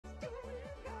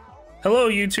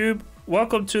Hello YouTube,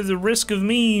 welcome to the Risk of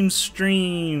Memes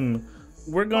stream.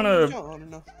 We're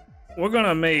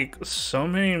gonna make so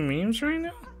many memes right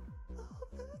now.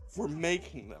 We're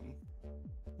making them.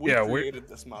 We created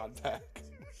this mod pack.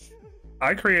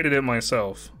 I created it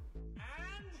myself.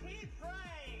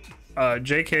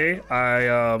 JK,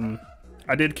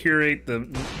 I did curate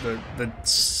the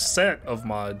set of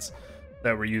mods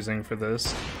that we're using for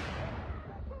this.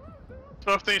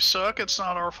 So if they suck, it's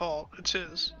not our fault. It's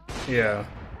his. Yeah.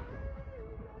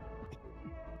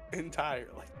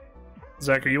 Entirely.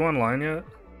 Zach, are you online yet?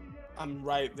 I'm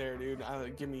right there, dude.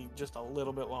 Give me just a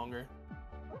little bit longer.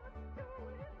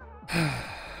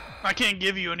 I can't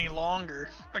give you any longer.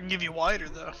 I can give you wider,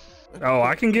 though. Oh,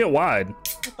 I can get wide.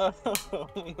 I'm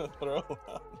gonna throw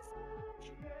up.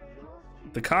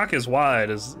 The cock is wide,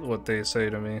 is what they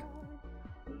say to me.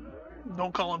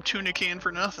 Don't call him tuna can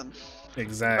for nothing.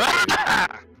 Exactly.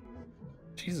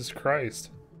 Jesus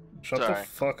Christ. Shut the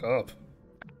fuck up.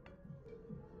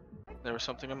 There was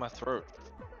something in my throat.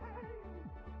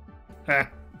 Let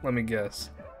me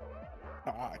guess.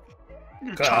 If you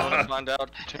want to find out,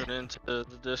 tune into the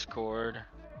Discord.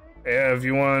 Yeah, if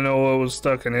you want to know what was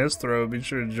stuck in his throat, be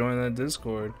sure to join that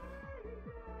Discord.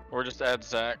 Or just add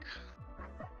Zach.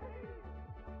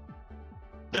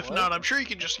 If not, I'm sure you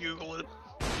can just Google it.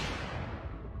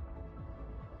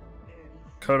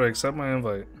 Coda, accept my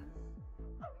invite.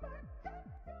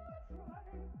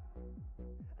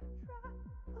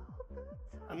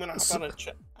 I'm gonna hop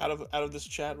out of this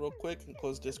chat real quick and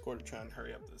close Discord to try and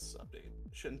hurry up this update.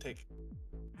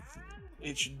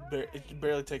 It should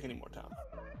barely take any more time.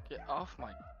 Get off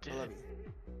my dick.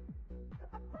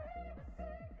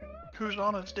 Who's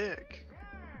on his dick?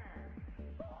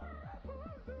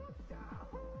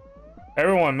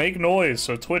 Everyone, make noise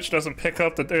so Twitch doesn't pick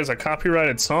up that there's a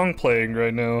copyrighted song playing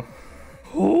right now.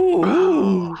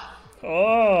 Ooh.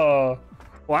 Oh.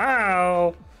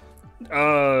 Wow.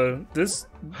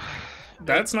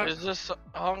 That's not. Is this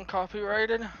song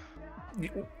copyrighted?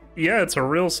 Yeah, it's a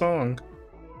real song.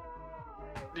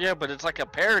 Yeah, but it's like a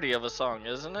parody of a song,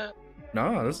 isn't it?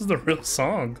 No, this is the real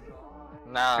song.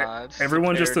 Nah, it's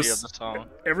everyone a parody just of the song.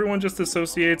 Everyone just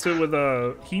associates it with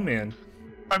He-Man.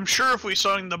 I'm sure if we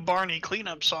sung the Barney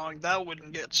cleanup song, that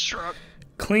wouldn't get struck.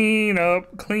 Clean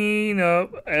up,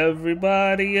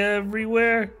 everybody,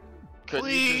 everywhere.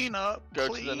 Clean up, go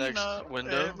to the next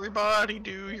window? Everybody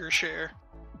do your share.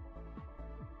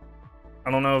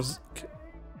 I don't know if... I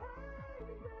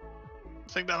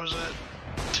think that was it.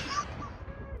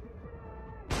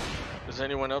 Is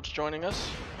anyone else joining us?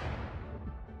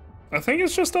 I think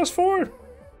it's just us four.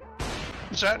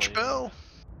 Zatch Bell.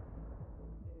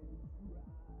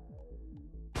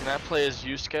 Can I play as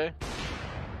Yusuke?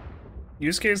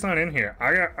 Yusuke's not in here.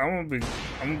 I'm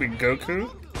gonna be Goku.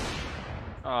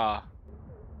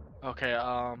 Okay, But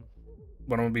I'm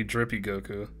gonna be Drippy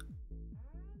Goku.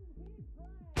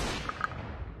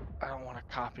 I don't want to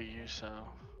copy you, so...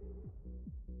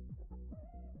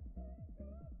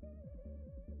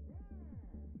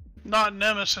 Not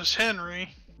Nemesis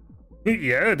Henry.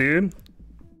 Yeah, dude.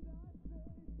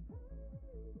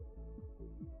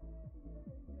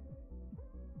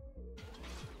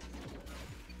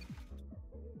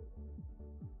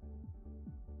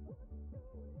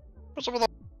 What's up with all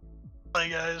the melee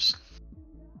guys?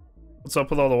 What's up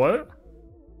with all the what?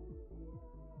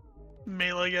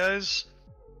 Melee guys?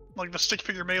 Like the stick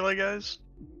figure melee guys?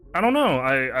 I don't know.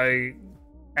 I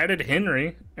added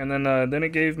Henry, and then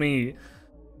it gave me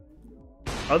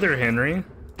other Henry.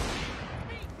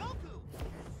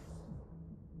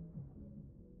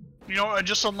 You know, I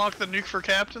just unlocked the nuke for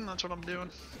Captain. That's what I'm doing.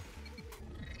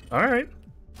 All right.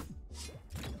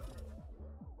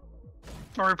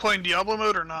 Are we playing Diablo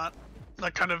mode or not?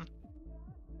 That kind of...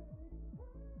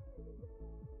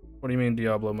 What do you mean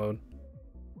Diablo mode?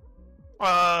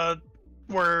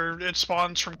 Where it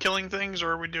spawns from killing things,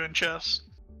 or are we doing chess?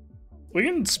 We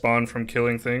can spawn from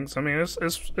killing things. I mean,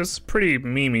 it's pretty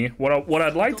memey. What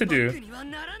I'd like to do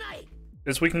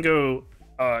is we can go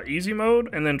easy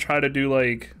mode and then try to do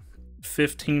like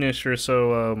 15ish or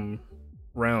so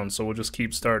rounds. So we'll just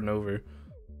keep starting over.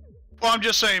 Well, I'm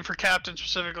just saying for Captain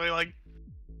specifically, like,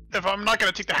 if I'm not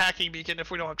gonna take the hacking beacon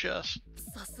if we don't have chess.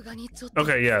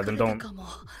 Okay, yeah, then don't.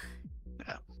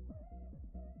 Yeah.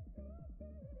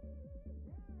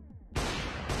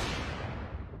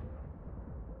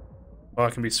 Oh,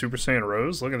 I can be Super Saiyan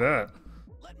Rose? Look at that.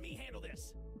 Let me handle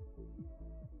this.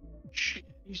 Shit,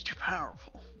 he's too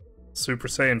powerful. Super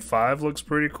Saiyan 5 looks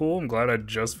pretty cool. I'm glad I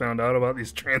just found out about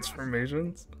these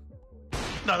transformations.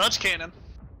 No, that's canon.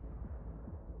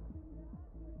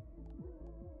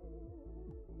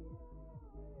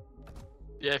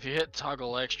 Yeah, if you hit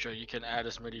toggle extra, you can add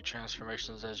as many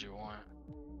transformations as you want.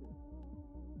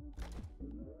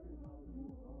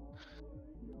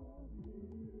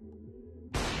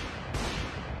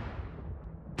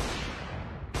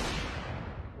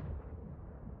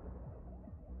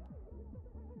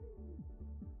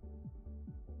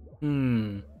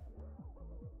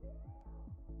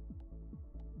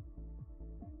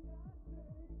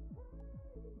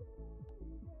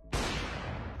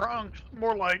 Wrong.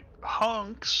 More like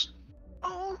hunks.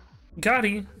 Oh.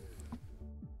 Gotti.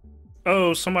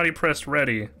 Oh, somebody pressed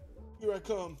ready. Here I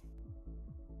come.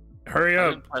 Hurry I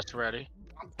up. didn't press ready.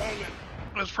 I'm coming.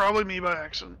 That's probably me by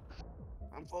accident.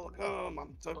 I'm full of cum.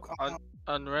 I'm so calm.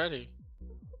 Unready.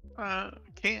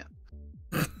 Can't.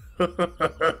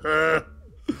 Alright.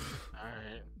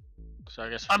 So I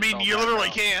guess. I mean, you literally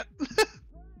can't. You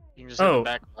can just hit the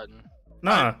back button.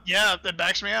 Nah. Yeah, that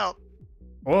backs me out.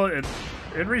 Well,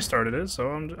 it restarted it, so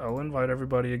I'll invite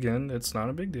everybody again. It's not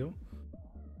a big deal.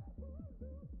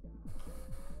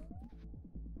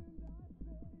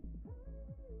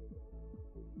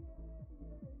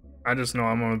 I just know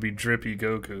I'm gonna be drippy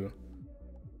Goku.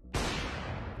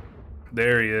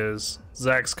 There he is.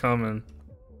 Zach's coming.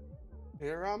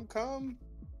 Here I'm come.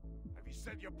 Have you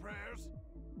said your prayers?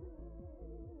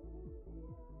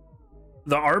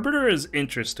 The Arbiter is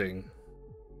interesting.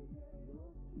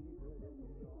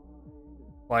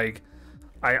 Like,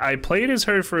 I played as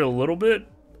her for a little bit.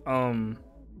 The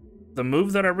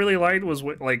move that I really liked was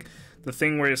like the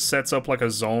thing where it sets up like a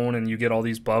zone and you get all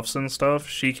these buffs and stuff.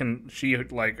 She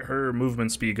like her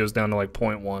movement speed goes down to like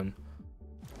 0.1.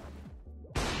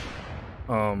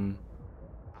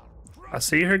 I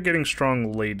see her getting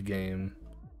strong late game.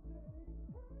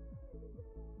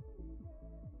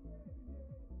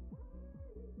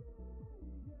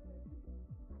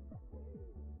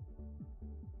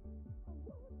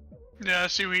 Yeah, I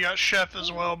see we got Chef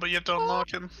as well, but you have to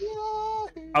unlock him.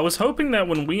 I was hoping that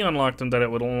when we unlocked him that it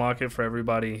would unlock it for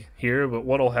everybody here, but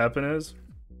what'll happen is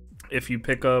if you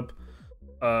pick up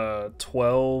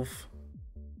 12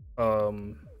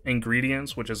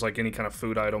 ingredients, which is like any kind of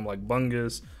food item like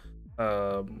bungus,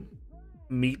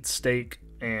 meat, steak,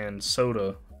 and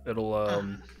soda, it'll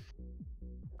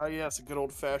Oh yeah, it's a good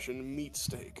old-fashioned meat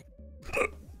steak.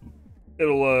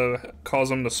 it'll cause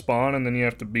him to spawn and then you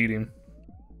have to beat him.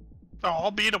 Oh,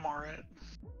 I'll beat him alright.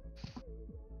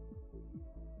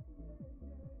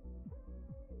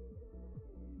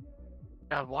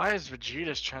 God, why is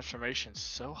Vegeta's transformation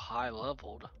so high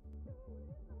leveled?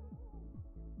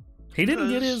 He didn't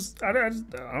get his. I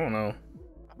don't know.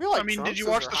 I feel like I mean, did you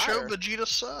Trunks' watch are the show? higher. Vegeta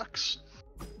sucks.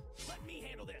 Let me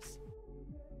handle this.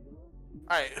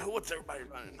 Alright, what's everybody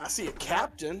running? I see a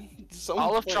captain.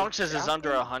 All of playing Trunks is captain?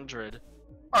 under 100.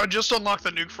 I just unlocked the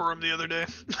nuke for him the other day.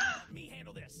 Let me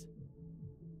handle this.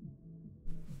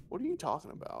 What are you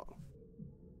talking about?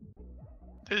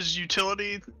 His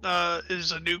utility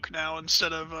is a nuke now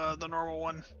instead of the normal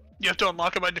one. You have to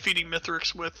unlock it by defeating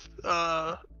Mithrix with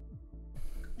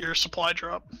your supply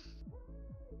drop.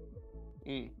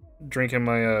 Drinking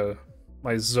my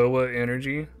my Zoa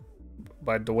Energy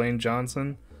by Dwayne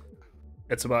Johnson.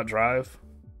 It's about drive.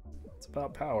 It's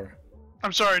about power.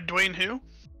 I'm sorry, Dwayne who?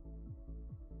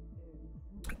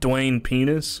 Dwayne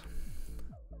Penis.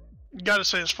 You gotta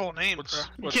say his full name, What's- bro.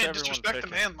 You what's can't everyone disrespect the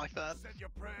picking? man like that. Said your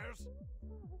prayers?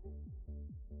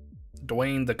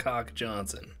 Dwayne the Cock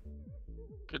Johnson.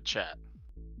 Good chat.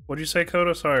 What'd you say,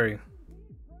 Coda? Sorry.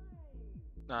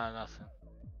 Nah, nothing.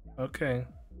 Okay.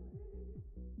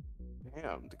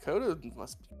 Damn, Dakota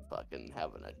must be fucking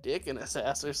having a dick in his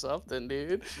ass or something,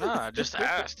 dude. Nah, I just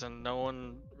asked and no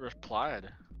one replied.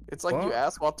 It's like you What?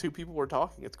 asked while two people were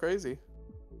talking. It's crazy.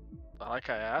 Like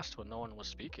I asked when no one was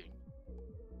speaking.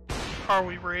 Are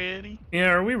we ready? Yeah,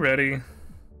 are we ready?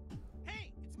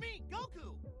 Hey, it's me,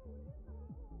 Goku.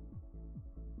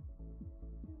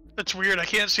 It's weird. I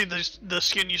can't see the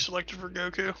skin you selected for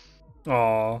Goku.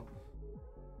 Aw.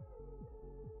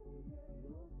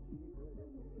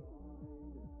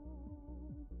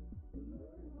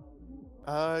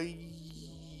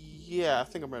 Yeah, I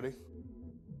think I'm ready.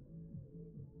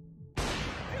 Do this.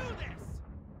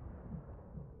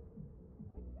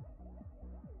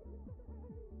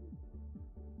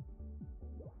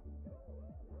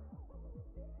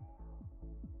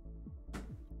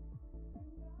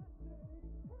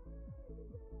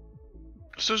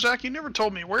 So Zach, you never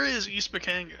told me, where is East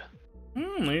Bakanga?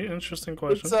 Interesting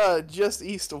question. It's just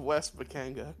east of West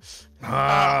Bakanga.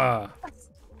 Ah.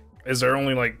 Is there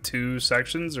only like 2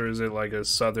 sections, or is it like a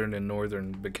southern and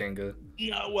northern Bakanga?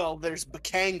 No, well, there's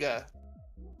Bakanga,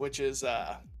 which is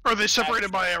Are they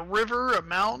separated by a river, a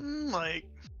mountain? Like,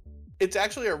 it's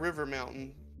actually a river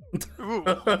mountain. Ooh.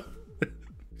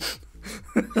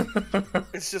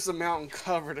 It's just a mountain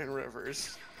covered in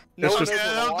rivers. It's one just- knows Yeah,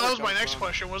 where the that water was my comes next from.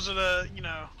 question. Was it a, you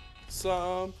know...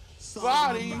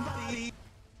 Somebody.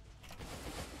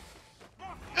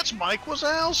 That's Mike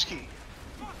Wazowski.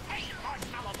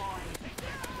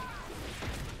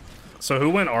 So who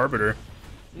went Arbiter?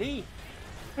 Me.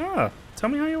 Ah, tell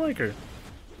me how you like her.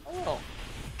 Oh.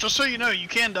 Just so you know, you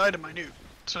can die to my nuke.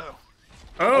 So,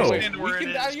 Oh, Wait, And we where can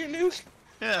it die is. your nuke?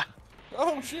 yeah.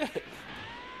 Oh shit.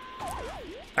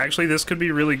 actually, this could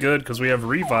be really good because we have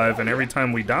revive, and every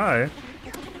time we die,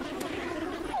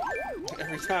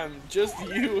 Every time just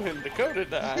you and Dakota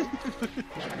die.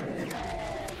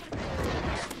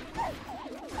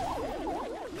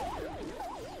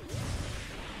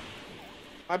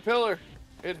 My pillar.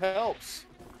 It helps.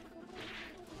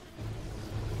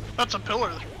 That's a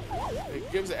pillar.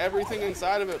 It gives everything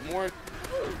inside of it more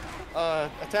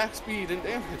attack speed and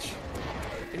damage.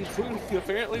 Including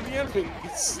apparently the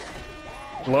enemies.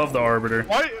 love the Arbiter.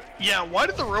 Why? Yeah, why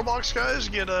did the Roblox guys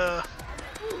get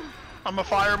I'ma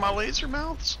fire my laser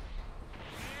mouths?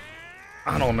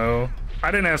 I don't know.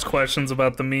 I didn't ask questions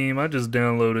about the meme. I just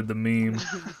downloaded the meme.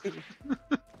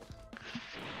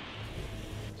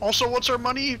 Also, what's our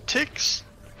money? Ticks?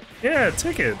 Yeah,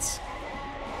 tickets.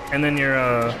 And then your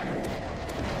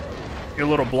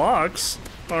little blocks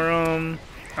are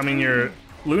I mean your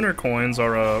lunar coins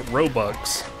are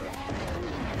Robux.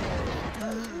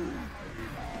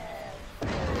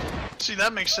 See,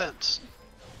 that makes sense.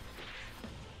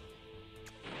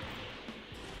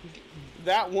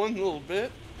 That one little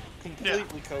bit,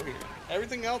 completely coherent.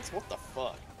 Everything else, what the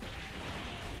fuck?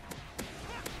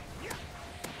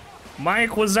 Mike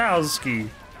Wazowski.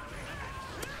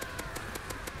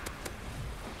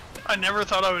 I never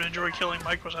thought I would enjoy killing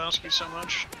Mike Wazowski so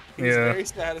much. He's Yeah. very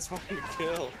satisfying to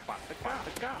kill.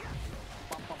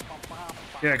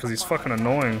 Yeah, because he's fucking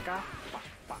annoying.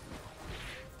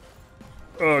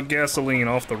 Oh, gasoline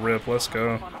off the rip. Let's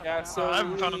go. Gasoline. I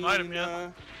haven't found an item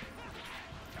yet.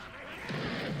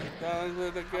 Down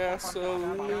with the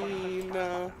gasoline.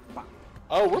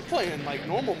 Oh, we're playing like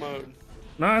normal mode.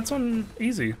 Nah, it's on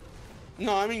easy.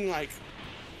 No, I mean like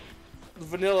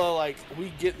vanilla. Like we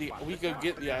go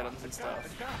get the items and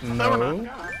stuff. No.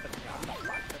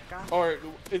 Or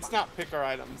it's not pick our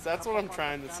items. That's what I'm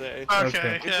trying to say. Okay,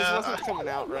 Okay. It just yeah. wasn't coming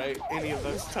out right any of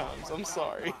those times. I'm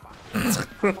sorry.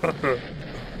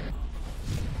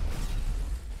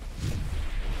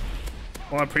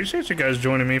 Well, I appreciate you guys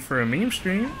joining me for a meme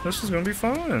stream. This is gonna be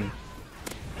fun.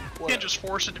 You can't just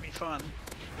force it to be fun.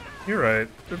 You're right.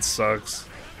 It sucks.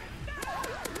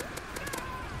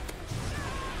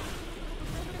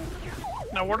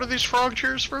 Now, what are these frog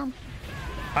cheers from?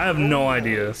 I have no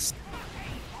idea.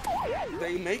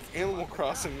 They make Animal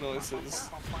Crossing noises,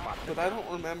 but I don't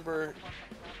remember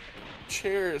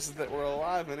chairs that were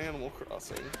alive in Animal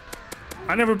Crossing.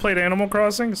 I never played Animal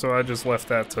Crossing, so I just left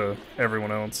that to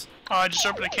everyone else. Oh, I just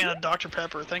opened a can of Dr.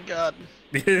 Pepper, thank God.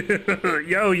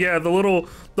 Yo, yeah,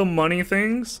 the money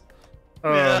things.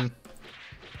 Yeah.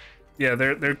 Yeah,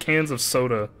 they're cans of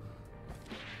soda.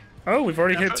 Oh, we've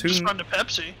already hit Just run to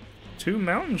Pepsi. two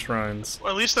mountain shrines.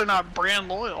 Well, at least they're not brand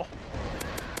loyal.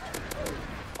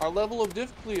 Our level of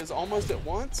difficulty is almost at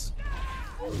once.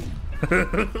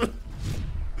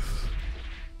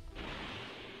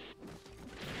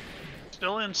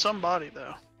 Still in somebody,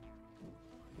 though.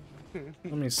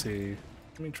 Let me see.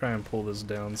 Let me try and pull this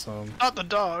down some. Not the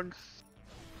dog.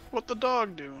 What the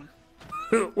dog doing?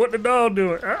 What the dog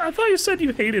doing? I thought you said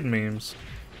you hated memes.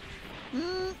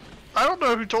 I don't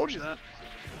know who told you that.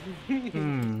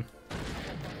 Hmm.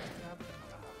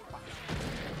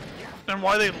 And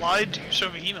why they lied to you so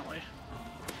vehemently.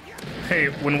 Hey,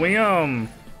 when we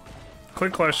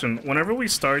quick question. Whenever we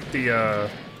start the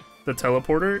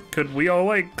teleporter, could we all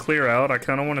like clear out? I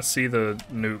kind of want to see the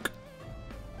nuke.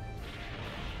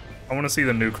 I want to see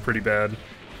the nuke pretty bad.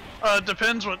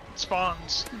 Depends what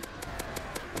spawns.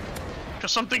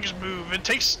 Because some things move. It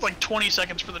takes like 20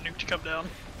 seconds for the nuke to come down.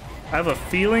 I have a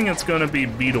feeling it's gonna be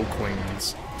Beetle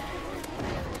Queens.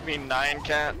 You mean 9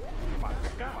 cat?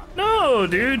 No,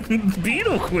 dude,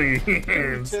 Beetle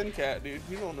Queens. Tin Cat, dude.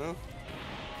 You don't know.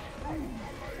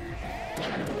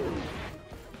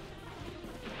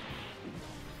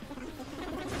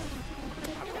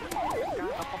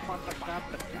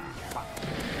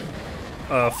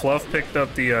 Fluff picked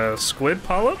up the squid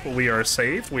polyp. We are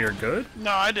safe. We are good.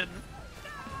 No, I didn't.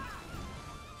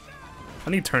 I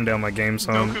need to turn down my game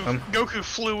sound. Goku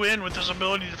flew in with his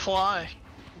ability to fly.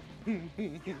 And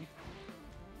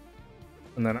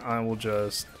then I will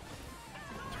just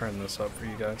turn this up for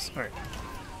you guys. All right.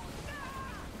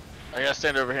 I gotta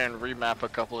stand over here and remap a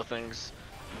couple of things.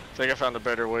 I think I found a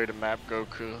better way to map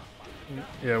Goku.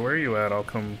 Yeah, where are you at? I'll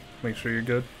come make sure you're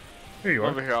good. Here you are.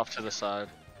 Over here off to the side.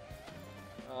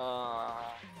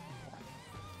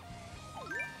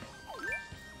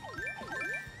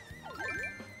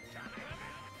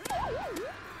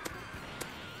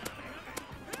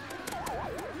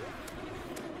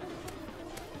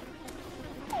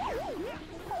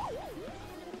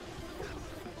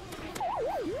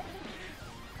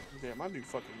 Damn, I do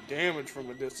fucking damage from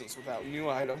a distance without new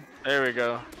item. There we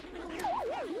go.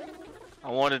 I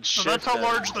wanted So shift. that's how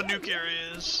large the nuke area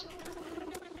is.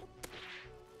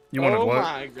 You wanted Oh what?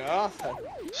 my god.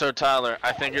 So Tyler,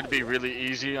 I think it'd be really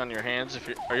easy on your hands if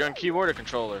are you on keyboard or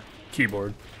controller?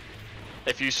 Keyboard.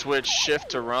 If you switch shift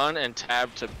to run and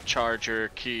tab to charge your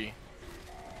key.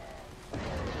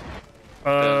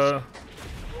 Yeah,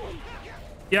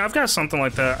 I've got something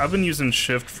like that. I've been using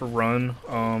shift for run,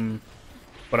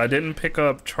 but I didn't pick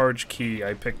up charge key.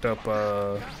 I picked up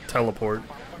teleport.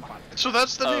 So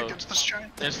that's the Oh. nuke. It's the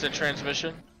strength. Instant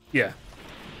transmission? Yeah.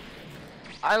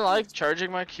 I like charging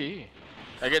my key.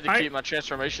 I get to I- keep my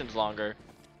transformations longer.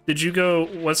 Did you go?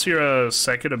 What's your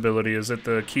second ability? Is it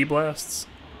the key blasts?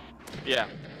 Yeah.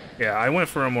 Yeah, I went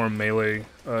for a more melee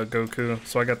Goku,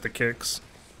 so I got the kicks.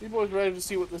 You boys ready to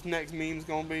see what this next meme's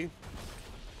gonna be?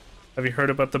 Have you heard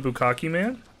about the Bukkake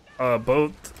man?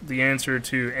 Both the answer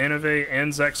to Anove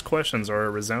and Zach's questions are a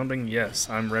resounding yes.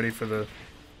 I'm ready for the.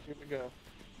 Here we go.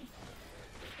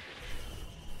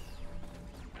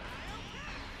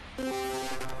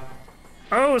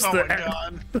 Oh, it's Oh the.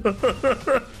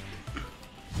 my god.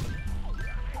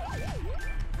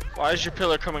 Why is your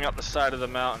pillar coming up the side of the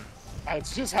mountain?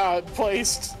 That's just how it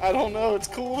placed. I don't know. It's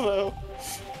cool though.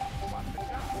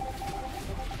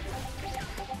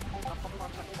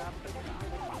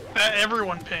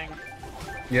 Everyone ping.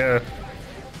 Yeah.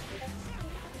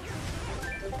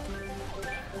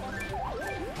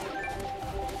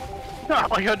 Oh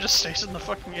my god, just stays in the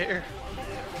fucking air.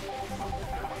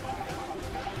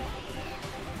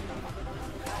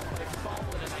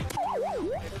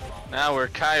 Now we're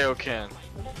Kaioken.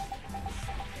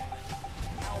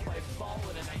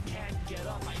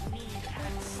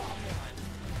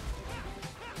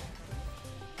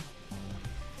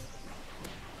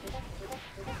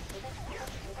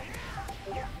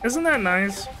 Isn't that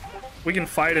nice? We can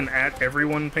fight and at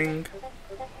everyone ping.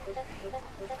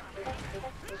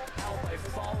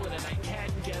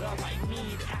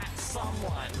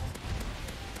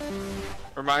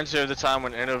 Reminds me of the time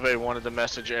when Innovate wanted to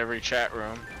message every chat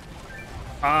room.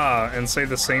 Ah, and say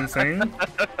the same thing?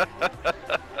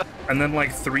 And then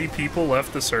like 3 people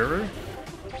left the server?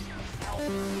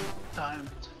 Time.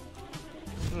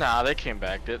 Nah, they came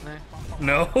back, didn't they?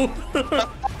 No.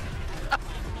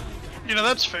 You know,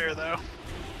 that's fair though.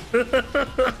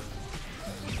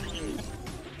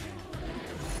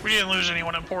 We didn't lose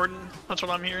anyone important. That's what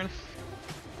I'm hearing.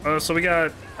 So we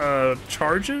got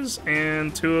charges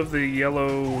and 2 of the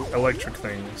yellow electric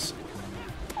things.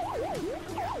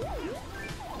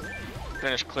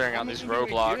 Finish clearing out How these many did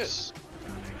we roadblocks.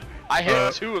 I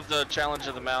hit 2 of the Challenge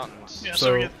of the Mountains. Yeah, So-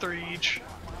 so we get 3 each.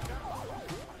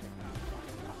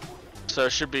 So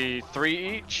it should be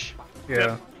 3 each.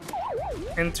 Yeah.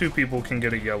 And 2 people can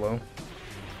get a yellow.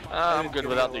 I'm good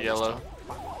without the yellow.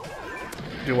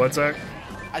 Do what, Zach?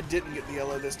 I didn't get the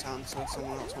yellow this time, so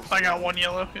someone else wants. I got 1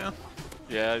 yellow, yeah.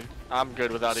 Yeah, I'm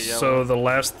good without a yellow. So the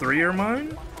last 3 are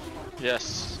mine?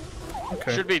 Yes.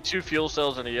 Okay. Should be 2 fuel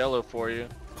cells and a yellow for you.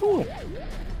 Cool.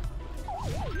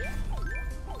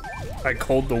 I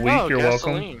cold the week, Oh, you're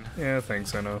gasoline. welcome. Yeah,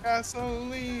 thanks, I know.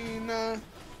 Gasolina.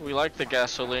 We like the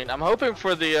gasoline. I'm hoping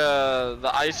for the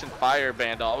ice and fire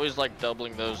band. I always like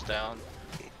doubling those down.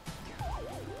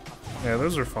 Yeah,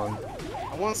 those are fun.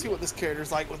 I want to see what this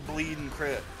character's like with bleed and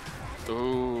crit,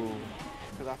 Ooh.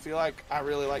 because I feel like I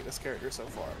really like this character so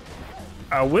far.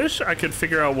 I wish I could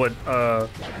figure out what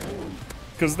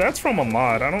because that's from a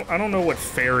mod. I don't know what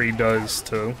fairy does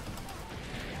to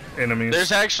enemies.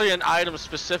 There's actually an item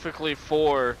specifically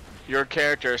for your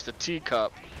character. It's the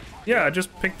teacup. Yeah, I just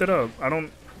picked it up. I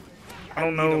don't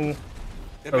know.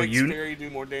 It Oh, makes you- Fairy do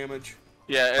more damage.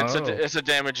 Yeah, Oh. it's a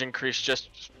damage increase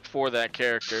just for that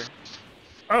character.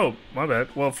 Oh, my bad.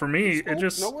 Well, for me, Cool, it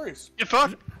just no worries. You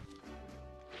fuck.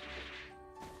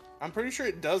 I'm pretty sure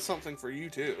it does something for you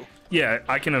too. yeah,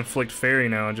 I can inflict fairy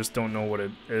now. I just don't know what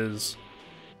it is.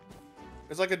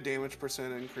 It's like a damage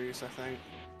percent increase, I think.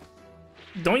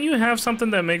 Don't you have something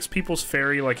that makes people's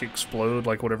fairy like explode,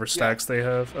 like whatever stacks they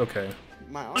have? Okay.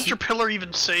 My What does your pillar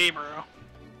even say, bro?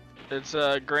 It's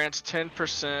grants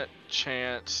 10%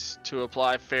 chance to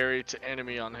apply fairy to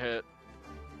enemy on hit.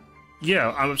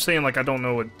 Yeah, I'm saying like I don't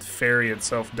know what Fairy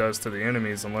itself does to the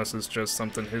enemies unless it's just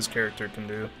something his character can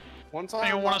do. One time.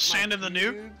 You I want got to stand my in the key,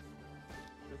 nuke? dude.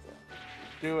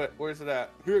 Do it. Where's it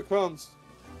at? Here it comes.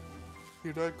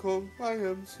 Here I come. I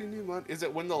am seeing man. Is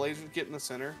it when the lasers get in the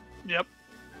center? Yep.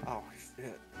 Oh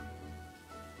shit.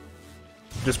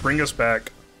 Just bring us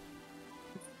back.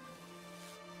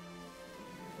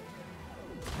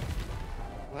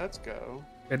 Let's go.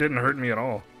 It didn't hurt me at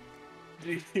all.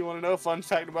 Do you want to know a fun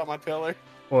fact about my pillar?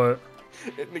 What?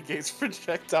 It negates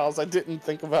projectiles. I didn't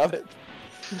think about it.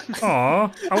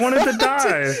 Aw, I wanted to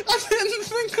die. I didn't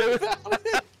think about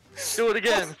it. Do it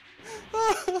again.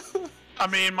 I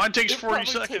mean, mine takes It 40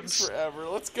 probably seconds. takes forever.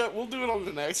 Let's go. We'll do it on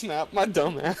the next map. My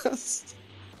dumbass.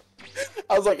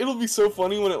 I was like, it'll be so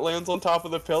funny when it lands on top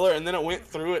of the pillar, and then it went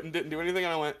through it and didn't do anything,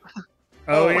 and I went,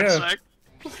 Oh, One yeah. sec.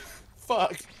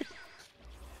 fuck.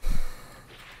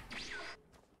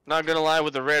 Not gonna lie,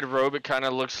 with the red robe, it kind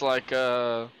of looks like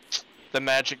the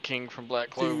Magic King from Black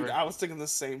Clover. Dude, I was thinking the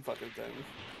same fucking thing.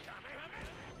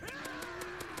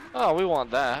 Oh, we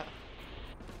want that.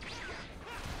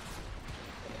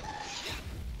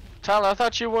 Tyler, I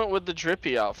thought you went with the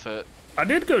drippy outfit. I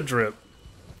did go drip.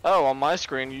 Oh, on my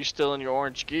screen, you still in your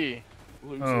orange gi.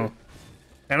 Loser. Oh.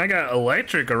 And I got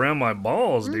electric around my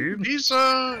balls, dude. He's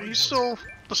still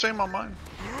the same on mine.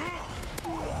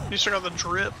 He still got the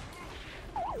drip.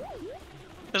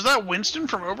 Is that Winston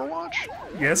from Overwatch?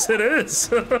 Yes, it is.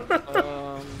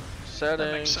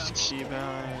 Settings, sense.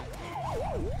 keybind.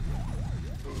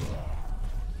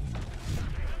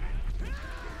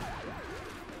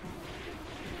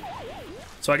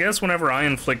 So I guess whenever I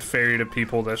inflict fairy to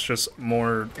people, that's just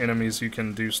more enemies you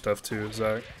can do stuff to,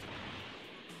 Zach.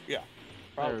 Yeah. There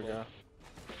Probably. we go.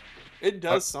 It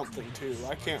does something too.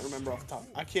 I can't remember off the top.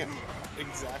 I can't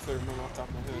exactly remember off the top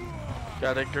of my head.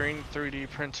 Got a green 3D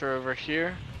printer over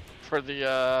here for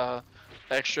the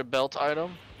extra belt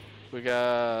item. We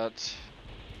got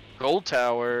gold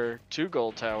tower, 2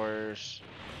 gold towers.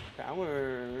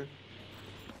 Tower.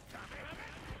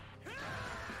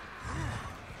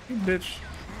 You bitch.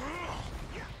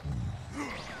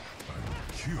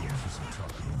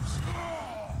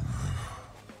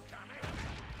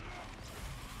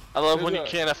 I love when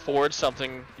There's you a- can't afford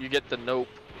something, you get the nope.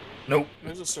 Nope.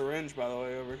 There's a syringe, by the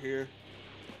way, over here.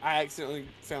 I accidentally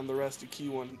found the rusty key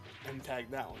one and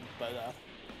tagged that one, but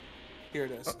here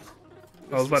it is.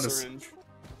 I was This about is to a s- syringe.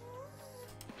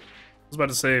 I was about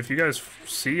to say, if you guys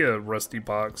see a rusty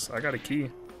box, I got a key.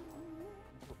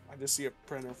 I just see a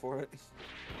printer for it.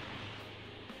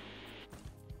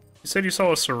 You said you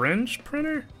saw a syringe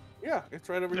printer? Yeah, it's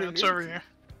right over Yeah, here. it's near over you. here.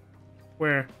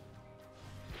 Where?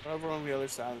 Over on the other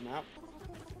side of the map.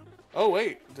 Oh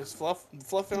wait, does Fluff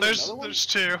found There's another one? there's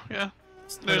 2, yeah.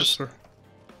 There's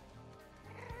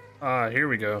Ah, here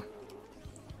we go.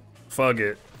 Fuck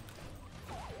it.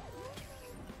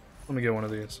 Let me get one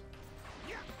of these.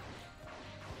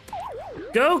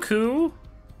 Goku!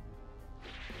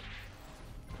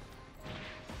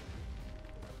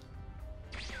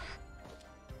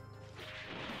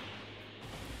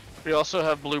 We also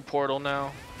have blue portal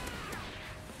now.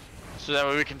 So that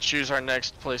way we can choose our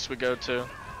next place we go to.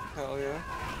 Hell yeah.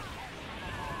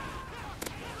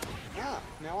 Ah,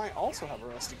 now I also have a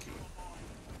rusty key.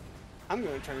 I'm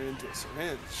gonna turn it into a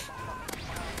syringe.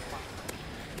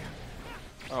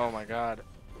 Oh my god.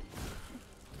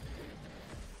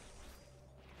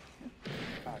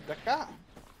 Daka.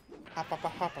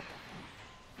 Hapapa hapapa.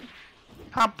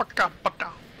 Hapaka-paka.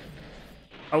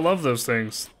 I love those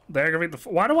things. They aggravate the.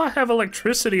 Why do I have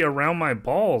electricity around my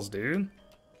balls, dude?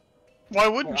 Why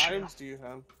What wouldn't you? items do you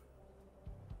have?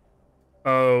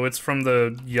 Oh, it's from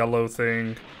the yellow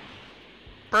thing.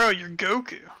 Bro, you're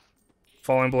Goku.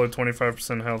 Falling below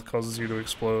 25% health causes you to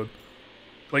explode.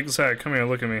 Like Zach, come here,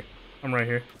 look at me. I'm right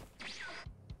here.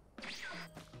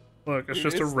 Look, it's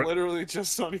Dude, just a. literally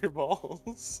just on your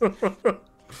balls.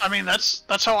 I mean, that's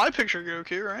how I picture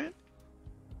Goku, right?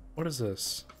 What is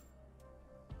this?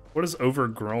 What is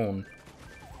overgrown?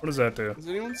 What does that do? Does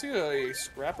anyone see a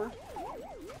scrapper?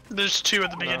 There's 2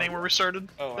 at the beginning where we started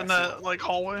Oh, I in see. that like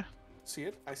hallway. See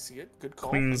it? I see it. Good call.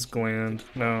 Queen's Thank you. gland.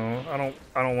 No,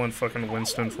 I don't want fucking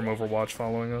Winston from Overwatch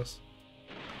following us.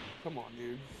 Come on,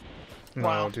 dude. No,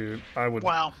 Wow. dude. I would.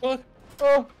 Wow. What?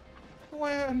 Oh,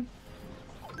 land.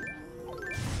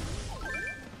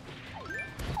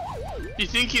 You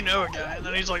think you know a guy, and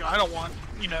then he's like, I don't want,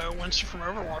 you know, Winston from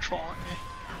Overwatch following me.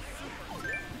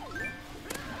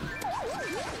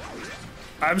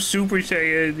 I'm Super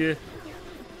Saiyan.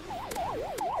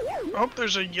 Oh,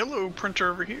 there's a yellow printer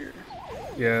over here.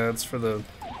 Yeah, it's for the.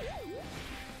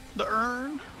 The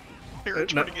urn. Here,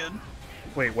 it's No- pretty good.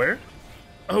 Wait, where?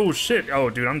 Oh shit! Oh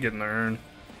dude, I'm getting the urn.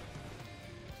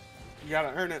 You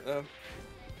gotta earn it though.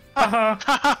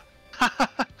 Haha.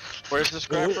 Where's the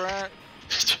scrapper at?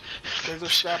 There's a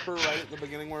scrapper right at the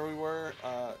beginning where we were.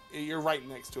 You're right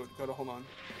next to it. Go to hold on.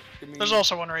 Give me- There's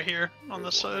also one right here on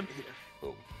there's this one side. right here.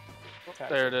 Boom. Tap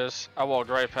There it is. I walked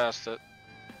right past it.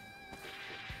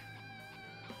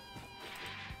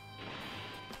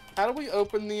 How do we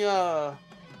open the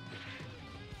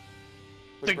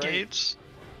The grate? gates.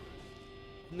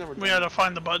 Never We done had to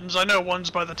find the buttons. I know one's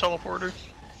by the teleporter.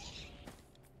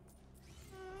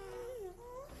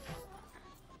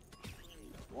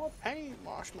 What paint,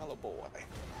 Marshmallow Boy?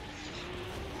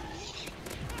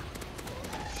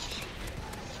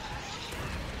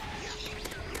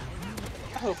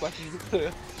 I hope I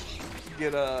can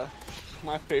get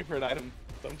my favorite item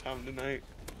sometime tonight.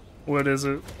 What is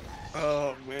it?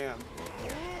 Oh man,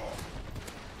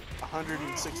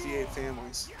 168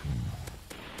 families.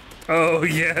 Oh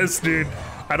yes, dude.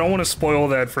 I don't want to spoil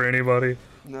that for anybody.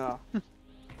 No.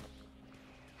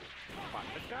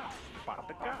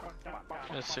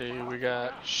 Let's see, we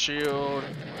got shield,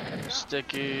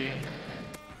 sticky,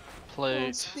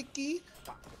 plate. Sticky.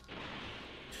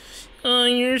 Oh,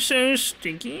 you're so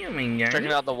sticky. I mean, yeah.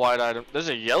 Checking out the white item. There's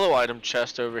a yellow item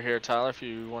chest over here, Tyler, if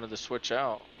you wanted to switch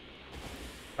out.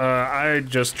 I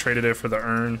just traded it for the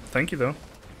urn. Thank you though.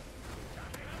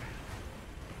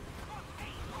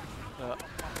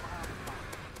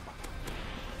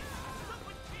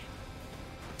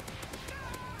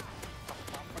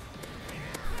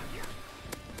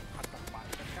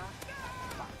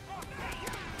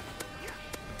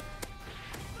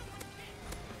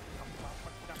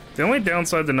 The only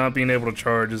downside to not being able to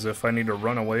charge is if I need to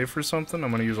run away for something,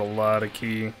 I'm gonna use a lot of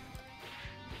key.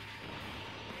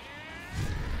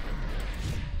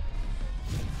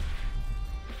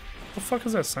 What the fuck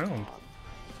is that sound?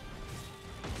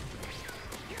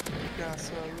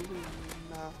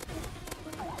 Gasolina.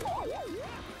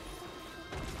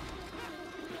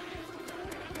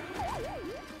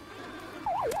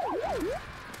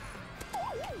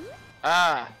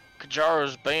 Ah,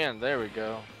 Kajaro's band. There we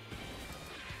go.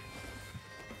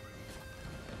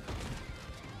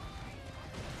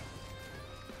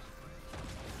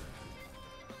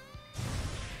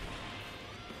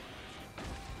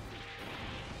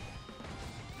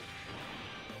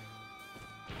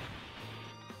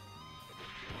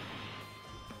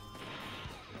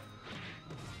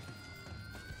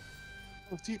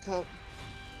 Oh, teacup.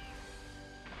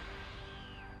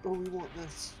 Oh, we want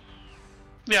this.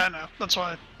 Yeah, I know. That's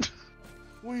why.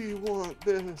 We want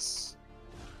this.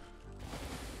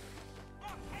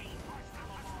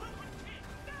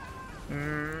 Let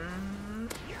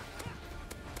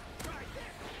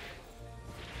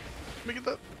me get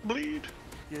that bleed.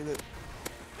 Get it.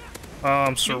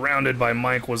 I'm surrounded by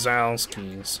Mike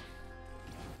Wazowskis.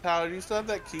 Tyler, do you still have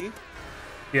that key?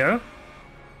 Yeah?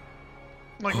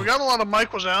 Like, we got a lot of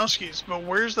Mike Wazowskis, but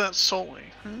where's that Sully?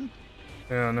 Hmm?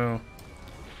 Yeah, I know.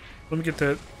 Let me get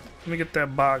that. Let me get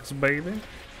that box, baby.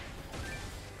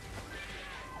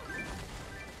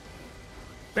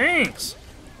 Thanks.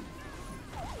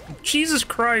 Jesus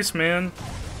Christ, man.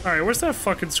 All right, where's that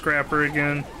fucking scrapper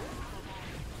again?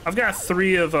 I've got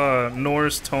 3 of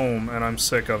Norse Tome, and I'm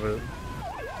sick of it.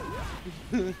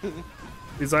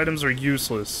 These items are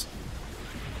useless.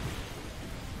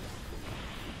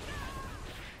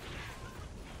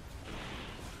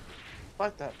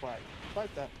 Fight that plaque.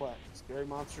 Fight that plaque. Scary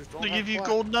monsters don't They have give you plaque.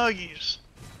 gold nuggies.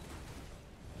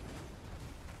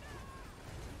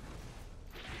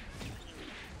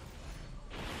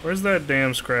 Where's that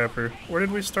damn scrapper? Where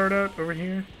did we start at? Over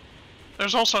here?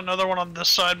 There's also another one on this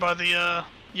side by the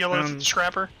yellow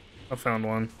scrapper. I found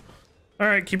one.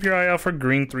 Alright, keep your eye out for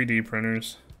green 3D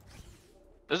printers.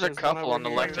 There's a There's one couple over on the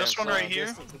here. left. This one right here?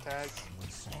 Distance attacks.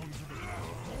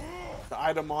 The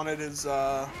item on it is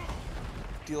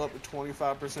deal up to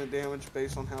 25% damage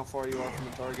based on how far you are from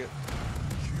the target.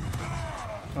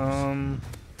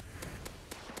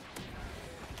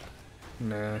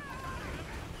 Nah.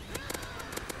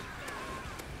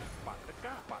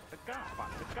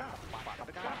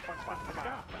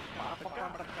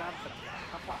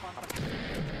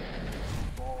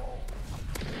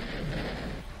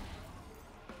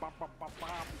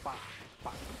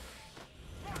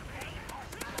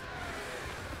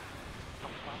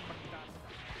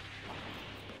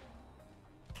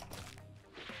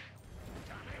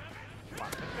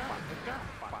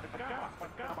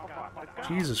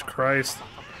 Jesus Christ.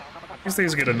 These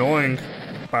things get annoying.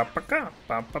 Ba, ba, ga,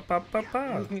 ba, ba, ba, ba,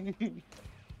 ba.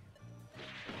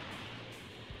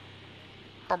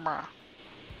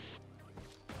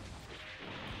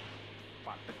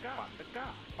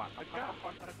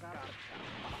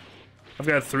 I've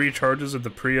got 3 charges of the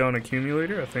Prion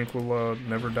accumulator. I think we'll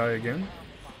never die again.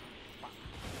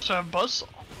 So have Buzzsaw.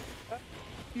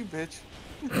 You bitch.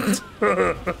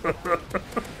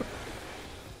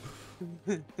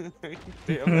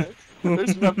 Damn it.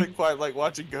 There's nothing quite like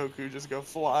watching Goku just go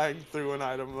flying through an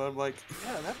item. And I'm like,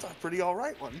 yeah, that's a pretty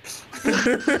alright one.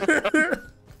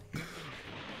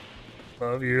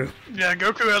 Love you. Yeah,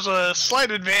 Goku has a slight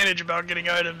advantage about getting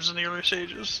items in the early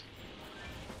stages.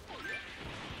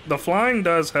 The flying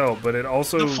does help, but it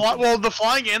also The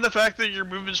flying and the fact that your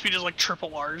movement speed is like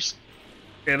triple ours.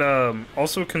 it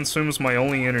also consumes my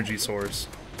only energy source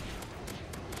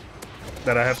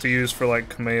that I have to use for like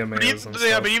Kamehamehas and Yeah,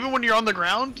 stuff. but even when you're on the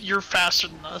ground, you're faster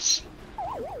than us.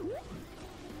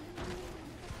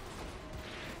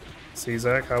 See,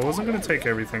 Zach, I wasn't gonna take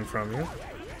everything from you.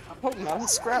 Oh, not a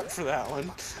scrap for that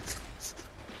one.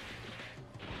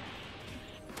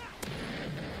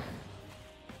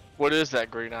 What is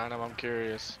that green item? I'm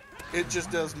curious. It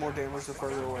just does more damage the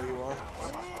further away you are.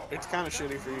 It's kind of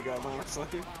shitty for you guys, honestly.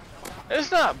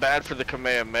 It's not bad for the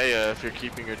Kamehameha if you're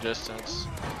keeping your distance.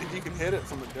 If you can hit it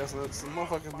from a distance, the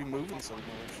motherfucker be moving so much.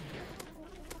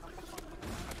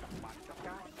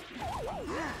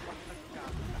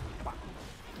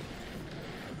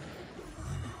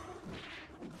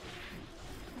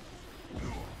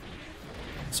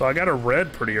 So I got a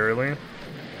red pretty early.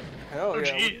 Hell Oh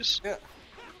yeah. jeez. Yeah.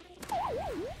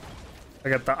 I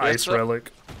got the ice sir.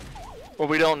 relic. What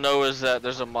we don't know is that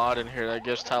there's a mod in here that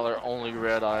gives Tyler only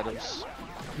red items.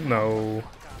 No.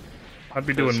 I'd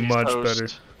be 'Cause doing he's much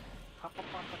toast.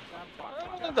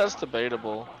 better. That's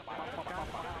debatable.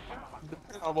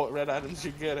 Depending on what red items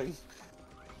you're getting.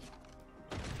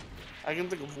 I can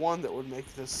think of one that would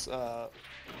make this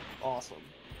awesome.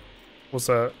 What's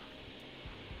that?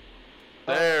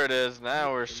 There it is.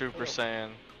 Now we're Super Saiyan.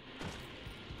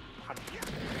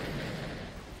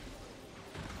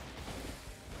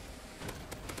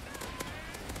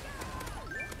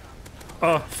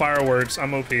 Oh, fireworks.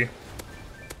 I'm OP.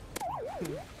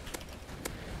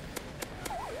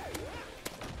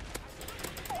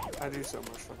 I do so much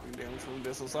fucking damage from a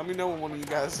distance. Let me know when one of you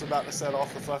guys is about to set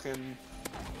off the fucking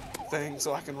thing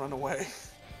so I can run away.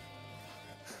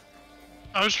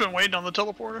 I've just been waiting on the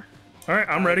teleporter. Alright,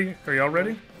 I'm ready. Are y'all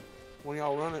ready? When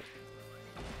y'all run it.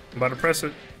 I'm about to press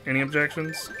it. Any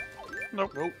objections?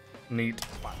 Nope. Nope. Neat.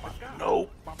 Nope.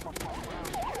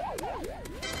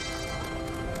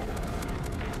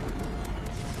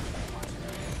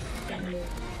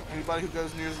 Anybody who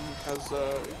goes near them has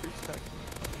increased attack.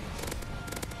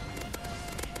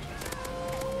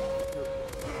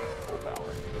 Full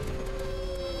power.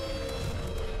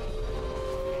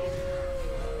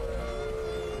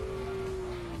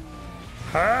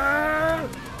 Ah!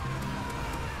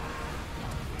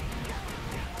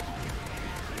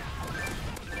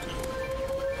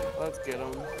 Let's get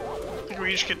them. I think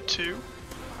we each get 2.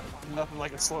 Nothing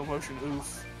like a slow motion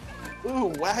oof.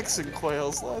 Ooh, waxing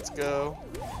quails. Let's go.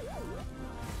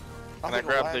 Can I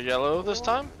grab the yellow this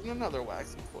time? Another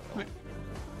waxing quail.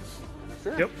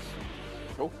 Sure. Yep.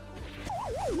 Oh.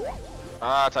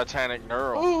 Ah, Titanic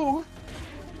Neural. Ooh!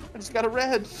 I just got a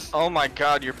red. Oh my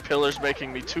god, your pillar's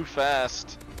making me too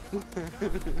fast.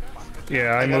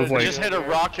 Yeah, I I gotta move do like... Just hit a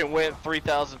rock and went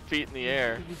 3,000 feet in the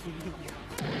air.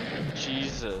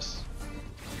 Jesus.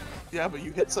 Yeah, but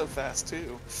you hit so fast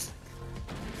too.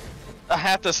 I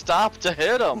have to stop to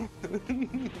hit him.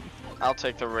 I'll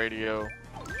take the radio.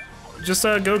 Just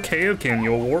go Kaioken,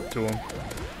 you'll warp to him.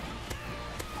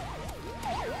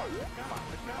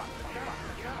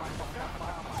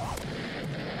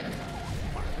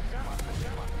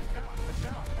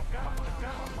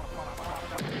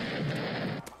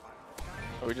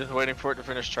 Are we just waiting for it to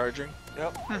finish charging?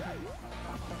 Yep.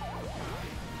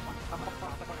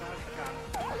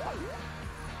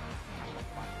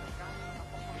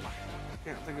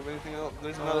 Can't think of anything else.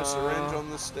 There's another syringe on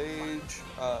this stage.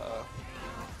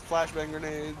 Flashbang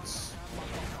grenades.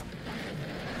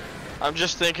 I'm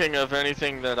just thinking of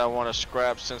anything that I want to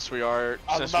scrap since we I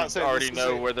was about to say, already this is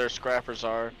know it. where their scrappers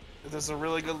are. This is a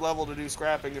really good level to do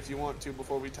scrapping if you want to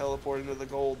before we teleport into the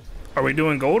gold. Are we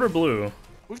doing gold or blue?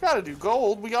 We've got to do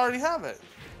gold. We already have it.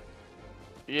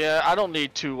 Yeah, I don't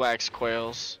need 2 wax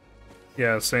quails.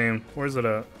 Yeah, same. Where's it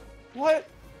at? What?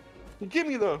 Give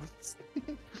me those.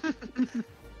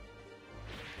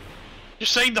 You're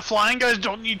saying the flying guys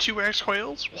don't need 2 X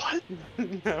quails? What?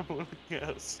 No,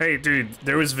 yes. Hey, dude,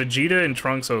 there was Vegeta and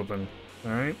Trunks open.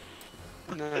 Alright?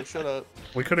 No, shut up.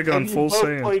 We could have gone And you full both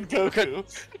Saiyan. played Goku.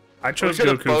 I chose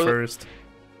could've Goku both- first.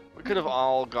 We could have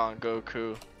all gone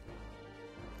Goku.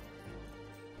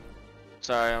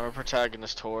 Sorry, I'm a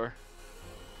protagonist whore.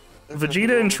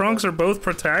 Vegeta and Trunks are both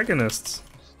protagonists.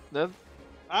 They're,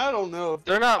 I don't know.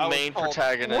 they're I not would main call- Look,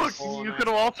 protagonists. you could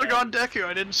have also gone Deku.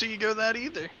 I didn't see you go that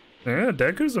either. Yeah,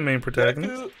 Deku's the main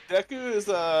protagonist. Deku is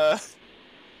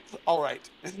all right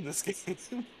in this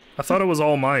game. I thought it was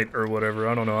All Might or whatever.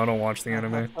 I don't know. I don't watch the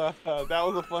anime. That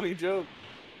was a funny joke.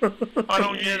 I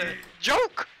don't get it.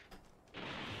 Joke!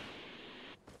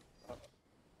 I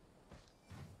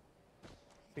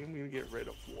think I'm gonna get rid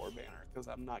of War Banner because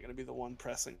I'm not gonna be the one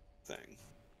pressing thing.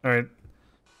 All right.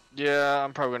 Yeah,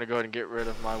 I'm probably gonna go ahead and get rid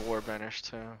of my war banners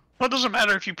too. Well, it doesn't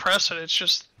matter if you press it. It's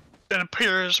just it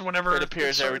appears whenever It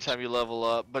appears every starts. time you level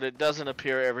up, but it doesn't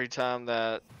appear every time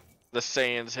that the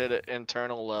Saiyans hit an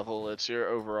internal level. It's your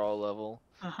overall level.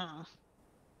 Uh-huh.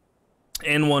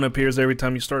 And one appears every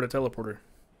time you start a teleporter,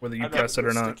 whether you I've got press it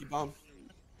or not. Sticky Bomb.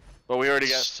 But we already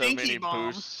got so Stinky many bomb.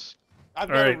 boosts. I've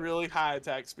got Alright. a really high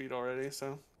attack speed already,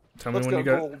 so Tell me let's when go you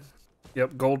got. gold.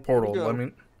 Yep, gold portal. Go. I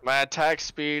mean, My attack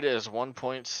speed is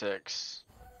 1.6.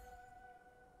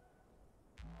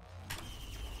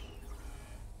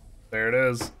 there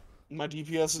it is. My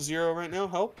DPS is 0 right now.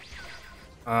 Help.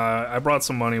 I brought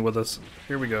some money with us.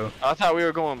 Here we go. I thought we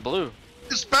were going blue.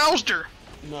 It's Bowser.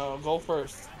 No, go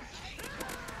first.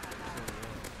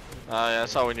 Oh yeah,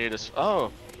 that's all we need is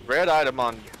red item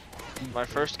on my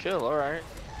first kill. All right.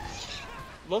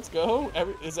 Let's go.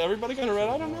 Is everybody gonna red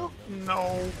item now? No.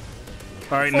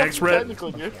 All right, Fuck, next red.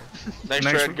 Technically, dude. Next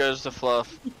Next red one. goes to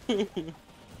Fluff.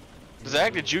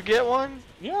 Zach, did you get one?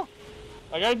 Yeah,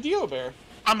 I got a Dio Bear.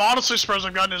 I'm honestly surprised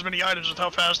I've gotten as many items with how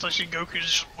fast I see Goku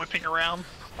just whipping around.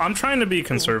 I'm trying to be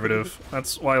conservative.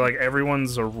 That's why like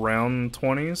everyone's around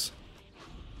 20s.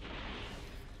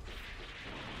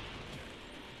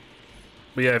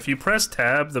 But yeah, if you press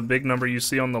tab, the big number you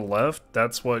see on the left,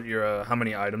 that's what your how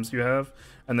many items you have,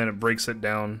 and then it breaks it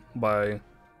down by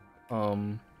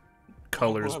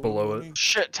colors below it.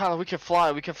 Shit, Tyler, we can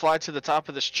fly. We can fly to the top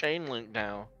of this chain link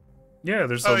now. Yeah,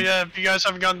 there's Oh a, yeah, if you guys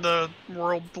haven't gotten the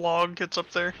world vlog, it's up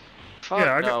there. Fuck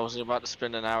Yeah, I no, got- I was about to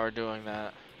spend an hour doing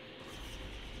that.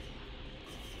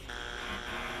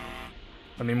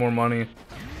 I need more money.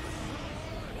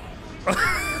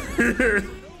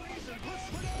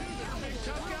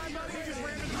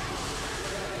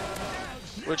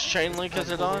 Which chain link is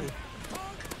it on?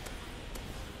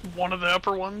 One of the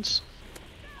upper ones.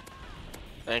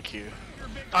 Thank you.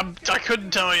 I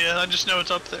couldn't tell you. I just know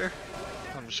it's up there.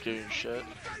 I'm just giving you shit.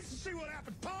 See what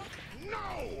happened, punk?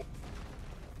 No!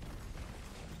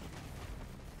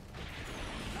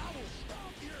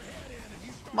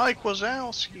 Mike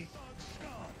Wazowski.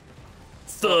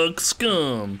 Thug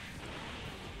scum.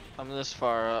 I'm this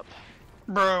far up.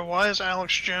 Bro, why is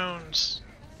Alex Jones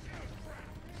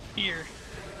here?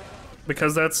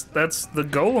 Because that's the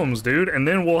golems, dude, and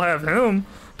then we'll have him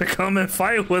to come and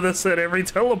fight with us at every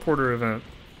teleporter event.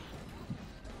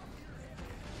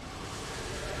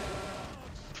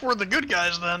 We're the good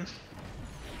guys then.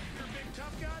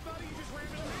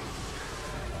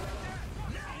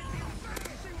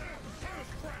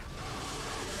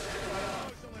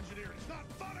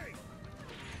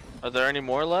 Are there any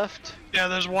more left? Yeah,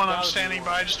 there's one I'm Gotta be standing one.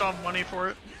 by. I just don't have money for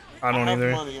it. I don't have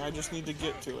either. money. I just need to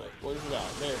get to it. Where's it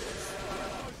at? There it is.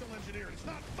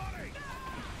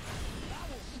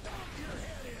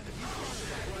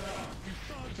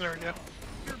 There we go.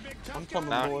 I'm coming,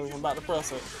 Nah. boys. I'm about to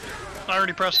press it. I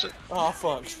already pressed it. Oh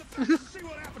fuck.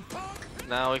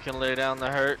 Now we can lay down the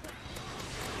hurt.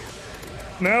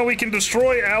 Now we can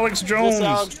destroy Alex Jones. This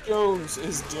Alex Jones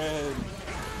is dead.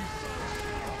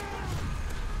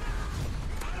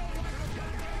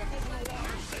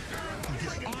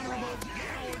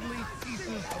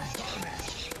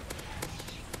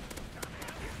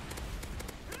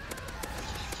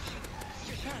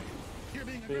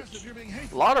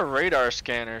 A lot of radar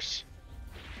scanners.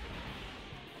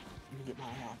 Let me get my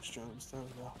Alex Jones. There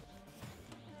we go.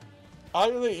 I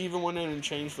really even went in and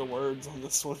changed the words on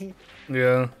this one.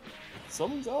 Yeah.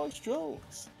 Someone's Alex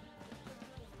Jones.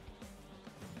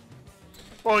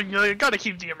 Well, you gotta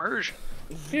keep the immersion.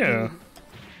 Yeah.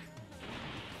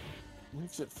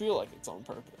 Makes it feel like it's on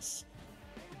purpose.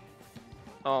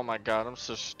 Oh my god, I'm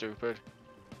so stupid.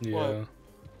 Yeah.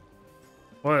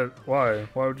 What? Why?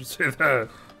 Why would you say that?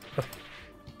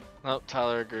 Nope,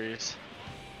 Tyler agrees.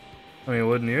 I mean,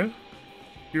 wouldn't you?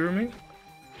 You or me?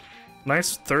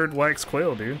 Nice third wax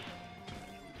quail, dude.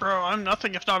 Bro, I'm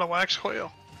nothing if not a wax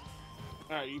whale.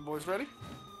 Alright, you boys ready?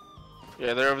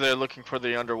 Yeah, they're over there looking for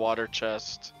the underwater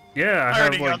chest. Yeah, I I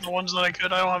already have like. got the ones that I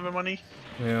could. I don't have the money.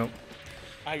 Yeah.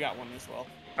 I got one as well.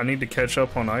 I need to catch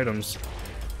up on items.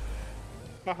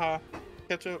 Haha.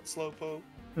 Catch up, slowpoke.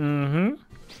 Mm-hmm.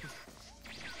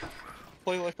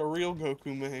 Play like a real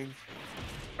Goku main.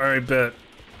 Alright, bet.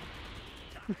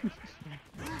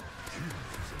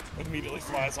 Immediately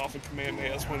flies off and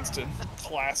Kamehameha as Winston.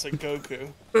 Classic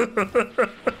Goku.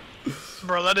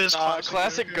 Bro, that is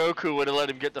classic Goku would have let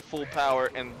him get the full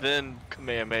power and then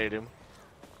Kamehameha him.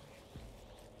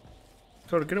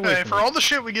 Dakota, get away Hey, from for me. all the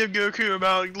shit we give Goku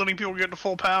about letting people get to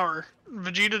full power,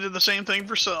 Vegeta did the same thing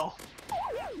for Cell.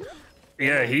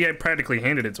 Yeah, he had practically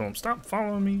handed it to him. Stop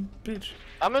following me, bitch.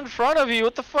 I'm in front of you.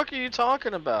 What the fuck are you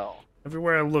talking about?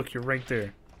 Everywhere I look, you're right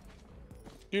there.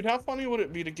 Dude, how funny would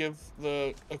it be to give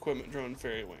the equipment drone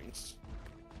fairy wings?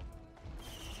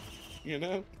 You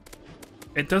know?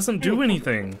 It doesn't do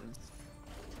anything.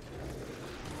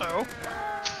 Oh?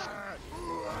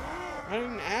 I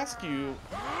didn't ask you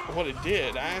what it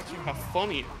did. I asked you how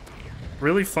funny it was.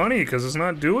 Really funny, because it's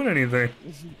not doing anything.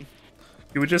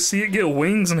 You would just see it get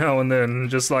wings now and then, and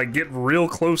just like get real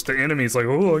close to enemies, like,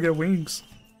 oh, I got wings.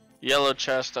 Yellow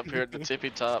chest up here at the tippy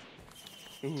top.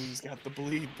 Ooh, he's got the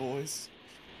bleed, boys.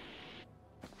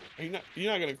 Are you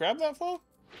not gonna grab that phone?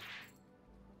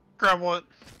 Grab what?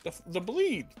 The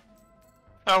bleed.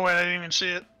 Oh wait, I didn't even see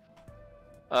it.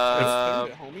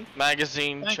 Homie.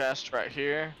 Magazine chest right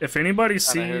here. If anybody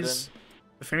Kinda sees,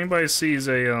 if anybody sees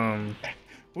a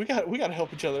We gotta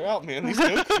help each other out, man. These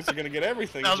Gokus are gonna get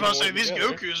everything. I was about to say, if we these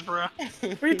work together. Gokus, bro.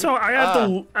 what are you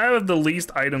talking? I have the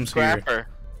least items here. Scrapper.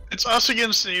 It's us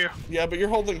against you. Yeah, but you're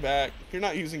holding back. You're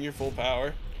not using your full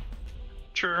power.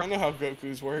 True. I know how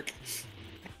Gokus work.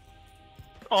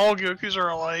 All Gokus are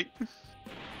alike.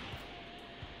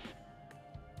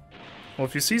 Well,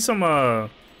 if you see some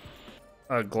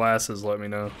glasses, let me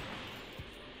know.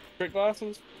 Trick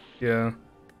glasses? Yeah.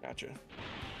 Gotcha.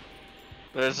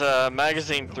 There's a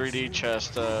magazine 3D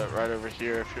chest right over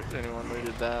here if anyone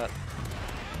needed that.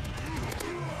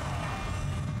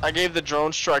 I gave the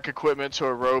drone strike equipment to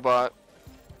a robot.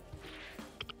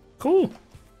 Cool.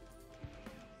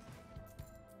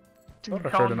 Do you Thought I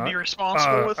come heard and be an-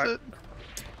 responsible with it?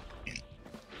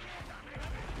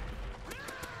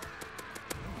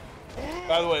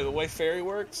 By the way, the way fairy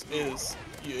works is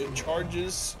it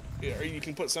charges, or you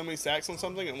can put so many stacks on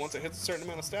something, and once it hits a certain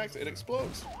amount of stacks, it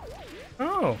explodes.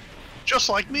 Oh. Just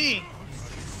like me.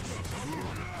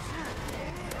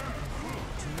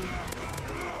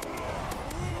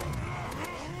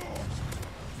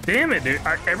 Damn it, dude.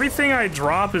 Everything I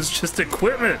drop is just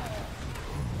equipment.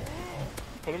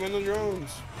 Put them in the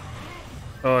drones.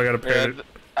 Oh, I gotta pair Yeah, it.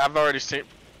 I've already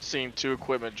seen 2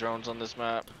 equipment drones on this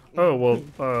map. Oh,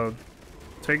 well,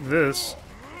 take this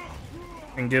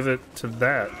and give it to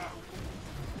that.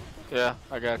 Yeah,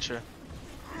 I got you.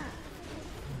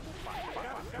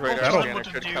 Radar That'll- scanner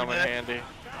could come in handy.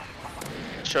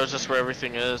 Shows us where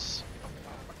everything is.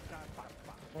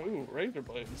 Ooh, razor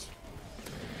blades.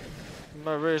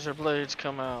 My razor blades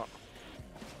come out.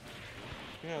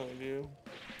 Yeah, they do.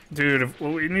 Dude,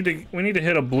 well, we need to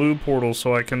hit a blue portal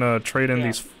so I can trade in Yeah.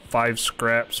 these 5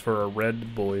 scraps for a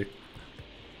red boy.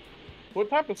 What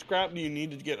type of scrap do you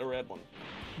need to get a red one?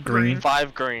 Green.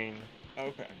 5 green.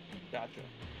 Okay, gotcha.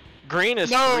 Green is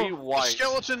 3 No, the white.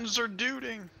 skeletons are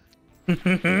duding.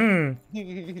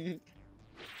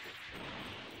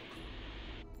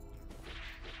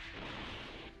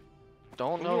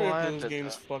 Don't know Wonder why I if this did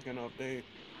game's that. fucking update.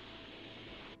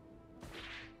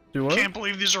 Do what? Can't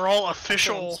believe these are all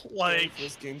official, Sounds like,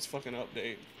 this game's fucking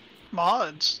update.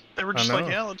 mods. They were I just like,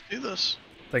 know. yeah, let's do this.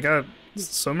 They got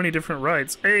so many different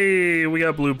rights. Hey, we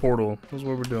got blue portal. That's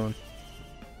what we're doing.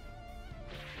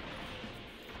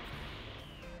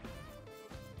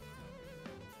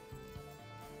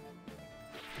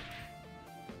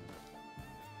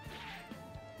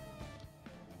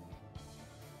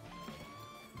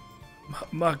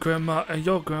 My grandma and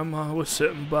your grandma were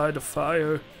sitting by the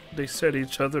fire. They set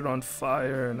each other on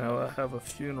fire, and now I have a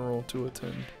funeral to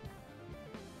attend.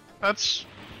 That's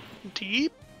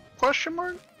deep? Question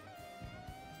mark?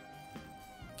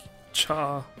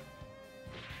 Cha.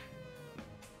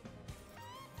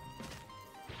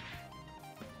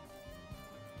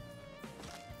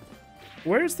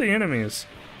 Where's the enemies?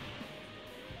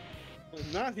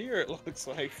 Not here, it looks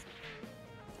like.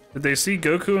 Did they see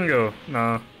Goku and go,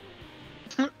 nah?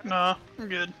 Nah, I'm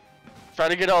good. Try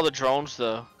to get all the drones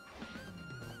though.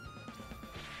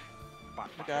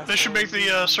 They should make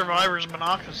the survivors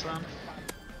Monakas then.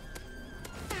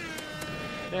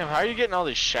 Damn, how are you getting all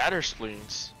these shatter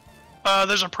spleens?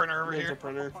 There's a printer over There's here. a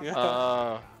printer.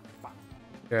 Yeah.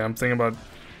 Yeah, I'm thinking about...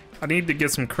 I need to get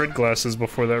some crit glasses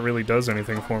before that really does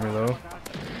anything for me, though.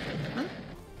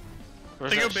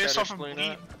 Where's They go that based shatter off of spleen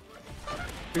bleed. at?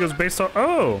 It goes based on...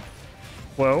 Oh!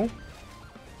 Well...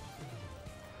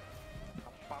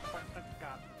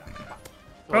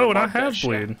 Oh, and I Mark that have shit.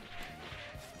 bleed.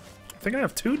 I think I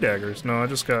have 2 daggers. No, I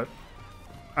just got...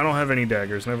 I don't have any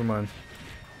daggers, never mind.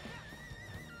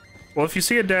 Well, if you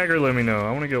see a dagger, let me know.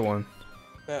 I want to get one.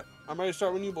 Bet. I'm ready to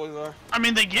start when you boys are. I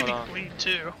mean, they give Hold you on. bleed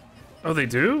too. Oh, they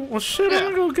do? Well, shit, Yeah. I'm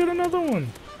gonna go get another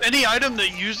one. Any item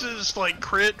that uses like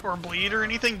crit or bleed or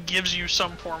anything gives you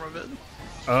some form of it.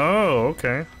 Oh,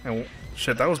 okay. And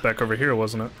shit, that was back over here,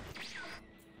 wasn't it?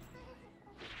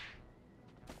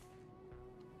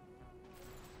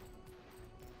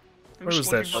 I'm Where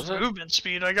just was that looking for shit? movement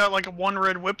speed. I got like a 1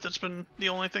 red whip that's been the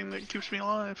only thing that keeps me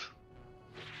alive.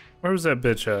 Where was that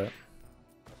bitch at?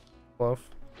 Fluff?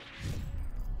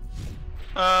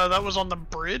 That was on the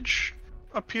bridge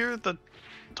up here, the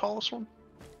tallest one.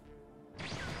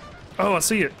 Oh, I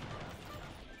see it.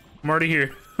 I'm already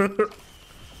here.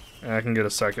 I can get a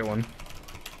second one.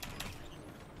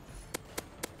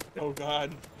 Oh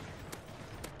god.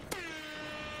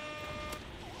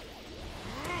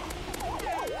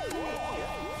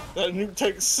 That nuke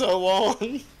takes so long.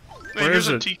 Hey, Where here's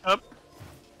is a it? teacup.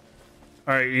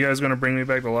 Alright, you guys gonna bring me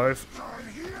back to life?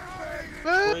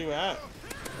 Where you at?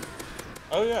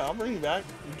 Oh yeah, I'll bring you back.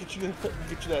 Get you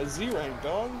that Z rank,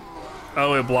 dog.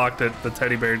 Oh, it blocked it. The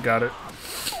teddy bear got it.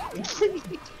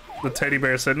 The teddy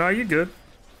bear said, "No, you good."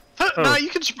 Oh. Nah, you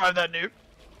can survive that nuke.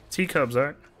 Teacup,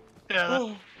 Zach. Yeah.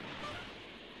 Oh,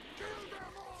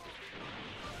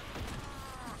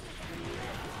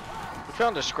 We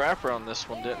found a scrapper on this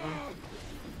one, didn't we?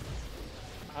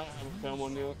 I haven't found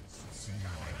one yet.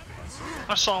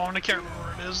 I saw one. I can't remember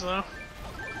where it is though.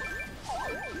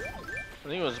 I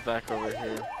think it was back over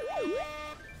here.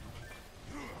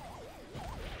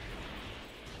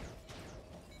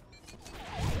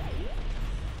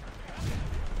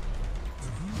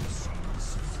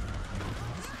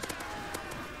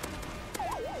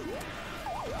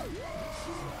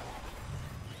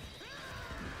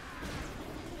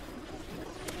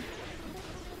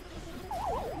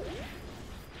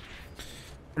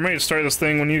 I'm ready to start this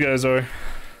thing when you guys are.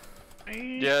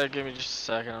 Yeah, give me just a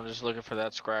second. I'm just looking for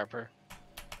that scrapper.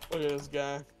 Look at this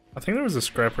guy. I think there was a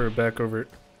scrapper back over it.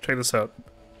 Check this out.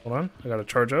 Hold on, I gotta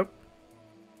charge up.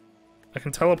 I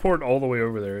can teleport all the way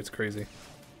over there. It's crazy.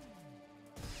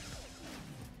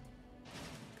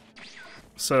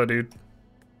 So, dude,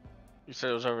 You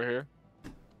said it was over here?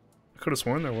 I could have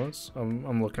sworn there was.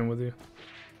 I'm looking with you.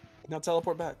 Now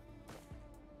teleport back.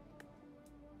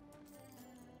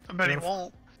 I bet he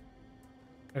won't.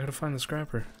 I gotta find the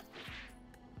scrapper.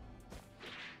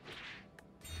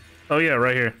 Oh yeah,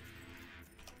 right here.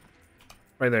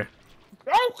 Right there.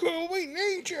 Goku, we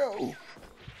need you.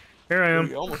 Here I am.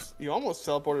 You almost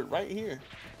teleported right here.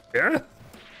 Yeah.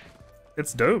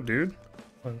 It's dope, dude.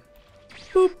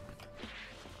 Boop.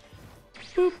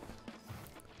 Boop.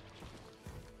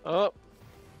 Oh.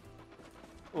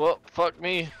 Well, fuck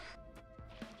me.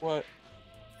 What?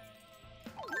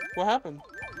 What happened?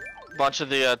 Bunch of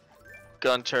the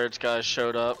gun turrets guys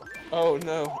showed up. Oh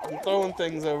no, I'm throwing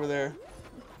things over there.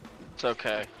 It's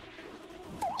okay.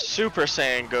 Super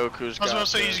Saiyan Goku's I was got gonna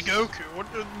say this. he's Goku.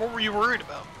 What were you worried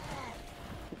about?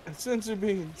 Sensu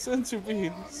bean, sensu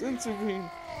bean, sensu bean.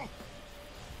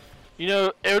 You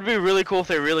know, it would be really cool if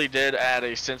they really did add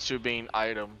a Sensu Bean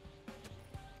item.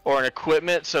 Or an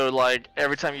equipment, so like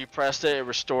every time you pressed it, it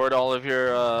restored all of your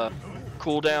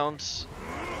cooldowns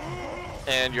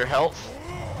and your health.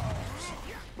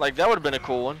 Like, that would have been a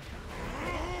cool one.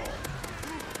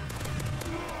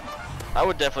 I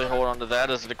would definitely hold on to that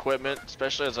as an equipment,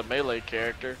 especially as a melee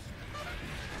character.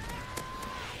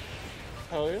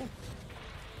 Hell yeah.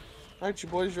 Alright, you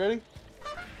boys ready?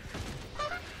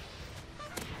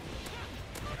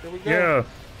 Here we go. Yeah.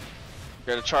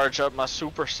 Gotta charge up my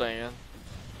Super Saiyan.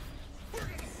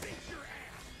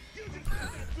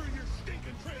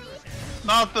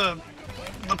 Not the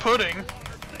pudding.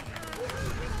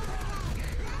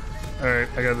 Alright,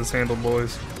 I got this handled,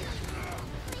 boys.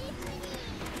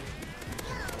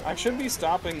 I should be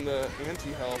stopping the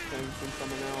anti-health thing from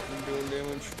coming out and doing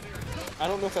damage. I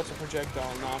don't know if that's a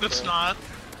projectile or not. It's though. not.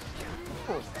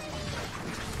 Cool.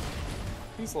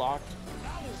 He's locked.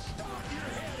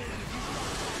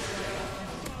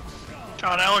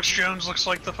 God, Alex Jones looks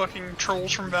like the fucking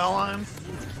trolls from Valheim.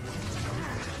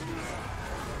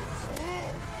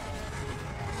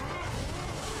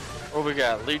 What we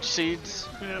got? Leech seeds?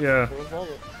 Yeah. There was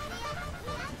it.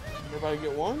 Everybody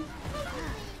get one?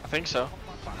 I think so.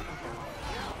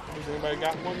 Has anybody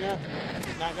got one yet?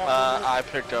 Not got one yet? I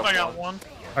picked up I got one.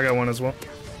 I got one as well.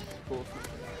 Cool.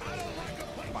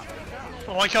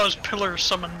 I like how his pillar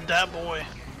summoned that boy.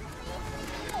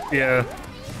 Yeah.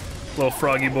 Little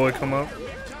froggy boy come up.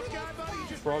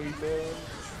 Froggy bear.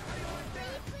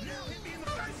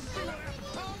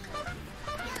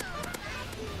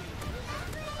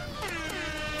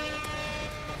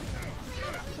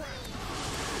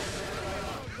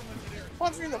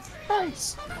 Punch me in the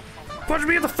face! Punch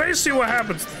me in the face, see what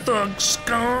happens, thug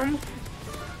scum!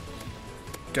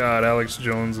 God, Alex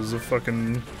Jones is a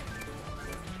fucking...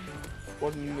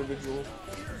 What an individual.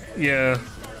 Yeah.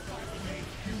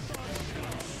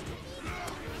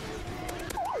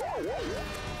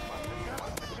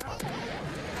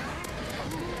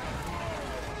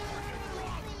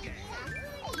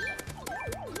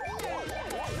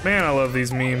 Man, I love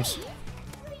these memes.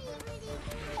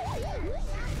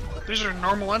 These are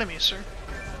normal enemies, sir.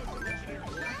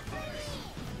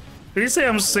 Did he say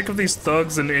I'm sick of these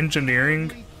thugs in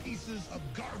engineering?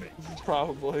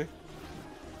 Probably.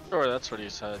 Sure, that's what he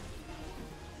said.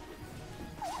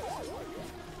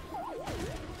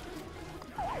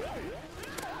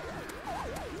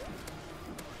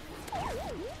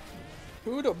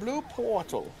 Through the blue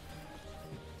portal.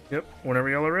 Yep, whenever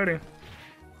y'all are ready.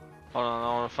 Hold on,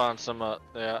 I want to find some.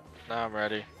 Yeah, now I'm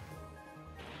ready.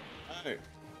 Hey.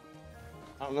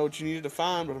 I don't know what you needed to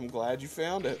find, but I'm glad you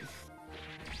found it.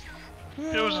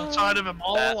 It was inside of him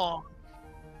all along.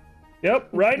 Yep,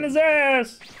 right in his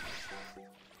ass!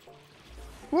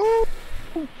 Woo!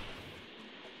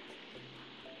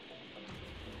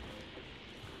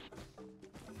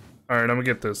 Alright, I'm gonna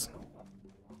get this.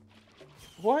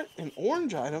 What? An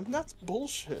orange item? That's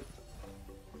bullshit.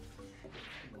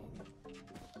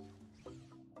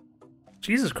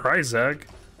 Jesus Christ, Zach.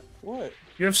 What?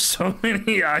 You have so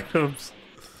many items.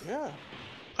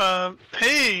 Yeah.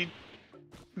 Hey,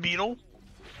 Beetle.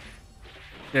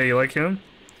 Yeah, you like him?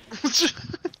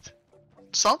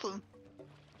 Something.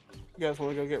 You guys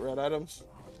want to go get red items?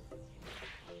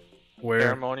 Where?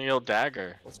 Ceremonial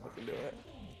dagger. Let's fucking do it.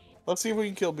 Let's see if we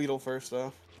can kill Beetle first,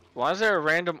 though. Why is there a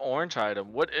random orange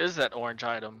item? What is that orange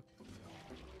item?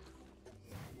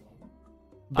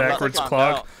 Backwards I'm not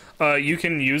clock. found You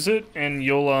can use it and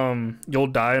you'll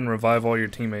die and revive all your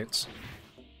teammates.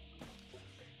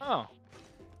 Oh.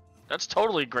 That's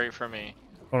totally great for me.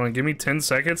 Hold on, give me 10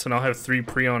 seconds and I'll have 3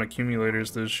 Prion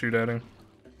accumulators to shoot at him.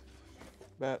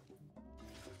 Bet.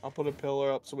 I'll put a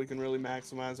pillar up so we can really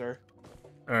maximize our...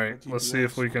 Alright, let's see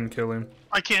if we can kill him.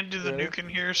 I can't do the Ready? nuke in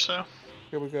here, so.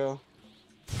 Here we go.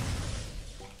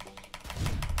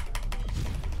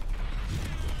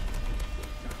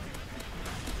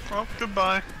 Well,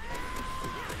 goodbye.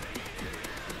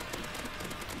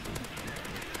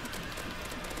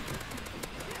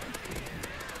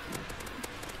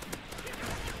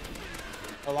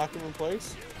 I locked him in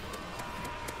place.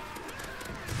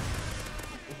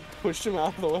 Pushed him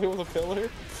out of the way with a pillar.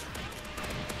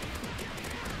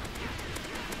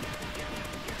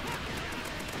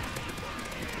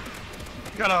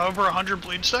 Got over 100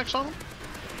 bleed stacks on him?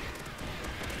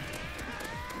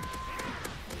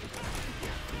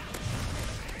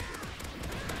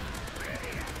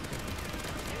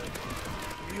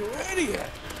 You idiot!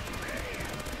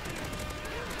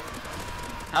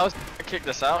 How's I kicked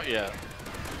us out yet?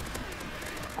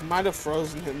 I might have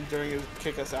frozen him during his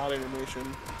kick us out animation.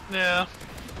 Yeah.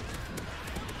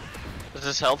 Is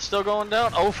his health still going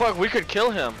down? Oh fuck, we could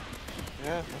kill him.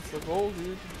 Yeah, that's the goal,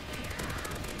 dude.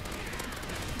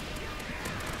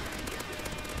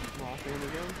 Lock him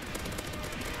again.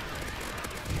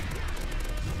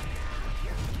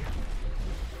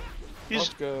 Let's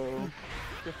go.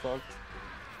 Get fucked.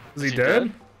 Is he he dead?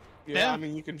 dead? Yeah, Yeah. I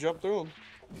mean, you can jump through him.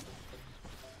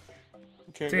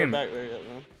 You can't Damn. go back there yet,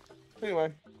 man.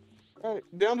 Anyway. Alright,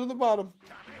 down to the bottom.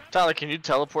 Tyler, can you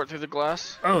teleport through the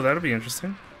glass? Oh, that'd be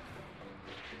interesting.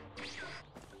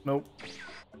 Nope.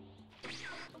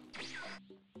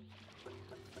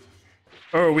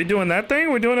 Oh, are we doing that thing?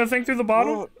 Are we doing that thing through the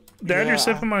bottom? Well, Dad, yeah. you're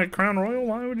sipping my Crown Royal?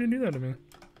 Why would you do that to me?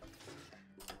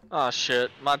 Oh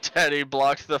shit, my daddy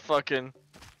blocked the fucking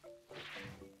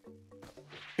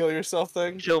Kill yourself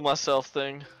thing. kill myself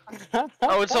thing.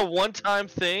 Oh, it's a one-time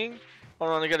thing?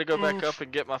 Hold on, I gotta go back up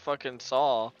and get my fucking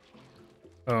saw.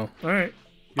 Oh, alright.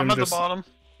 I'm at the bottom.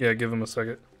 Yeah, give him a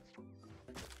second.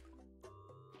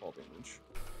 Fall damage.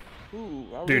 Ooh,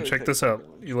 I Dude, really check take this fall out.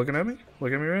 damage. You looking at me?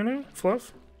 Look at me right now?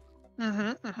 Fluff?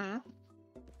 Mm-hmm, mm-hmm.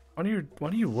 Why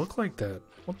do you look like that?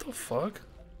 What the fuck?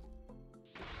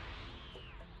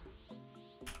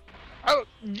 Oh,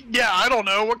 yeah, I don't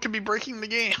know. What could be breaking the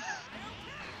game?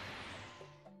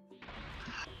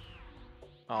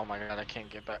 Oh my god, I can't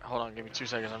get back. Hold on, give me 2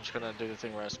 seconds. I'm just gonna do the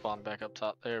thing where I spawn back up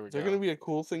top. There we Is there go. gonna be a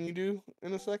cool thing you do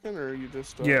in a second, or are you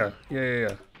just Yeah.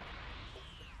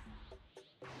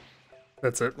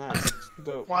 That's it. Nice.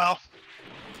 Dope. Wow.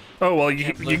 Oh, well, you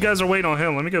Can't believe- guys are waiting on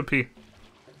him. Let me go pee.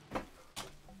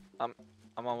 I'm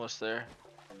almost there.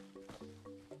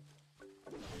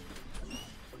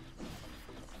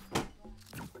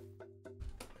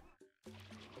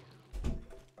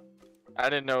 I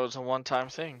didn't know it was a one-time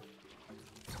thing.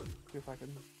 See if I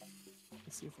can.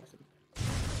 Let's see if I can.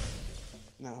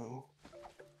 No.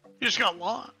 You just got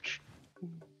launched.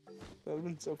 That would have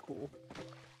been so cool.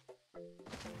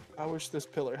 I wish this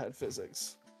pillar had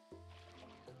physics.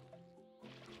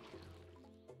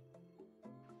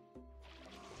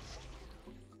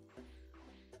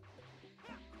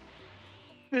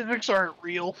 Physics aren't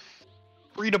real.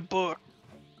 Read a book.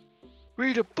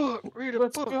 Read a book. Read a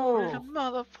Let's book. go. Read a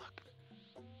motherfucker.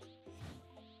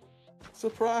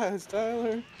 Surprise,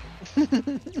 Tyler.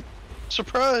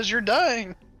 Surprise, you're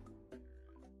dying.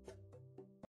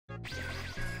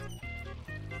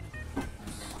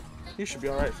 You should be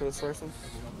alright for this first one.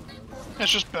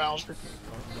 It's just Bowser.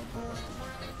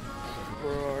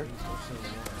 Roar.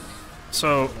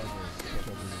 So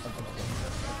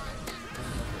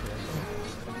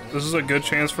this is a good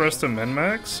chance for us to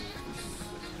min-max.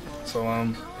 So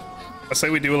I say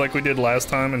we do it like we did last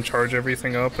time and charge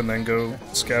everything up and then go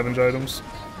scavenge items.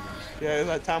 Yeah,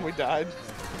 that time we died.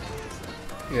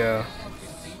 Yeah.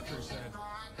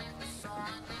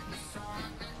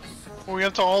 We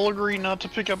have to all agree not to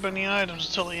pick up any items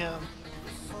until the end.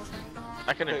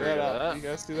 I can Check agree with that out. that. You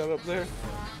guys see that up there?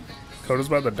 Coda's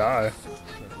about to die.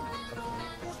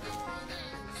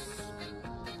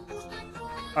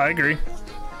 I agree.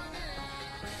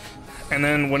 And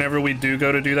then whenever we do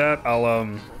go to do that,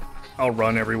 I'll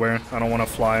run everywhere. I don't want to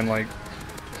fly and like.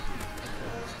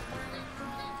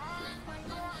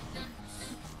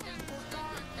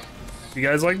 You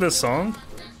guys like this song?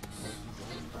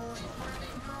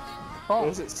 What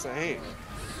was it saying?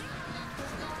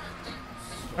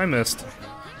 I missed.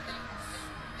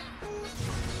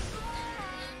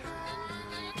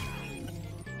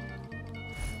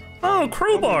 Oh,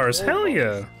 crowbars! Hell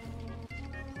yeah!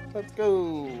 Let's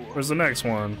go. Where's the next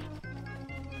one?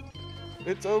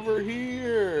 It's over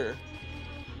here.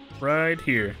 Right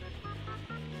here.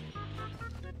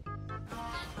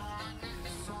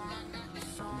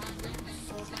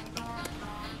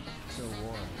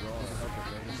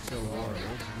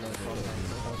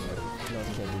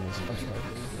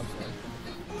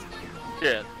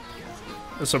 Yeah.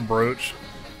 It's a brooch.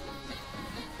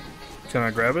 Can I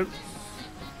grab it?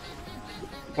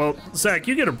 Well, Zach,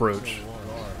 you get a brooch.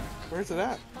 Where's it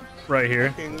at? Right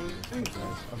here. Fucking-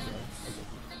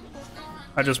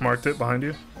 I just marked it behind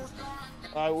you.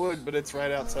 I would, but it's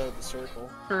right outside of the circle.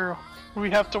 True. We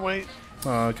have to wait.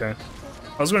 Oh, okay.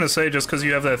 I was gonna say, just because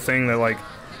you have that thing that, like,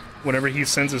 whenever he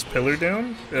sends his pillar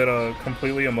down, it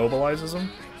completely immobilizes him.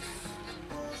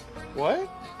 What?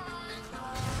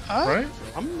 Huh? Right?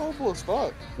 I'm mobile as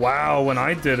fuck. Wow, when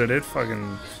I did it, it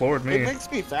fucking floored It me. makes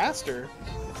me faster.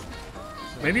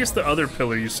 Maybe it's the other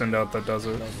pillar you send out that does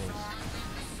it.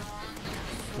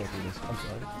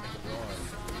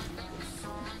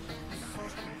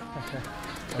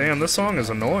 Damn, this song is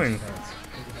annoying.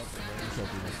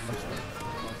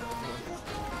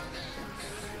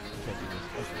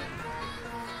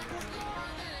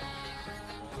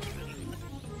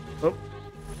 Oh.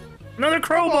 Another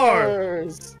crowbar!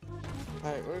 Alright,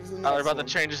 where's the next They're about to one?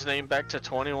 change his name back to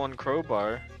 21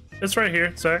 Crowbar. It's right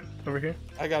here, Zach. Over here.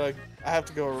 I have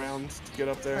to go around to get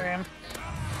up there. Man.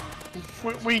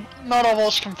 We not all of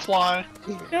us can fly.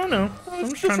 Yeah, I know. Oh, I'm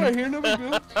it's just just trying right to. here, no big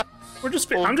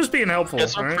deal. I'm just being helpful. Get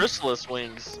some alright? chrysalis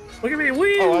wings. Look at me.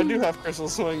 Wee! Oh, I do have crystal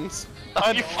swings.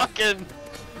 You fucking.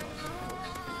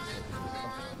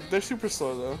 They're super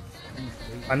slow though.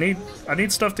 I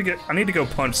need stuff to get. I need to go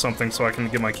punch something so I can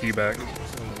get my key back.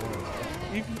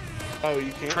 You can, oh,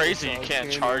 you can't. Crazy, you charge, can't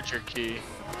can charge your key.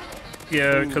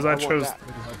 Yeah, Ooh, because I want chose. that.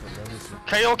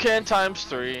 Kaioken times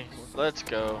 3. Let's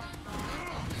go.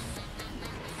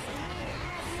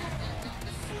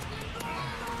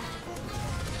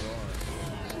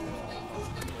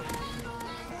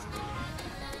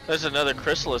 There's another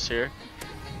chrysalis here.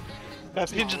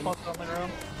 That's You can just mine. walk on the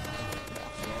ground.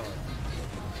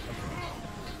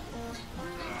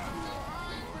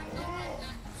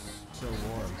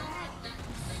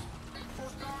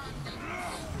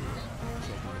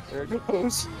 There it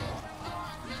goes.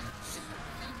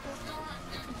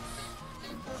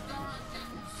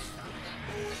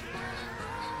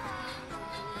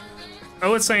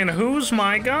 Oh, it's saying, who's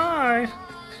my guy?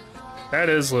 That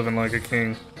is living like a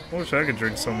king. I wish I could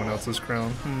drink someone else's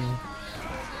crown.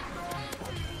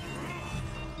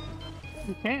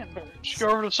 You can't. Just go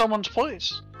over to someone's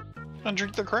place and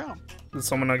drink the crown. Did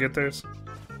someone not get theirs?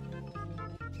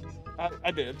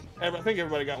 I did. I think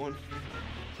everybody got one.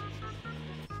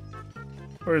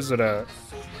 Where is it at?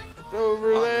 It's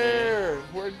over there,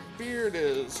 where Beard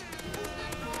is.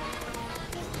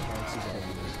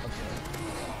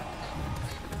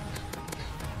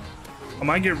 I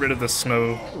might get rid of the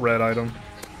snow red item.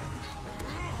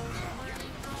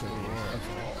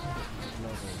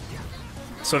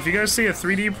 So if you guys see a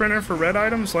 3D printer for red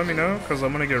items, let me know, because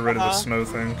I'm gonna get rid of the snow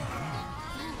thing.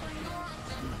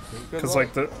 Because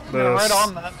like the right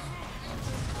on that.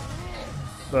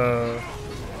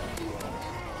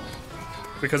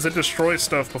 Because it destroys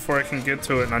stuff before I can get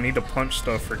to it, and I need to punch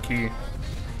stuff for key.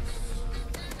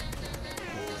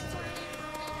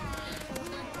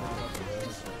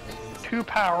 Too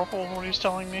powerful, what he's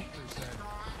telling me.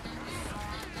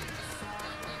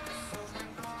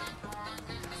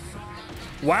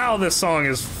 Wow, this song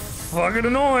is fucking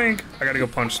annoying. I gotta go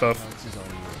punch stuff.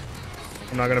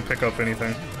 I'm not gonna pick up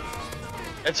anything.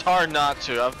 It's hard not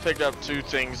to. I've picked up 2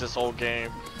 things this whole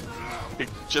game.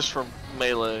 Just from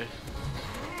melee.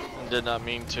 And did not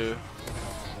mean to.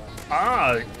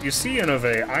 Ah, you see,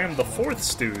 Innove, I am the 4th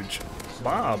stooge.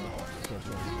 Bob.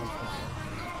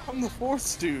 I'm the 4th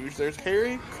stooge. There's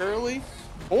Harry, Curly,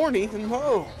 Horny, and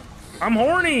Mo. I'm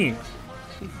horny!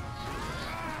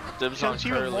 Dibs on Since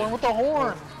you were Curly. born with a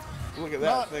horn. Look at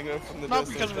that thing up from the Not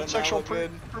distance. because of its Doesn't that sexual look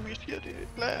good? promiscuity.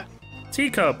 Blah.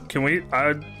 Teacup, can we?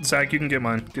 Zach, you can get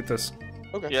mine. Get this.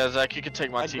 Okay. Yeah, Zach, you can take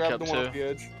my I grabbed teacup the one off too. the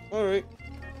edge. Alright.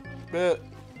 Bet.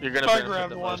 You're gonna I benefit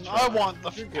grabbed the one. most I from it. want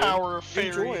the You're good. power of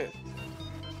Enjoy fairy. it.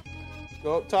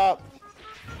 Go up top.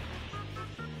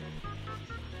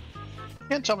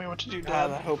 Can't tell me what to do,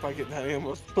 God, I Dad. hope I get that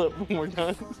ammo split when we're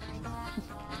done.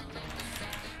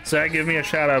 Zach, give me a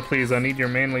shout out, please. I need your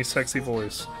manly, sexy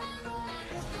voice.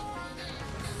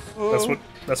 That's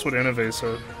what Innove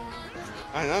said.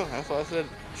 I know, that's why I said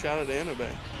shout out to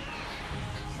Annabelle.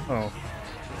 Oh.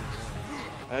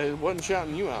 I wasn't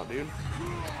shouting you out, dude.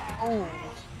 Oh,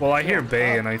 Well, I hear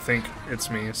Bay, and I think it's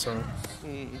me, so.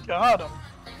 got him.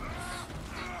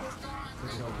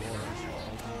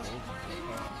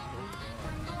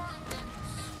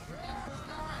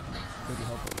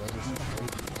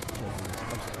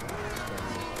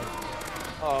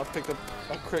 Oh, I picked up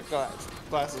a crit glass.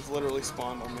 Glasses literally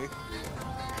spawned on me.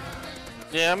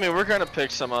 Yeah, I mean, we're gonna pick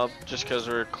some up just because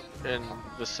we're in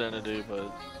vicinity,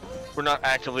 but we're not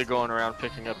actively going around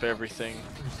picking up everything.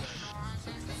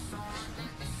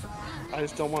 I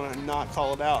just don't want to not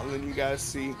call it out, and then you guys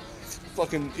see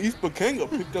fucking East Bakenga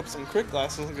picked up some crit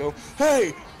glasses and go,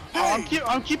 hey! Hey!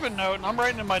 I'm keeping note, and I'm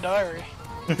writing in my diary.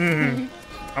 I'm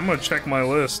gonna check my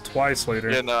list twice later.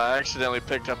 Yeah, no, I accidentally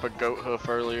picked up a goat hoof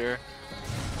earlier.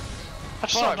 I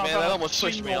still Fuck, not man, got that a almost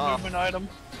pushed me single off. movement item.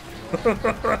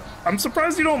 I'm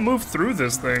surprised you don't move through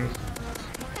this thing.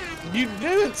 You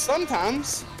do it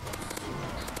sometimes.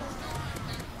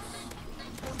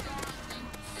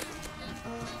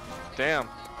 Damn.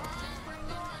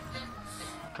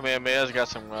 Kamehameha's got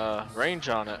some range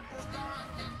on it.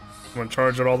 I'm gonna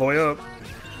charge it all the way up.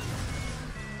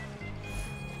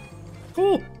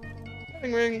 Cool.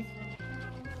 Ring ring.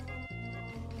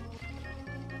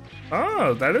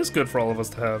 Ah, that is good for all of us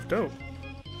to have. Dope.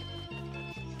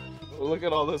 Look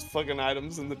at all those fucking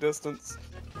items in the distance.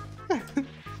 I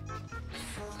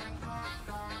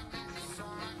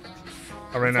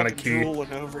ran out of Fucking key.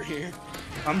 drooling over here.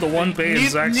 I'm the one Bay in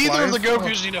Zach's Neither of the life.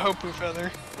 Gokus need a Hopu feather.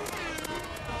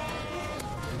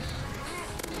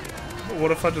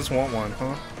 What if I just want one,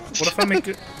 huh? What if I make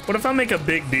it? What if I make a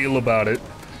big deal about it?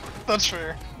 That's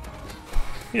fair.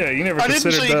 Yeah, you never I didn't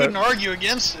considered say you that. couldn't argue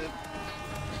against it.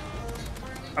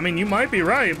 I mean, you might be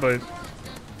right, but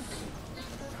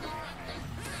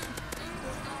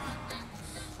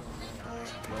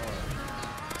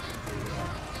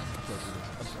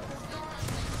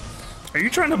are you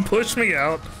trying to push me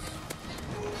out?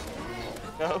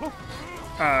 No?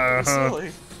 Uh-huh.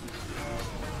 Silly.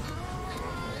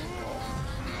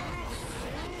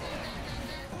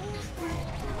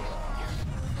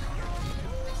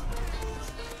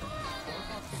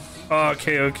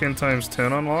 Kaioken times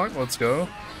 10 unlocked. Let's go.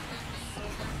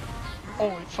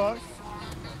 Holy fuck.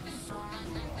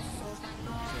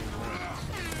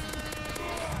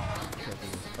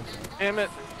 Damn it.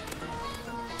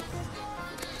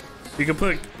 You can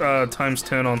put times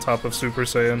 10 on top of Super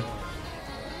Saiyan.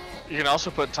 You can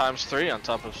also put ×3 on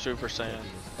top of Super Saiyan.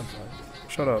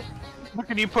 Shut up. What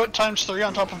can you put ×3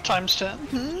 on top of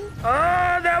 ×10?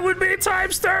 Ah, that would be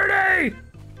times 30!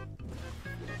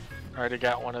 I already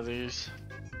got one of these.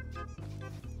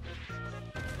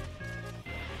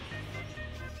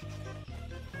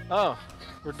 Oh,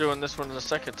 we're doing this one the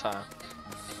second time.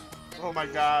 Oh my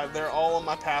god, they're all on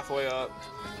my pathway up.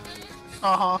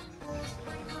 Uh-huh.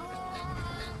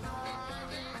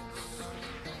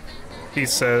 He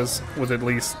says, with at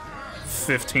least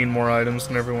 15 more items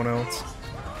than everyone else.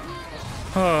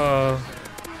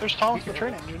 There's Thomas for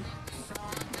training, dude.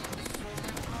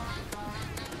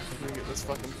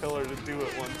 this fucking pillar to do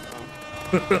it one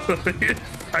time.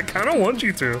 I kind of want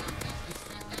you to.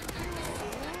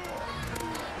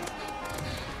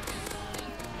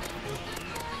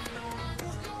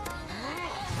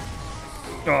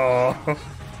 Oh.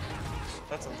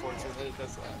 That's unfortunate that it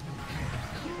does that.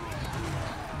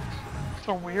 It's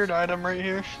a weird item right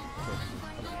here.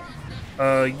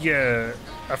 Yeah.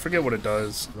 I forget what it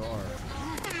does.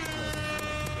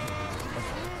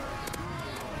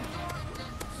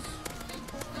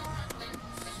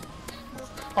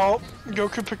 Oh,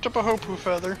 Goku picked up a Hopu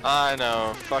feather. I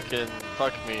know. Fuck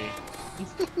me.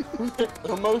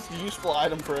 The most useful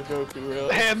item for a Goku,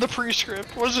 really. And the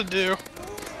prescript. What does it do?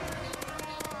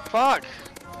 Fuck.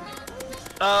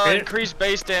 Increase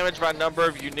base damage by number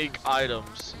of unique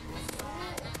items.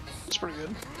 It's pretty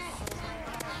good.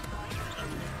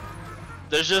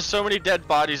 There's just so many dead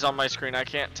bodies on my screen, I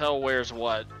can't tell where's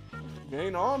what.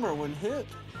 Gain armor when hit.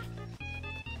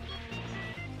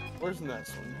 Where's the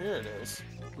next one? Here it is.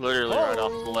 Literally right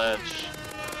off the ledge.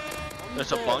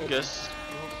 There's a fungus.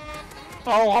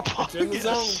 Oh, a It's in the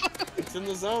zone. fungus. It's in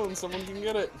the zone. Someone can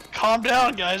get it. Calm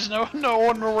down, guys. No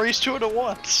one will race to it at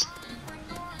once.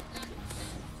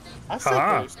 I said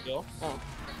Haha. there still. Oh.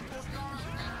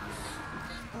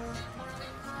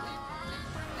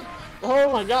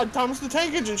 Oh my god, Thomas the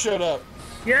Tank Engine showed up.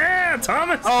 Yeah,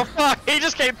 Thomas. Oh fuck, he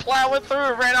just came plowing through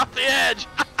and ran off the edge.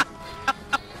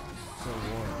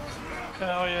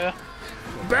 Hell yeah.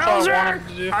 Bowser, I wanted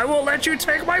to do. I will let you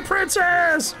take my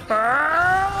princess.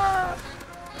 Ah!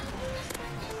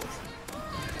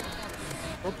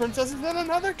 Our princess is in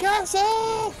another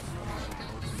castle!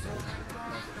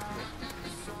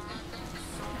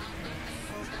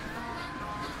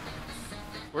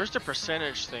 Where's the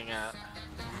percentage thing at?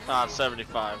 Ah, it's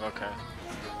 75, okay.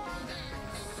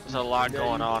 There's a lot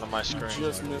going on my You screen.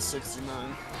 just missed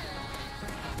 69.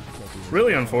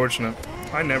 Really unfortunate.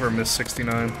 I never miss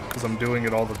 69 because I'm doing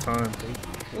it all the time.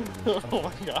 Oh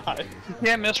my god. You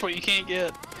can't miss what you can't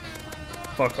get.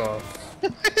 Fuck off.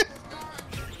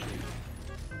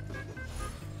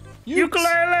 You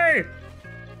Ukulele!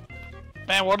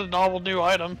 Man, what a novel new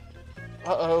item.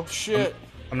 Uh-oh, shit.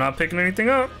 I'm not picking anything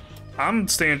up. I'm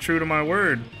staying true to my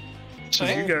word. 'Cause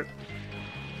Same. you got.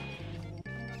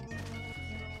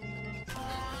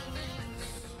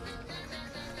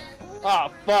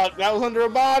 Ah, fuck, that was under a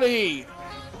body!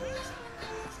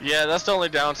 Yeah, that's the only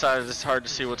downside is it's hard to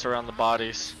see what's around the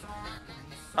bodies.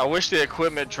 I wish the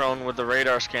equipment drone with the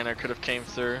radar scanner could have came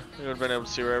through. We would have been able to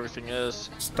see where everything is.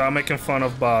 Stop making fun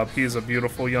of Bob. He's a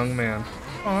beautiful young man.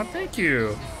 Aw, thank you.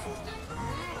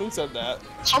 Who said that?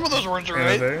 Some of those words are Yeah,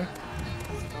 right. there.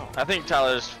 I think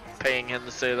Tyler's paying him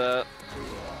to say that.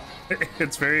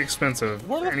 It's very expensive.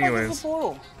 Where the fuck is Anyways, the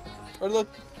portal? Or the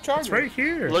charger? it's right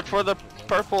here. Look for the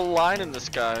purple line in the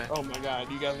sky. Oh my god,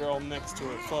 you guys are all next to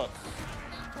it, fuck.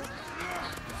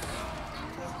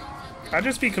 I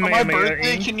just be On my command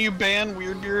birthday, can you ban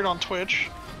Weirdbeard on Twitch?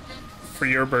 for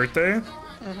your birthday.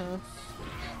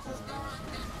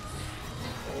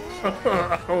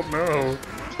 Oh no.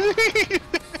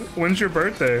 When's your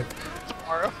birthday?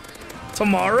 Tomorrow.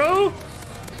 Tomorrow?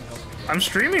 I'm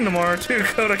streaming tomorrow too,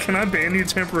 Coda. Can I ban you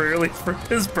temporarily for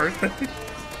his birthday?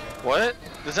 What?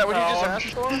 Is that what you just No,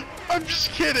 asked for? I'm just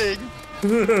kidding.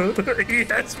 He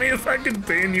asked me if I could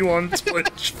ban you on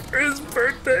Twitch for his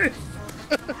birthday.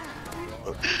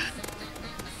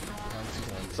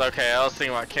 It's okay, I was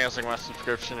thinking about canceling my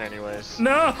subscription anyways.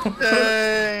 No.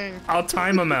 Dang. I'll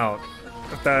time him out.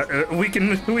 If that we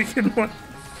can.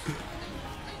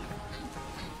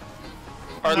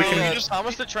 Are We the can-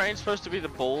 Thomas the Train supposed to be the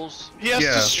bulls? He has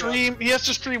Yeah. to stream. He has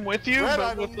to stream with you, Red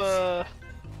but with items.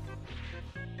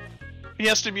 he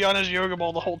has to be on his yoga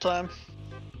ball the whole time.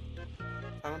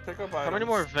 Time to pick up How items. many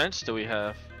more events do we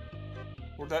have?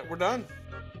 We're done.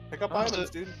 Pick up That's items,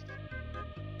 it. dude.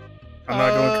 I'm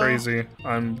not going crazy.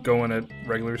 I'm going at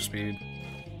regular speed.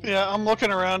 Yeah, I'm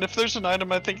looking around. If there's an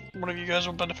item I think one of you guys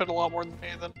will benefit a lot more than me,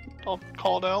 then I'll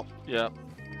call it out. Yeah.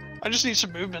 I just need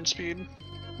some movement speed.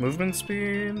 Movement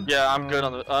speed. Yeah, I'm good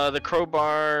on the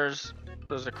crowbars.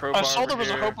 There's a crowbar I saw there over was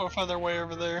a here. Hopo feather way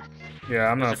over there.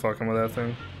 Yeah, I'm not fucking with that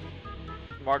thing.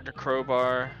 Mark the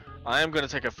crowbar. I am gonna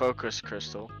take a focus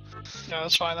crystal. Yeah,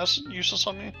 that's fine. That's useless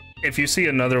on me. If you see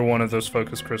another one of those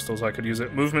focus crystals, I could use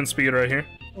it. Movement speed right here.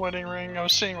 Wedding ring. I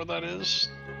was seeing what that is.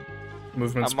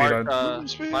 Movement I speed. marked, I-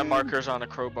 Speed. my marker's on a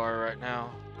crowbar right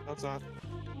now. That's not.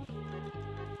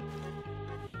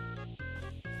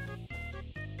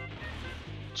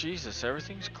 Jesus,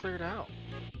 everything's cleared out.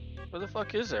 Where the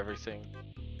fuck is everything?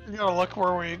 You gotta look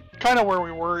where we, kind of where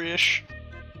we were ish.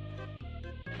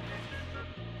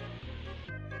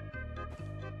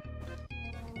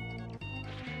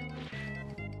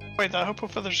 Wait, that Hoopa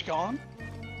Feather's gone?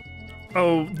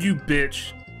 Oh, you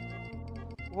bitch.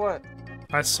 What?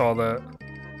 I saw that.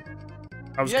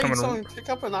 I was Yeah, you coming. saw me pick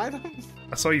up an item?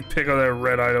 I saw you pick up that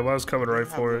red item. I was coming right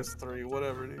Have for it. those 3,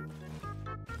 whatever, dude.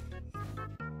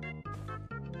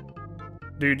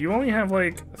 Dude, you only have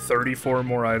like 34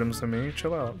 more items than me.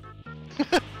 Chill out.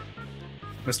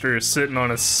 Mister is sitting on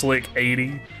a slick 80.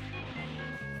 What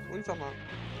are you talking about?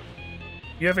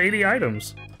 You have 80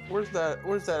 items. Where's that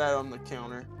at on the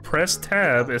counter? Press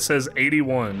tab. It says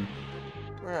 81.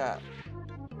 Where at?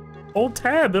 Hold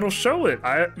tab. It'll show it.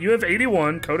 You have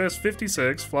 81. Code has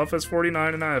 56. Fluff has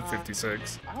 49, and I have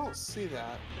 56. I don't see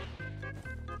that.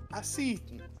 I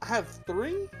have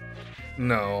 3?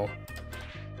 No.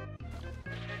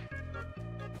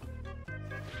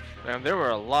 Man, there were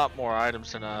a lot more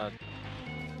items than that.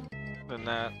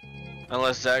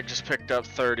 Unless Zach just picked up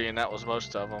 30 and that was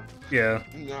most of them. Yeah.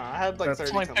 No, I had like That's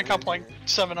 30. Only coming pick up in like here.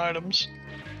 7 items.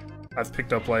 I've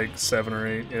picked up like 7 or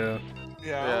 8. Yeah.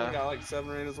 Yeah, I Yeah. only got like 7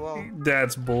 or 8 as well.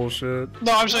 That's bullshit.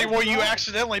 No, I'm saying, well, you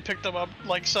accidentally picked them up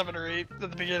like 7 or 8 at the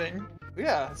beginning.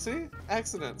 Yeah, see?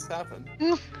 Accidents happen.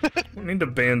 We need to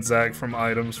ban Zach from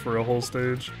items for a whole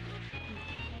stage.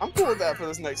 I'm cool with that for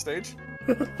this next stage.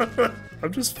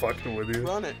 I'm just fucking with you.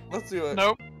 Run it. Let's do it.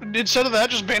 Nope. Instead of that,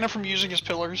 just ban him from using his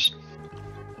pillars.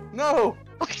 No!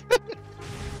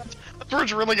 That's where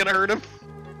it's really gonna hurt him.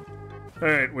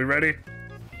 Alright, we ready?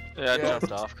 Yeah, I Yeah.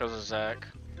 jumped off because of Zach.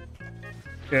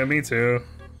 Yeah, me too.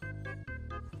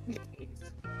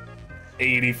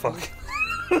 80 fucking.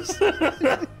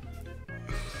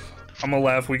 I'm gonna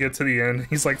laugh we get to the end.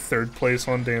 He's like 3rd place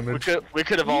on damage. We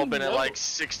could have all been at know. like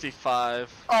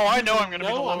 65. Oh, I know I'm gonna be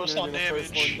the No, I'm lowest gonna on be the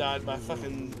first one damage. died by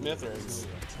fucking Mithrix.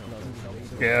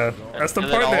 Yeah, that's the And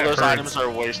part then all that those hurts. items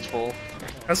are wasteful.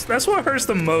 That's what hurts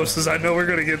the most, is I know we're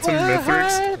gonna get some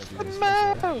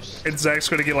Mithrix, and Zach's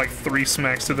gonna get like 3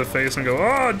 smacks to the face and go,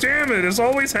 oh damn it, this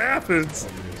always happens.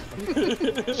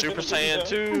 Super Saiyan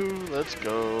 2, let's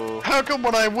go. How come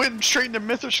when I went straight into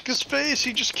Mithrishka's face,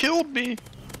 he just killed me?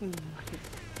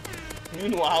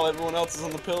 Meanwhile, everyone else is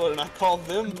on the pillar and I call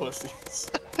them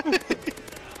pussies.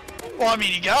 Well, I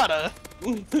mean, you gotta.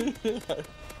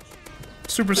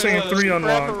 Super Saiyan 3 scrapper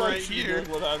unlocked. right She here. knows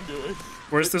what I'm doing.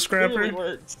 Where's the Literally scrapper?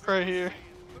 works. Right here.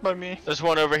 By me. There's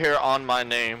one over here on my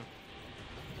name.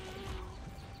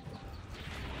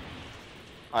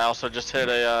 I also just hit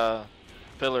a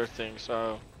pillar thing,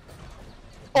 so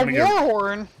A gonna get-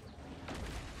 Warhorn? I'm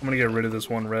gonna get rid of this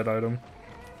one red item.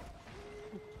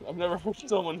 I've never heard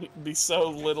someone be so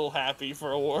little happy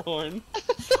for a Warhorn.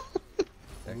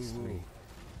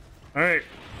 Alright,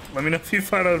 let me know if you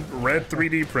find a red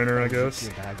 3D printer, I guess.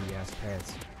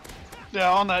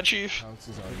 Yeah, on that, Chief.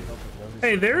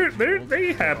 Hey,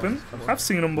 they happen. I've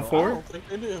seen them I before. don't think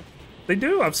they do. They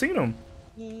do, I've seen them.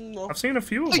 No. I've seen a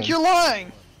few of Like, them. you're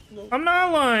lying! I'm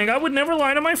not lying. I would never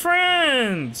lie to my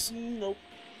friends. Nope.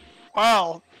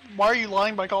 Wow, why are you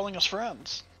lying by calling us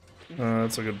friends?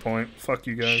 That's a good point. Fuck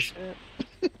you guys.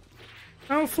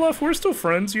 Oh, Fluff, we're still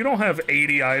friends. You don't have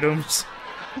 80 items.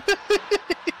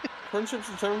 Friendship's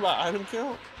determined by item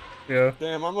count? Yeah.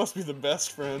 Damn, I must be the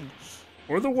best friend.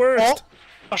 We're the worst.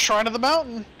 A Shrine of the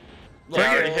Mountain. I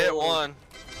already hit one.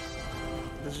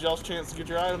 This is y'all's chance to get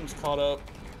your items caught up.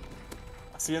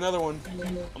 I see another one.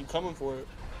 I'm coming for it.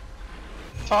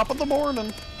 Top of the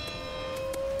morning.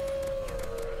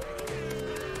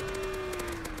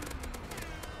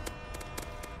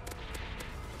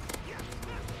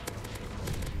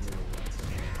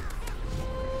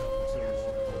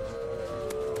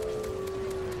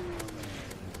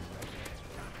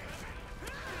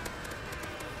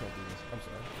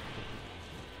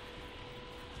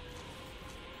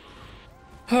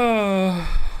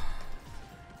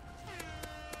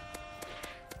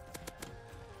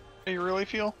 Do you really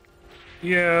feel?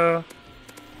 Yeah.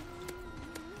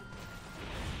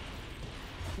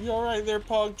 You alright there,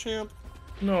 Pog Champ?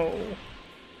 No.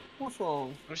 What's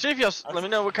wrong? Let me see if y'all. Let me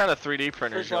know what kind of 3D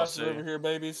printers First y'all glasses see. over here,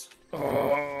 babies.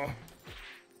 Oh.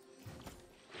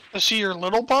 Is he your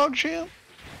little Pog Champ?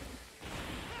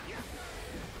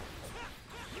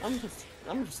 I'm just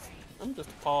a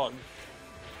Pog.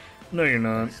 No, you're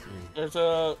not. There's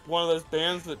one of those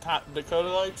bands that Dakota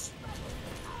likes,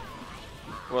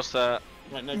 What's that?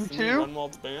 right next to me, too?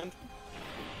 Runwald's band.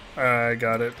 I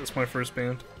got it. That's my first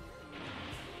band.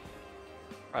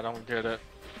 I don't get it.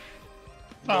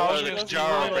 Oh, I was No, gonna that's say,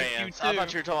 Jaro like you bands. I too.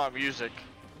 thought you were talking about music.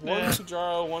 One's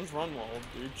Jaro, one's Runwald,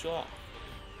 dude. Chill out.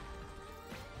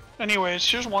 Anyways,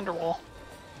 here's Wonderwall.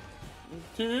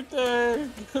 Today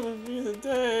gonna be the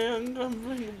day I'm gonna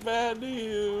bring it back to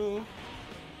you.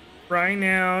 Right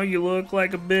now, you look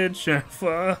like a bitch. I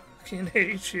fucking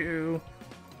hate you.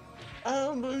 I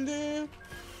don't believe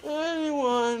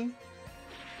anyone.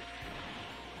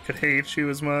 Could hate you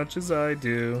as much as I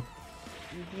do.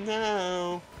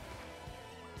 No.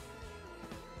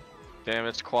 Damn,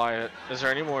 it's quiet. Is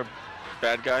there any more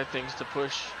bad guy things to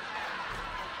push?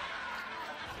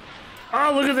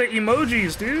 Oh, look at the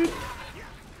emojis, dude.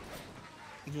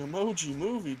 The emoji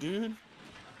movie, dude.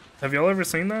 Have y'all ever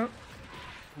seen that?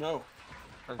 No.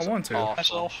 That's I want to. awful.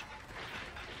 Myself.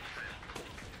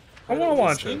 I want to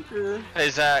watch it. Stinker. Hey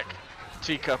Zach,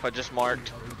 teacup I just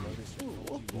marked.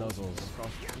 Nuzzles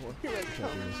across the floor. I can't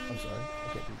do this. I'm sorry.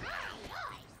 I can't do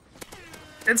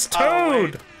this. It's Oh,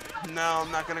 wait. Toad. No,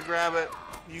 I'm not gonna grab it.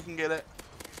 You can get it.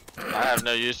 I have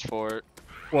no use for it.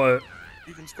 What?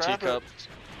 You can scrap Teacup. it.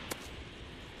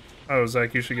 Oh,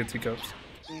 Zach, you should get teacups.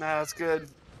 Nah, it's good.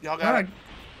 Y'all got it.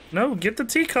 No, get the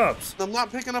teacups. I'm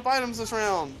not picking up items this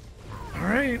round. All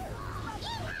right.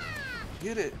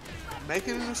 Get it. Make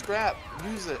it into scrap.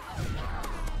 Use it.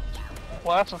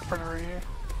 Well, that's a printer right here.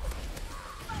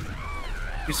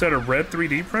 You said a red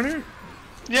 3D printer?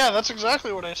 Yeah, that's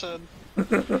exactly what I said. If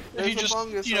There's you a just,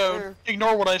 fungus you right know, there.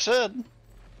 ignore what I said.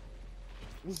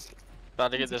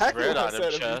 About to get this Exactly red what I item said,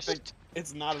 if you chest. think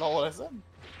it's not at all what I said.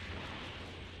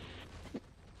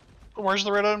 Where's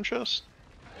the red item chest?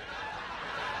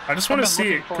 I just want to I've been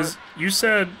see it looking for because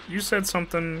you said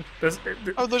something.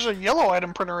 Oh, there's a yellow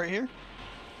item printer right here.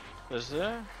 Is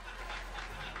there?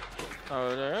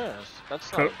 Oh, there is.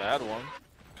 That's not Co- a bad one.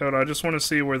 Code. I just want to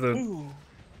see where the Ooh.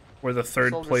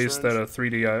 third Soldier place syringe. that a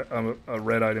 3D a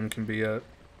red item can be at.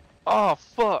 Oh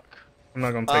fuck. I'm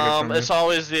not gonna take it from It's you.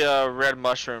 always the red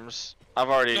mushrooms. I've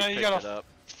already No, you picked gotta it up.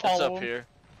 It's follow up 'em. here.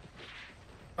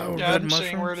 Oh, Yeah, red I'm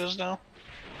seeing where it mushrooms. is now.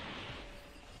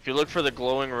 If you look for the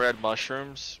glowing red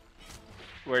mushrooms,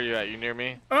 where are you at? You near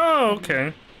me? Oh,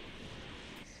 okay.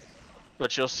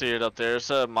 But you'll see it up there. It's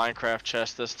a Minecraft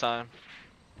chest this time.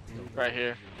 Right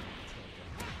here.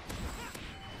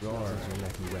 Your arms are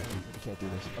necky wacky. I can't do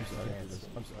this. I'm sorry. I can't do this.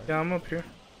 I'm sorry. Yeah, I'm up here.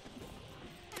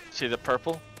 See the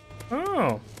purple?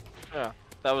 Oh, Yeah.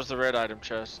 That was the red item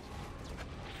chest.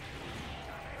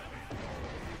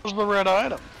 Where's the red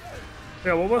item?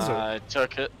 yeah. What was it? I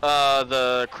took it.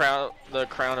 The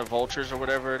crown of vultures or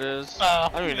whatever it is. I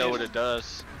don't even know what it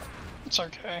does. It's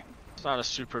okay. It's not a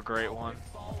super great one.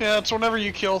 Yeah, it's whenever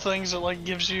you kill things, it like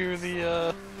gives you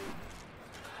the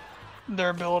their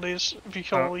abilities. If you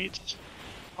kill Oh. elites.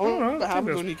 I wonder Oh, what that's happens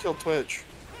good. when you kill Twitch.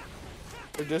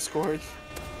 Or Discord.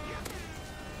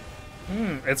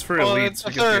 It's for Well, elites. it's, to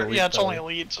if get the they're- elite yeah, it's only power.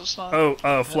 elites. It's not.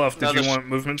 Oh, Fluff. Did Another you want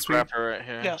movement speed? Scrapper right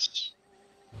here. Yes.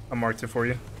 I marked it for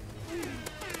you.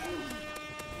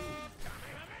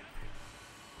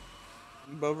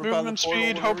 Movement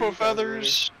speed, Hopo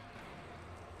feathers.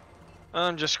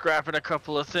 I'm just scrapping a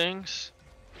couple of things.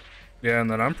 Yeah, and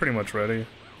then I'm pretty much ready.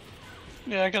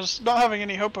 Yeah, because not having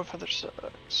any Hopo feathers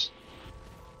sucks.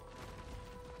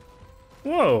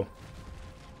 Whoa.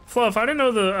 Fluff, I didn't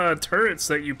know the turrets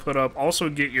that you put up also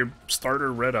get your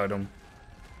starter red item.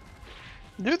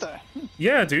 Do they?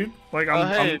 Yeah, dude. Like, Oh,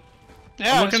 hey,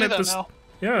 Yeah, I looking see at that this- now.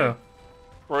 yeah.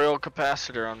 royal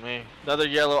capacitor on me. Another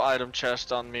yellow item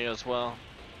chest on me as well.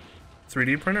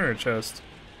 3D printer or chest?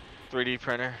 3D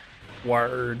printer.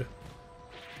 Word.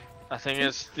 I think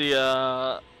it's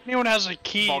the Anyone has a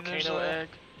key? There's volcano a egg.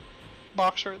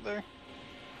 box right there.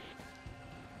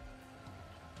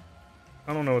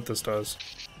 I don't know what this does.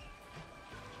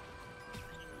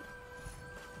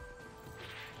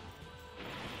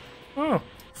 Oh,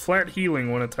 flat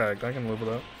healing when attacked. I can live with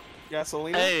that.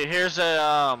 Gasoline? Hey, here's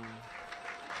a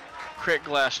crit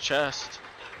glass chest.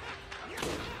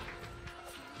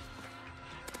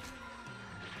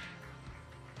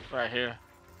 Right here.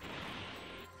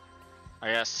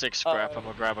 I got 6 scrap. I'm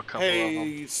gonna grab a couple of them.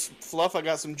 Hey, Fluff, I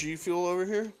got some G Fuel over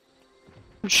here.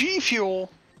 G Fuel.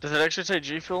 Does it actually say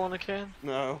G Fuel on the can?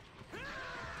 No.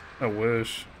 I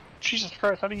wish. Jesus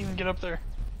Christ, how do you even get up there?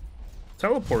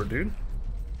 Teleport, dude.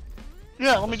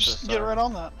 Yeah, let me What's just this, get right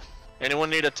on that. Anyone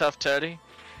need a tough teddy?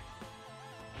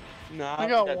 Nah, I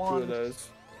got two one. of those.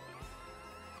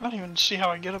 I don't even see how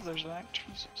I get up there, Zach.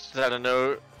 Jesus. Is that a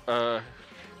no?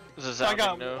 Is a I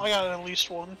got no? at least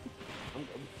one.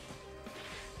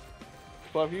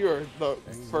 Fluff, you are the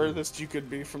furthest you could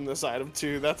be from this item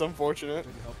too. That's unfortunate.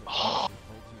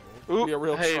 Oop, Be a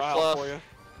real hey, trial Fluff. for you.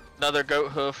 Another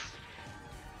goat hoof.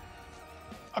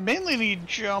 I mainly need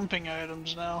jumping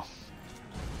items now.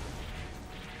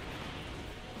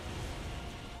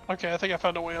 Okay, I think I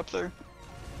found a way up there.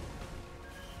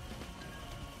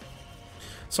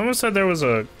 Someone said there was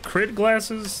a crit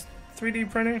glasses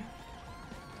 3D printer.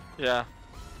 Yeah.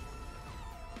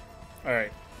 All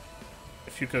right.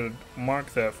 If you could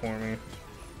mark that for me.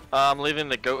 I'm leaving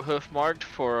the goat hoof marked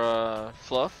for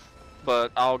Fluff,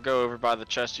 but I'll go over by the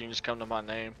chest. You can just come to my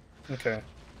name. Okay.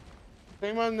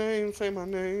 Say my name, say my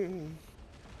name.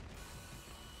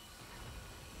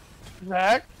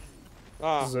 Zach?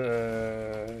 Ah,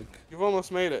 Zach. you've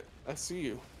almost made it. I see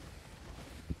you.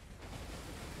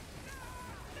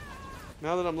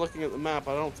 Now that I'm looking at the map,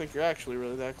 I don't think you're actually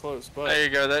really that close, but... There you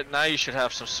go. That now you should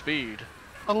have some speed.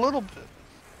 A little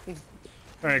bit.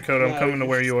 Alright, Code, I'm coming to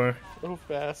where you are. So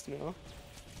fast now.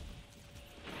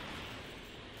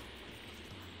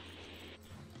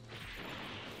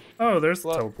 Oh, there's the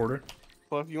Fluff. teleporter.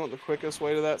 Fluff, you want the quickest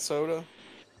way to that soda?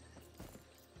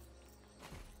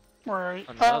 Where are you?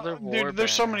 Another war Dude,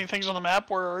 there's so banner. many things on the map.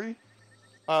 Where are you?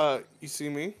 You see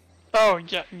me? Oh,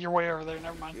 yeah, you're way over there.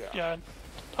 Never mind. Yeah. Yeah,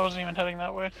 I wasn't even heading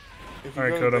that way. If you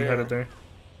Alright, go Code, I'm headed there.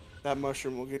 that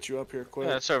mushroom will get you up here quick.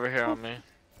 Yeah, it's over here on me.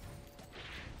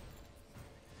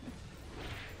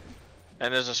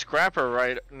 And there's a scrapper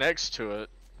right next to it.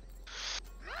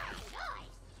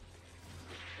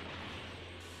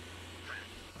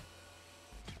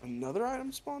 Another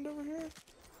item spawned over here?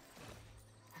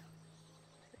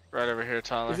 Right over here,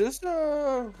 Tyler. Is this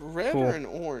red Cool. or an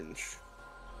orange?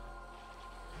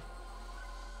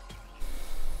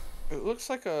 It looks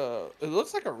like a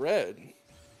red.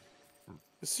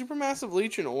 Is Supermassive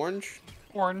Leech an orange?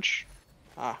 Orange.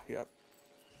 Ah, yep.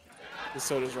 The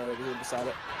soda's right over here beside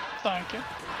it. Thank you.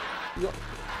 Yep.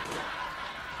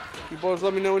 You boys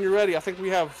let me know when you're ready. I think we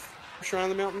have Shrine of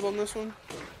the Mountains on this one.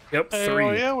 Yep, Hey, 3.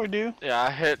 well, yeah, we do. Yeah,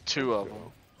 I hit 2 of them.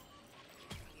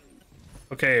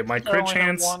 Okay, my I crit only have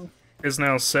chance one. is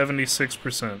now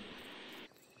 76%.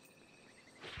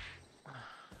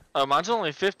 Oh, mine's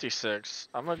only 56.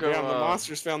 I'm gonna go. Yeah, the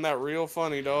monsters found that real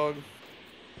funny, dog.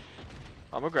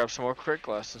 I'm gonna grab some more crit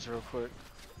glasses real quick.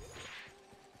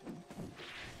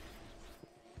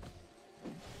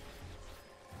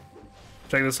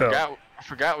 Check this out. I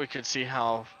forgot we could see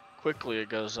how quickly it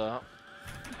goes up.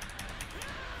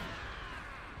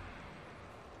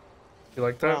 You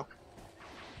like that? Wow.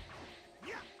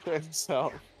 Check this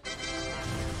out.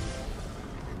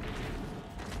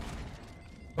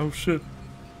 Oh shit.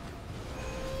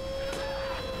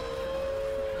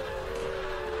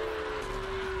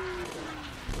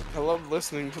 I love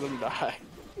listening to them die.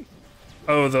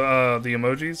 Oh, the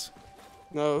emojis?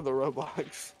 No, the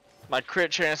Roblox. My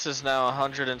crit chance is now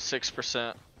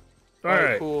 106%.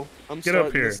 Alright. Cool. I'm Get up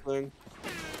starting here. this thing.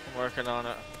 I'm working on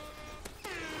it.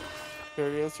 Here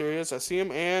he is, here he is. I see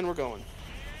him, and we're going.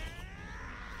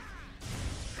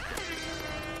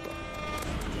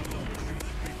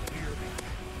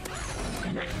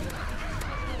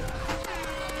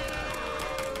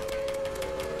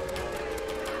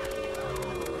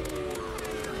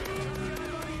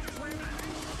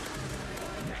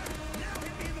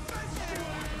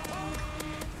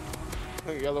 I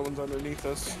think the other one's underneath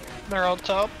us. They're on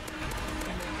top.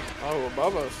 Oh,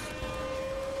 above us.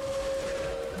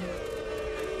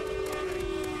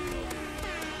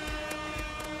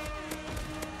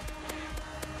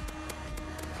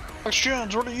 Alex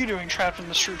Jones, what are you doing trapped in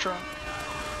this tree trunk?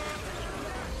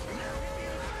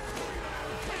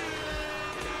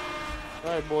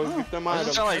 Alright, boys, get them It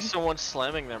items. sounds like someone's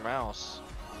slamming their mouse.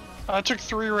 I took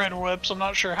 3 red whips. I'm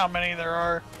not sure how many there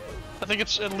are. I think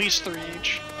it's at least 3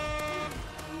 each.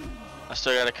 I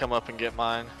still gotta come up and get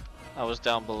mine. I was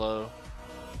down below.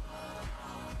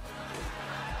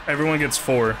 Everyone gets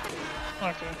 4.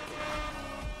 Okay.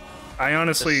 I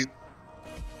honestly, This-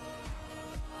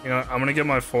 you know, I'm gonna get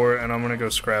my 4 and I'm gonna go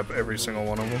scrap every single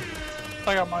one of them.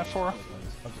 I got my 4.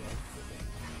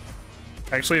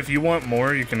 Actually, if you want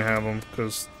more, you can have them,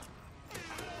 because...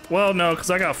 Well, no,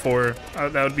 because I got 4.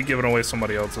 That would be giving away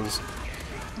somebody else's.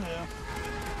 Yeah.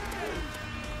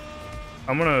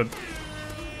 I'm gonna... I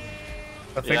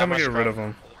think Yeah, I'm gonna my get rid of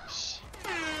scrap- them.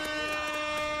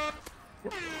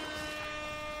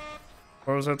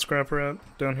 Where was that scrapper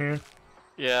at? Down here?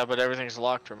 Yeah, but everything's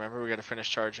locked, remember? We gotta finish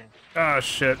charging. Ah,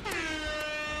 shit.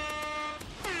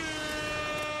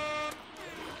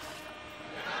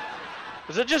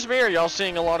 Is it just me or y'all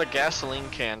seeing a lot of gasoline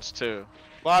cans too?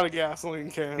 A lot of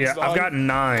gasoline cans. Yeah, I've dog. got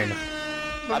 9.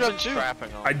 I've got been 2. scrapping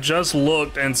them. I just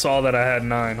looked and saw that I had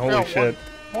 9. Holy Yeah, shit.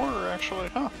 More, actually,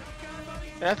 huh?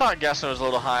 Yeah, I thought gasoline was a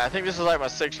little high. I think this is like my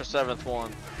 6th or 7th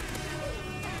one.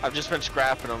 I've just been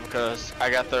scrapping them because I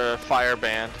got the fire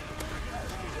band.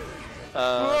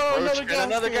 Whoa, Roach another and gas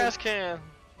another can. gas can.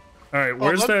 Alright, Oh,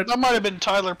 where's that? That might have been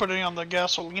Tyler putting on the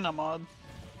Gasolina mod.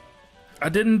 I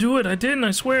didn't do it. I didn't,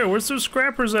 I swear. Where's those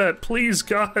scrappers at? Please,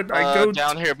 God. I go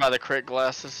Down here by the crit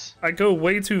glasses. I go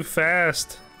way too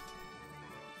fast.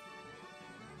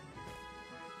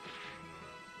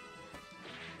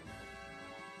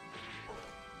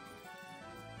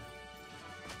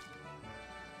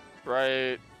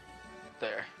 Right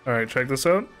there. All right, check this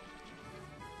out.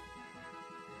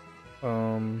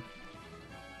 Oh,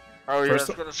 yeah, First-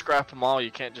 it's gonna scrap them all.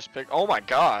 You can't just pick. Oh my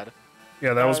god.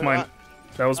 Yeah, that was my I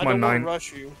don't 9. want to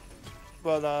rush you,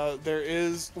 but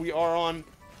we are on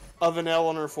of an L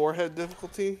on her forehead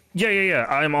difficulty. Yeah.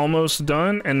 I'm almost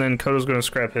done, and then Kodo's gonna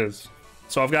scrap his.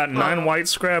 So I've got 9 white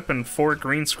scrap and 4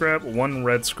 green scrap, 1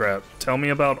 red scrap. Tell me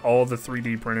about all the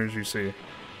 3D printers you see.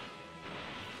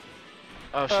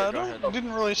 Oh shit, go ahead. I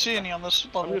didn't really see any on this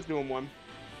I'm level. just doing one.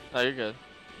 No, you're good.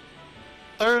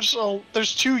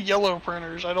 There's 2 yellow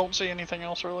printers. I don't see anything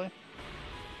else really.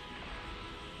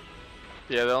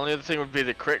 Yeah, the only other thing would be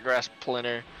the crit glass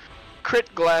printer.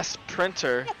 Crit glass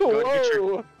printer. Go and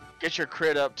Whoa! get your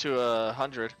crit up to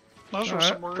 100%. Those are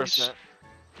some words.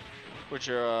 With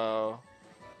your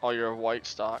all your white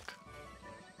stock.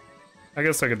 I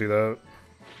guess I could do that.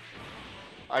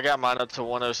 I got mine up to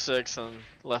 106 and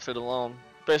left it alone.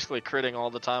 Basically critting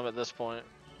all the time at this point.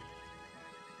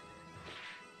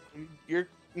 You're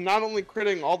not only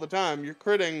critting all the time, you're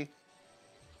critting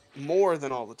more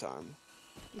than all the time.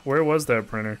 Where was that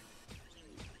printer?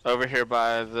 Over here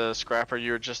by the scrapper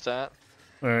you were just at.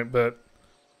 All right, but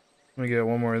let me get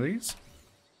one more of these.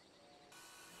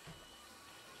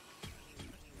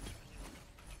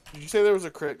 Did you say there was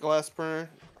a crit glass printer?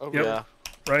 Over Yep. there?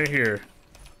 Yeah. Right here.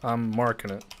 I'm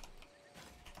marking it.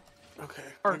 Okay,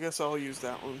 I guess I'll use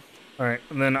that one. All right,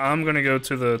 and then I'm gonna go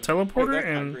to the Wait, teleporter that's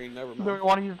not and green. Never Do mind. we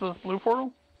want to use the blue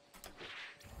portal?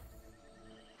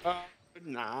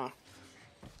 Nah.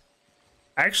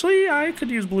 actually I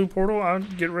could use blue portal. I'll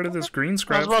get rid of this green I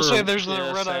scrap. was about to for- say there's the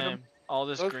Yeah, red same. item. All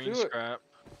this Let's green do it. scrap.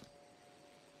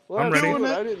 Well, I'm that's ready. good.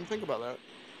 I didn't think about that.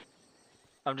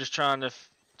 I'm just trying to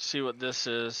see what this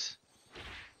is.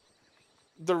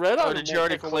 The red Oh, item. did you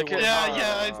won't already take away click it? one Yeah, of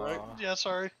yeah, mine, right? Yeah,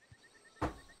 sorry.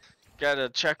 Gotta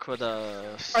check with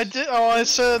us. I did. Oh, I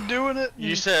said doing it.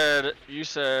 You said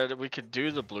we could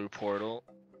do the blue portal.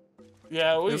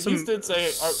 Yeah, he There's some- did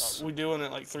say we doing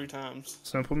it like 3 times.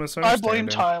 Simple I misunderstanding. blame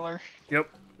Tyler. Yep.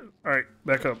 All right,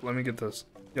 back up. Let me get this.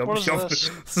 Yep. What is yep. this?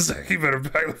 Zach, you better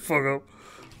back the fuck up.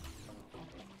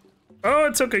 Oh,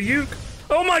 it took a uke.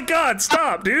 Oh my god,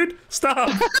 stop, dude. Stop.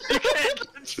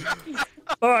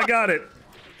 Oh, I got it.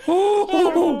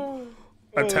 Ooh.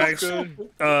 Attacks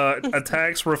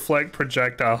attacks reflect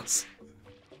projectiles.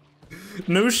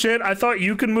 No shit, I thought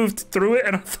you could move through it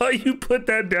and I thought you put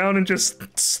that down and just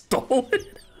stole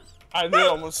it. I did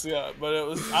almost see that, but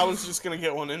I was just gonna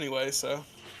get one anyway, so.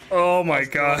 Oh my I'll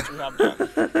god. let you have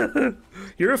that.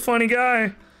 You're a funny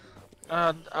guy.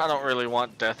 I don't really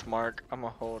want death mark. I'm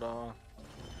gonna hold on.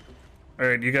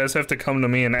 Alright, you guys have to come to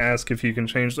me and ask if you can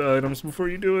change the items before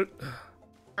you do it. I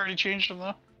already changed them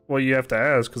though. Well, you have to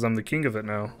ask because I'm the king of it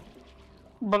now.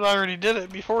 But I already did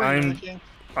it before you I'm- were the king.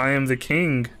 I am the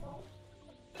king.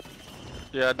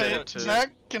 Yeah, I did Hey, it too.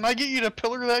 Zach, can I get you to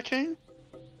pillar that king?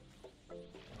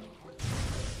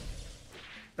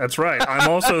 That's right. I'm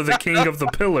also the king of the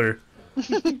pillar.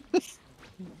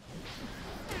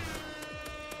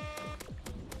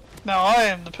 Now I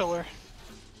am the pillar.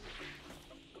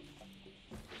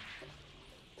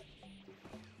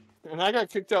 And I got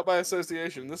kicked out by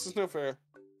association. This is no fair.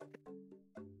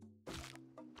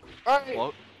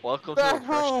 Alright, Welcome to back a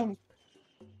home.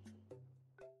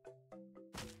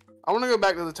 I want to go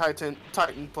back to the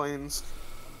Titan plains.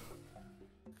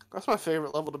 That's my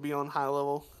favorite level to be on, high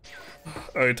level.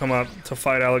 Are you talking about to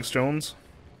fight Alex Jones?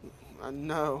 I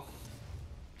know.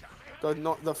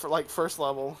 The first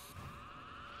level.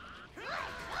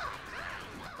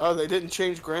 Oh, they didn't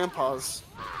change Grandpa's.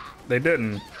 They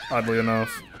didn't, oddly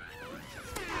enough.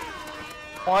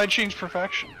 Why change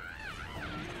perfection?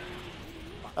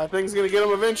 That thing's gonna get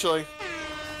him eventually.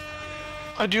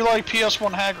 I do like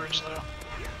PS1 Hagrid's though.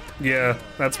 Yeah,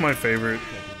 that's my favorite.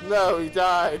 No, he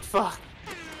died. Fuck.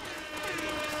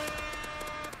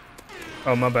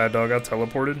 Oh, my bad, dog. I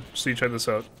teleported. See, check this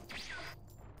out.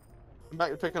 I'm back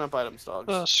to picking up items, dogs.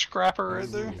 The scrapper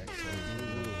right there.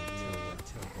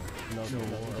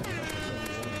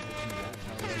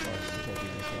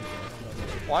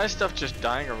 Why is stuff just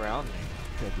dying around me?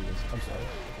 Can't do this. I'm sorry.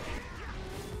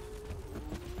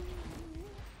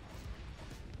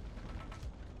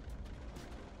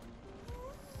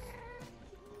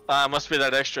 Must be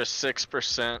that extra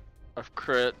 6% of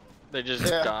crit. They just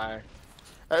Yeah. die.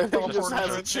 Everything just Teleporter's has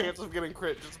a right chance of getting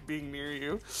crit just being near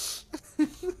you.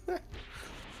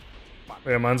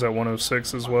 Yeah, mine's at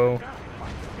 106 as well.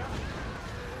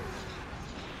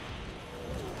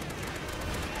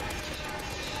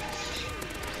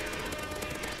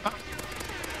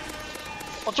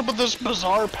 What's up with this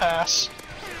bizarre pass?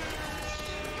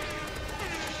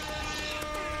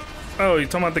 Oh, you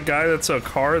talking about the guy that's a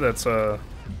car that's Yeah.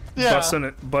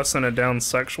 busting it down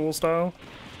sexual style?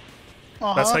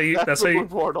 Uh-huh. That's how you. That's how the you.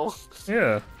 portal.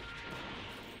 Yeah.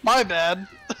 My bad.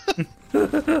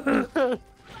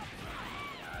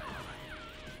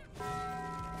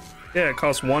 Yeah, it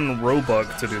costs 1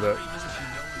 Robux to do that.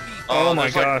 Oh, my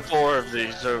there's god. like 4 of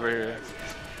these over here.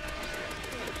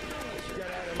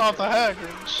 Not the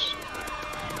Hagrids.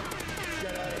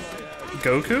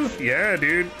 Goku? Yeah,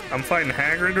 dude. I'm fighting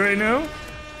Hagrid right now.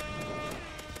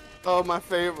 Oh, my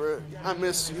favorite. I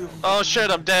miss you. Oh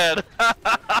shit, I'm dead.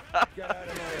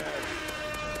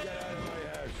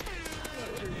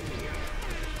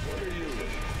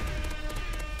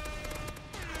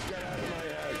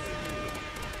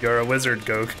 You're a wizard,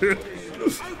 Goku.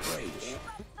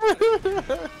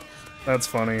 That's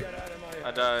funny. I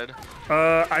died.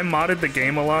 I modded the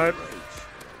game a lot.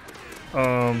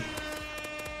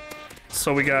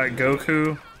 So we got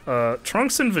Goku.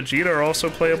 Trunks and Vegeta are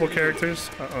also playable characters.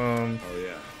 Oh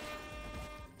yeah.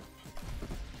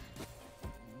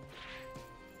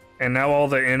 And now all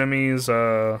the enemies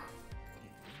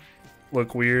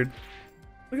look weird.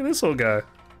 Look at this little guy.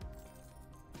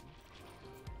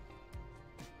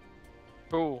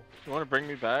 Cool. You want to bring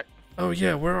me back? Oh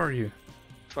yeah, where are you?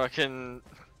 Fucking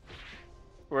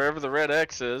wherever the red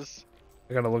X is.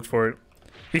 I gotta look for it.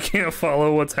 You can't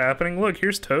follow what's happening. Look,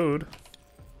 here's Toad.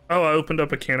 Oh, I opened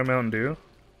up a can of Mountain Dew.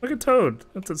 Look at Toad.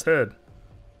 That's its head.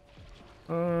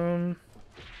 Oh,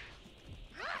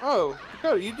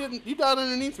 Cody, you died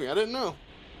underneath me. I didn't know.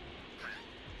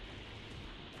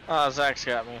 Ah, Zach's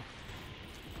got me.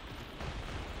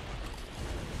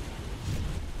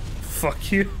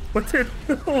 Fuck you. What did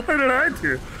I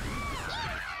do?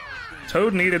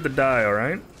 Toad needed to die,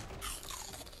 alright?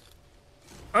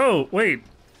 Oh, wait.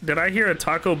 Did I hear a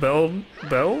Taco Bell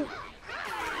bell?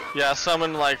 Yeah,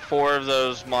 summon like 4 of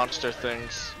those monster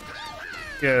things.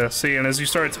 Yeah, see, and as you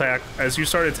start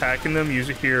attacking them, you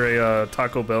hear a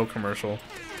Taco Bell commercial.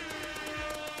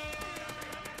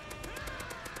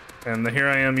 And here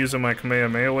I am using my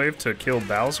Kamehameha wave to kill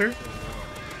Bowser.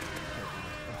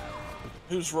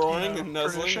 Who's roaring and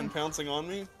nuzzling Tradition. and pouncing on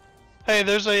me? Hey,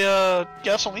 there's a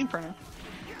gasoline printer.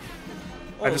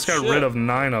 Oh, I just got shit. rid of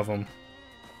 9 of them.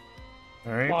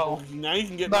 Alright. Wow. Now you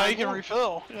can get Now back you can on.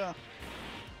 refill. Yeah.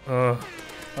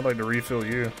 I'd like to refill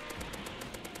you.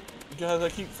 Guys, I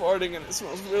keep farting and it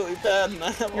smells really bad and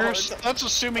I have a hard time. That's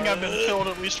assuming I've been filled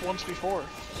at least once before.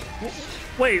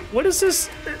 Wait, what is this?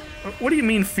 What do you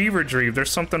mean fever dream?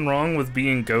 There's something wrong with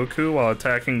being Goku while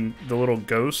attacking the little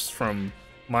ghosts from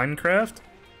Minecraft?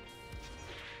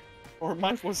 Or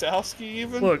Mike Wazowski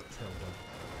even? Look,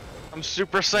 I'm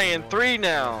Super Saiyan 3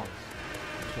 now.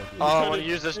 Oh, I want to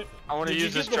use this. I want to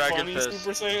use this Dragon Did you get the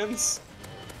Fist. funny Super Saiyans?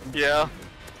 Yeah.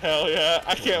 Hell yeah,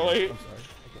 I can't wait.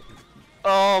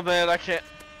 Oh man, I can't.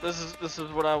 This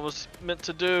is what I was meant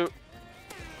to do.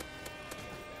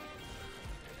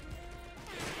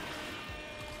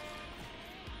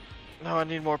 No, I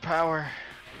need more power.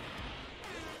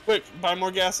 Quick, buy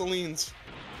more gasolines.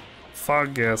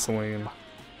 fog gasoline.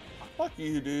 Fuck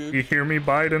you, dude. You hear me,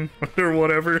 Biden? Or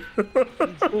whatever.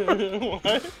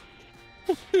 What?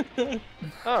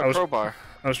 Oh, crowbar.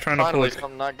 I was trying to pull Finally, it.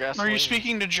 something not gasoline. Are you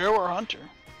speaking to Joe or Hunter?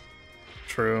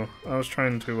 True. I was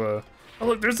trying to, Oh,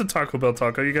 look, there's a Taco Bell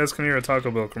taco. You guys can hear a Taco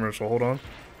Bell commercial. Hold on.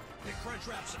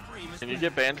 Can you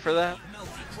get banned for that?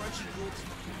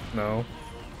 No.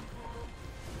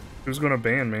 Who's gonna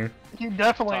ban me? You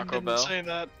definitely Taco didn't Bell. say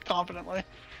that confidently.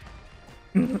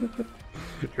 You're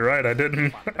right, I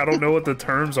didn't. I don't know what the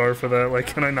terms are for that. Like,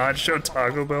 can I not show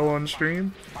Taco Bell on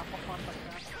stream?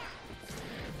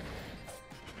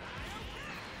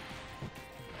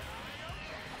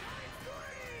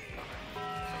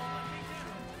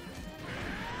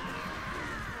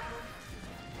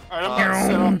 Alright, I'm gonna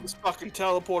set off this fucking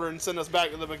teleporter and send us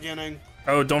back to the beginning.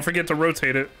 Oh, don't forget to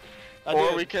rotate it. I Or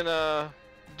did. we can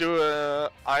do a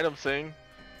item thing,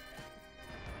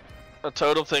 a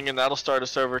totem thing, and that'll start a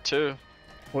server too.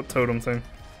 What totem thing?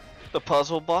 The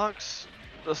puzzle box,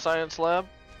 the science lab.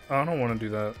 Oh, I don't want to do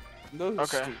that. Those are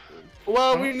Okay. stupid.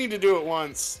 Well, we need to do it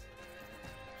once.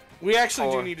 We actually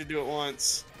Or- do need to do it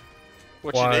once.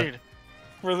 What Why? you need?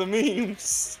 For the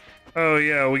memes. Oh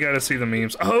yeah, we gotta see the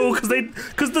memes. Oh,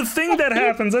 cause the thing that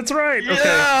happens. That's right.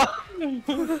 Yeah.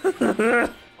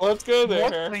 Okay. Let's go there.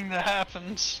 What thing that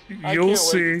happens? I You'll can't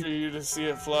see. wait for you to see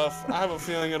it, Fluff. I have a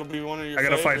feeling it'll be one of your I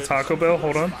gotta fight favorites. Taco Bell.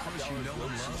 Hold on.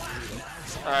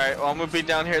 All right. Well, I'm gonna be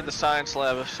down here at the science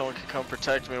lab if someone can come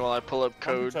protect me while I pull up I'm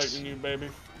codes. protecting you, baby.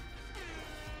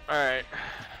 All right.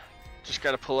 Just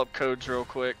gotta pull up codes real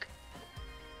quick.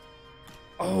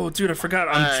 Oh, dude, I forgot.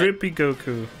 I'm Alright. Drippy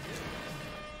Goku.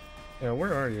 Yeah,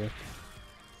 where are you?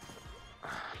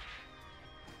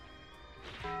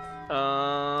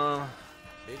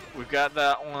 We got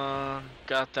that one.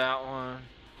 Got that one.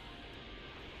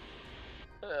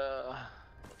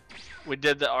 We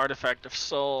did the artifact of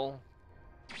soul.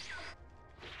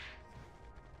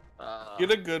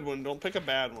 Get a good one. Don't pick a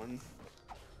bad one.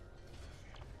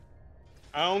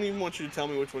 I don't even want you to tell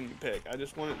me which one you pick. I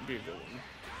just want it to be a good one.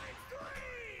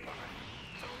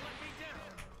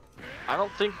 I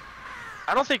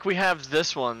don't think we have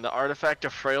this one, the artifact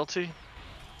of frailty.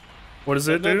 What does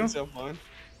it do? So fun.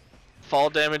 Fall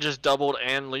damage is doubled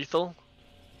and lethal.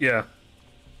 Yeah,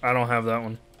 I don't have that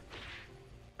one.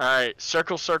 Alright,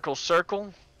 circle, circle,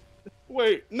 circle.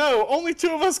 Wait, no, only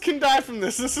 2 of us can die from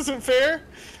this. This isn't fair.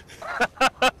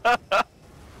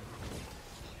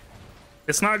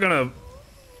 It's not gonna.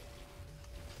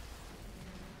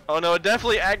 Oh no, it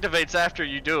definitely activates after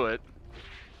you do it.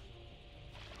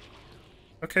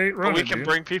 Okay, run But we it, can dude.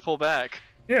 bring people back.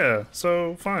 Yeah,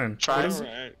 so fine. Triangle,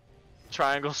 Alright.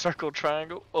 triangle, circle,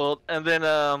 triangle. Well, and then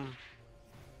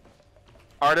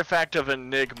artifact of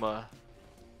enigma.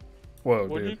 Whoa,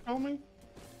 What did you dude. call me?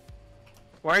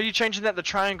 Why are you changing that to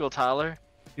triangle, Tyler?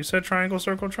 You said triangle,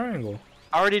 circle, triangle.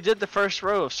 I already did the first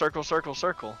row of circle, circle,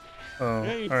 circle. Oh,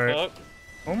 Yeah, you alright. fuck.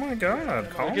 Oh my god,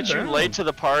 calm Look at down. you late to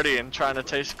the party and trying to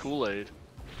taste Kool-Aid.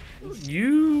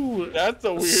 You. That's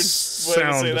a weird way to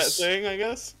say that thing, I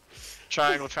guess.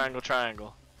 Triangle, triangle,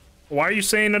 triangle. Why are you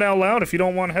saying it out loud if you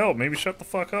don't want help? Maybe shut the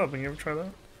fuck up and you ever try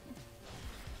that?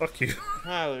 Fuck you.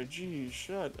 Tyler, geez,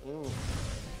 shut up.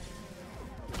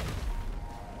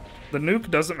 The nuke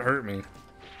doesn't hurt me.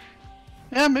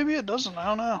 Yeah, maybe it doesn't. I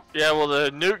don't know. Yeah, well, the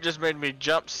nuke just made me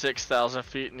jump 6,000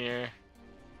 feet in the air.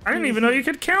 I didn't even know you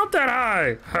could count that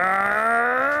high.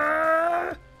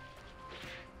 Ah!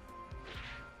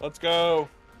 Let's go.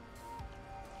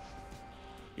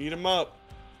 Eat him up.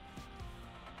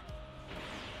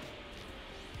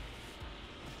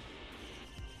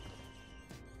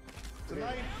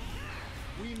 Tonight,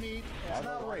 we meet at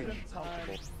celebration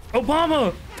time.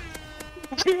 Obama!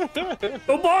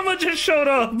 Obama just showed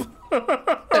up!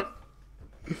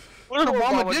 What if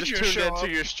Obama Obama did just just tuned show into up?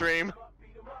 your stream?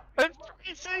 And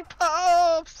 3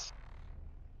 puffs!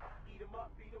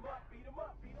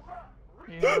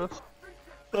 Yeah.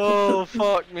 Oh,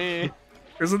 fuck me.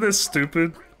 Isn't this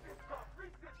stupid?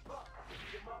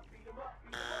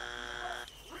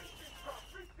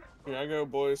 Here I go,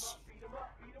 boys.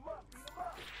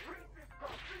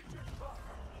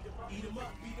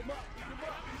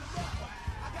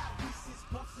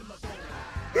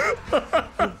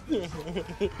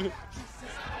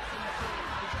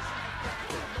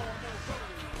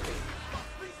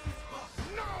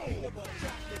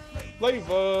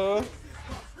 Flavor.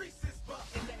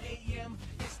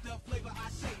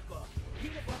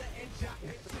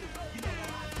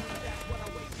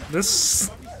 This.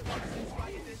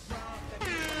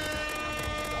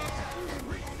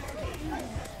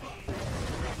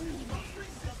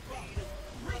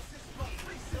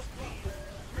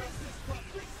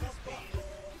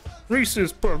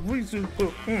 Reese's Puff, Reese's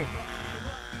Puff.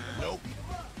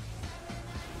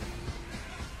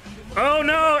 Oh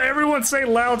no! Everyone say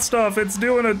loud stuff. It's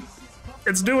doing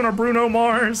a Bruno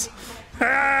Mars.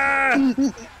 Ah!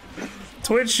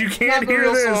 Twitch, you Not can't the hear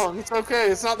real this. song. It's okay.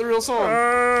 It's not the real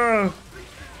song.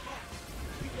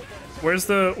 Where's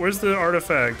the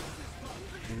artifact?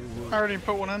 I already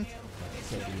put one in.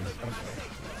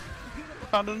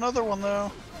 Found another one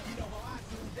though.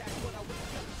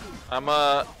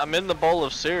 I'm in the bowl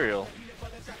of cereal.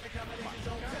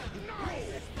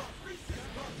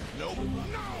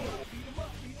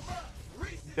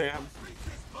 Damn.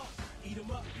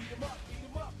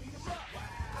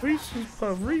 Reese's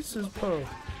Puff, Reese's Puff.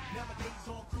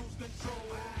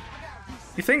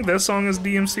 You think this song is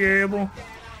DMCA-able?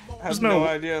 I have no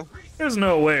idea. There's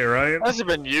no way, right? Hasn't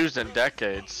been used in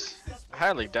decades. I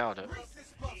highly doubt it.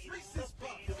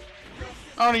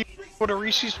 I don't even know what a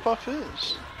Reese's Puff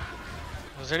is.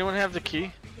 Does anyone have the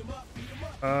key?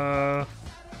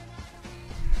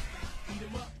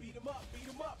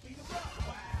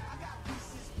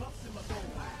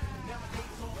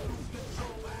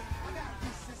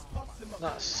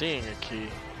 Not seeing a key.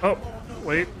 Oh,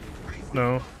 wait.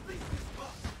 No.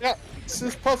 Yeah,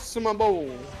 Reese's Puffs in my bowl.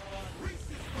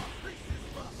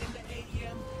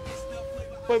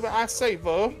 Flavor I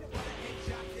savor.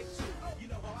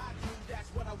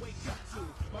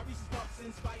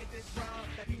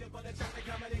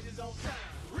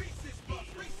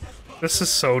 This is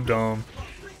so dumb.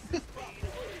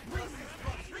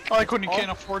 I like when you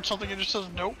can't afford something, it just says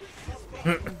nope.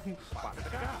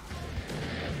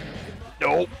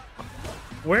 Nope.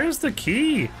 Where's the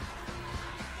key?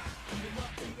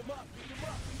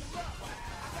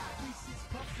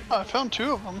 I found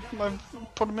 2 of them. I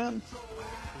put them in.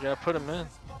 You gotta put them in.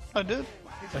 I did.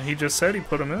 He just said he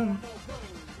put them in.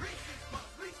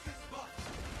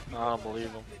 I don't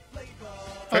believe him.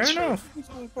 Fair That's enough.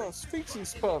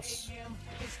 Feces puffs.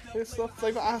 It's the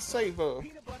flavor I savor.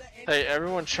 Hey,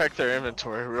 everyone check their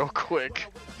inventory real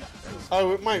quick.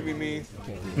 Oh, it might be me.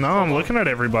 No, I'm looking at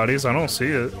everybody's. I don't see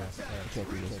it. Can't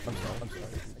do this. I'm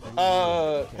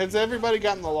sorry. Has everybody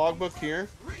gotten the logbook here?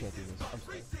 Can't do this. I'm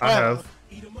sorry. I have.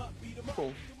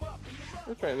 Cool.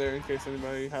 It's right there in case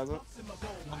anybody hasn't.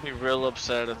 I'll be real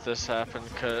upset if this happened,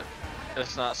 cause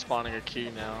it's not spawning a key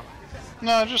now.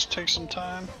 No, just take some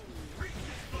time.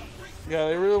 Yeah,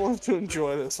 they really want to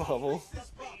enjoy this level.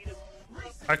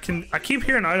 I keep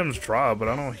hearing items drop, but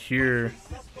I don't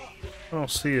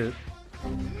see it.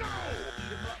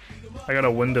 I got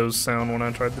a Windows sound when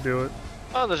I tried to do it.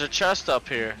 Oh, there's a chest up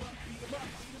here.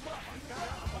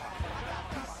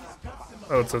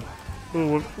 Oh, it's a.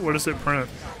 Ooh, what does it print?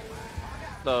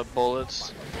 The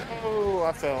bullets. Oh,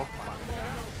 I fell.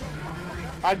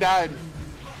 I died.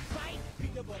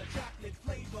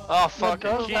 Oh, What fucking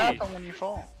does key. happen when you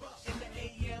fall?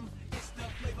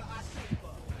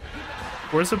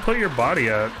 Where's it put your body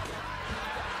at?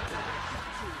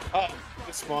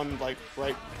 It spawned like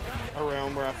right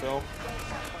around where I fell.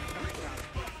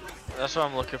 That's what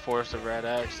I'm looking for, is the red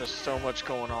X. There's so much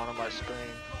going on my screen.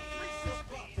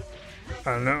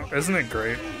 I don't know. Isn't it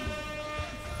great?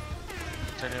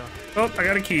 Continue. Oh, I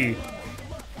got a key.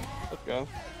 Let's go.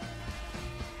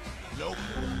 Nope.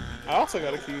 I also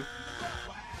got a key.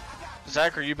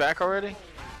 Zach, are you back already?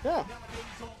 Yeah.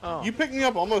 Oh. You picked me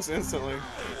up almost instantly.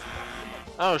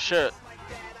 Oh shit.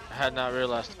 I had not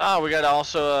realized. Oh, we got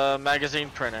also a magazine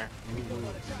printer.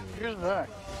 Here's that.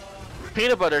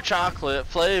 Peanut butter chocolate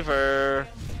flavor.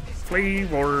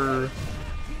 Flavor.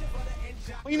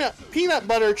 Peanut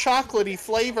butter chocolatey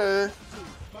flavor.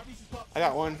 I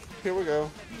got one. Here we go.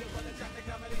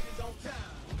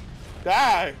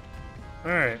 Die.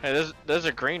 All right. Hey, there's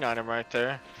a green item right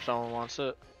there. If someone wants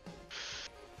it.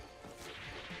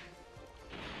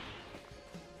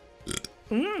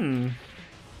 Mmm.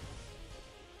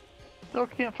 Still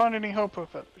can't find any Hopo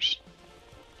feathers.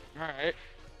 All right.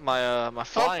 My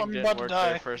flying I'm didn't about to work die.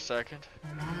 there for a second.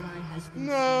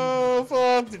 No,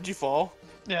 fuck. Did you fall?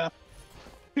 Yeah.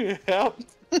 Yep.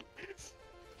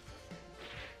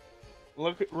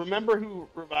 Look, remember who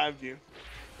revived you.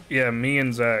 Yeah, me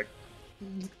and Zach.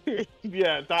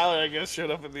 Yeah, Tyler, I guess, showed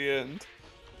up at the end.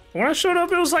 When I showed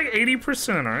up, it was like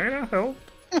 80%. All right, I helped.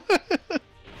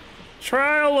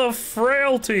 Trial of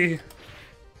frailty.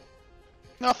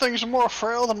 Nothing's more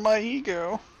frail than my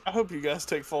ego. I hope you guys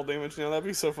take fall damage now. That'd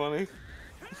be so funny.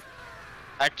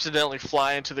 Accidentally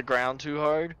fly into the ground too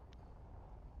hard.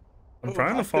 I'm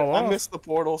trying to fall off. I missed the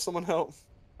portal. Someone help.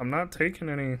 I'm not taking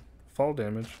any fall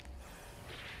damage.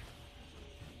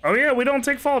 Oh yeah, we don't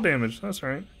take fall damage. That's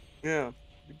right. Yeah,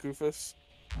 you goofus.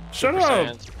 Shut Super up!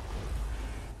 Saiyans.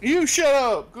 You shut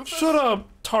up, goofus. Shut up,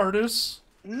 TARDIS.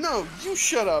 No, you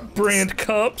shut up. Brand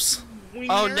cups.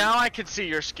 Oh, now I can see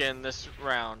your skin this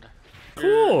round.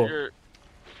 Cool. You're-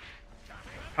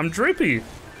 I'm drippy.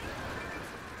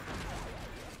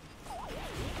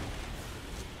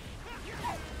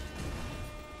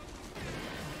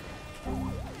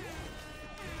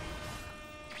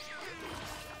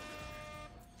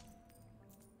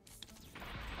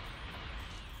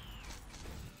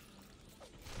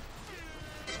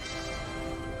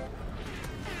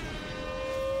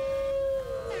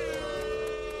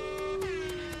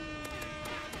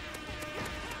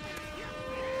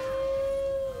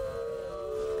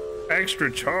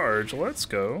 Extra charge, let's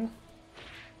go.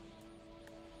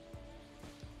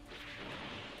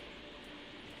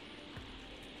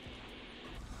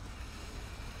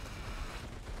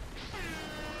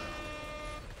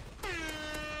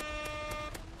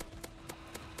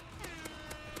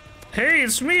 Hey,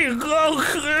 it's me,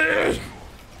 GOKU!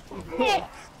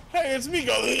 Hey, it's me,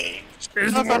 GOKU.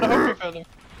 I found a Hopo feather.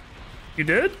 You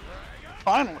did?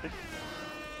 Finally.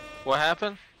 What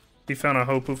happened? He found a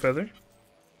Hopu feather.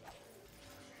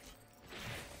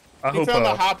 I He hope found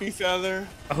a hoppy feather.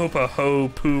 I hope a ho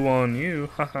poo on you.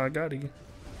 Haha, got you.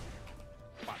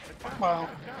 Wow.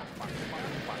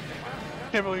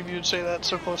 Can't believe you'd say that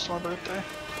so close to my birthday.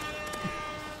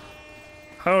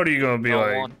 How old are you gonna be, Don't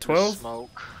like want to 12?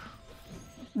 Smoke.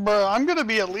 Bruh, I'm gonna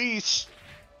be at least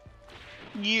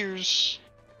years.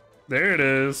 There it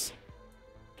is.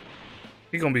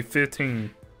 You're gonna be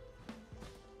 15.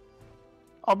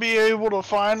 I'll be able to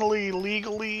finally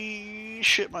legally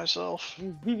shit myself.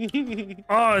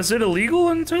 Oh, is it illegal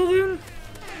until then?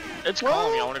 It's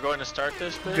calm. Y'all want to go ahead and start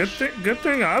this, bitch? Good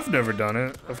thing I've never done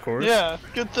it, of course. Yeah,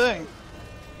 good thing.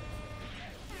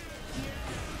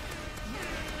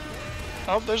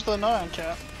 Oh, there's the 9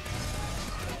 cap.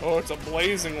 Oh, it's a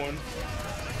blazing one.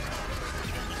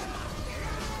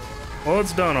 Well,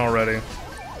 it's done already.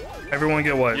 Everyone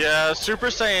get what? Yeah, Super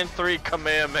Saiyan 3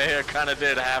 Kamehameha kind of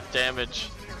did half damage.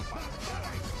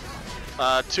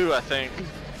 2, I think.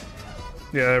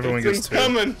 Yeah, everyone gets It's 2.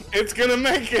 coming. It's gonna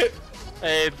make it.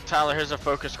 Hey, Tyler, here's a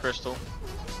focus crystal.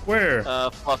 Where?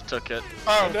 Fluff took it.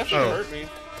 Oh, that should Oh. hurt me.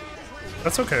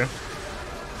 That's okay.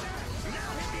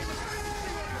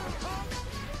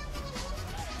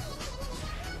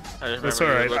 I just That's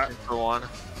remember you were alright. looking for one.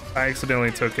 I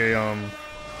accidentally took a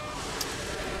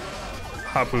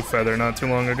Hapu feather not too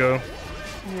long ago.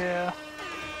 Yeah.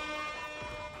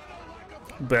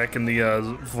 Back in the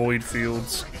void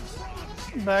fields.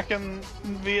 Back in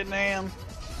Vietnam.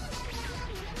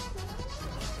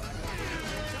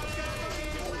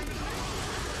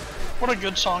 What a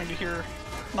good song to hear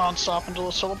non-stop until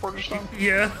the teleporter's done.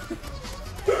 Yeah.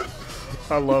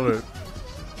 I love it.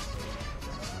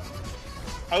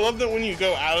 I love that when you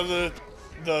go out of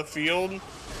the field,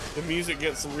 the music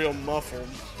gets real muffled.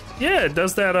 Yeah, it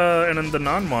does that and in the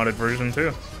non-modded version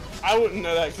too. I wouldn't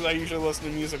know that because I usually listen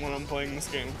to music when I'm playing this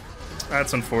game. That's I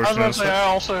was unfortunate. about to say, I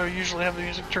also usually have the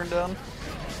music turned down.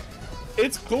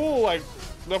 It's cool, like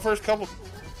the first couple.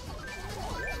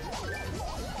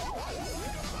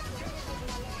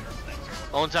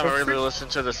 Only time I really listen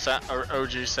to the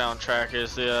OG soundtrack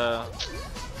is the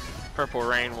Purple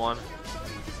Rain one.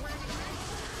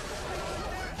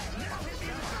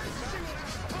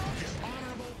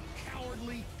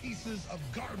 Cowardly pieces of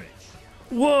garbage.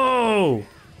 Whoa!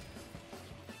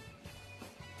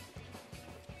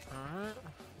 Alright.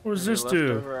 What does this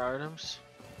do? Leftover items.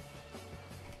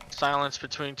 Silence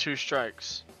between 2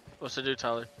 strikes. What's it do,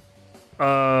 Tyler?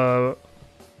 I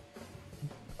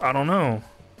don't know.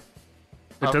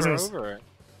 It Hover doesn't. over it.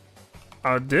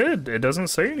 I did. It doesn't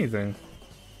say anything.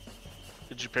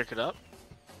 Did you pick it up?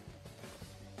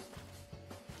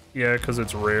 Yeah, because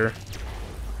it's rare.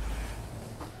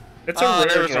 It's Oh, a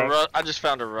there rare was a drop. I just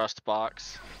found a rust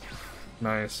box.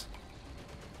 Nice.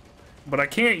 But I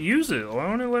can't use it. Why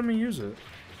won't it let me use it?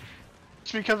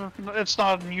 It's because it's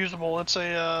not unusable. It's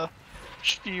a,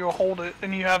 you hold it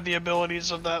and you have the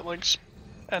abilities of that, like,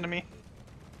 enemy.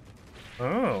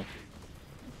 Oh.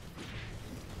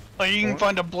 Like, you can What?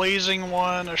 find a blazing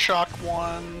one, a shock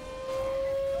one.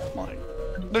 Like,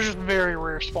 they're just very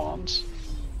rare spawns.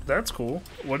 That's cool.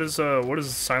 What is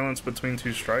silence between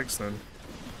 2 strikes then?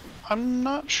 I'm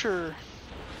not sure.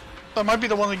 That might be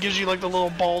the one that gives you, like, the little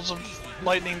balls of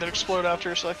lightning that explode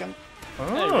after a second. Oh,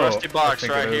 Hey, rusty I box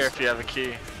think right it here is. if you have a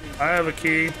key. I have a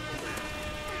key.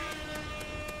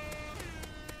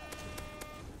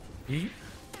 Yeet.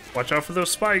 Watch out for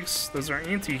those spikes. Those are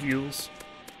anti-heals.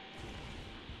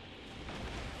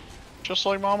 Just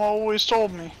like Mama always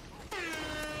told me.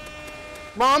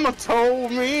 Mama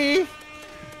told me,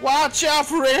 watch out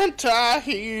for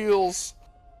anti-heals.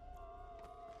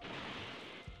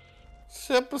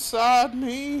 Sit beside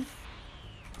me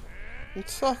and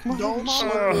suck my Don't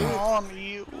mama suck dick. on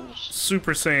heels.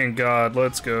 Super Saiyan God,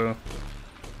 let's go.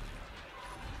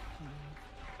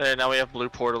 Hey, now we have blue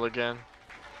portal again.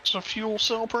 It's a fuel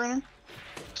cell printer.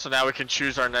 So now we can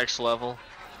choose our next level.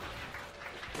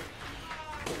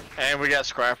 And we got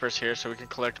scrappers here, so we can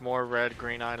collect more red,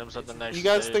 green items at the next You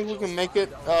guys stage. think we can make it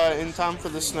in time for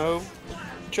the snow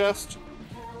chest?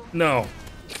 No.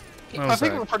 I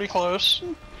think we're pretty close.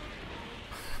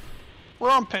 We're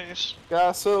on pace.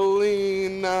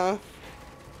 Gasolina.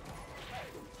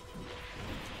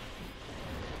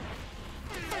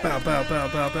 Bow, bow, bow,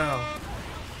 bow, bow.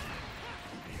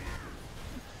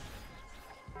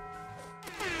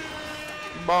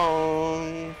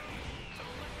 Bong.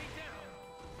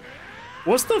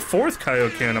 What's the 4th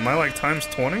Kaioken? Am I like times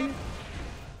 20?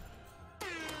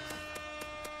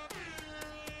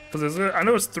 Cause I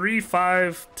know it's 3,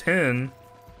 5, 10.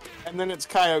 And then it's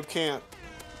Kaioken.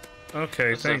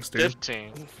 Okay, It's thanks, a dude.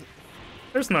 15.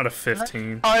 There's not a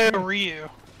 15. I have Ryu,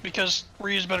 because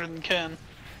Ryu's better than Ken.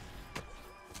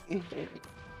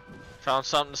 Found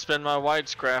something to spend my white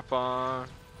scrap on.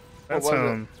 That's What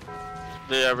was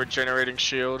The regenerating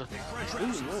shield.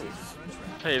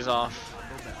 Pays off.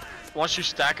 Once you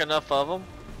stack enough of them,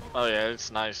 oh yeah,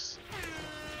 it's nice.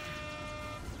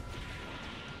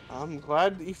 I'm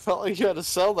glad that you felt like you had to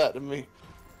sell that to me.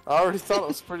 I already thought it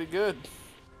was pretty good.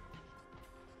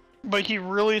 But he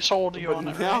really sold you on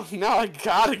But it, now, right? now I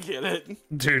gotta get it.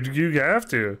 Dude, you have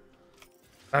to.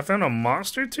 I found a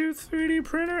Monster Tooth 3D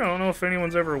printer. I don't know if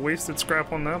anyone's ever wasted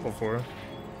scrap on that before.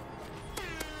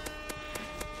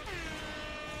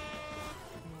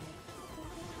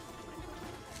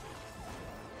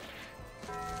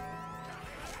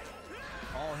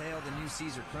 All hail the new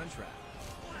Caesar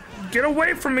Crunchwrap. Get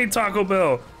away from me, Taco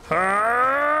Bell!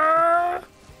 Ah!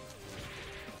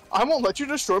 I won't let you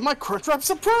destroy my Crunchwrap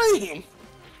Supreme!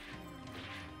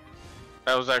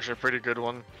 That was actually a pretty good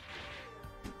one.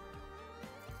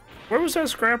 Where was that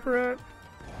scrapper at?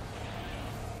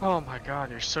 Oh my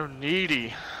god, you're so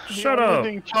needy. Shut The only up!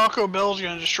 thing Taco Bell's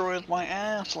gonna destroy is my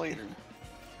ass later.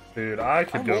 Dude, I I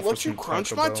could go won't for let you some crunch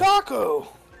Taco my Bell. taco!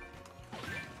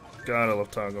 God, I love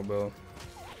Taco Bell.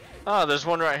 Oh, there's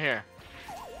one right here.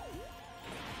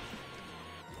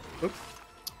 Oop.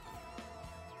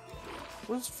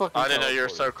 Where's fucking I didn't know you were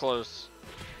teleport? so close.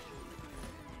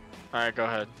 Alright, go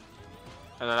ahead.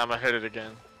 And then I'm gonna hit it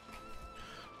again.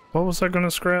 What was I gonna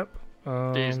scrap?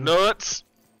 These nuts!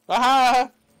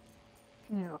 Ah!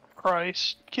 Yeah,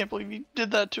 Christ. Can't believe you did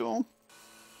that to him.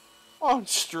 On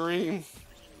stream.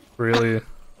 Really?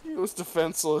 He was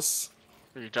defenseless.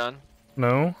 Are you done?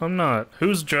 No, I'm not.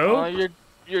 Who's Joe? Oh,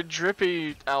 your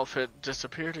drippy outfit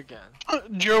disappeared again.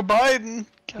 Joe Biden.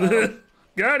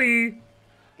 Gotti!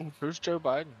 Who's Joe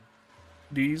Biden?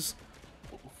 D's.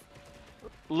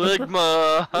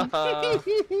 Ligma!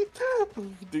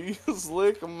 These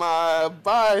lick my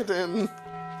Biden.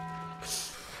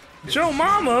 Joe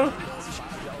Mama!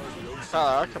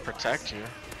 Tyler, I can protect you.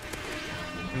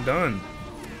 I'm done.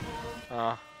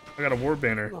 Uh, I got a war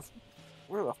banner.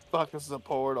 Where the fuck is the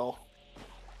portal?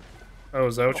 Oh,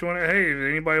 is that what you want? Hey,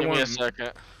 anybody give me a want?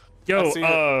 second. Yo, I see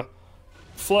it.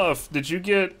 Fluff, did you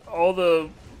get all the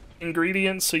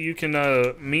ingredients so you can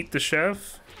meet the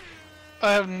chef?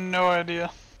 I have no idea.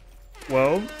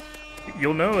 Well,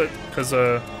 you'll know it because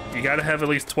you gotta have at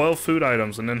least 12 food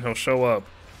items and then he'll show up.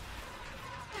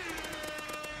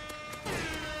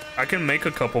 I can make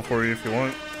a couple for you if you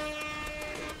want.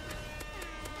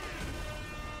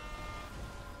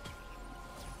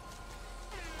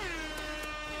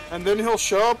 And then he'll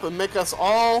show up and make us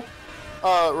all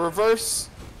reverse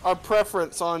our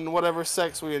preference on whatever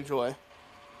sex we enjoy.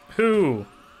 Who?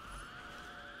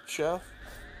 Chef.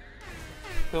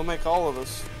 He'll make all of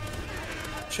us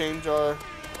change our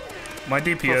My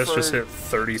DPS just hit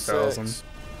preferred 30,000. sex.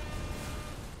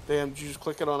 Damn, did you just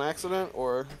click it on accident,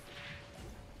 or do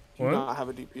you What? not have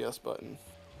a DPS button?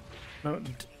 No,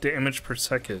 damage per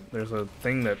second. There's a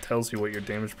thing that tells you what your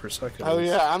damage per second Oh is.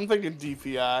 yeah, I'm thinking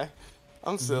DPI.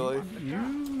 I'm silly. You...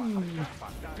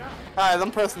 Alright,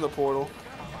 I'm pressing the portal.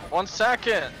 1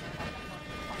 second!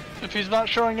 If he's not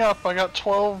showing up, I got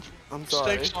 12 I'm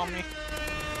sorry. stakes on me.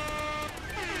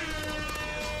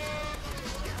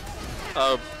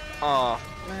 Oh,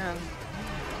 man.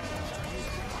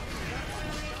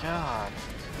 God.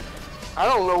 I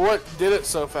don't know what did it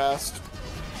so fast.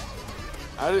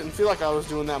 I didn't feel like I was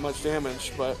doing that much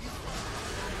damage, but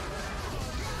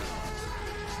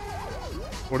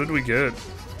What did we get?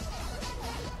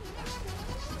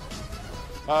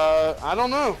 I don't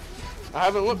know. I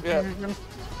haven't looked yet. I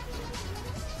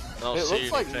don't It see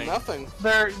looks like anything. nothing.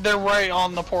 They're right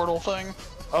on the portal thing.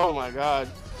 Oh my god.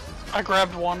 I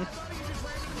grabbed one.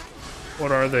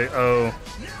 What are they? Oh,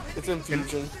 It's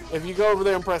infusion. If you go over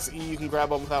there and press E, you can grab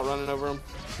them without running over them.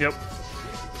 yep.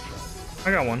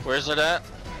 I got one. Where's it at?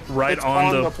 Right It's on,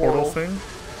 on the the portal portal. thing.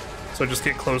 So just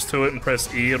get close to it and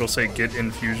press E. It'll say get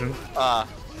infusion. Ah.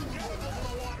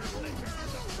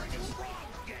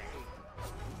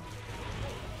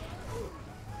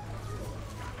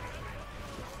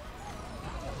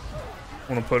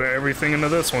 I want to put everything into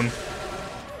this one.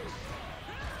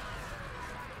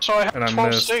 So I have And I 12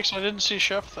 missed. stakes. I didn't see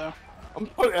Chef though. I'm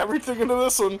putting everything into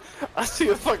this one. I see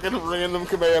a fucking random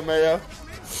Kamehameha.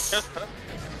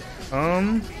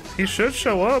 He should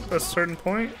show up at a certain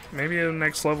point. Maybe in the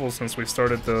next level since we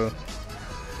started the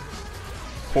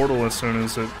portal as soon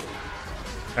as it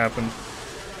happened.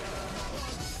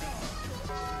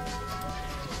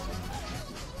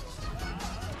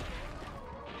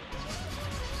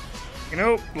 You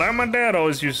know, like my dad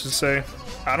always used to say,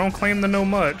 I don't claim to know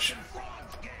much.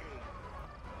 You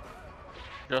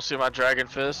don't see my dragon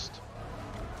fist?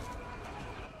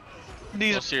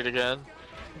 These You'll see it again.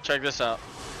 Check this out.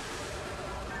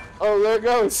 Oh, there it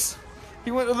goes.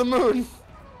 He went to the moon.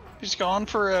 he's gone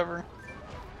forever.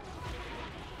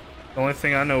 The only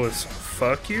thing I know is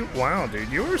fuck you. Wow, dude,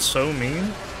 you were so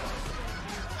mean.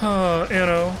 You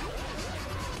know.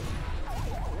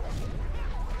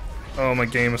 Oh, my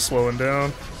game is slowing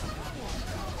down.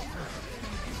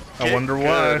 I Get wonder good.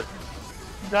 why.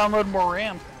 Download more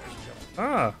RAM.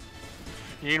 Ah.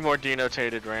 You need more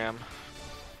denotated RAM.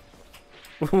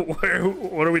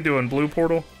 What are we doing? Blue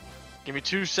portal? Give me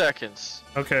 2 seconds.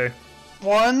 Okay.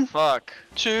 1, Fuck.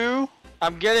 2,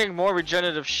 I'm getting more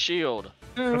regenerative shield.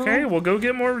 Okay, we'll go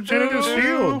get more regenerative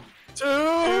shield.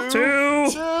 Two.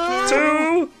 Two.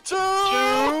 Two.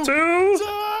 Two. Two.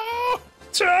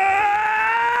 Two.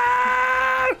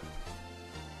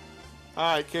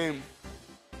 Alright, game.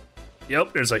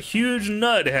 Yep, there's a huge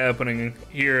nut happening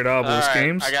here at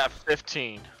ObelusGames. I got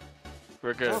 15.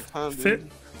 We're good. Tough time, Fit.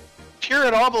 dude. Here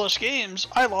at ObelusGames,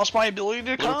 I lost my ability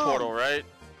to Blue come. portal, right?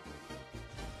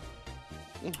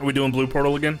 Are we doing blue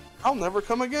portal again? I'll never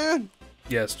come again.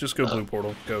 Yes, just go blue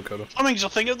portal. Go, Kodo. Coming's a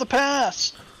thing of the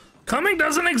past. Coming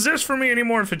doesn't exist for me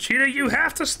anymore, Vegeta. You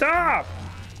have to stop.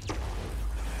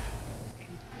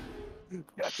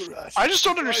 I just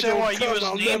don't understand why he come, was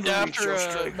I'll named never reach after your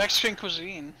strength. Mexican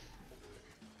cuisine.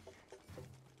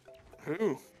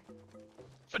 Who?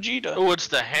 Vegeta. Oh, it's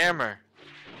the hammer.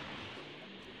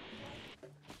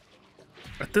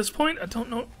 At this point, I don't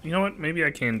know. You know what? Maybe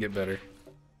I can get better.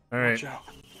 All right. Watch out.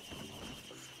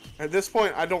 At this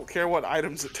point, I don't care what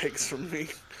items it takes from me.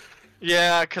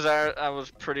 Yeah, because I was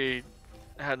pretty...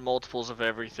 had multiples of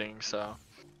everything, so...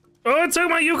 Oh, it took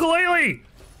my ukulele.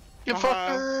 You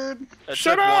fucker. It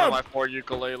Shut took one up! of my 4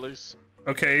 ukuleles.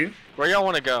 Okay. Where y'all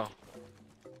want to go?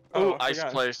 Oh, I Ice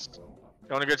forgot. place. You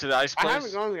want to go to the ice I place?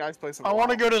 haven't gone to the ice place in a I while.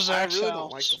 want to go to I Zach's really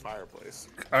don't like house. the fireplace.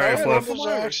 All right, Hey, Fluff. look- Go to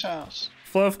Zach's house.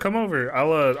 Fluff, come over.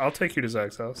 I'll take you to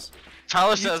Zach's house.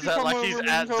 Tyler You says two that come like over he's and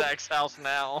at go- Zach's house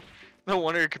now. No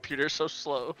wonder your computer's so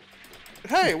slow.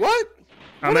 Hey, what?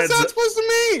 I'm What is at that Z- supposed to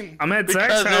mean? I'm at Because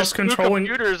Zach's there's house 2 controlling.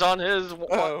 computers on his.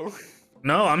 Oh.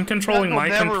 No, I'm controlling You'll my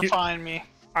never computer. find me.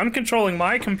 I'm controlling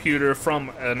my computer from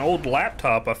an old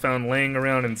laptop I found laying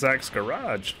around in Zach's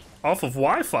garage, off of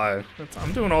Wi-Fi.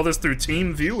 I'm doing all this through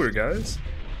Team Viewer, guys.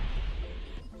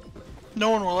 No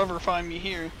one will ever find me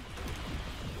here.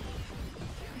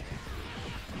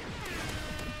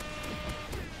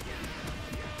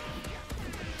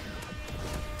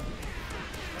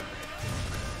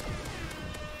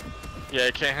 Yeah,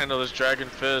 I can't handle this dragon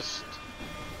fist.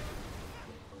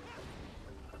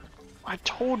 I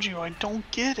told you I don't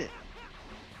get it.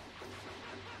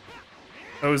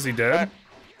 Oh, is he dead?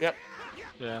 Yep.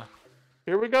 Yeah.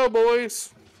 Here we go,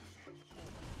 boys.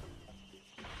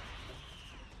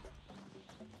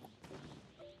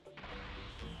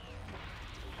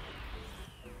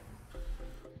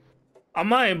 I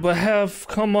might, but have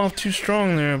come off too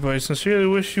strong there, but I sincerely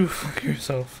wish you fuck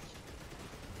yourself.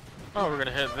 Oh, we're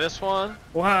gonna hit this one.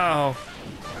 Wow.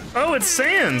 Oh, it's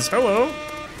Sans. Hello.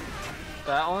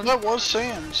 That one. That was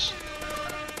Sans.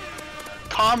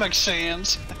 Comic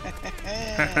Sans.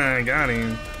 Got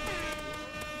him.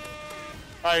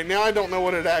 Alright, now I don't know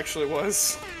what it actually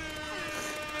was.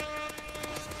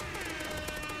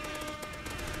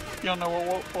 You don't know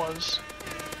what was.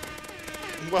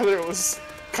 Whether it was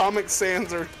Comic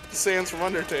Sans or Sans from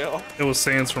Undertale. It was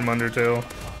Sans from Undertale.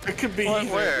 It could be What,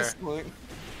 either where? at this point.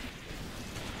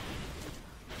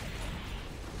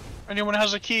 Anyone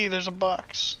has a key, there's a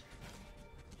box.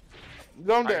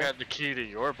 Don't I dare. got the key to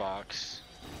your box.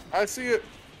 I see it.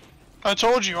 I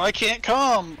told you, I can't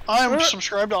come. I'm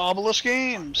subscribed to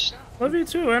ObelusGames. Love you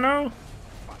too, Enno.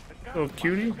 Little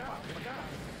cutie.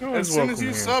 You're always As soon as welcome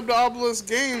you here. sub to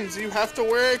ObelusGames, you have to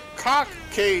wear a cock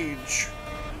cage.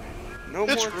 No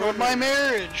It's more ruined my coming.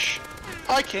 marriage.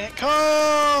 I can't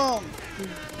come.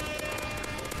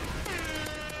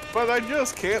 But I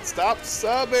just can't stop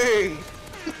subbing.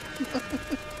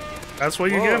 That's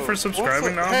what you Whoa, get for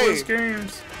subscribing to what's that? Obelisk Hey.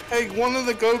 Games. Hey, one of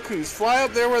the Gokus, fly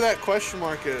up there where that question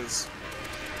mark is.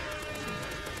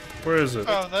 Where is it?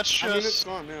 Oh, that's I mean, it's just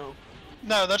gone now.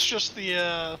 no. That's just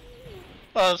the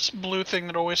blue thing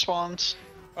that always spawns.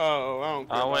 Oh, I don't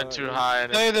care I about went that. too high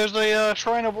and it, Hey, there's a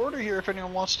Shrine of Order here if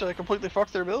anyone wants to completely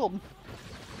fuck their build.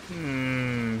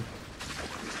 Hmm.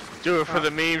 do it for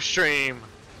the meme stream.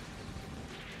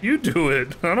 You do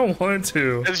it. I don't want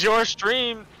to. It's your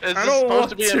stream. It's I don't supposed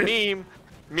to want be to. a meme.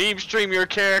 Meme stream your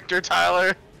character,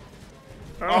 Tyler.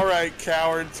 Alright,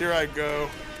 cowards, here I go.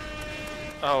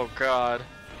 Oh god.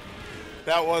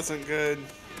 That wasn't good.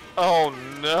 Oh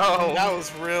no. That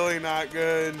was really not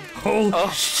good. Holy Oh.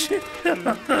 shit.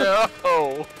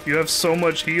 No. You have so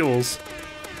much heals.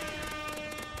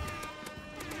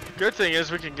 Good thing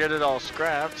is we can get it all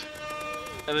scrapped.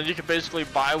 And then you can basically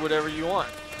buy whatever you want.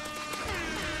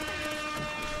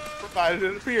 Provided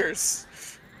it appears.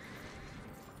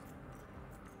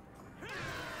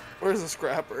 Where's the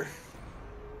scrapper?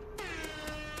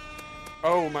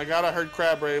 Oh my god, I heard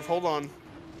Crab Rave. Hold on.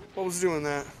 What was doing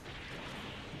that?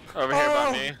 Over here by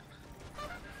Oh. me.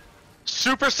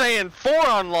 Super Saiyan 4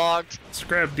 unlocked.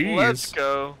 Scrap D's. Let's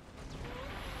go.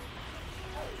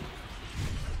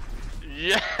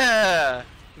 Yeah.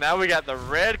 Now we got the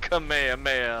red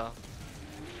Kamehameha.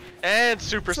 And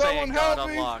Super Someone Saiyan God help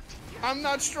me. unlocked. I'm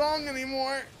not strong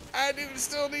anymore. I do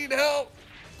still need help.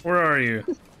 Where are you?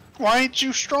 Why ain't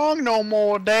you strong no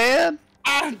more, Dad?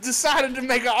 I decided to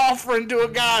make an offering to a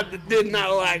god that did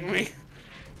not like me.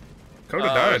 Coda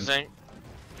died. Zink.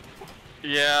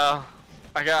 Yeah.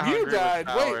 I got You hungry died.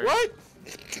 with Wait, power. what?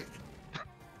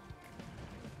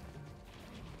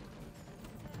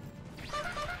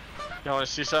 You want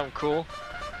to see something cool?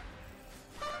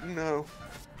 No.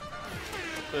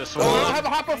 This Oh, I don't one, have a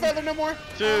hopper feather no more?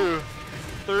 2,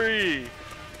 3,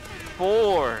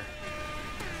 4.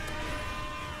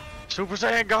 Super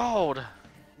Saiyan Gold.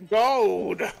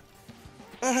 Gold.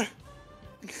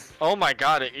 Oh my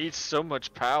god, it eats so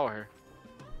much power.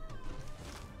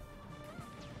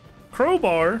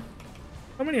 Crowbar?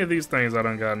 How many of these things I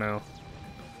done got now?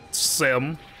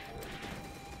 7.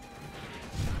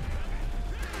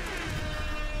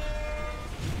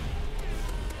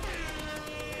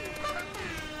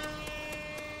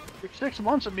 For 6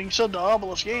 months of being subbed to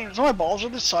ObelusGames, my balls are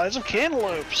the size of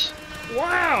cantaloupes.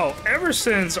 Wow! Ever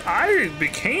since I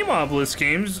became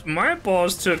ObelusGames, my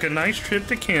boss took a nice trip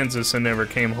to Kansas and never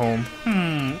came home.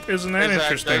 Isn't that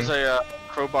interesting? There's a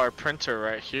crowbar printer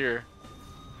right here.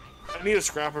 I need a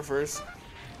scrapper first.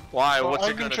 Why? Well, What's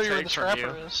I'm it gonna gonna show you where take the from you?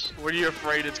 scrapper is. What are you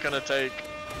afraid it's gonna take?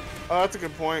 Oh, that's a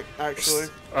good point, actually.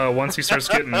 Once he starts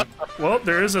getting... Well,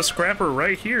 there is a scrapper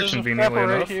right here, There's a conveniently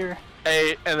scrapper enough. right here.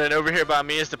 Hey, and then over here by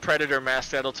me is the Predator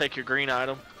mask that'll take your green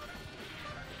item.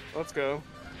 Let's go.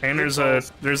 And there's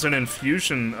an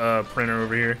infusion printer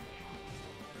over here.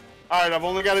 Alright, I've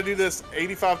only got to do this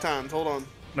 85 times. Hold on.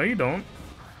 No, you don't.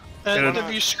 And Yeah.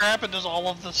 if you scrap it, does all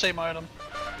of the same item.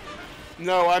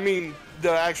 No, I mean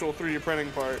the actual 3D printing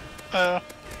part.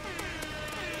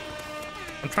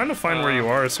 I'm trying to find where you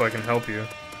are so I can help you.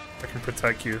 I can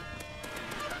protect you.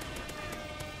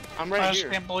 I'm I right just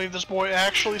here. can't believe this boy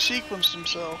actually sequenced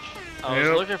himself. I was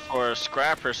Yep. looking for a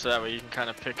scrapper so that way you can kind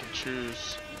of pick and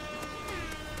choose.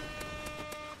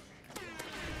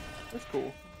 That's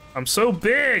cool. I'm so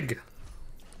big!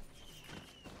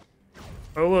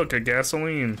 Oh look, a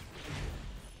gasoline.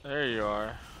 There you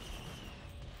are.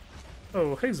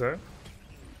 Oh, hey Zach.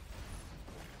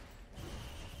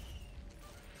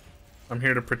 I'm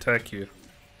here to protect you.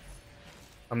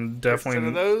 I'm Instead of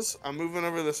definitely... those, I'm moving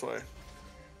over this way.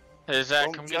 Hey Zach,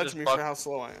 Don't come get judge this me for how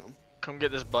slow I am. Come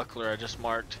get this buckler I just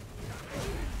marked.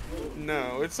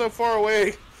 No, it's so far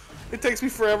away. It takes me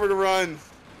forever to run.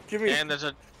 Give me. And there's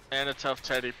a Tough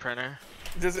Teddy printer.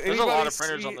 Does a anybody lot of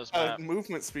printers see on this a map.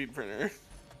 movement speed printer?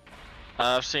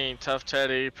 I've seen Tough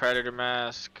Teddy, Predator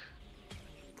mask.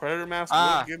 Predator mask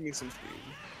Ah. will give me some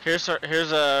speed.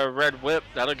 Here's a red whip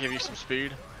that'll give you some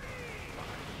speed.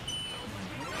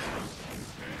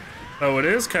 Oh, it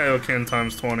is Kaioken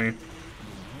times 20.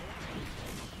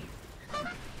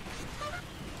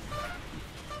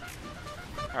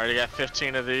 Already got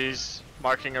 15 of these,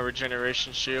 marking a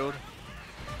regeneration shield.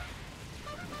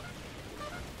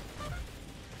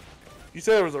 You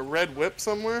said there was a red whip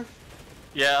somewhere?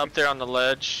 Yeah, up there on the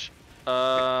ledge.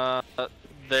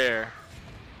 There.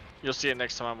 You'll see it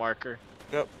next to my marker.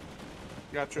 Yep.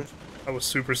 Gotcha. I was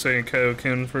Super Saiyan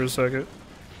Kaioken for a second.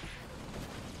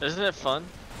 Isn't it fun?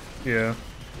 Yeah.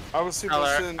 I was Super Tyler,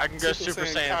 Saiyan. I can go Super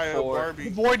Saiyan Kaio 4. The Barbie.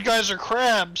 void guys are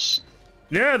crabs.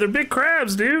 Yeah, they're big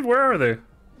crabs, dude. Where are they?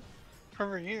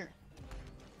 Over here.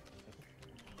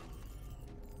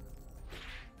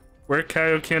 We're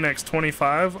Kaioken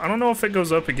X25. I don't know if it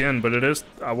goes up again, but it is.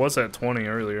 I was at 20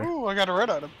 earlier. Ooh, I got a red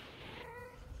item.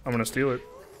 I'm gonna steal it.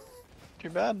 Too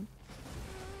bad.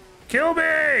 Kill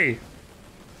me!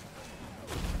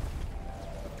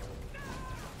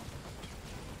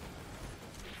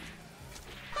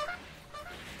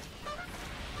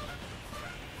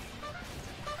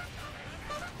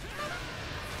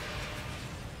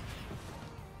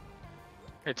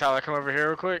 Hey Tyler, come over here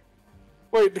real quick.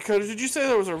 Wait, Dakota, did you say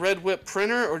there was a red whip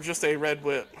printer or just a red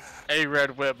whip? A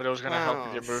red whip, but it was gonna help with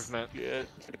Oh, your movement. shit.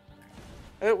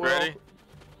 It will. Ready?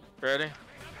 Ready?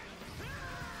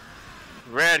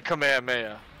 Red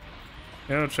Kamehameha.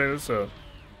 Yeah, check this out.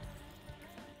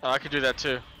 Oh, I could do that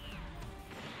too.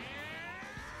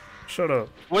 Shut up.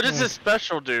 What does this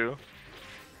special do?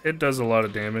 It does a lot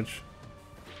of damage.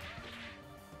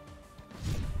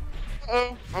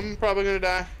 Oh, I'm probably gonna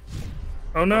die.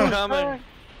 Oh no! Coming.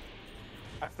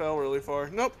 I fell really far.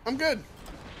 Nope, I'm good.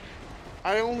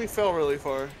 I only fell really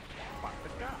far.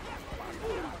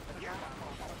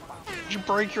 Did you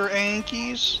break your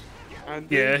ankies? I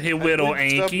did- Yeah, he I whittle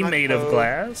did stub Anki my made of toe.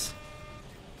 glass.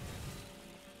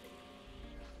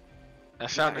 That My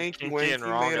sounded Anki kinky and wanky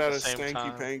wrong made at out the of same stanky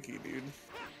time. panky, dude.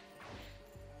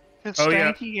 It's Oh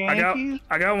yeah, stanky Yankees?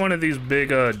 I got one of these big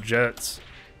jets.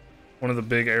 One of the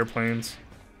big airplanes.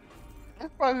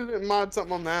 Why didn't mod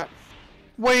something on that?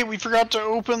 Wait, we forgot to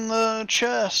open the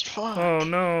chest. Fuck. Oh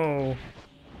no.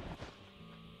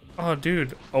 Oh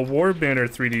dude, a war banner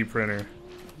 3D printer.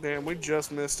 Damn, we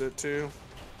just missed it too.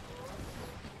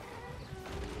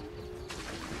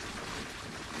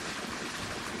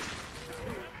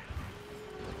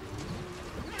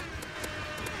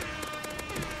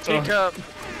 Teacup.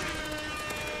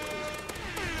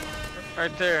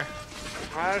 Right there.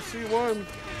 I see one.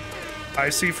 I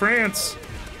see France.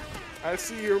 I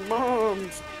see your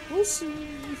mom's pussy.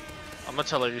 I'm gonna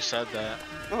tell her you said that.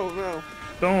 Oh no.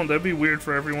 Don't, that'd be weird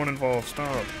for everyone involved. Stop.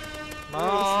 No, she's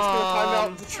gonna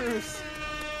find out the truth.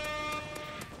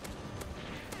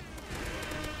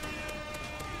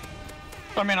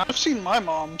 I mean, I've seen my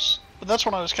mom's, but that's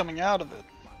when I was coming out of it.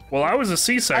 Well, I was a I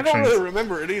C-section. don't really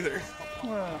remember it either.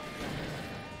 Well,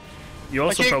 You I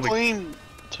also can't probably. claim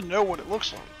to know what it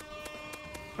looks like.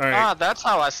 All right. Ah, that's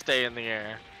how I stay in the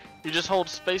air. You just hold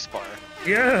spacebar.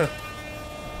 Yeah.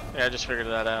 Yeah, I just figured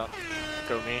that out.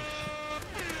 Go me.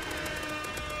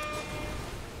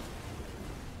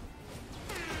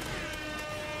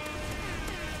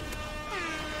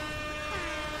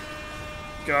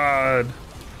 God.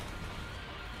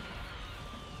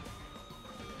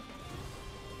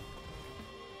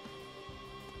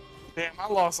 Damn, I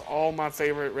lost all my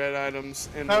favorite red items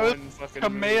in That was one fucking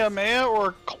move. Kamehameha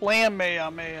or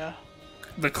Klamehameha?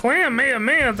 The clam,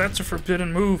 man, that's a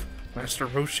forbidden move. Master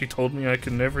Roshi told me I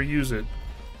could never use it,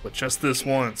 but just this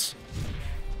once.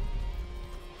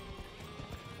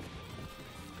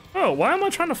 Oh, why am I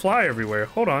trying to fly everywhere?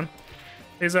 Hold on.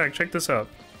 Hey Zach, check this out.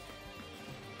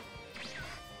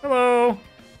 Hello.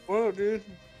 Whoa, dude.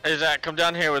 Hey Zach, come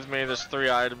down here with me. There's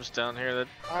 3 items down here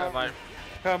that might.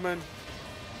 Coming.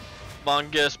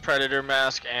 Fungus, predator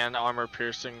mask, and armor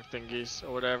piercing thingies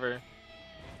or whatever.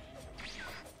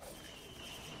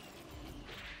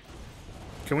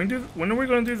 Can we do? When are we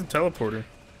going to do the teleporter?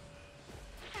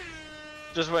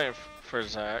 Just waiting for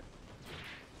Zach.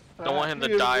 Don't want him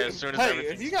to die as soon as Hey,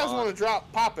 everything if you guys want to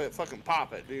drop, pop it, fucking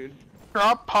pop it, dude.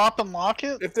 Drop, pop, and lock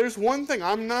it? If there's one thing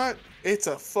I'm not, it's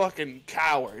a fucking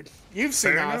coward. You've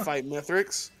seen Fair how I enough. fight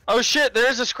Mithrix. Oh shit,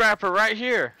 there's a scrapper right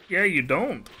here. Yeah, you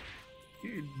don't.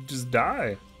 You just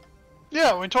die.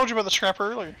 Yeah, we told you about the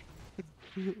scrapper earlier.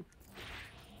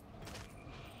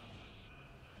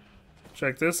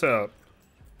 Check this out.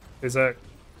 Hey Zach.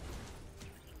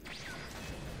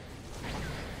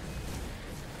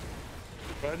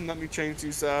 Go ahead and let me change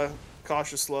these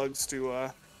cautious slugs to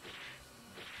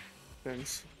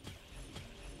things.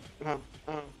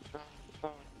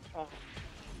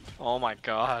 Oh my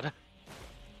god.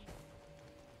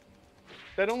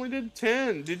 That only did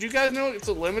 10. Did you guys know it's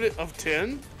a limit of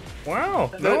 10?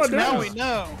 Wow. No, I Now we didn't.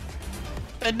 know.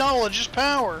 And knowledge is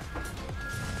power.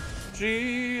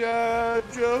 G.I.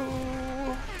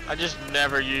 Joe. I just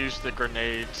never use the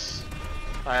grenades.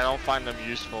 I don't find them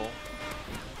useful.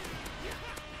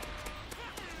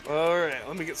 Alright,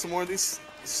 let me get some more of these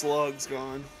slugs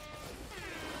going.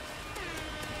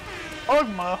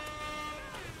 Ogma.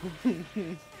 You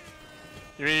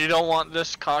mean you don't want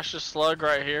this cautious slug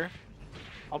right here?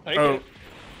 I'll take Oh, it.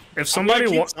 if somebody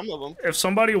keep wants, some of them. if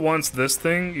somebody wants this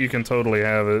thing, you can totally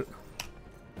have it.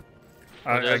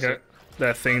 What I is got it?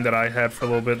 that thing that I had for a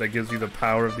little bit that gives you the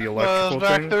power of the electrical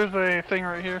Zach, thing. there's a thing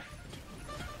right here.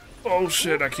 Oh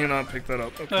shit! I cannot pick that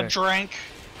up. A Okay. drank.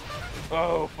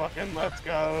 Oh, fucking let's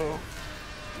go.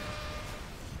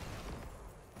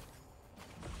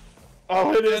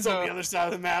 Oh, it is And, on the other side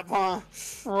of the map, huh?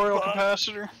 Royal Fuck.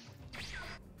 capacitor.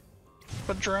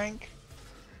 A drank.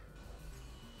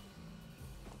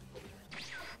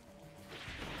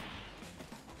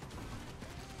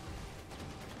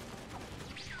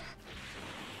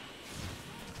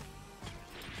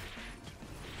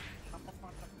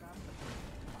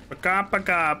 Paka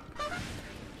paka.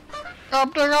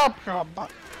 Up, up,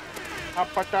 up.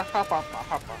 Hoppa, hoppa,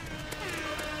 hoppa.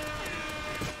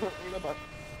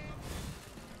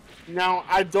 Now,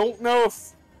 I don't know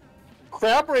if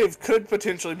Crab Rave could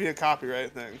potentially be a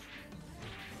copyright thing.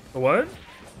 What?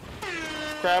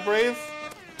 Crab Rave?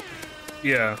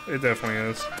 Yeah, it definitely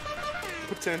is.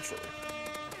 Potentially.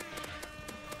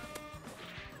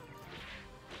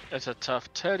 It's a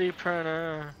tough teddy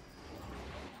printer.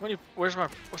 What's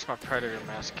my predator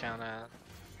mask count at?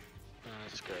 Oh,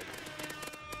 that's good.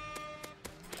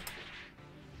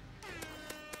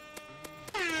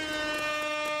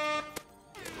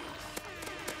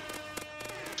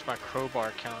 What's my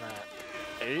crowbar count at?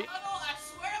 8? I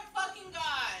swear to fucking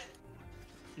God.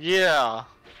 Yeah.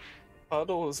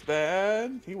 Puddle is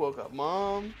bad. He woke up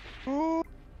mom. Ooh.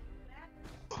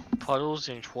 Puddles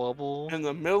in trouble. In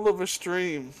the middle of a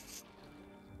stream.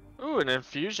 Ooh, an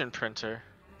infusion printer.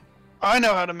 I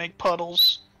know how to make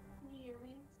puddles. Can you hear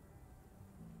me?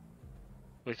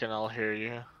 We can all hear you.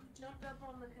 He jumped up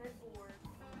on the headboard,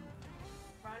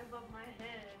 right above my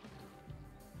head,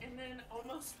 and then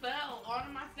almost fell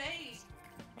onto my face.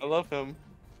 I love him.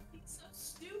 He's so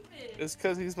stupid. It's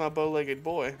because he's my bow-legged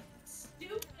boy.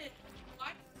 Stupid.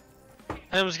 Why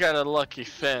Him's got a lucky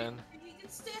fin. did he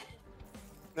get stick?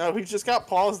 No, he just got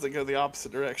paws that go the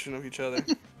opposite direction of each other.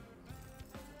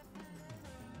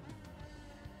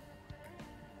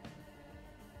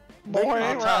 Boy, Oh,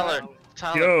 right.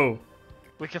 Tyler, Yo.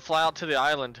 we can fly out to the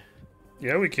island.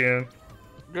 Yeah, we can.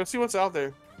 Go see what's out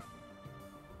there.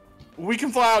 We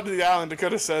can fly out to the island,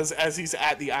 Dakota says, as he's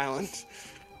at the island.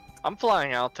 I'm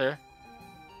flying out there.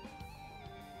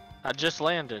 I just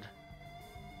landed.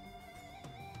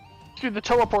 Do the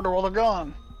teleporter while they're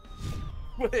gone.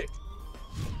 Quick.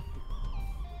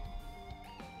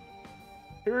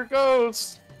 Here it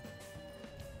goes.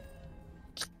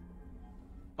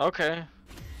 Okay.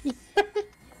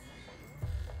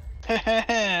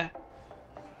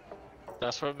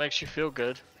 That's what makes you feel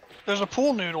good. There's a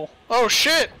pool noodle. Oh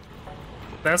shit!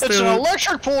 That's It's the an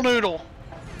electric pool noodle!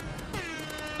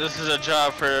 This is a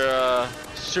job for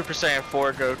Super Saiyan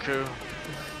 4 Goku.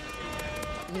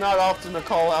 Not often to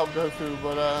call out Goku,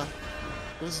 but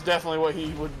this is definitely what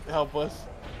he would help with.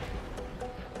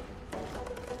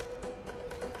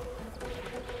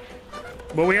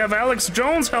 But we have Alex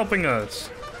Jones helping us.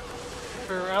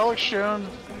 Sure, Alex Jones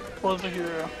was a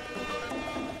hero.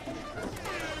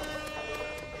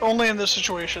 Only in this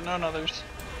situation, none others.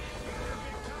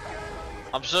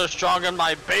 I'm so strong in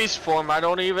my base form, I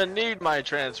don't even need my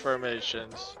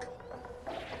transformations.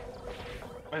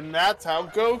 And that's how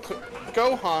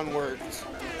Gohan works.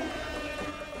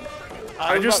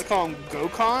 I was just- about to call him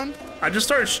Gokon. I just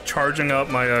start charging up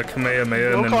my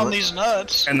Kamehameha and Look on then, these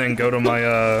nuts. and then go to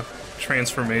my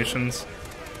transformations.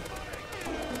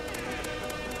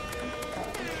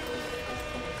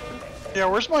 Yeah,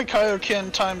 where's my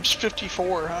Kaioken times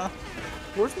 54, huh?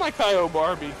 Where's my Kaio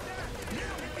Barbie?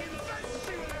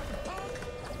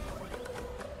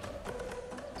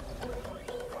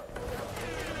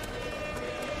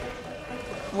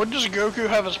 When does Goku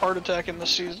have his heart attack in this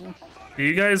season? Do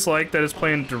you guys like that it's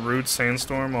playing Darude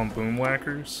Sandstorm on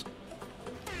Boomwhackers?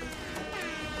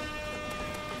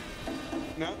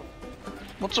 No.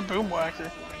 What's a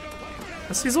boomwhacker?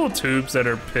 It's these little tubes that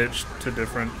are pitched to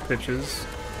different pitches.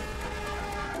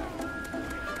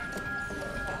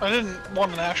 I didn't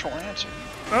want an actual answer.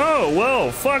 Oh,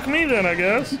 well, fuck me then, I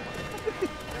guess.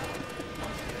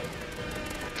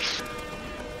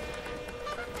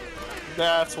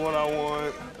 That's what I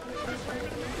want.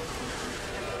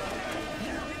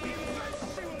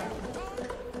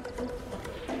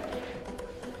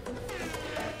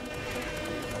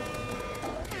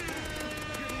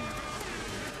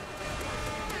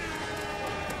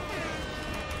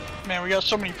 Man, we got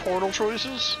so many portal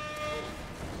choices.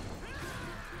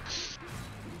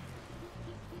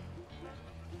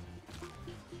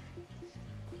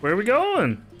 Where are we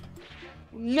going?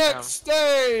 Next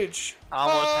stage! I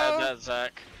almost had that,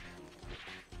 Zach.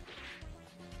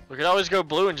 We could always go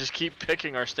blue and just keep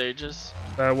picking our stages.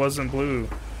 That wasn't blue.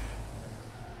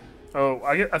 Oh,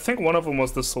 I think one of them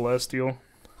was the Celestial.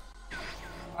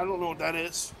 I don't know what that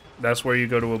is. That's where you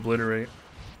go to obliterate.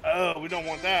 Oh, we don't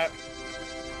want that.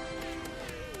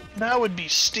 That would be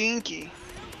stinky.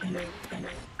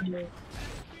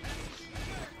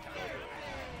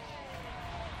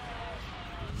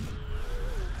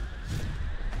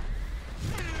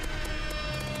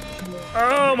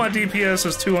 Oh, my DPS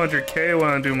is 200k when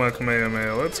I do my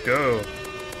Kamehameha. Let's go.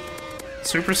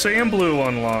 Super Saiyan Blue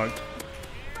unlocked.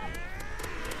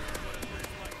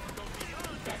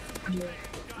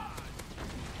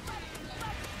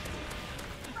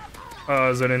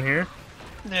 Is it in here?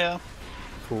 Yeah,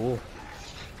 Cool.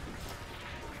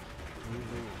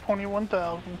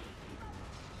 21,000.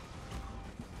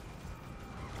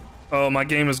 Oh, my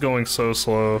game is going so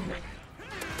slow.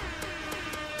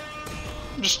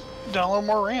 Just download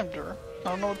more RAM, Dur. I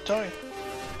don't know what to tell you.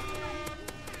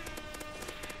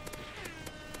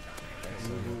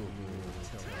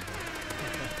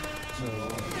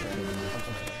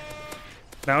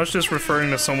 Now it's just referring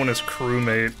to someone as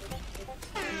crewmate.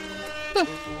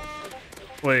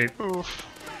 Wait, Oof.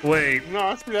 wait, No,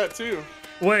 I see that too.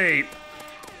 wait.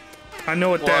 I know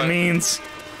what that What? means.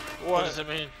 What does it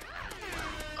mean?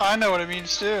 I know what it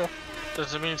means too.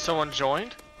 Does it mean someone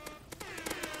joined?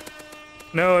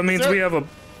 No, it means there- we have a...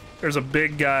 There's a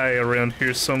big guy around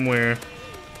here somewhere.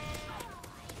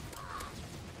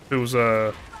 Who's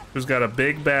got a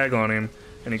big bag on him,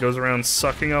 and he goes around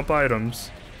sucking up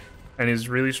items. and he's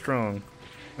really strong.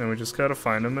 And we just gotta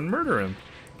find him and murder him.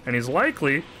 And he's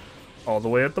likely all the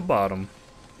way at the bottom.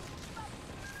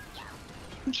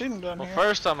 I've seen him down Well, here.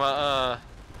 first I'm oh,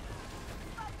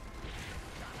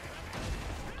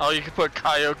 you can put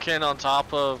Kaioken on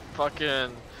top of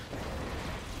fucking.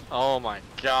 Oh my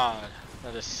god,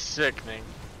 that is sickening.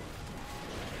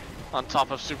 On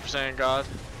top of Super Saiyan God.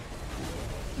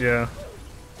 Yeah.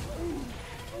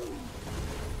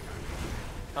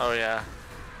 Oh yeah.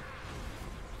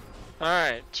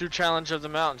 Alright, 2 challenge of the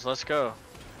mountains, let's go.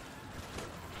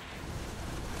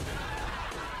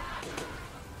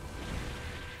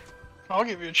 I'll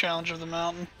give you a challenge of the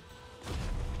mountain.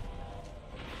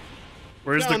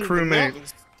 Where's Down the in crewmate?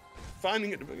 mountains,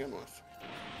 finding it to begin with.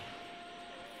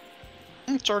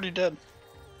 It's already dead.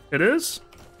 It is?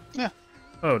 Yeah.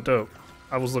 Oh, dope.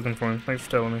 I was looking for him. Thanks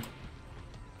for telling me.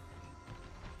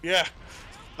 Yeah.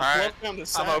 Alright, Down the I'm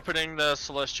sack. opening the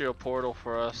celestial portal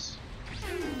for us.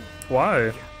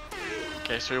 Why?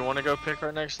 Okay, so we want to go pick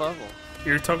our next level.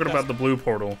 You're talking about the blue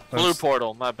portal. Blue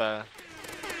portal, my bad.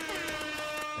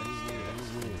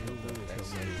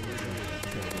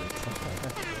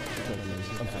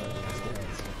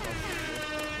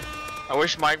 I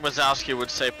wish Mike Wazowski would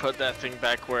say put that thing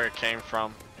back where it came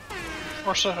from.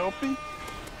 Or so help me.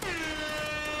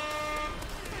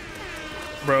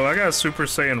 Bro, I got Super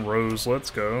Saiyan Rose. Let's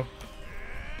go.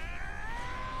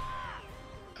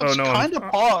 It's no, kind of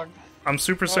pog. I'm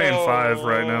Super Saiyan 5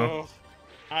 right now. Oh,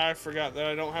 I forgot that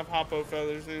I don't have Hoppo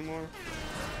feathers anymore.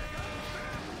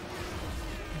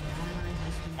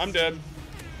 I'm dead.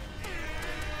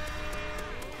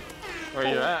 Where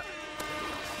you at?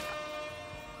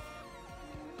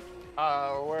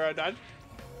 Where I died?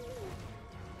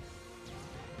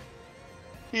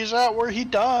 He's out where he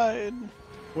died.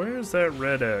 Where is that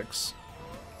red X?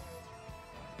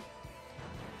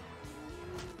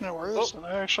 No, where is it?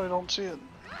 I actually don't see it.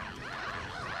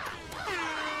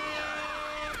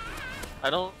 I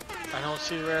don't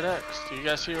see Red X. Do you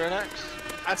guys see Red X?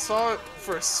 I saw it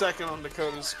for a second on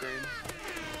Dakota's screen.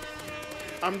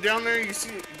 I'm down there, you see,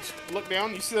 look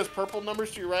down, you see those purple numbers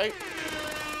to your right?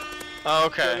 Oh,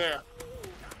 They're okay. there.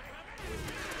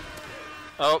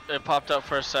 Oh, it popped up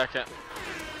for a second.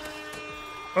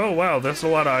 Oh wow, that's a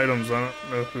lot of items. I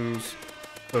don't know whose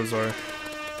those are.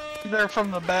 They're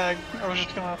from the bag. I was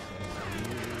just gonna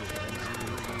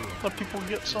let people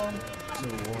get some.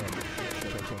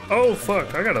 Oh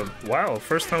fuck, I gotta. Wow,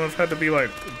 first time I've had to be like,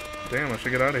 damn, I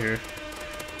should get out of here.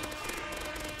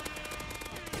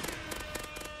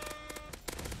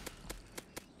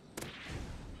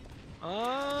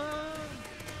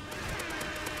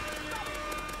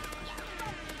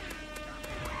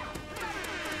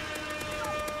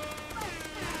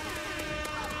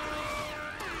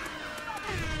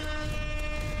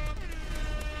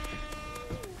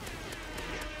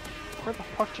 Where the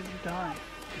fuck did you die?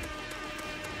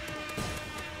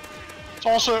 It's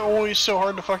also always so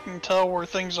hard to fucking tell where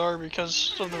things are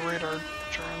because of the radar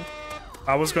churn.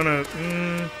 I was gonna.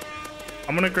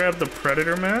 I'm gonna grab the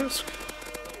Predator mask,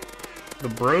 the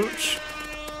brooch,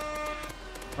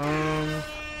 and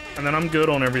then I'm good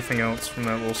on everything else from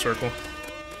that little circle.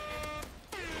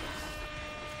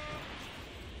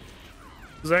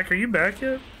 Zach, are you back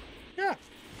yet? Yeah.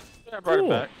 Yeah, I brought Cool. it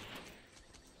back.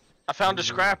 I found a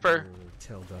scrapper.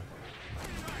 Tilda.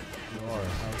 You are.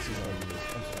 How is this?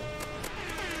 I'm sorry.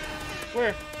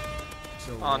 Where?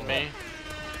 So, On me.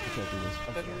 I can't do this.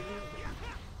 I'm sorry.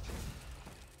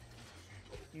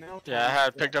 Now Yeah, I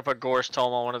had picked up a Gorse tome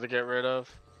I wanted to get rid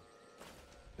of.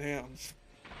 Damn.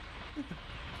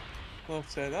 Well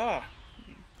said, an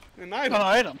An item.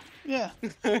 item. Yeah.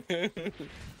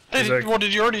 Hey, Zach- well,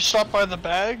 did you already stop by the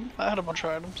bag? I had a bunch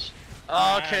of items. Oh,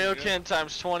 Ah, Kaioken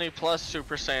times 20 plus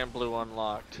Super Saiyan Blue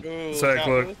unlocked. Ooh, Zach, got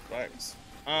look. both flags.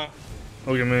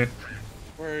 Look at me.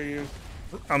 Where are you?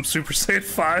 I'm Super Saiyan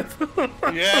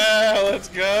 5. Yeah, let's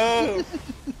go.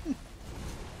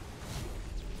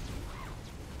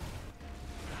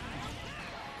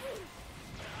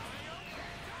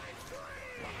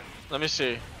 Let me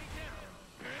see.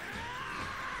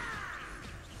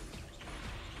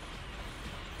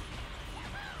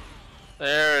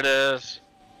 There it is.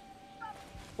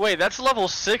 Wait, that's level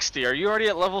 60. Are you already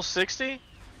at level 60?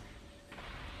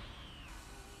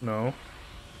 No,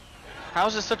 How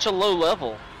is it such a low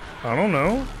level? I don't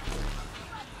know.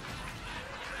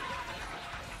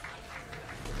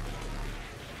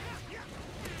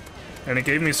 And it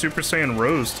gave me Super Saiyan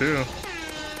Rose too.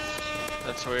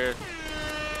 That's weird.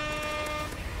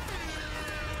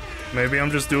 Maybe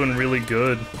I'm just doing really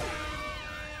good.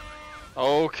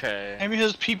 Okay. Maybe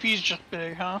his PP is just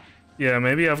big, huh? Yeah,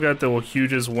 maybe I've got the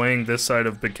hugest wang this side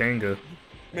of Bikanga.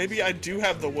 Maybe I do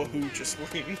have the woohoo just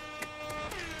wing.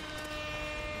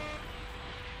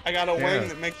 I got a wing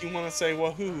that make you want to say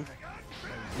woohoo.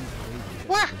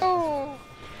 Wahoo!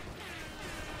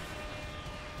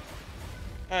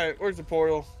 Alright, where's the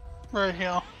portal? Right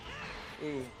here.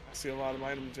 Ooh, I see a lot of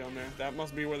items down there. That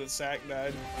must be where the sack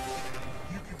died.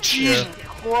 Jesus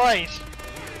Christ!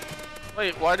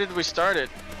 Wait, why did we start it?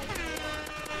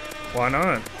 Why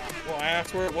not? Well, I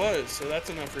asked where it was, so that's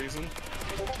enough reason.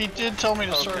 He did tell me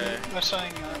to start Okay. it by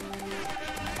saying that.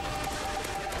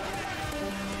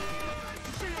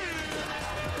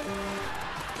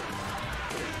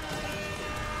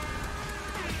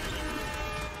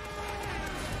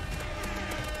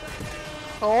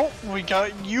 Oh, we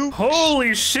got you.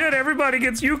 Holy shit, everybody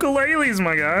gets ukuleles,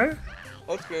 my guy.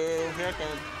 Let's go. Here I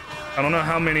come. I don't know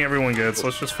how many everyone gets.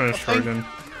 Let's just finish I think- charging.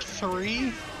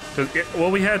 3? Well,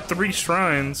 we had 3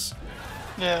 shrines.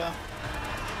 Yeah.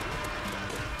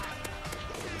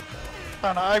 I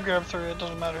don't know, I grabbed 3, it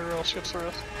doesn't matter who else gets the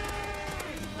rest.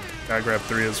 I grabbed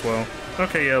 3 as well.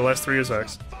 Okay, yeah, last 3 is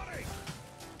X.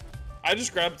 I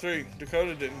just grabbed 3.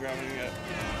 Dakota didn't grab any yet.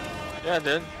 Yeah, I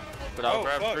did. But I'll Oh,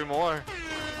 grab fuck. 3 more.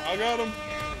 I got him.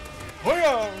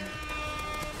 Hoo-yah!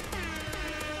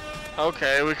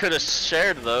 Okay, we could have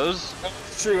shared those.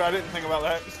 That's true, I didn't think about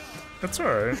that. That's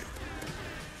alright.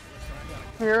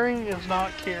 Caring is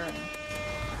not caring.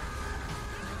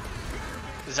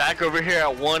 Zach over here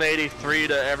at 183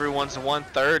 to everyone's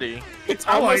 130. It's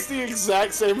I almost like- the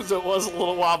exact same as it was a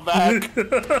little while back.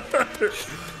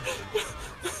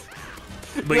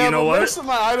 But yeah, you know but what? most of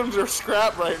my items are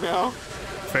scrap right now.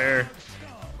 Fair.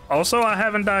 Also, I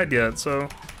haven't died yet, so...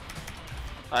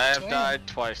 I have died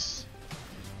twice.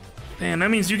 Man,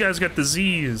 that means you guys got the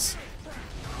Z's.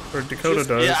 Or Dakota Just-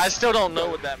 does. Yeah, I still don't know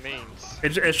what that means.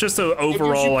 It's just an It gives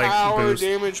overall, you like, power, boost.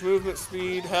 damage, movement,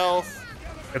 speed, health.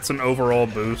 It's an overall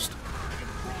boost.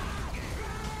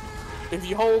 If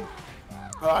you hold,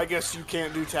 I guess you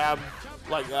can't do tab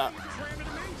like that.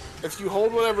 If you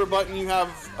hold whatever button you have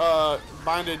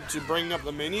binded to bring up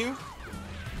the menu,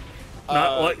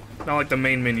 Not like the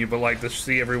main menu, but like to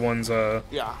see everyone's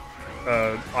yeah,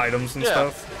 items and Yeah.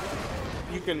 stuff.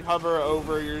 you can hover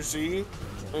over your Z,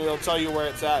 and it'll tell you where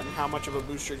it's at and how much of a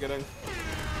boost you're getting.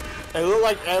 It looked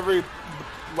like every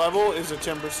level is a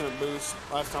 10% boost.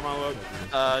 Last time I looked.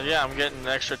 Yeah, I'm getting an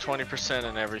extra 20%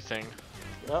 and everything.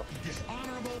 Yep.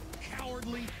 Dishonorable,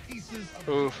 cowardly pieces of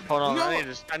Oof, hold on, No.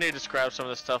 I need to scrap some of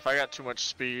this stuff. I got too much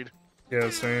speed. Yeah,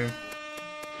 same.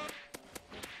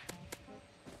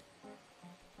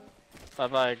 Bye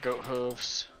bye, goat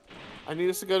hooves. I need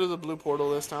us to go to the blue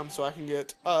portal this time so I can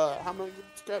get how many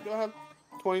scrap do I have?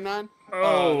 29.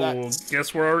 Oh, that's-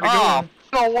 guess we're already Ah, going.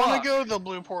 I don't want Fuck. to go to the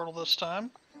blue portal this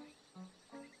time.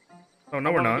 Oh, no,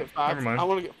 I we're wanna not. get 5 Never mind. I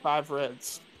want to get 5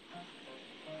 reds.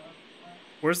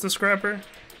 Where's the scrapper?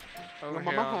 over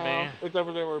here on me. It's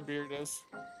over there where Beard is.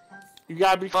 You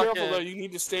gotta be Fuck careful it. though. You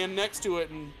need to stand next to it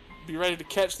and be ready to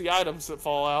catch the items that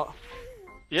fall out.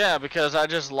 Yeah, because I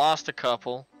just lost a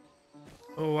couple.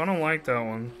 Oh, I don't like that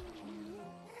one.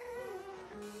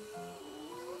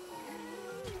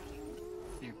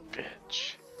 You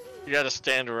bitch. You gotta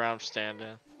stand where I'm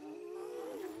standing.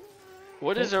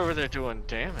 What is over there doing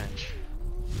damage?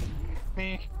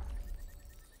 Me.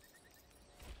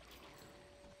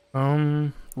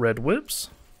 Red whips?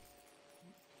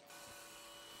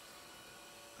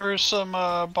 There's some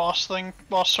boss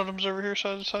totems over here,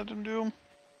 so I decided to do them.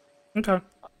 Okay.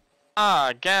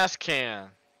 Ah, gas can.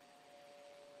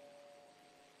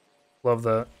 Love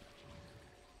that.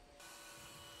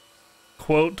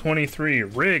 Quote 23.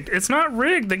 Rigged. It's not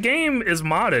rigged. The game is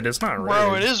modded. It's not rigged.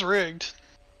 Bro, it is rigged.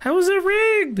 How is it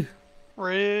rigged?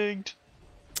 Rigged.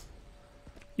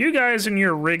 You guys and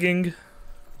your rigging.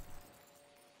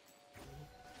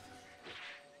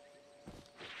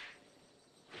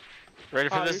 Ready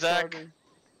for Ah, this, you're Zach? charging.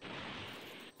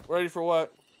 Ready for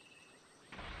what?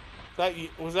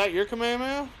 Was that your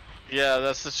Kamehameha? Yeah,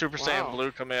 that's the Super Saiyan Wow.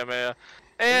 Blue Kamehameha.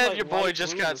 And like your boy light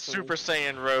just blue got or something. Super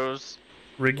Saiyan Rose.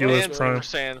 Rigulous And Prime.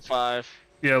 Super Saiyan 5.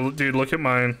 Yeah, dude, look at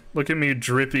mine. Look at me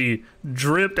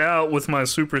dripped out with my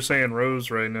Super Saiyan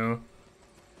Rose right now.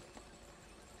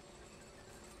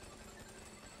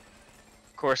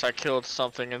 Of course, I killed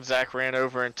something and Zach ran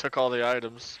over and took all the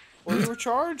items. Well, you were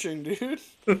charging, dude.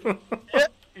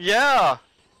 Yeah!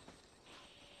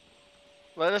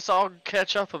 Let us all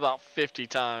catch up about 50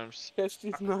 times. Catch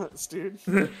these nuts, dude.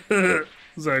 Zach,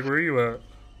 where are you at?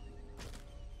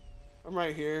 I'm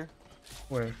right here.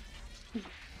 Where? Where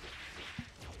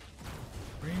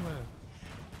are you at?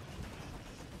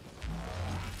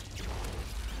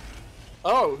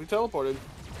 Oh, who teleported?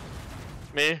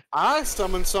 Me? I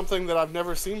summoned something that I've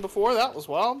never seen before. That was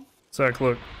wild. Zach,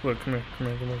 look, come here, come here, come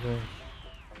here, come here.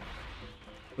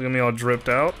 Look at me all dripped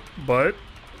out, but,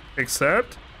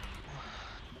 except,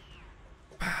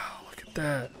 wow, look at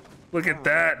that. Look at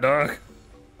that, dog.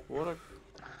 What a...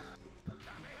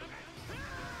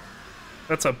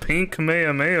 That's a pink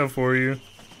Kamehameha for you.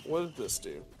 What did this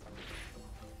do?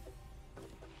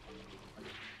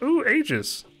 Ooh,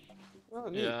 Aegis. Oh,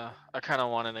 neat. Yeah, I kind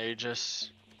of want an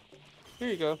Aegis. Here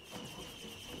you go.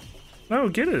 No,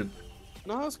 get it.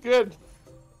 No, it's good.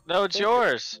 No, it's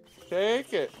yours.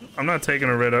 Take it. I'm not taking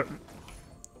a red up.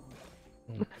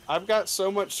 I've got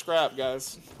so much scrap,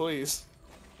 guys. Please.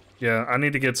 Yeah, I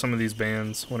need to get some of these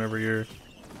bands whenever you're.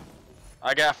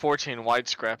 I got 14 white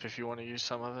scrap if you want to use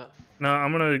some of it. No,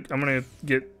 I'm gonna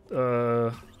get 2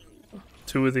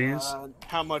 of these.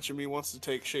 How much of me wants to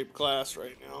take shape class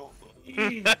right now?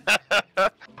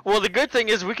 Well, the good thing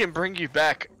is we can bring you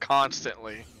back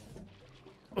constantly.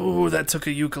 Oh, that took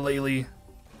a ukulele.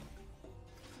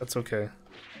 That's okay.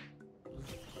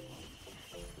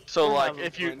 So We're like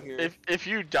having fun here. if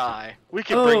you die, we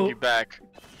can bring you back.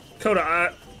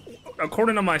 Coda,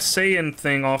 according to my Saiyan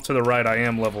thing off to the right, I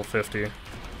am level 50.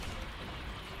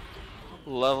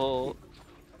 Level.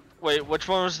 Wait, which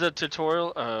one was the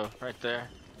tutorial? Oh, right there.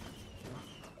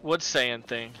 What's saying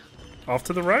thing? Off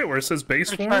to the right, where it says base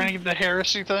You're form. trying to get the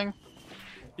heresy thing?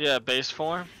 Yeah, base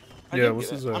form. I Yeah, did what's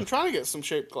get his? it. I'm trying to get some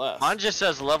shape class. Mine just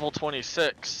says level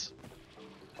 26.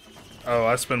 Oh,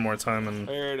 I spend more time in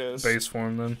There it is. base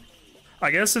form then. I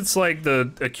guess it's like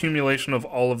the accumulation of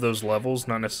all of those levels,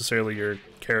 not necessarily your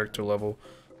character level.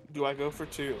 Do I go for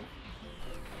 2?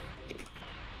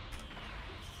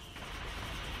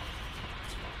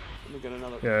 Let me get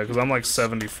another. Yeah, because I'm like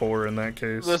 74 in that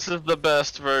case. This is the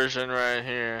best version right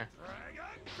here.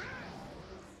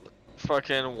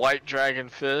 Fucking white dragon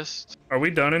fist. Are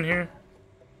we done in here?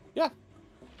 Yeah.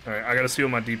 Alright, I gotta see what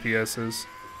my DPS is.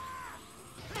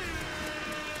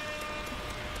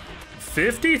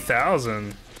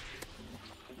 50,000.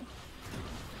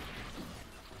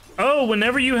 Oh,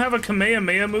 whenever you have a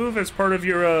Kamehameha move as part of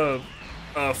your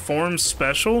form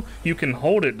special, you can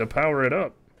hold it to power it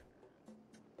up.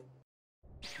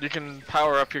 You can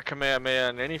power up your Kamehameha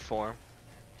in any form.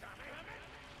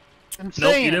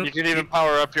 Nope, you didn't. You can even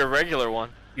power up your regular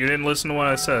one. You didn't listen to what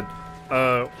I said.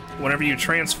 Whenever you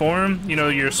transform, you know,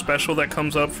 your special that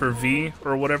comes up for V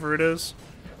or whatever it is,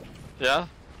 Yeah?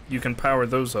 you can power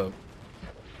those up.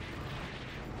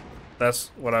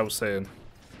 That's what I was saying.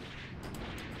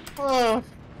 I've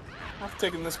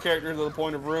taken this character to the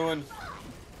point of ruin.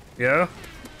 Yeah?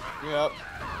 Yep.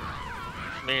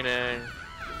 Meaning...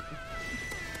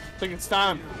 I think it's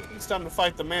time. It's time to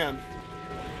fight the man.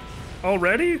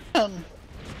 Already? Yeah, and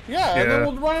Yeah. then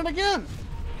we'll run it again.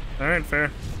 Alright,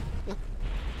 fair.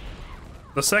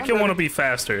 The second one will be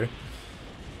faster.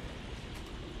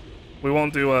 We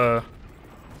won't do Oh,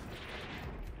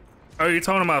 you're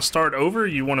talking about start over? Or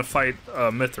you want to fight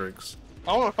Mithrix?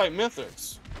 I want to fight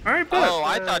Mythics. Alright, bet. Oh,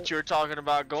 I thought you were talking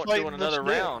about doing another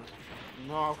round.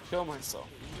 No, I'll kill myself.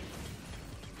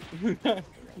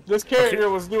 This character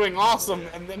was doing awesome,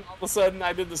 and then all of a sudden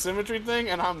I did the symmetry thing,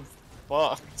 and I'm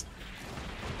fucked.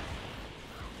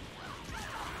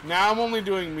 Now I'm only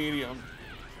doing medium.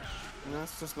 And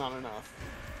that's just not enough.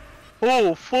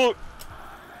 Oh, fuck!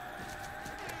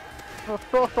 The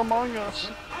fuck among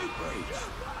us.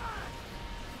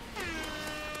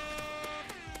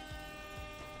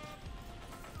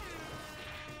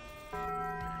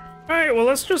 Alright, well,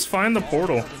 let's just find the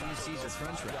portal.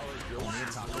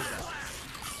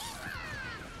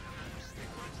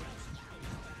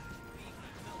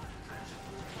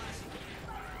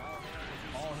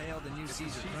 All hail the new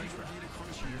Caesar Crunch Wrap.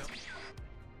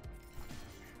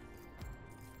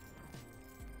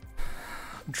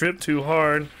 Drip too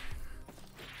hard.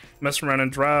 Mess around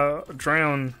and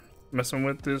drown. Messing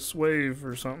with this wave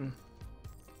or something.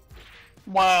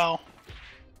 Wow.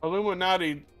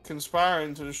 Illuminati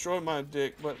conspiring to destroy my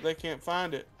dick, but they can't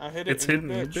find it. I hid it It's in hidden,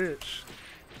 your you bitch. bitch.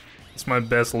 It's my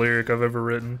best lyric I've ever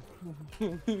written.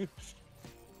 Ooh,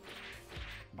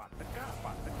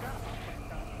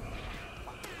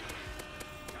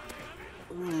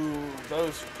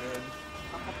 those are good.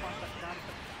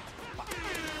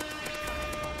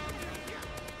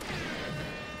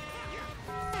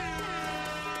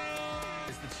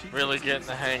 Really getting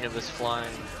the hang of this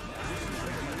flying.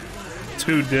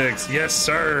 2 dicks, yes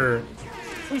sir.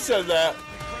 Who said that?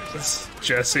 It's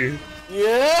Jesse.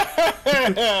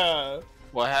 Yeah!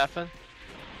 What happened?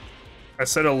 I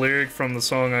said a lyric from the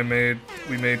song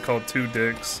we made called 2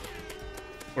 Dicks.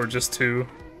 Or just 2.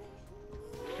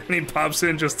 And he pops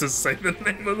in just to say the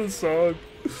name of the song.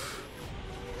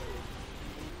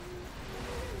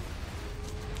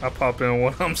 I pop in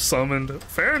when I'm summoned.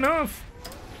 Fair enough.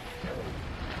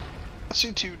 I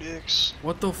see 2 dicks.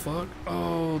 What the fuck?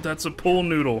 Oh, that's a pool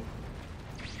noodle.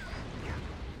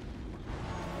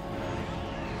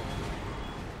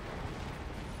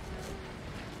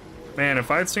 Man,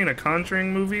 if I'd seen a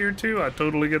Conjuring movie or two, I'd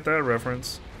totally get that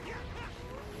reference.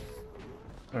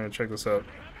 Alright, check this out.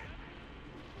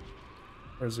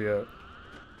 Where's he at?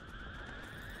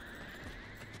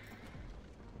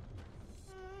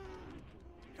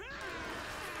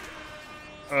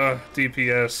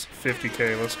 DPS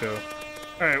 50k, let's go.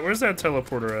 Alright, where's that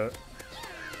teleporter at?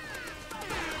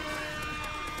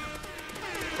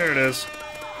 There it is.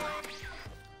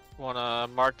 Wanna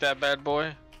mark that bad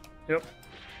boy? Yep.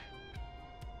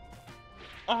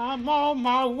 I'm on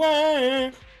my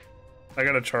way. I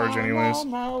gotta charge anyways.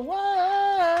 I'm on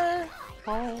my way.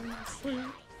 Home, sweet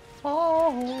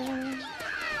home.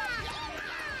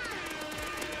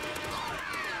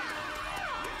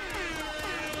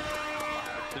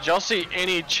 Did y'all see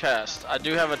any chest? I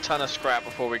do have a ton of scrap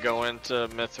before we go into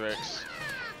Mithrix.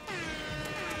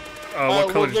 What Well,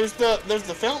 color? there's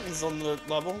the fountains on the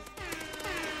level.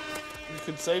 You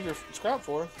could save your scrap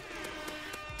for.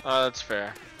 That's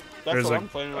fair. That's what I'm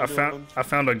planning on doing. I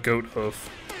found a goat hoof.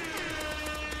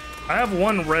 I have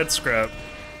 1 red scrap.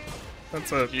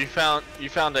 That's a You found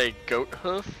a goat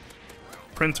hoof?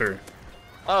 printer.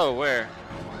 Oh, where?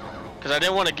 Because I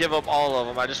didn't want to give up all of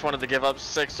them. I just wanted to give up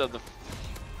 6 of the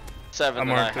 7 that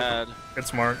I marked it. had.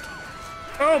 It's marked.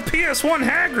 Oh, PS1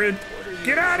 Hagrid!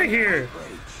 Get out of here!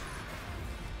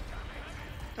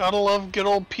 Gotta love good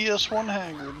old PS1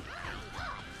 Hagrid.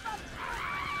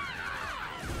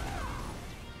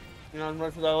 You know, I'm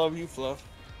ready for that. I love you, Fluff.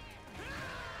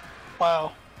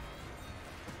 Wow.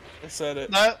 I said it.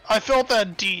 I felt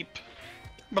that deep,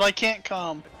 but I can't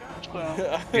come.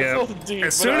 So. Yeah.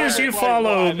 As soon as you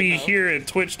follow me here at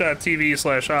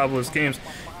twitch.tv/ObelusGames,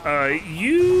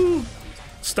 you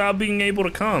stop being able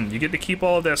to come. You get to keep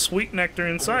all of that sweet nectar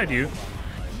inside you.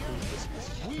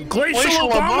 Glacial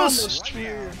Obamas!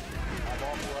 Sphere.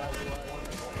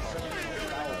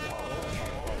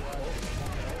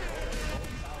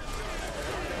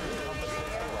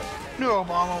 Knew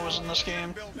Obama was in this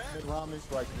game. Romney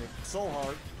strikes me so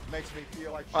hard, makes me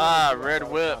feel like Red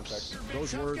whips.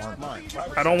 those words aren't mine.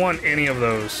 I don't want any of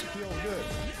those.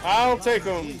 I'll take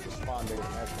them.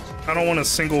 I don't want a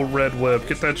single red whip.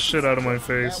 Get that shit out of my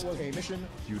face. That was a mission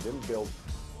you didn't build.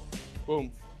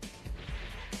 Boom.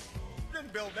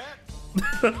 Didn't build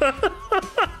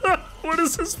that. What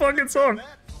is this fucking song?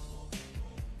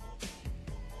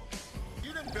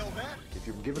 You didn't build that. If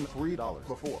you've given $3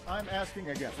 before, I'm asking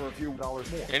again for a few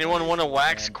dollars more. Anyone want to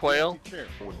wax quail?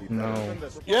 No.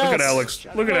 Yes. Look at Alex.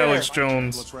 Look at Alex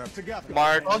Jones.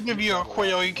 Mark. I'll give you a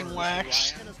quail you can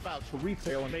wax.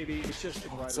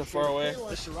 So far away.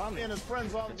 It's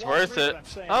worth it.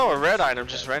 Oh, a red item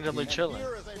just randomly chilling.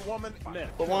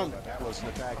 But one.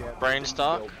 Brain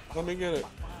stock. Let me get it.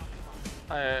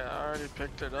 I already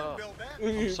picked it up.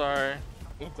 I'm sorry.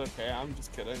 It's okay. I'm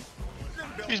just kidding.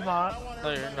 He's not.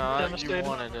 No, you're not. You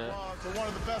wanted it.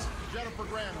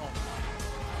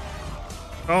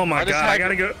 Oh my I just god, I had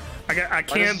gotta to- go. I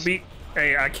can't beat.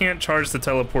 Hey, I can't charge the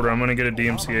teleporter. I'm gonna get a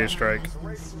DMCA strike.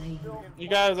 You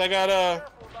guys, I got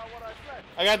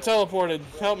teleported.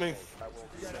 Help me.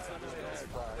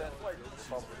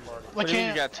 What do you mean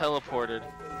you got teleported?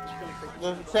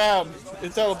 The crowd,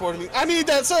 it teleported me. I need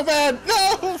that so bad.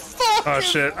 No, fuck. Oh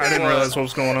shit, I didn't realize what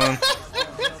was going on.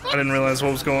 I didn't realize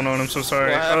what was going on. I'm so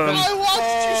sorry. I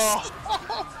watched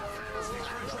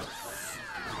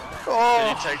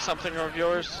Did he take something of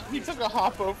yours? you. He took a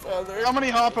hoppo feather. How many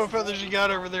hoppo feathers you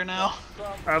got over there now?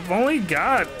 I've only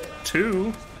got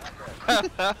 2.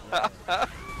 I've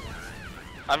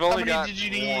only many got did you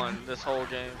need? 1 this whole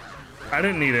game. I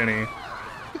didn't need any.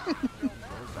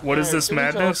 What is this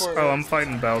madness? Oh, I'm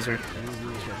fighting Bowser.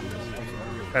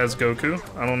 As Goku.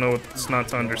 I don't know what's not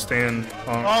to understand.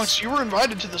 Oh, so you were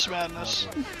invited to this madness.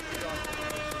 I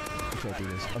can't do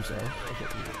this. I'm sorry. I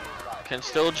can't do this. Can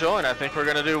still join. I think we're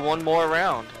gonna do 1 more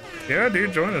round. Yeah,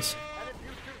 dude, join us.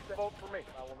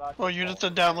 Well, you have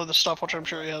to download the stuff, which I'm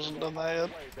sure he hasn't done that yet.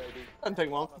 Doesn't take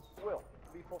long.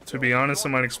 To be honest, it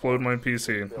might explode my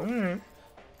PC. Alright.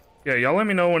 Yeah, y'all let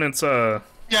me know when it's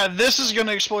Yeah, this is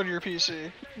gonna explode your PC.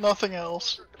 Nothing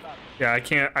else. yeah,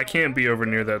 I can't be over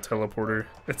near that teleporter.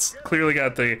 It's clearly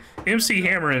got the MC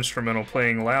Hammer instrumental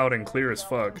playing loud and clear as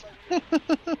fuck.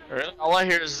 All I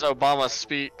hear is Obama's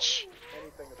speech.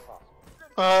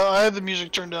 I had the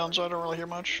music turned down, so I don't really hear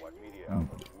much.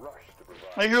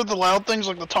 I hear the loud things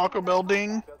like the Taco Bell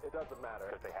ding.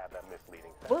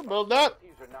 We'll build that.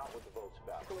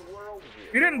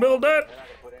 You didn't build that?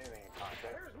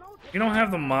 You don't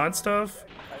have the mod stuff?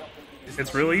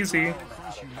 It's real easy.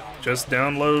 Just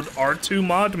download R2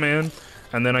 Modman,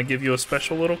 and then I give you a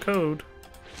special little code.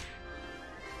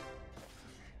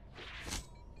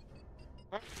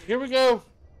 Here we go.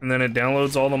 And then it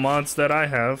downloads all the mods that I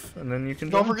have, and then you can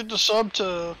Don't join. forget to sub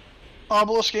to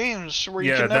ObelusGames, where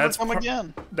you can never come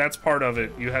again. That's part of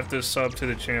it. You have to sub to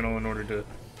the channel in order to...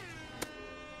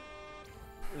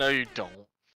 No, you don't.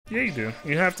 Yeah, you do.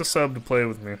 You have to sub to play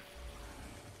with me.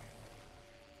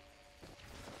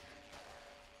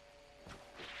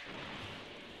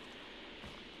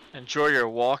 Enjoy your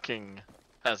walking,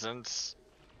 peasants.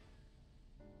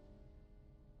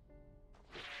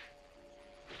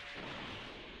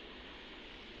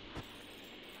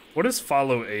 What is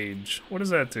follow age? What does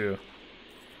that do?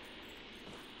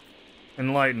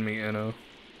 Enlighten me, Enno.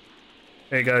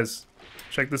 Hey guys,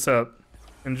 check this out.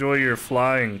 Enjoy your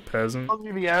flying, peasant. I'll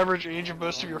give you the average age of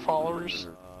most of your followers.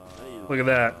 Look at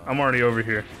that. I'm already over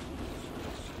here.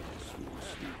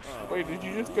 Wait, did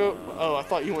you just go? Oh, I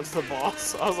thought you went to the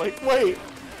boss. I was like, wait.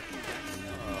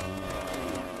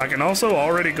 I can also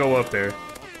already go up there.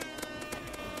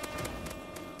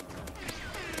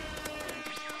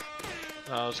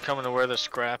 I was coming to where the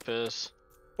scrap is.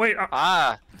 Wait,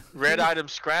 Red item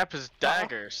scrap is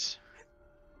daggers.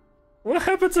 what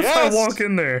happens if I walk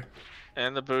in there?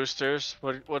 And the boosters.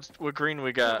 What green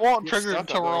we got? It won't trigger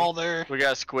until we're all there. We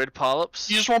got squid polyps.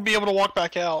 You just won't be able to walk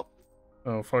back out.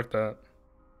 Oh, fuck that.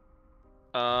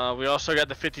 We also got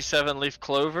the 57 leaf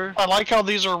clover. I like how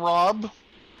these are Rob.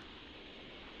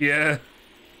 Yeah.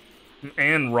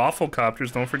 And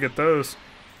rafflecopters, don't forget those.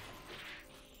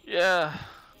 Yeah.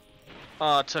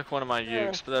 Oh, I took one of my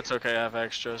ukes, but that's okay, I have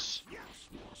extras.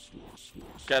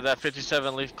 Got that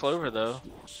 57 leaf clover though.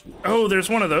 Oh, there's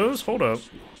one of those? Hold up.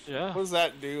 Yeah. What does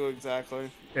that do exactly?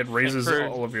 It raises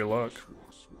Improved. all of your luck.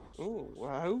 Ooh,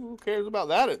 wow, who cares about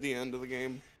that at the end of the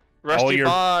game? Rusty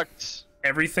box.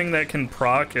 Everything that can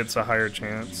proc, it's a higher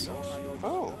chance.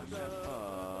 Oh.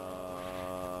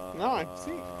 Now I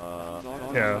see.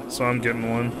 Yeah, so I'm getting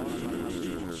one.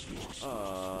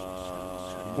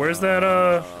 Where's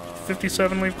that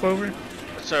 57 leaf clover?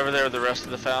 It's over there with the rest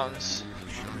of the fountains.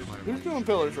 Who's doing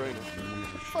pillars right now? Who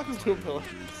the fuck is doing pillars?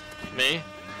 Me?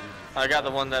 I got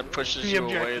the one that pushes you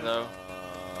away though.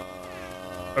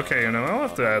 Okay, you know, I'll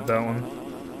have to add that one.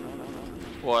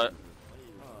 What?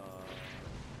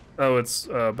 Oh, it's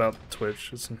about Twitch.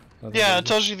 It's Yeah, it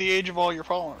tells you the age of all your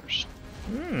followers.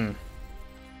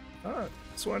 Alright,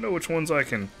 so I know which ones I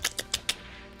can...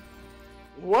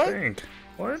 What? Think.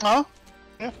 What? Huh?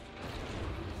 Yeah.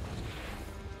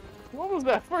 What was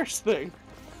that first thing?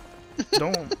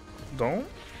 Don't.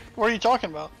 What are you talking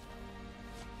about?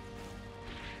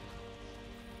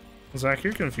 Zach,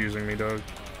 you're confusing me, dog.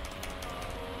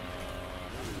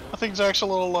 I think Zach's a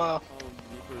little,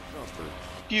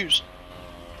 confused.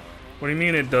 What do you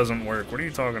mean it doesn't work? What are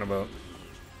you talking about?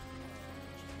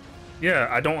 Yeah,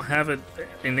 I don't have it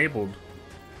enabled.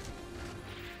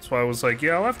 So I was like,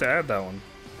 yeah, I'll have to add that one.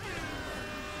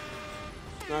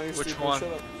 Which one?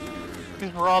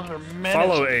 These Robs are menacing.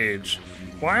 Follow age.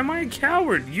 Why am I a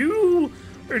coward? You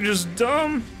are just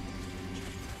dumb.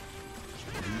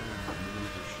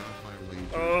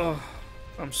 Oh,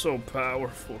 I'm so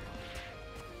powerful.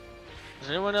 Is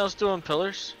anyone else doing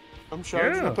pillars? I'm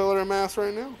charging a pillar of mass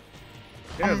right now.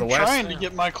 Yeah, I'm trying to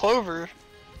get my clover,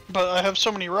 but I have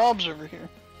so many Robs over here.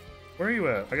 Where are you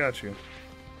at? I got you.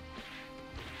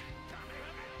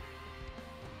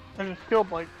 I just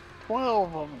killed like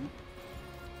 12 of them.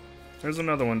 There's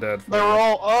another one, Dad. They were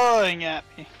all eyeing at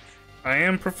me. I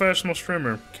am professional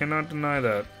streamer. Cannot deny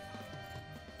that.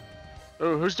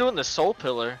 Oh, who's doing the soul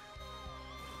pillar?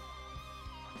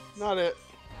 Not it.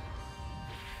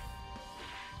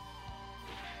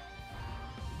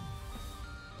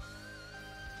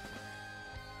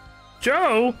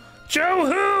 Joe? Joe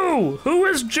who? Who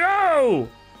is Joe?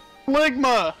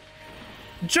 Ligma!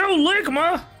 Joe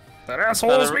Ligma? That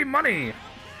asshole owes me money.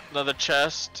 Another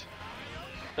chest.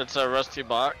 It's a rusty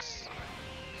box.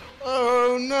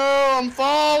 Oh no, I'm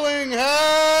falling!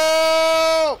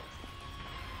 Help!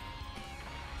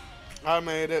 I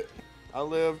made it. I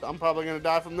lived. I'm probably gonna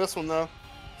die from this one though.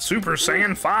 Super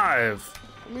Saiyan 5.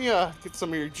 Let me get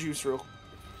some of your juice real.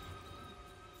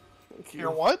 Thank you.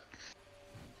 Your what?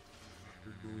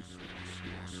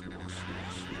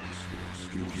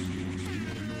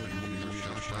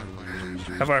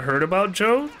 Have I heard about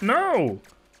Joe? No.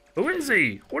 Who is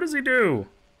he? What does he do?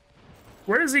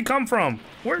 Where does he come from?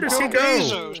 Where does he go?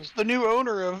 Bezos, the new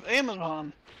owner of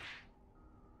Amazon.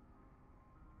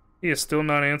 He has still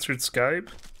not answered Skype.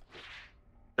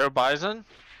 Joe Bison?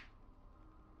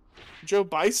 Joe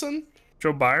Bison?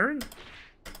 Joe Byron?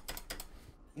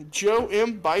 Joe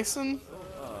M. Bison?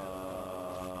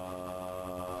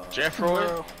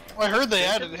 Jeffroy? I heard they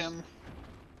added him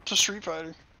to Street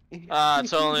Fighter.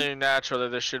 It's only natural that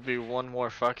there should be one more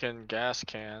fucking gas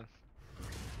can.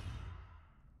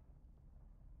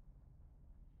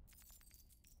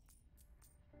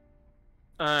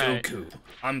 Alright. Goku.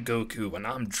 I'm Goku and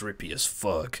I'm drippy as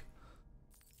fuck.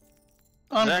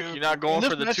 Zach, you're not going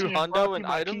for the 2 hundo and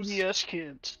items? PBS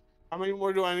kids. How many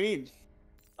more do I need?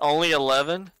 Only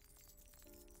 11?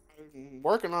 I'm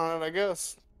working on it, I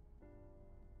guess.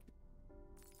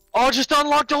 Oh, just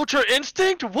unlocked Ultra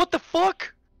Instinct? What the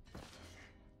fuck?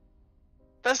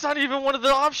 That's not even one of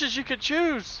the options you could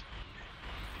choose.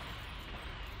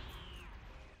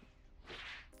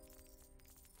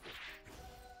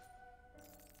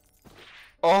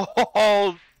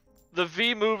 Oh, the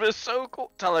V move is so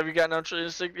cool. Tyler, have you got an Ultra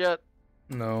Instinct yet?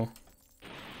 No.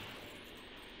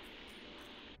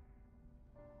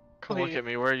 Come look at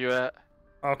me. Where are you at?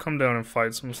 I'll come down and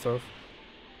fight some stuff.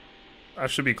 I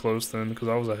should be close then, because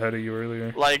I was ahead of you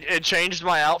earlier. Like, it changed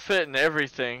my outfit and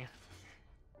everything.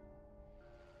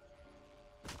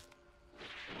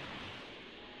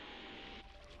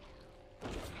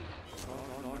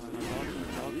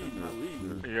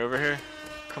 Are you over here?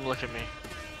 Come look at me.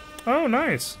 Oh,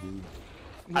 nice.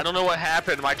 I don't know what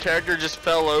happened. My character just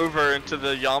fell over into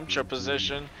the Yamcha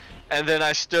position, and then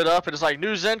I stood up and it's like,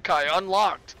 new Zenkai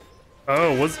unlocked.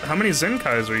 Oh, how many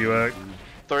Zenkais are you at?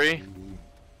 3.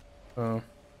 Oh.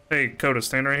 Hey, Coda,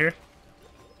 stand right here.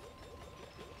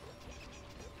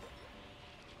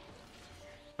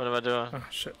 What am I doing? Oh,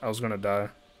 shit, I was gonna die.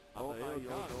 Oh.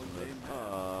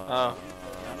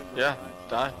 Yeah,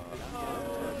 die.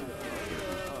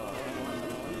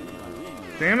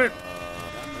 Damn it.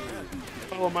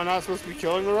 Oh, am I not supposed to be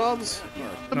killing the Robs?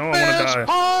 No, I wanna die.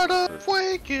 Part of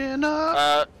waking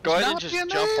up. Go ahead and Not just being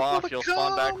jump able off. to You'll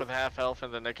spawn back come. with half health,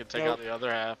 and then they can take Nope. out the other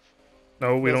half.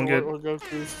 No, we don't get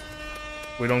Goku's.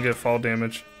 we don't get fall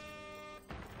damage.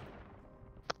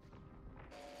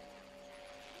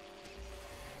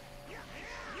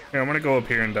 Here, I'm gonna go up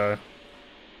here and die.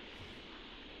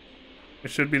 It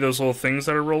should be those little things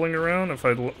that are rolling around.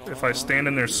 If I stand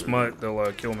in their smut,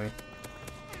 they'll kill me.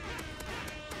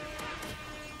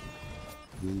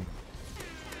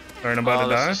 Alright, I'm about to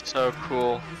die. This is so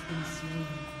cool.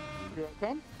 Here I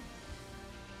come.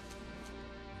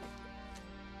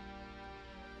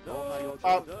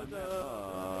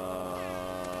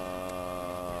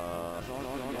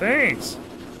 Thanks.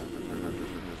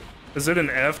 Is it an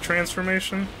F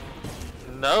transformation?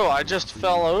 No, I just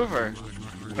fell over.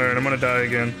 Alright, I'm gonna die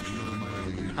again.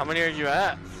 How many are you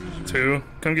at? 2.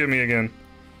 Come get me again.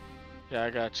 Yeah, I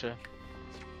got you.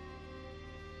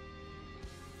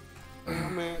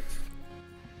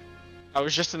 I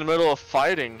was just in the middle of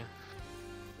fighting.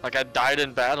 Like I died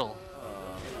in battle.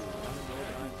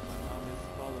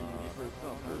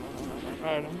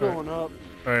 Alright, I'm going up.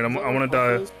 Alright, I wanna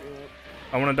die.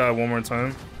 I wanna die one more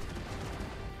time.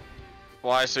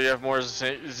 Why? So you have more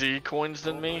Z coins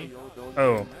than me?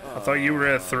 Oh, I thought you were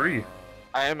at 3.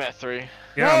 I am at 3.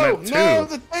 Yeah, no, I'm at 2. No,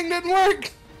 the thing didn't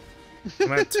work!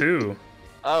 I'm at 2.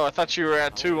 Oh, I thought you were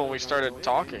at 2 when we started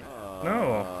talking.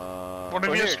 No. What if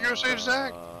Well, you here. go save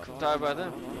Zach? Come die by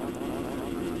them.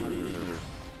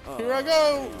 Here I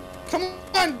go! Come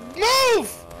on!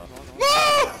 Move!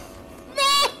 Move!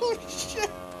 No! Shit!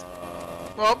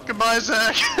 Well, goodbye,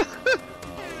 Zach.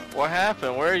 What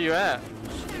happened? Where are you at?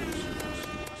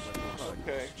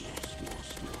 Okay.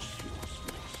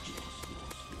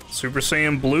 Super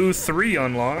Saiyan Blue 3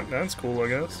 unlocked. That's cool, I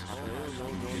guess.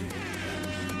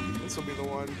 This will be the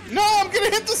one. No, I'm gonna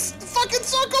hit this fucking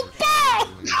circle! Bow!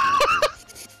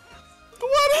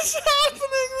 What is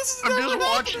happening? This is I'm never just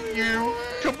watching happening. you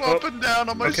come up and down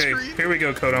on my Okay, screen. here we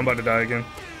go, Coda. I'm about to die again.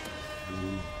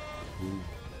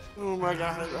 Oh my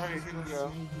god, alright, here we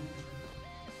go.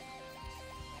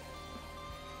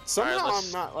 Somehow Alright,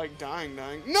 I'm not like dying.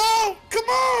 No! Come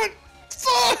on!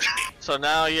 Fuck! So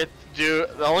now you have to do.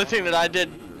 The only thing that I did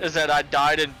is that I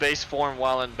died in base form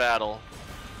while in battle.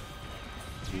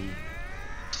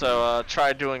 So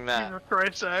try doing that.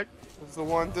 Right, Zach. This is the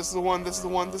one, this is the one, this is the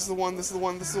one, this is the one, this is the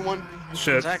one, this is the one.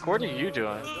 Shit. Zach, what are you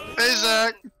doing? Hey,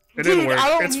 Zach. It didn't Dude, work. I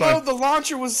don't It's know, fine. the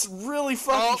launcher was really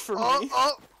fucking for me.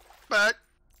 Back.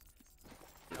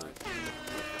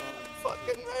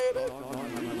 Fucking made it.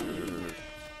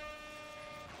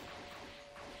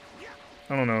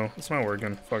 I don't know. It's not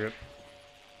working. Fuck it.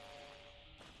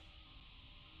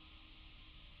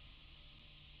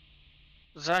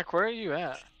 Zach, where are you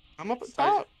at? I'm up at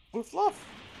top with Fluff.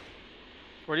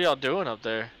 What are y'all doing up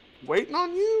there? Waiting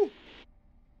on you.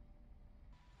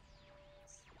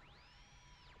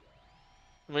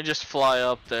 Let me just fly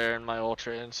up there in my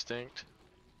Ultra Instinct.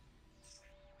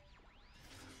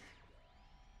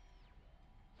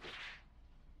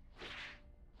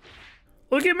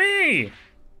 Look at me!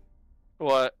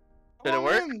 What? Did it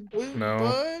work?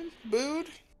 No.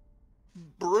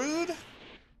 Brood?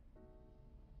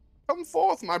 Come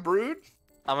forth, my brood.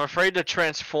 I'm afraid to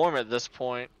transform at this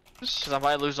point. Because I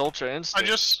might lose Ultra Instinct.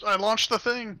 I launched the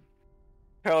thing.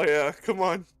 Hell yeah, come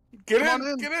on. Get Come in,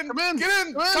 on in, get in, come in, get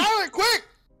in! come in. Tyler, quick!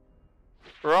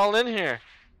 We're all in here.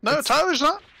 No, Tyler's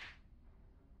not.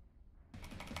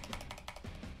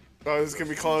 Oh, this is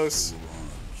gonna be close.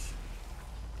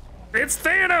 It's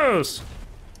Thanos!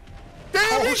 Damn,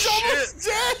 Oh, he's shit. almost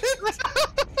dead!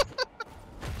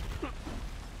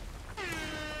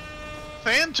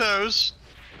 Phantos.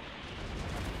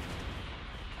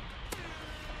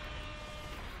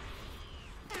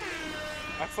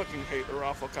 I fucking hate the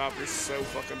Rafflecopters so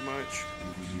fucking much.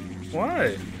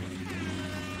 Why?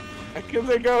 Because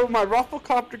they go, my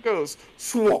Rafflecopter goes,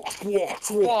 swah, swah,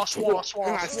 swah, Swah, swah,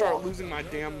 and I start swah. losing my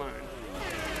damn mind.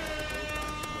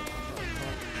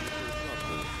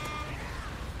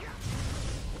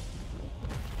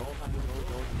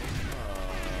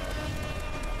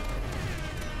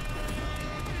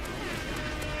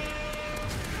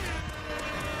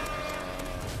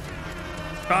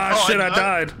 Ah, Oh, shit, I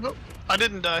died. Nope, I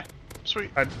didn't die.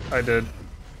 Sweet. I did.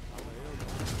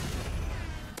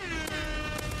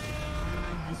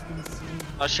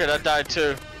 Oh shit, I died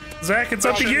too. Zach, it's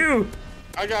up to you!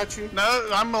 I got you. No,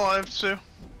 I'm alive too.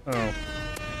 Oh.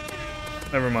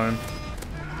 Never mind.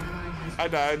 I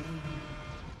died.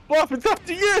 Bluff, it's up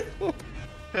to you!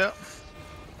 Yeah.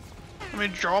 Let me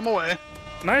draw them away.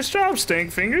 Nice job,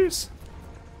 Stank Fingers.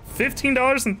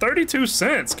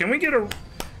 $15.32. Can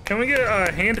we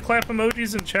get hand clap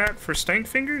emojis in chat for Stank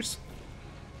Fingers?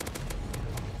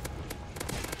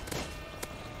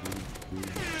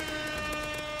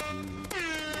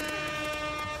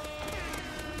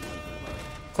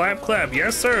 Clap, clap.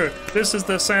 Yes, sir. This is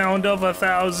the sound of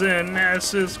 1,000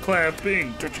 asses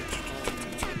clapping.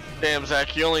 Damn,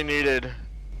 Zach, you only needed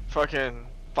fucking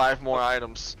 5 more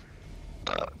items.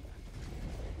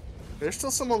 There's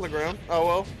still some on the ground. Oh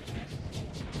well.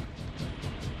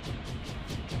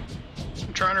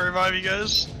 I'm trying to revive you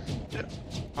guys. Yep.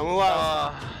 I'm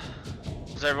alive.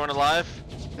 Is everyone alive?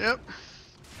 Yep.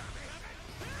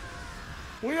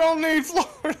 We don't need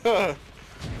Florida!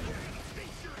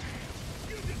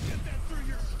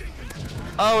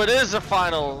 Oh, it is a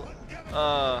final.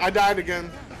 I died again.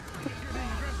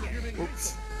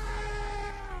 Oops.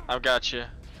 I've got you.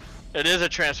 It is a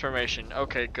transformation.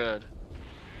 Okay, good.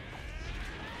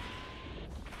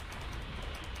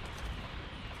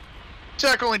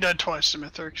 Zach only died twice to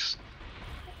Mithrix.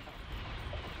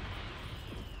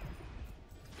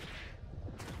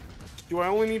 Do I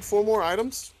only need 4 more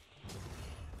items?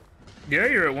 Yeah,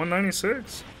 you're at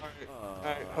 196.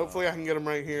 Alright, hopefully I can get them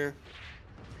right here.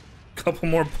 Couple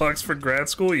more bucks for grad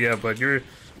school? Yeah, but you're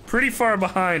pretty far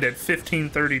behind at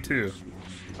 1532.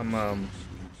 I'm,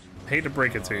 hate to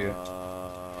break it to you.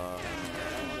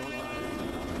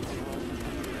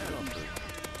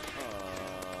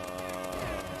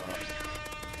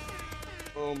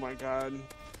 Oh my god.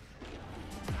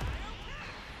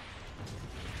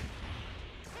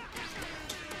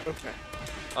 Okay.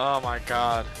 Oh my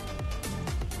god.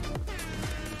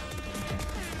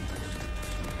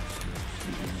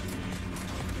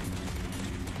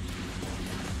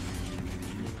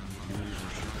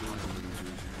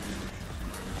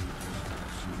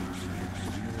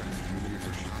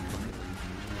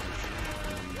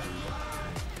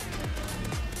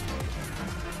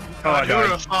 Oh, I Who would died.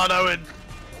 have thought I would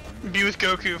be with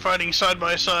Goku fighting side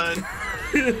by side?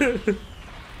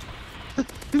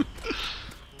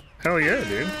 Hell yeah,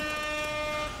 dude.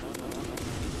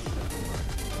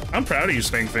 I'm proud of you,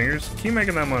 Stank Fingers. Keep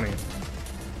making that money.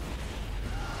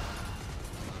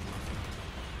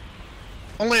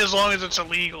 Only as long as it's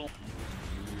illegal.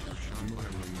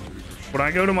 When I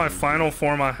go to my final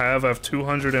form I have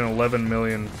 211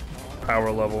 million power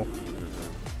level.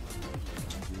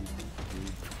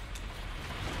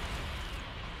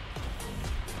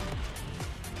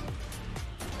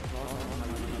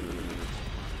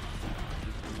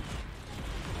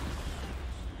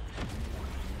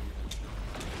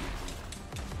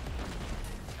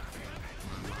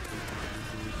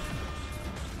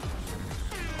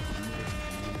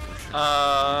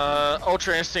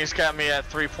 Ultra Instinct's got me at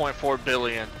 3.4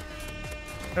 billion.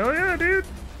 Hell yeah, dude.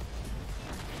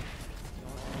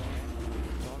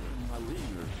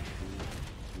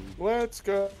 Let's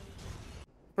go.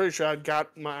 Pretty sure I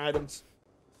got my items.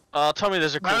 Tell me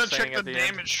there's a cool Now to thing check the at the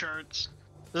end. damage charts.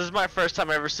 This is my first time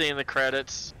ever seeing the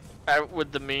credits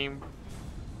with the meme.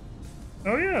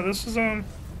 Oh yeah, this is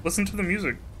listen to the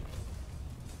music.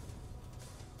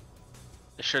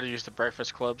 They should have used the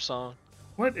Breakfast Club song.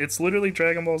 What? It's literally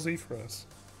Dragon Ball Z for us.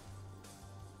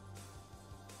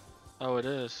 Oh, it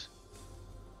is.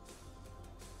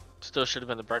 Still should have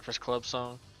been the Breakfast Club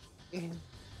song.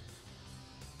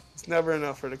 It's never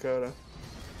enough for Dakota.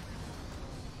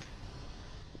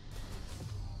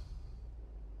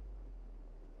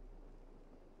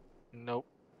 Nope.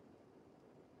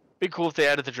 Be cool if they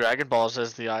added the Dragon Balls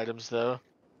as the items, though.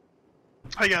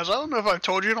 Hey guys, I don't know if I've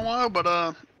told you in a while, but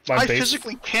My I base-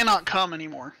 physically cannot come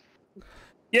anymore.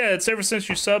 Yeah, it's ever since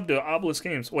you subbed to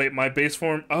ObelusGames. Wait, my base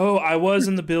form. Oh, I was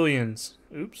in the billions.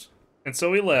 Oops. And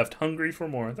so he left, hungry for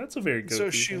more. That's a very good. So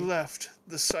she left.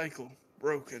 The cycle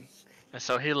broken. And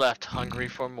so he left hungry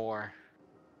for more.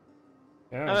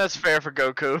 Yeah. And that's fair for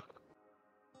Goku.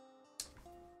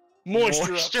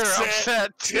 Moisture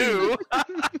upset too. All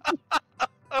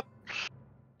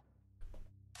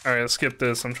right, let's skip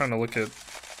this. I'm trying to look at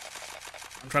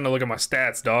my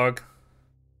stats, dog.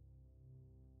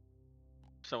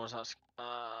 Someone's not.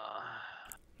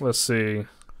 Let's see.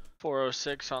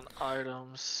 406 on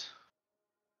items.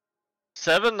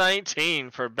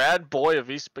 719 for Bad Boy of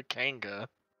East Bakanga.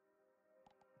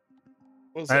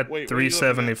 I had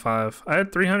 375. I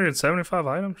had 375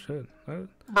 items. Shit. Bro,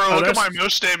 Oh, look at my that's-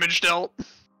 most damage dealt.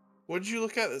 What did you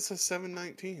look at that says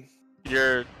 719?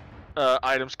 Your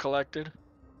items collected.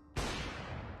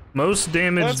 Most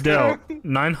damage Let's dealt. go.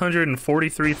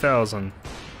 943,000.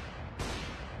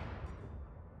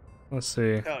 Let's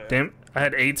see. Hell yeah. Damn, I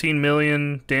had 18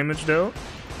 million damage dealt.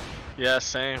 Yeah,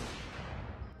 same.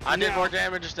 I did Now- more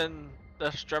damage than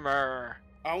the streamer.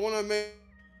 I want to make.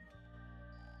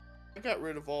 I got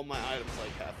rid of all my items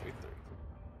like halfway through.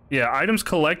 Yeah, items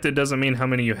collected doesn't mean how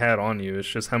many you had on you. It's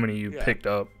just how many you Yeah. picked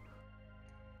up.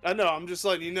 I know, I'm just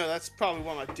letting you know that's probably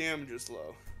why my damage is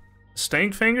low.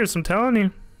 Stank fingers, I'm telling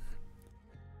you.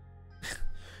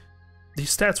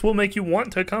 These stats will make you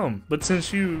want to come, but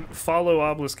since you follow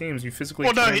ObelusGames, you physically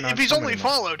Well, no, cannot if he's come only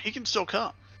anymore. followed, he can still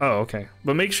come. Oh, okay.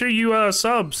 But make sure you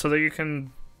sub so that you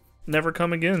can never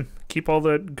come again. Keep all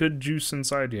that good juice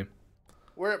inside you.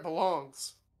 Where it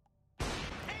belongs. Hey,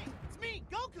 it's me,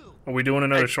 Goku. Are we doing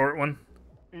another Hey. short one?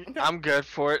 I'm good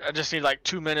for it. I just need like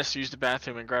 2 minutes to use the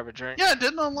bathroom and grab a drink. Yeah, it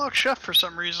didn't unlock Chef for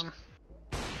some reason.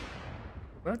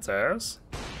 That's ass.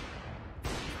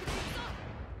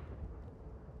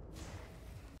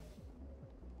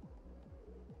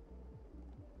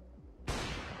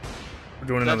 We're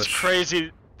doing another. That's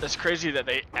crazy. That's crazy that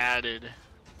they added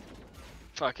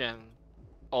fucking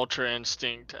Ultra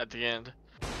Instinct at the end.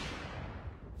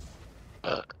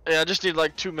 Yeah, I just need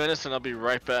like 2 minutes and I'll be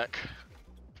right back.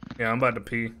 Yeah, I'm about to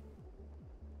pee.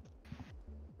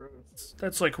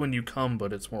 That's like when you come,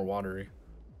 but it's more watery.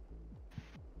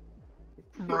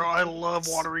 Bro, I love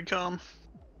watery cum.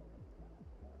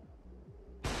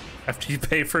 After you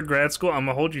pay for grad school, I'm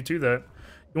gonna hold you to that.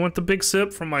 You want the big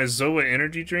sip from my Zoa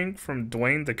energy drink from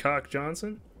Dwayne the Cock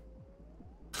Johnson?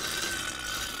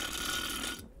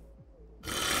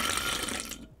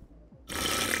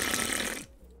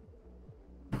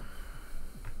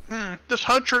 This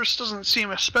huntress doesn't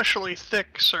seem especially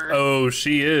thick, sir. Oh,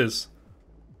 she is.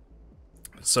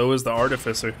 So is the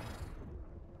artificer.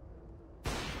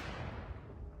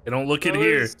 They don't look it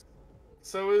here.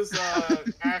 So is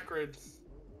Acrid.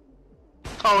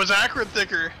 Oh, is Acrid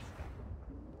thicker?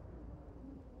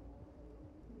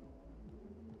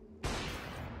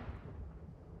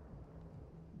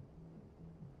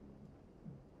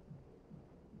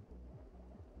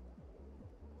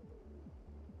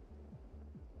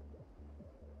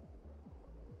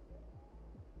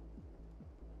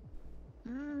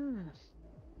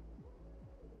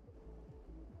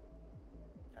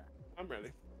 I'm ready.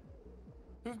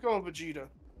 Who's going Vegeta?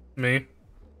 Me.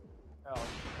 Oh.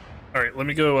 Alright, let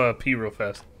me go pee real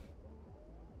fast.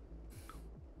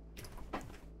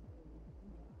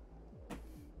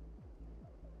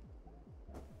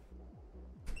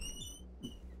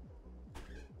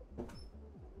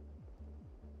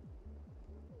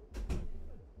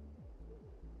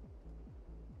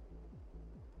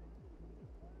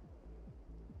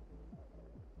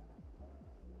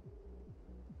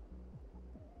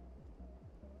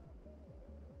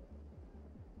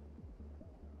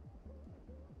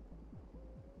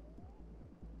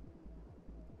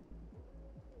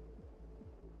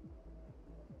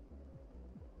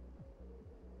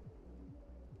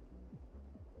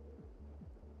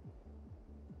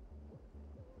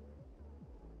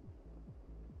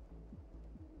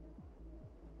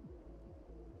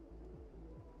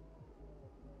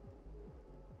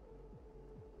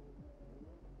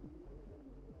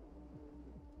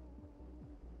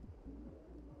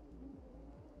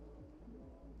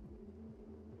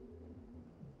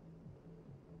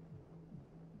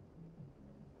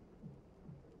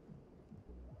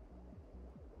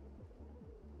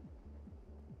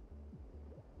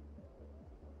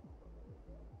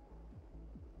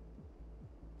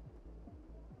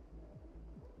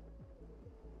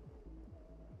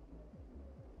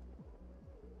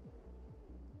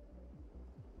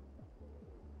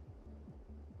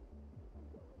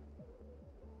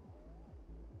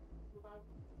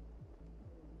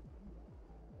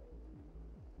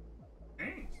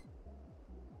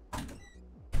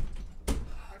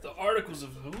 Articles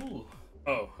of ooh.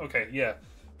 Oh, okay, yeah.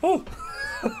 Ooh.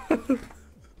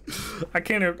 I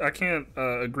can't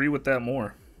agree with that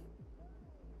more.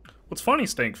 What's funny,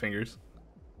 Stank Fingers?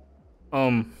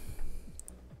 So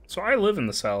I live in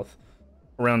the South,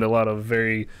 around a lot of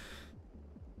very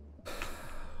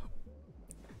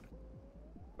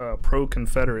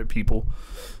pro-Confederate people.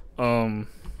 And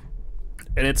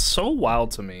it's so wild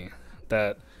to me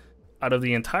that out of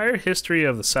the entire history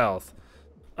of the South,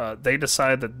 they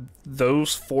decide that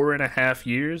those 4.5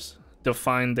 years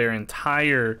define their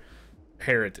entire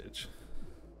heritage.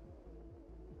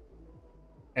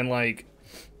 And like,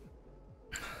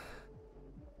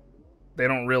 they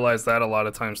don't realize that a lot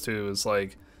of times too, is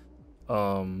like,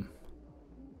 the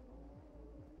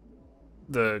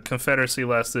Confederacy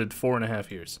lasted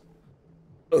 4.5 years.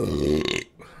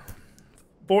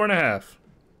 4.5.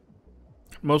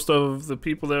 Most of the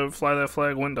people that fly that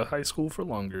flag went to high school for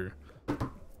longer.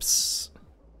 Psst.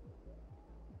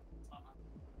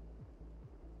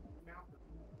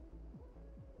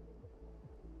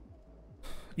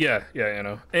 Yeah, you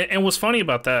know. And what's funny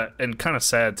about that, and kind of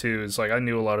sad too, is like I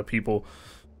knew a lot of people,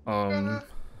 that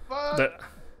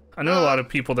I know a lot of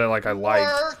people that like I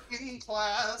liked. Working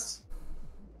class.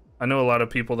 I know a lot of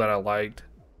people that I liked,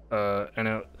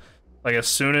 and like as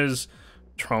soon as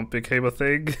Trump became a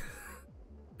thing,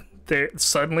 they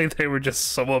were just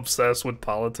so obsessed with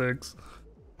politics.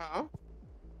 Huh?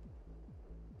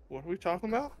 What are we talking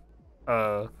about?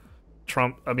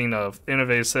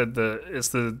 Innovate said that it's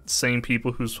the same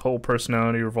people whose whole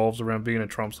personality revolves around being a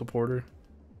Trump supporter.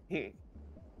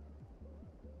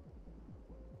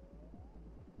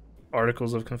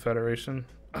 Articles of Confederation.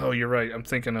 Oh, you're right. I'm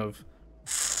thinking of.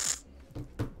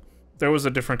 There was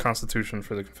a different constitution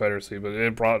for the Confederacy, but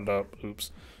it brought it up.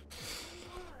 Oops.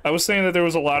 I was saying that there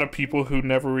was a lot of people who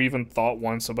never even thought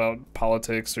once about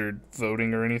politics or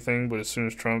voting or anything, but as soon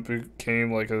as Trump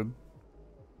became like a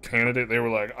candidate, they were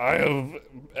like, I am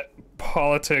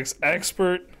politics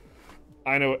expert.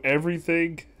 I know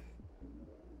everything.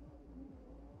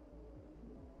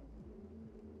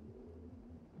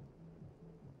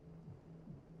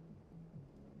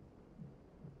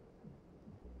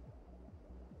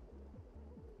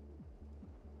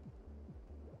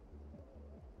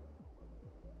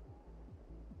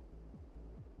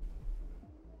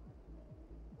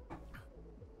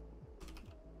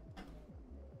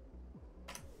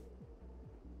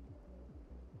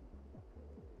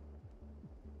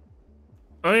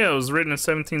 Oh yeah, it was written in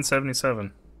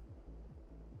 1777.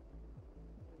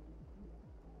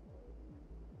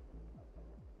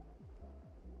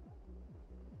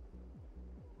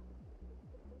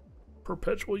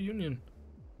 Perpetual Union.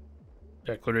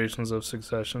 Declarations of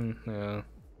Succession, yeah.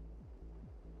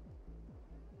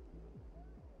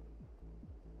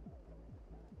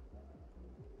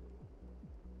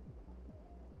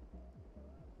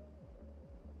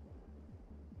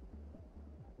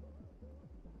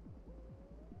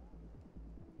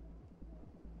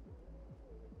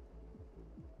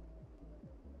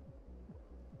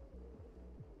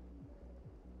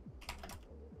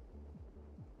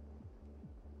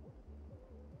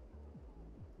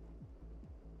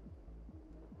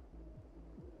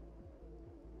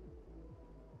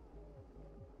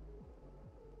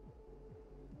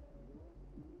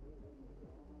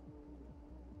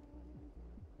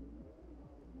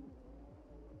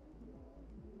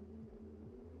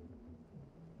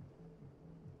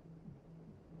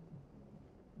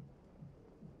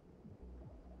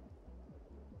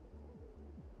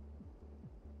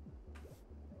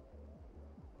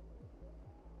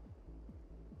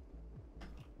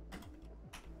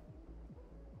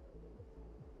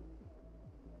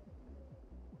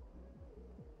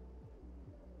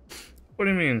 What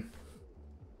do you mean?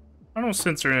 I don't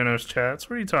censor Anno's chats.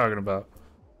 What are you talking about?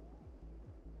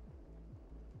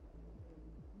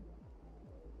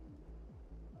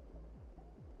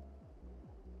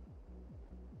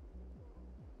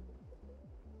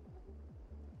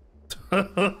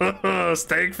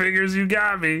 Steak fingers, you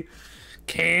got me.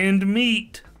 Canned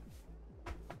meat.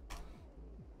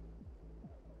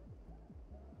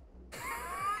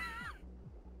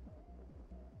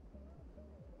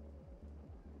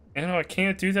 Anno, I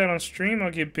can't do that on stream.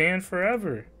 I'll get banned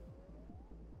forever.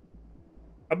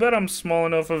 I bet I'm small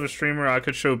enough of a streamer I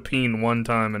could show peen one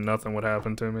time and nothing would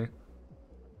happen to me.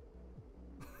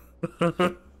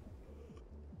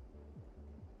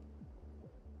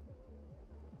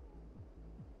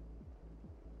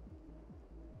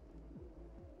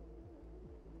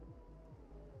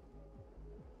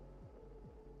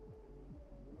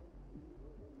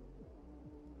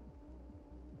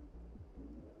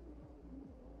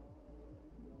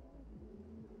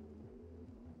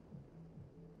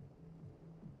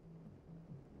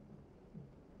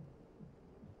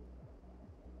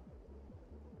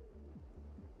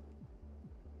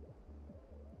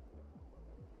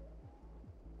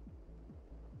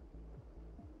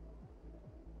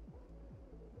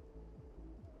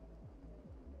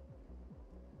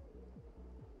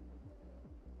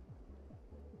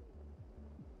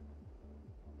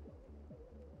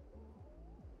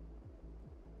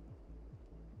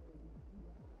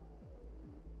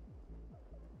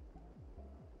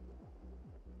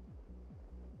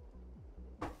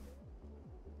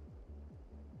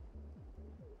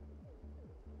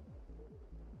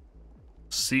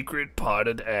 secret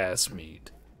potted ass meat.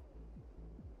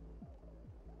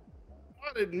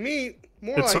 Potted meat?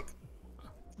 More It's like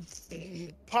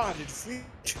potted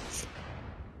feet.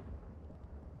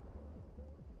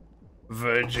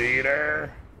 Vegeta.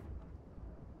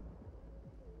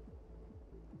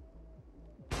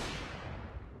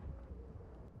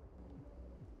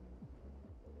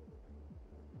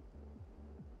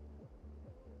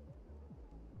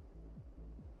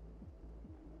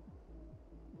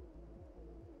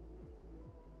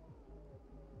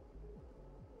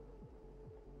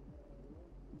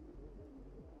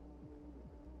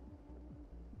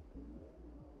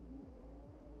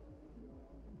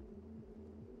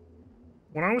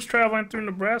 When I was traveling through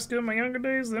Nebraska in my younger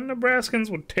days, them Nebraskans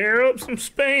would tear up some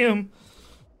Spam.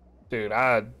 Dude,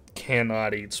 I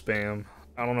cannot eat Spam.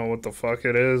 I don't know what the fuck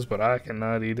it is, but I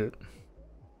cannot eat it.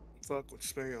 Fuck with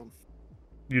Spam.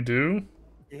 You do?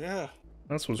 Yeah.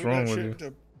 That's what's Put wrong that with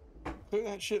shit you. Put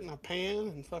that shit in a pan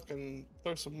and fucking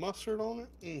throw some mustard on it.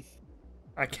 Mm.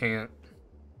 I can't.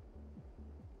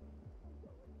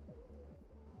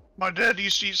 My dad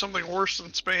used to eat something worse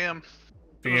than Spam.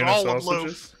 It was Vienna olive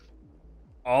sausages? loaf.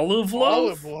 Olive loaf?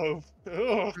 Olive loaf. Ugh.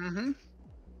 Mm-hmm.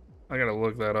 I gotta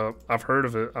look that up. I've heard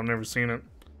of it. I've never seen it.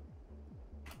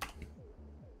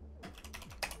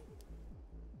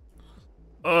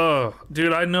 Oh,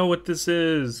 dude, I know what this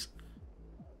is.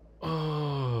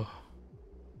 Oh.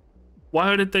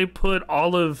 Why did they put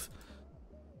all of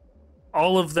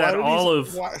that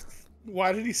olive?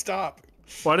 Why did he stop?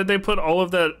 Why did they put all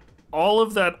of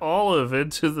that olive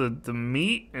into the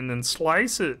meat and then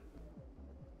slice it?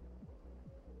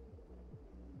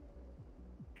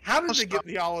 How did they get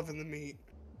the olive in the meat?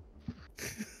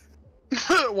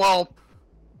 Well,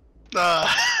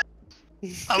 I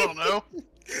don't know.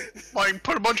 Like,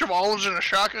 put a bunch of olives in a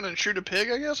shotgun and shoot a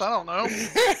pig, I guess? I don't know.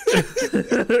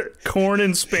 Corn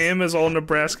and Spam is all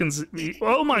Nebraskans eat.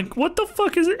 Oh my, what the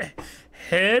fuck is it?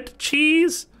 Head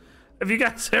cheese? Have you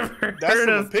guys ever That's heard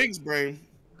from of a pig's brain.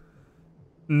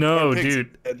 No, Or pig's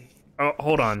dude. head. Oh,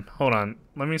 hold on.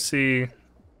 Let me see.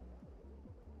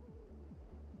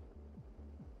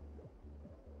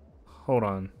 Hold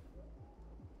on.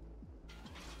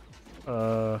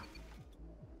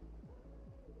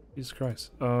 Jesus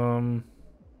Christ.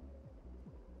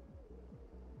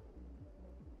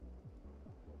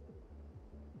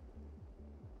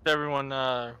 Everyone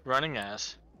running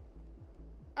as.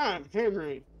 I'm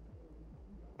Henry.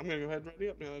 I'm gonna go ahead and ready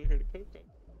up now that I heard it cooked.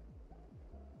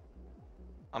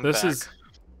 I'm This back.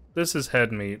 this is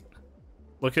head meat.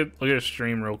 Look at his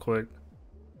stream real quick.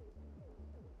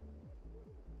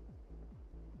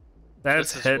 That's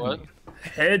This is head what? meat.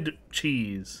 Head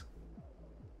cheese.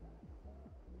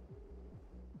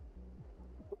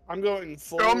 I'm going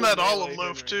full. Throw 'em that melee olive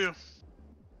loaf, Henry. too.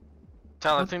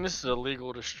 Tyler, I think this is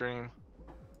illegal to stream.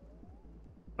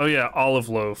 Oh yeah, olive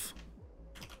loaf.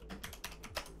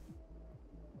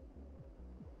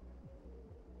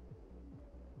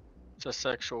 It's a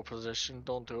sexual position.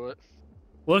 Don't do it.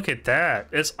 Look at that.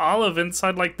 It's olive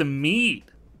inside like the meat.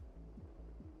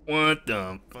 What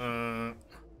the fuck?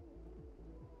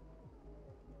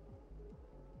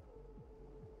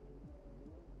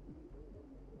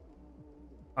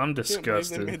 I'm Can't believe they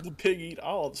disgusted. made the pig eat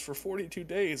olives for 42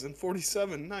 days and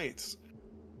 47 nights.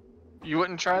 You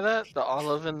wouldn't try that? The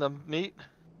olive in the meat?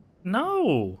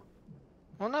 No,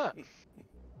 Why not?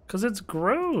 because it's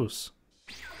gross.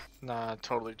 Nah,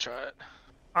 totally try it.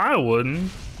 I wouldn't.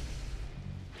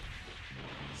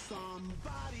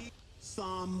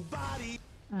 Somebody.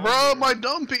 Bruh, my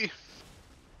dumpy.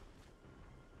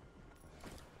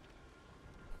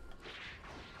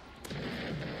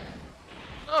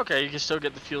 Okay, you can still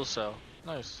get the fuel cell.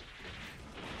 Nice.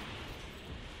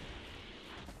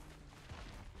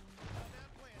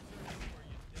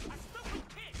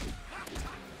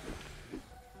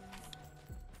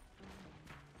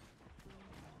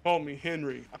 Call me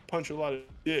Henry. I punch a lot of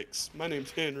dicks. My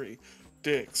name's Henry.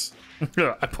 Dicks.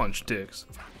 I punch dicks.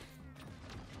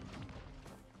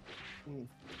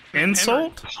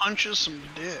 Insult? Henry punches some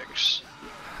dicks.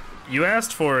 You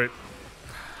asked for it.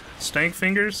 Stank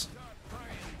fingers?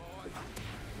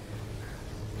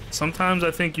 Sometimes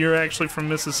I think you're actually from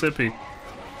Mississippi.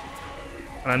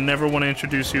 And I never want to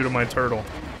introduce you to my turtle.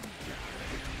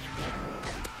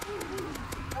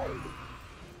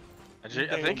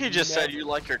 I think he just said you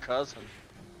like your cousin.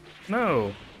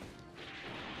 No.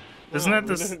 Isn't that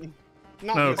this?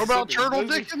 Not No. What about Mississippi. turtle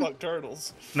Lizards dicking? fuck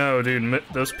turtles. No, dude.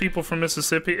 Those people from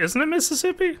Mississippi. Isn't it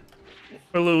Mississippi?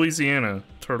 Or Louisiana?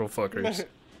 Turtle fuckers.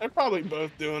 They're probably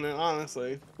both doing it,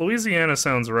 honestly. Louisiana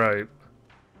sounds right.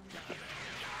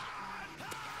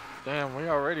 Damn, we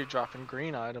already dropping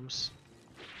green items.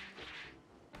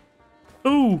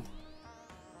 Ooh.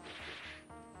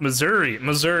 Missouri.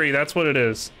 Missouri, that's what it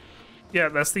is. Yeah,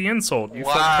 that's the insult. You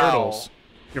fuck turtles.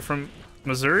 You're from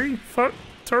Missouri? Fuck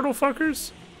turtle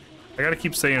fuckers? I gotta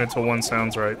keep saying it till one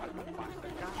sounds right.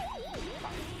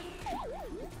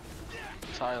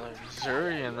 Tyler,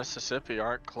 Missouri and Mississippi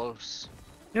aren't close.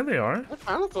 Yeah, they are. They're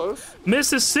kind of close.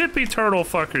 Mississippi turtle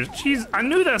fuckers. Jeez, I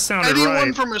knew that sounded right.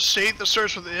 Anyone from a state that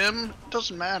starts with M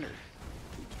doesn't matter.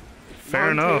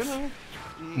 Fair Montana? enough.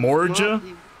 Morgia?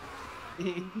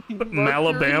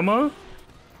 Alabama?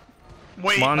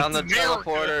 Wait, On the America.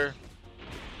 teleporter. I'll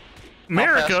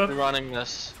America? be running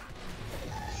this.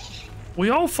 We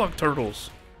all fuck turtles.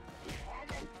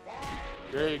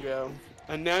 There you go.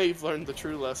 And now you've learned the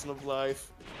true lesson of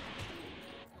life.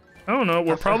 I don't know.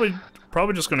 We're probably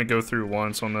just gonna go through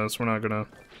once on this. We're not gonna.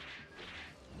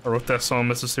 I wrote that song,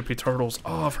 Mississippi Turtles.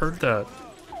 Oh, I've heard that.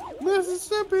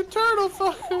 Mississippi turtle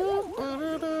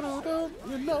fucker.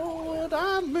 You know what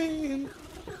I mean.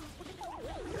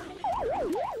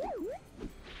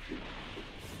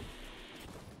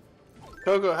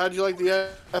 Coco, how'd you like the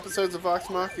episodes of Vox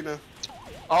Machina?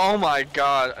 Oh my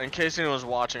god, in case anyone's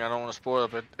watching, I don't want to spoil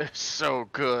it, but it's so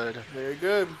good. Very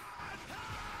good.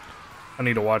 I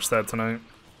need to watch that tonight.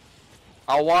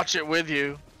 I'll watch it with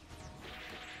you.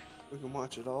 We can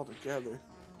watch it all together.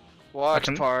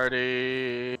 Watch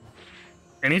party.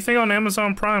 Anything on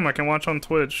Amazon Prime I can watch on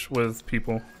Twitch with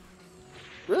people.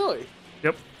 Really?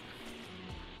 Yep.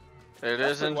 It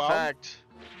That's is in wild. fact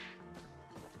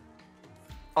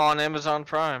on Amazon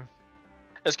Prime.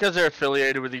 It's because they're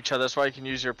affiliated with each other. That's why you can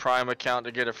use your Prime account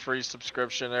to get a free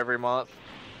subscription every month.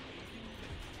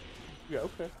 Yeah,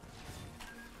 okay.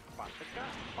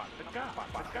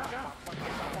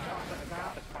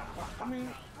 I mean,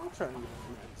 I'm trying to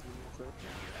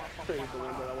get the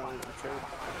one that I wanted to trade.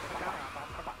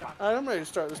 Alright, I'm ready to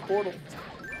start this portal.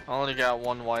 I only got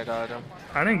one white item.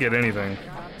 I didn't get anything,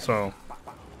 so.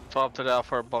 Swapped it out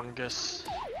for a bungus.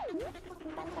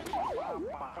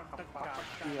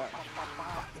 Yeah.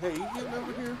 Hey, you getting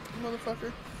over here,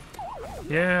 motherfucker?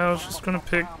 Yeah, I was just gonna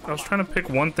pick. I was trying to pick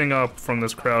one thing up from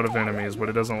this crowd of enemies, but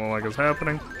it doesn't look like it's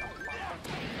happening.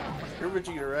 You're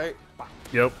Vegeta, right?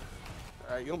 Yep.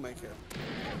 Alright, you'll make it.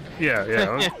 Yeah,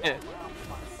 yeah.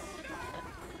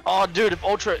 Oh, dude, if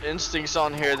Ultra Instinct's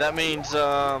on here, that means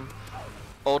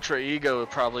Ultra Ego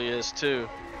probably is too.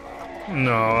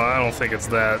 No, I don't think it's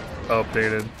that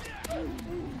updated.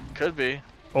 Could be.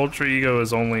 Ultra Ego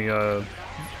is only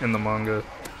in the manga.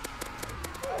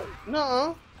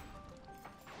 Nuh-uh.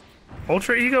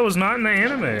 Ultra Ego is not in the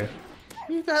anime.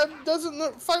 He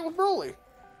doesn't fight with Broly.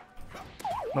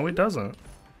 No, he doesn't.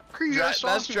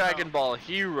 That's Dragon Ball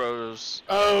Heroes.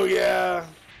 Oh, yeah.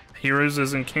 Heroes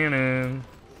isn't canon.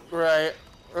 Right.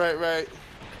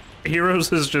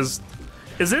 Heroes is just.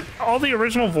 Is it all the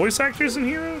original voice actors in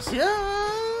Heroes? Yeah.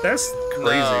 That's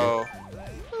crazy. No.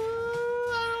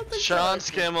 I don't think Sean so.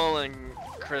 Skimmel and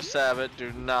Chris Sabat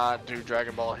do not do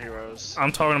Dragon Ball Heroes.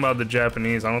 I'm talking about the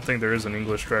Japanese. I don't think there is an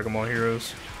English Dragon Ball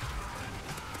Heroes.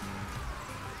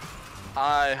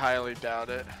 I highly doubt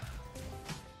it.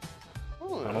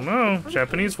 Oh, I don't know.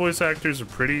 Japanese voice actors are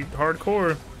pretty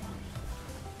hardcore.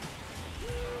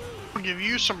 I'll give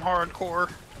you some hardcore.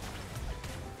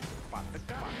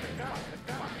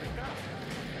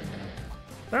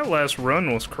 That last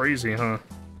run was crazy, huh?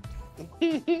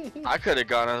 I could have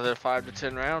gone another 5 to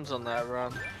 10 rounds on that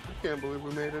run. I can't believe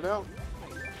we made it out.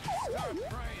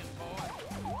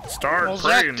 Start Well,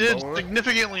 Zach praying, did boy.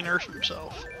 significantly nerf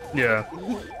himself. Yeah.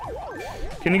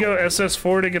 Can you go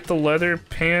SS4 to get the leather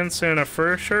pants and a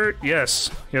fur shirt?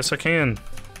 Yes. Yes, I can.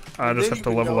 I just Then have you to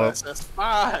can level go up.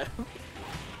 SS5.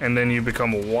 And then you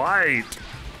become a white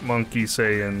monkey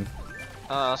Saiyan.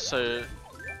 So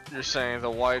you're saying the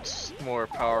white's more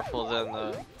powerful than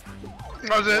the...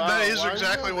 No, that Wow, is why are you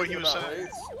exactly what thinking he was about saying.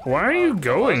 race? Why are you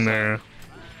going wasn't. there?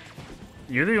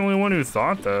 You're the only one who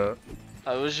thought that.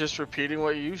 I was just repeating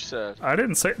what you said. I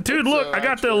didn't say. Dude, It's, look, I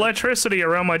got the actually- electricity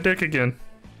around my dick again.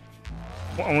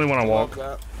 Well, only when I walk.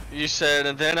 Love that. You said,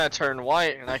 and then I turned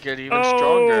white and I get even Oh,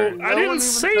 stronger. I No one didn't even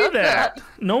say said that. that.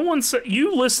 No one said.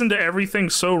 You listen to everything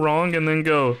so wrong and then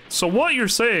go. So what you're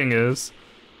saying is.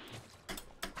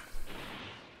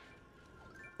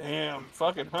 Damn,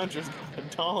 fucking Hunter's got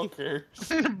a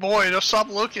donker. Boy, just stop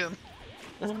looking.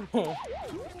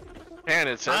 And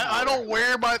it's I don't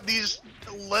wear these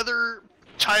leather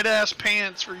tight-ass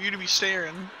pants for you to be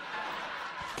staring.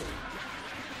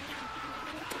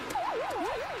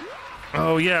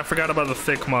 Oh yeah, I forgot about the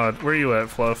thick mod. Where you at,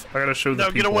 Fluff? I gotta show the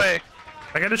No, people. get away.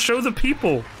 I gotta show the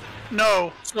people.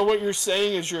 No. So what you're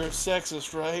saying is you're a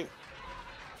sexist, right?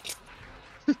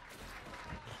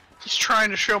 Just trying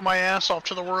to show my ass off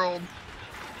to the world.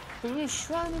 To the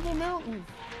shrine of the mountain.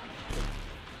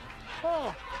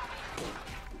 Oh.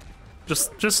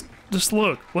 Just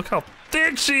look. Look how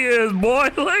thick she is, boy.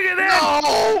 Look at that.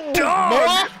 No!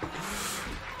 Dog.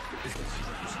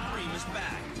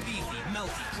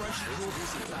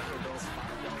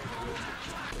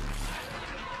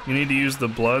 You need to use the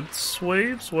blood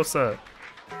swaves? What's that?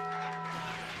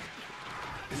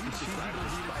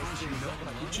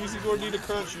 Cheesy Gordita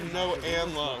Crunch, you know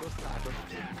and love.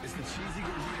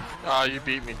 Oh, you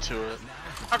beat me to it.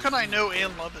 How can I know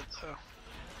and love it though?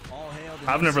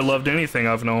 I've never loved anything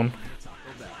I've known.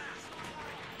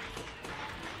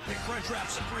 The Crunchwrap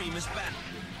Supreme is back.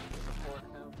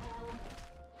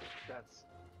 That's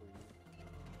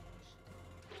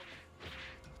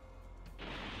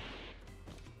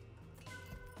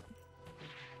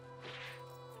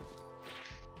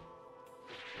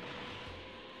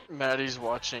Maddie's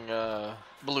watching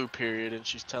Blue Period and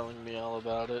she's telling me all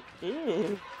about it.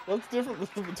 Ooh, what's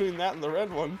different between that and the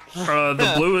red one?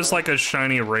 The blue is like a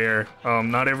shiny rare.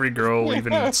 Not every girl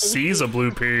even sees a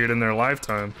blue period in their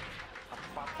lifetime.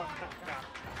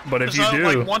 But if Is you that do,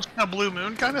 like once in a blue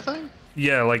moon kind of thing?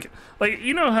 yeah, like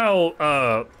you know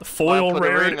how foil put a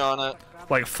rarity, ring on it.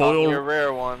 like Foil. foil. Your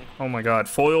rare one. Oh my god,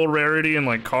 foil rarity in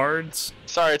like cards.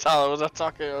 Sorry, Tyler, was I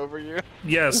talking over you?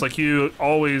 Yes, like you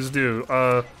always do.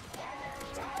 Oh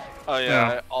yeah, Yeah.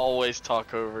 I always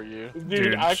talk over you.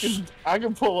 Dude, I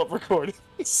can pull up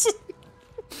recordings.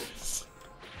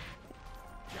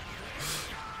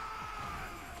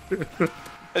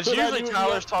 It's Could I usually do it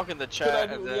Tyler's the- talking the Could I chat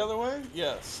do and it then the other way?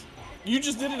 Yes. You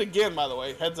just did it again, by the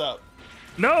way. Heads up.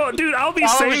 No, dude, I'll be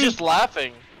Tyler was saying. just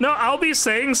laughing. No, I'll be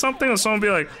saying something and someone will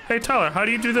be like, "Hey Tyler, how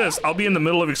do you do this?" I'll be in the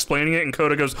middle of explaining it and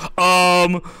Coda goes,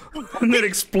 and then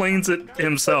explains it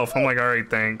himself. I'm like, "All right,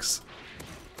 thanks."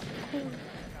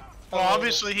 Well,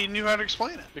 obviously he knew how to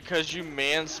explain it. Because you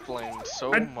mansplained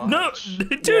so much. No,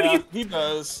 dude, Yeah, you, he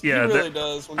does. Yeah, he really that-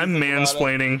 does. When you I'm think about it.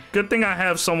 mansplaining. Good thing I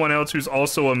have someone else who's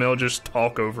also a male just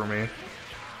talk over me.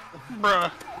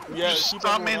 Bruh. Yeah, Just keep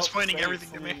stop everyone else mansplaining safe everything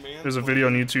to from me. mansplaining. There's a video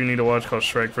on YouTube you need to watch called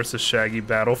Shrek vs. Shaggy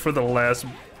Battle for the last.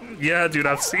 Yeah, dude,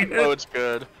 I've seen Oh, it. it's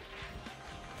good.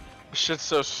 Shit's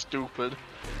so stupid.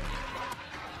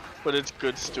 But it's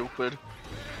good stupid.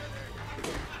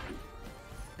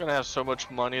 I'm gonna have so much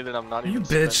money that I'm not You even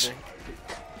bitch. spending.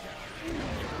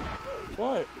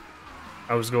 What?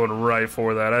 I was going right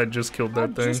for that. I just killed I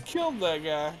that thing. just killed that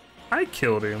guy. I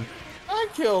killed him. I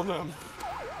killed him.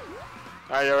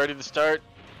 Are you ready to start?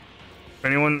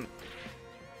 Anyone?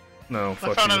 No, I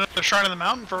fuck found you. another shrine in the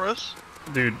mountain for us.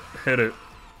 Dude, hit it.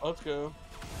 Let's go.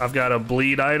 I've got a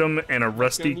bleed item and a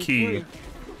rusty Gonna be key. free.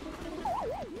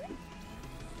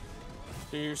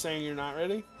 So you're saying you're not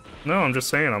ready? No, I'm just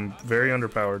saying I'm very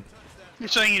underpowered. You're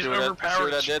saying he's See what I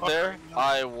overpowered. as did fuck there? right now.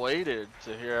 I waited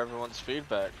to hear everyone's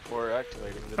feedback before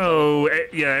activating the Oh,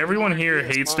 yeah, everyone here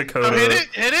That's hates fine. Dakota. Oh, hit it!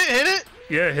 Hit it! Hit it!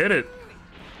 Yeah, hit it.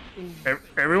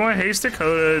 Everyone hates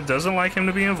Dakota, doesn't like him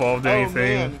to be involved in Oh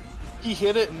anything. man, he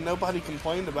hit it and nobody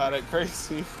complained about it.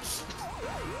 Crazy.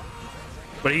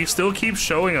 But he still keeps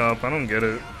showing up. I don't get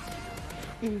it.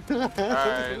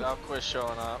 Alright, I'll quit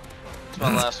showing up. It's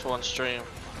my last one stream.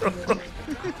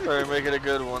 Alright, make it a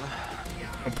good one.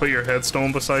 I'll put your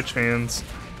headstone beside Chan's.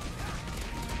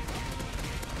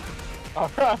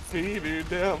 R.I.P. dude,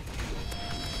 damn.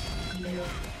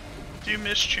 Do you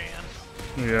miss Chan?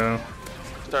 Yeah.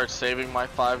 Start saving my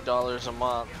 $5 a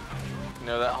month. You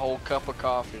know, that whole cup of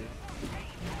coffee.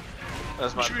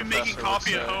 As You my should be making professor would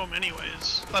coffee at say. home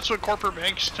anyways. That's what corporate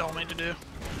banks tell me to do.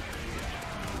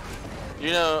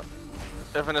 You know,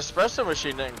 if an espresso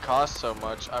machine didn't cost so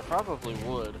much, I probably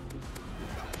would.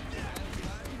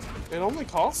 It only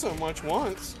costs so much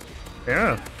once.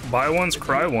 Yeah. Buy once,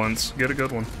 cry once. Get a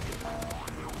good one.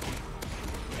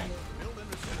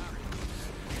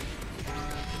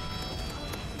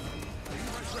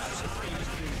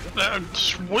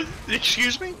 What?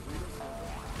 Excuse me?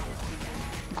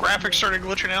 Graphics started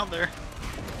glitching out there.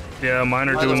 Yeah, mine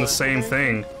are By the doing way- the same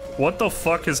thing. What the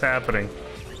fuck is happening?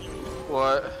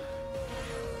 What?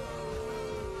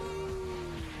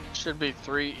 Should be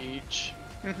 3 each.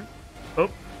 Oh.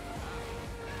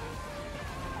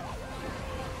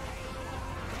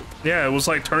 Yeah, it was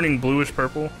like turning bluish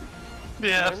purple.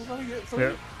 Yeah, Everybody get three?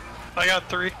 Yeah. I got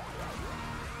 3. Did you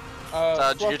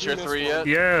get Fluffy your missed 3 one. yet?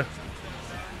 Yeah.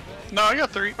 No, I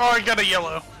got 3. Oh, I got a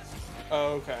yellow.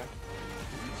 Oh, okay.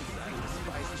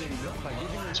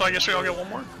 So I guess we all get one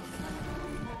more.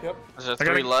 Yep. Is there I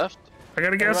gotta- 3 left? I got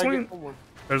a Everybody gasoline. get one more.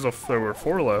 There were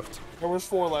 4 left. There was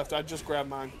 4 left. I just grabbed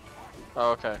mine.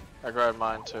 Oh, okay. I grabbed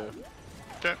mine too.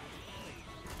 Okay.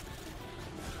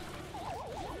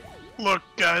 Look,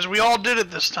 guys, we all did it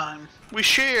this time. We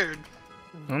shared.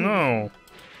 Oh no.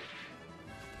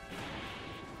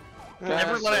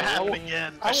 Never let it happen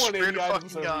again. I want swear 80 to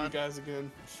items fucking over you God. guys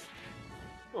again.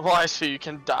 Why? So you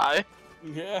can die?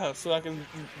 Yeah, so I can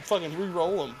fucking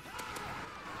re-roll them.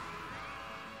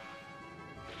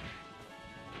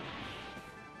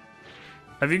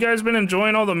 Have you guys been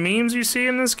enjoying all the memes you see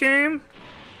in this game?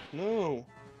 No.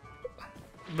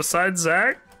 Besides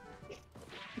Zach?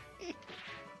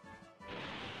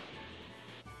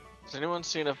 Has anyone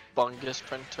seen a fungus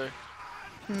printer?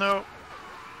 No.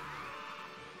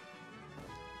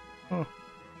 Oh.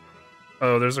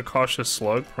 Oh, there's a cautious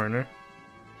slug printer.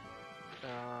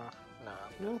 No.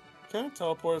 No. Can I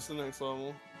teleport us to the next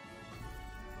level?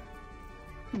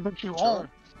 I bet you won't.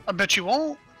 I bet you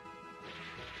won't.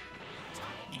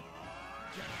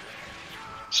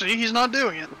 See, he's not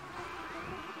doing it.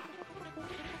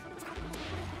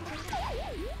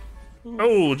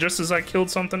 Oh, just as I killed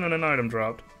something and an item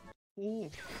dropped. Ooh.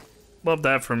 Love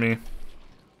that for me.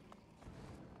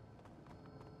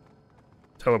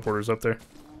 Teleporter's up there.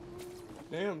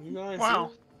 Damn, you guys.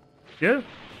 Wow. Yeah.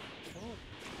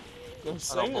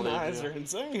 Those I don't Saiyan believe eyes you. are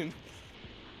insane.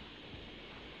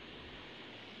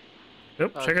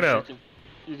 Yep, check it out.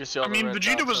 You can see all I the mean, red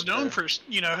Vegeta dots was up known there. for,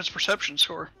 you know, his perception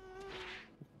score.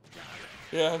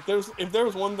 Yeah, if there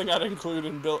was one thing I'd include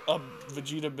in a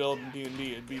Vegeta build in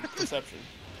D&D, it'd be perception.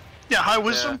 Yeah, high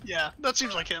wisdom? Yeah, that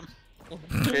seems like him.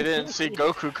 He didn't see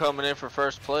Goku coming in for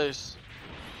first place.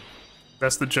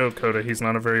 That's the joke, Coda. He's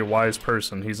not a very wise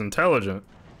person. He's intelligent,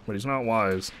 but he's not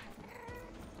wise.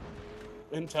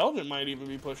 Intelligent might even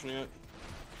be pushing it.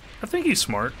 I think he's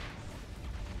smart.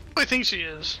 I think he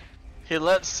is. He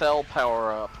let Cell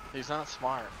power up. He's not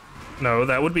smart. No,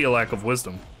 that would be a lack of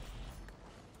wisdom.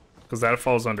 Because that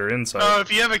falls under insight. Oh,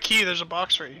 if you have a key, there's a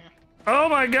box right here. Oh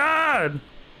my god!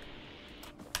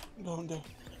 Don't do.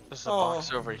 There's a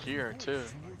box over here, too.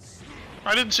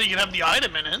 I didn't see you could have the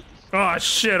item in it. Oh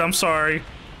shit, I'm sorry.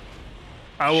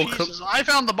 I will Jesus, I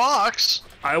found the box.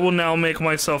 I will now make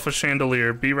myself a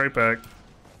chandelier. Be right back.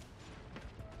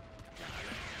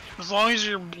 As long as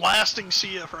you're blasting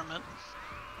Sia from it.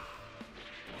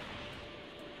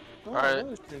 Oh, Alright.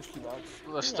 another strange key box.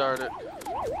 Let's start it.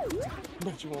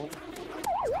 Bet you won't.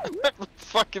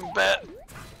 Fucking bet.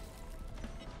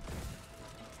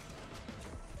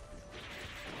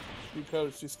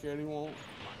 Because she's scared he won't.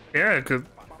 Yeah,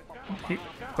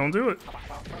 don't do it.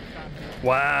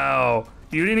 Wow.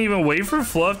 You didn't even wait for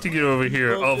Fluff to get over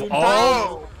here. Of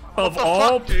all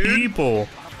fuck, dude? people.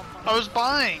 I was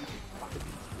buying.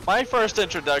 My first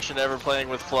introduction to ever playing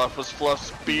with Fluff was Fluff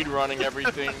speed running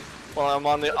everything while I'm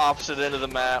on the opposite end of the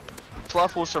map.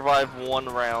 Fluff will survive one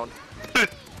round.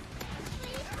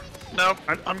 Nope,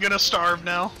 I'm gonna starve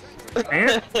now.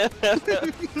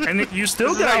 And you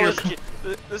still got your.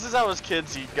 This is how his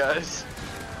kids eat, guys.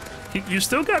 You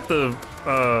still got the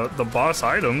boss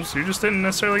items. You just didn't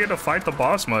necessarily get to fight the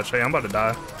boss much. Hey, I'm about to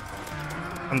die.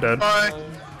 I'm dead. Bye.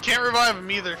 Can't revive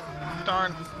him either.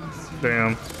 Darn.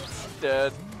 Damn.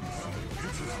 Dead.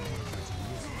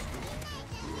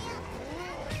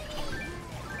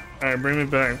 Alright, bring me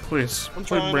back, please. I'm Please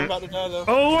trying, I'm bring. about to die though.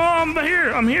 Oh, I'm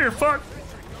here. I'm here. Fuck.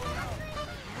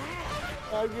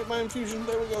 I get my infusion,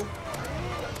 there we go.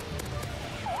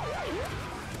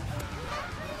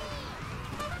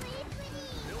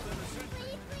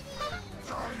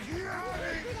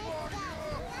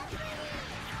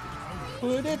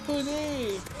 Putty,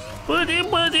 putty. Buddy,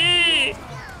 buddy.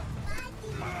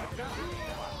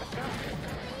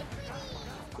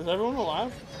 Is everyone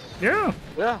alive? Yeah.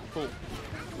 Yeah. Cool.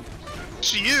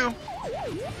 See you.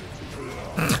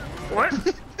 What?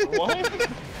 What?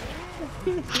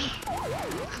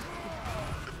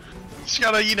 Just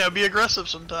gotta, you know, be aggressive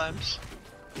sometimes.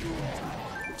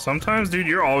 Sometimes, dude,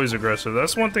 you're always aggressive.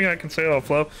 That's one thing I can say about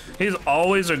Fluff. He's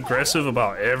always aggressive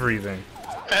about everything.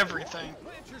 Everything.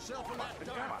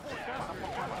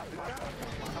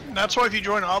 That's why if you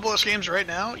join ObelusGames right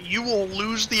now, you will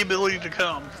lose the ability to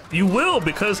come. You will,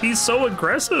 because he's so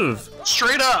aggressive.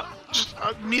 Straight up. Just,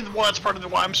 well, that's part of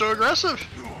why I'm so aggressive.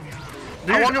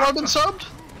 Dude, How long have I been subbed?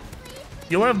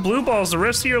 You'll have blue balls the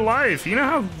rest of your life. You know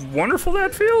how wonderful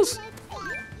that feels?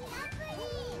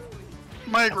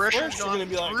 My aggression's First you're gone gonna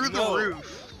be like, through no. the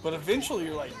roof. But eventually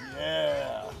you're like,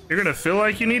 yeah. You're gonna feel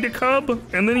like you need a cub,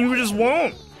 and then you just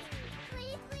won't.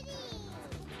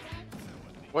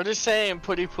 What is saying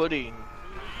putty putty?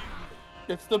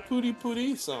 It's the Pooty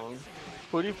Pooty song.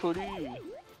 Putty putty.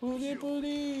 Pooty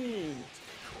Pooty.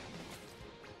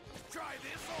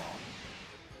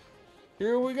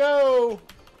 Here we go.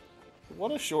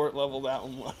 What a short level that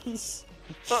one was.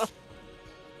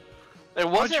 It you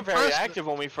wasn't very press it? active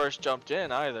when we first jumped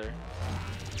in either.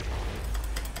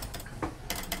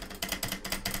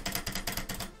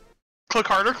 Click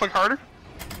harder, click harder.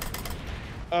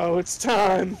 Oh, it's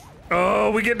time. Oh,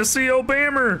 we get to see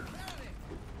Obama.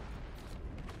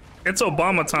 It's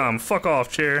Obama time. Fuck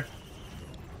off, chair.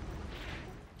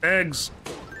 Eggs.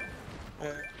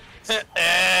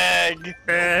 Egg!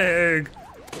 Egg.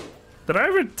 Did I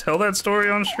ever tell that story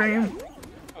on stream?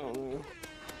 Oh.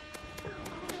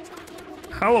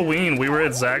 Halloween, we were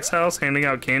at Zach's house handing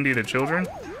out candy to children.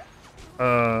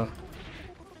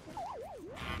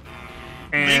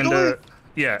 Legally?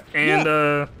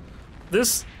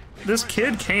 This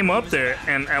kid came up there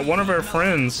and at one of our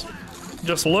friends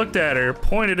just looked at her,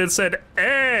 pointed and said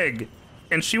egg,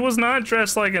 and she was not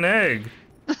dressed like an egg.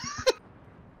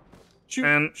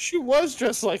 She was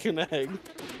dressed like an egg.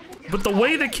 But the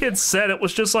way the kid said it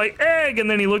was just like egg, and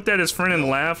then he looked at his friend and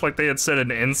laughed like they had said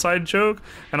an inside joke,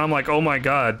 and I'm like, oh my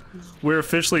god, we're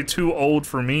officially too old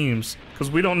for memes because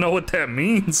we don't know what that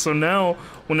means. So now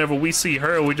whenever we see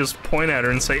her, we just point at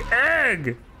her and say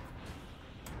egg.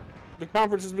 The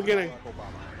conference is beginning.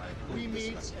 We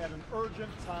meet at an urgent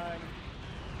time.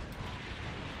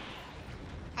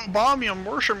 Bomb you,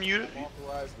 worship you.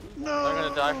 No. They're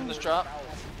gonna die from this drop?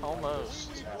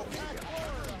 Almost.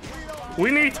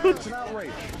 We need to.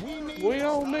 We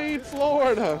don't need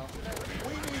Florida.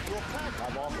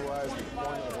 I've authorized the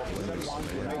deployment of over 7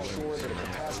 to make sure that a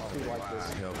catastrophe like this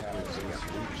happens.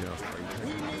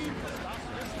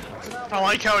 I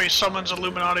like how he summons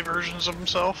Illuminati versions of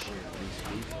himself.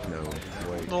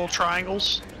 Little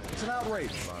triangles. It's an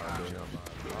outrage.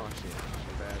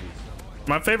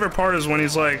 My favorite part is when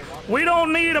he's like, we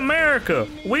don't need America.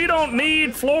 We don't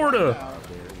need Florida.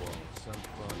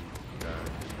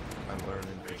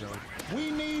 We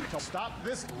need to stop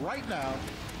this right now.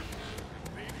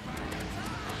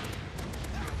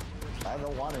 I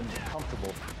don't want him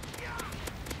comfortable.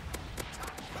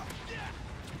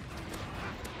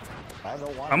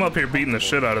 I'm up here beating the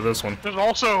shit out of this one. There's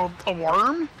also a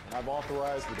worm. I've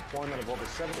authorized the deployment of over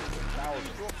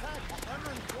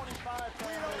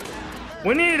 70,000.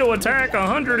 We need to attack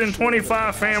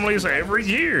 125 families every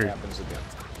year. Happens again.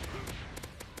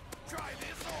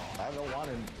 I don't want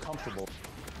him comfortable.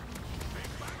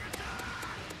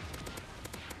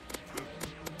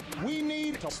 We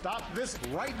need to stop this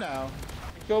right now.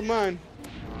 Killed mine.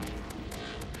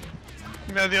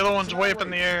 Yeah, the other one's way up in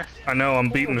the air. I know, I'm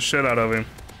beating the shit out of him.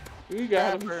 You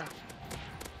got him.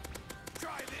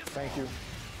 Thank you.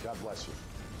 God bless you.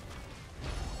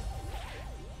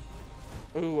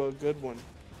 Ooh, a good one.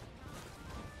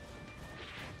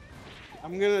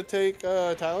 I'm gonna take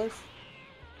Tyler's.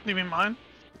 You mean mine?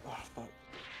 Oh, fuck.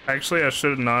 Actually, I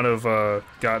should not have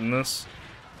gotten this.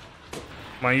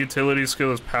 My utility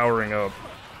skill is powering up.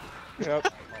 Yep.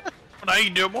 Well, now you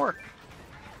can do it more.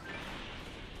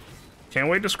 Can't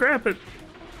wait to scrap it.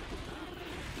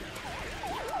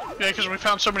 Yeah, because we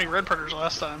found so many red predators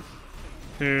last time.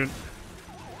 Dude.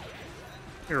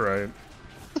 You're right.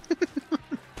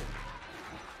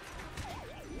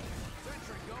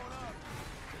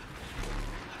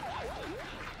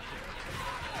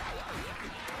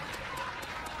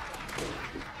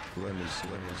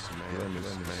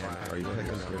 Are you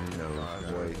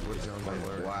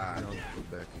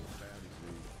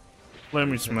Let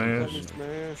me smash.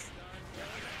 Smash.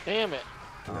 Damn it.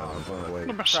 I'm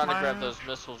Trying to grab those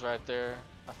missiles right there.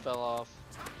 I fell off.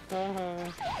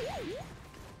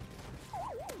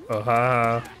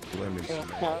 Ha. Let me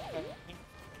smash.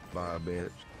 Bye,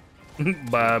 bitch.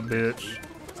 Bye, bitch.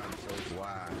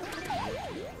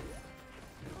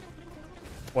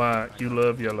 Why? You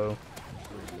love yellow.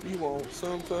 You want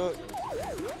some fuck?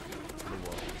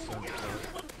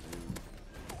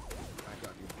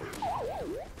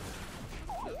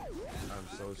 I'm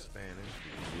so Spanish.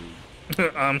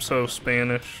 I'm so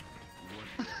Spanish.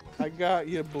 I got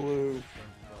you, blue.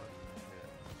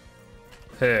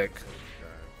 Heck.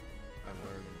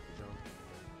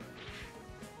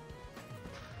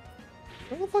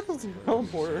 Where the fuck is the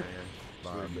number?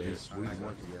 Bye, bitch.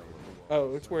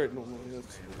 Oh, it's where it normally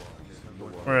is.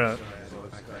 Where at?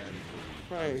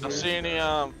 Right I here. see any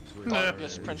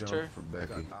this printer.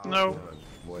 No.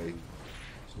 Wait.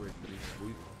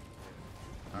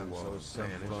 I'm so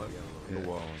Spanish. The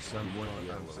wall. I'm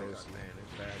so Spanish.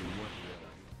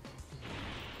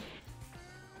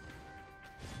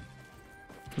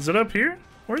 Is it up here?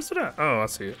 Where's it at? Oh, I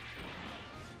see it.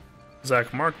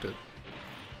 Zach marked it.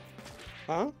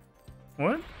 Huh?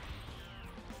 What?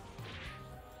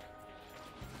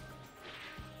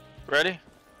 Ready?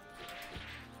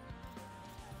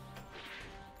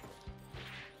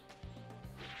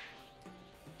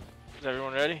 Is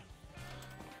everyone ready?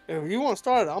 If you want to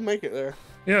start it, I'll make it there.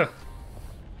 Yeah.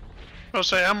 I'll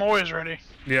say I'm always ready.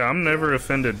 Yeah, I'm never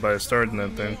offended by starting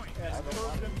that thing.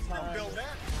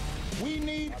 We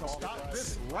need to stop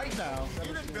this right now.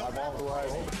 I've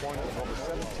authorized the deployment of over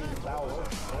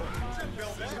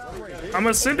 17,000. I'm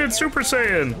Ascended Super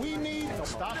Saiyan! We need to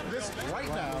stop this right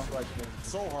now.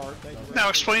 So hard. Now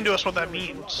explain to us what that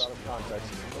means.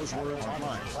 Those words are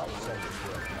mine.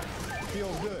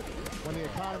 Feels good when the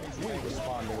economy's weak.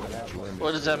 Responding to that.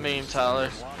 What does that mean, Tyler?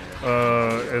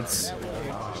 It's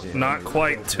not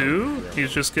quite 2. He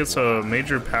just gets a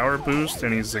major power boost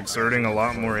and he's exerting a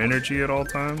lot more energy at all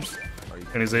times.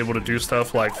 And he's able to do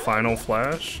stuff like Final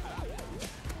Flash.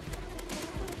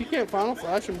 You can't Final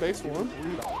Flash in base 1.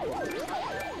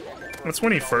 That's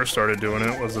when he first started doing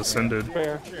it, was Ascended.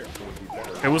 Fair.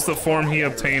 It was the form he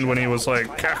obtained when he was like,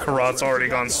 Kakarot's already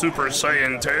gone Super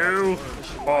Saiyan 2!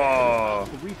 Oh.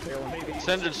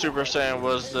 Ascended Super Saiyan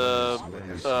was the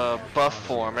buff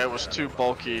form. It was too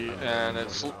bulky and it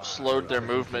slowed their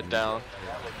movement down.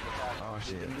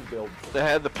 They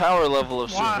had the power level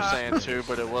of Super Saiyan 2,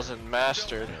 but it wasn't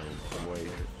mastered.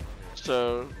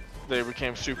 So they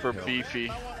became super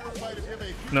beefy.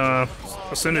 Nah,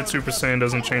 Ascended Super Saiyan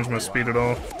doesn't change my speed at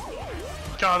all.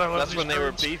 God, I love That's these when they were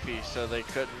birds. beefy, so they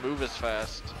couldn't move as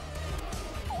fast.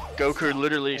 Goku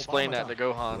literally explained that to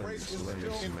Gohan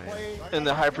in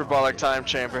the hyperbolic time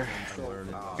chamber.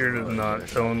 You're not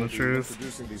telling the truth.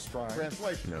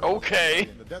 Okay.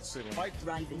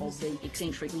 Rival of the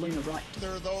eccentric lunar right.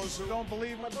 There are those who don't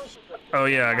believe my birth. Oh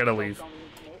yeah, I gotta leave.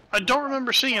 I don't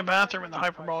remember seeing a bathroom in the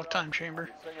hyperbolic time chamber.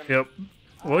 Yep.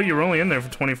 Well, you were only in there for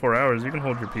 24 hours. You can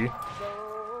hold your pee.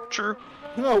 True.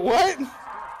 No, what?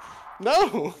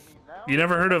 No. You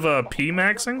never heard of pee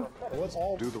maxing? Let's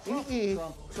all do the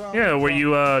Yeah, where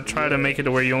you try to make it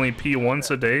to where you only pee once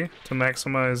a day to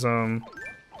maximize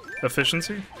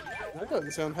efficiency. That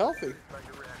doesn't sound healthy.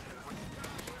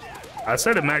 I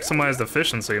said it maximized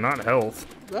efficiency, not health.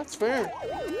 That's fair.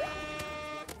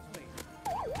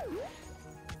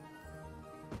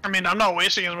 I mean, I'm not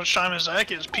wasting as much time as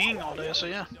Zach is peeing all day, so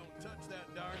yeah.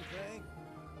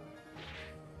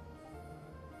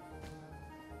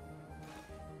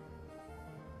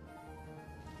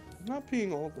 I'm not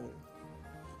peeing all day.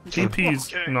 He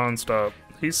pees Okay. non-stop.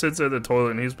 He sits at the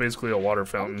toilet and he's basically a water I'm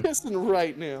fountain. pissing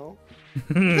right now.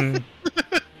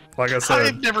 Like I I've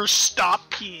said, never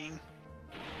stopped peeing.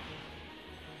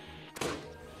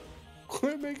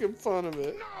 Quit making fun of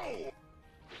it.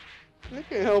 I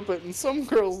can't help it, and some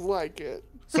girls like it.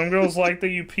 some girls like that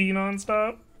you pee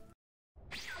non-stop.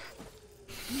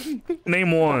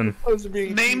 Name one. Opposed to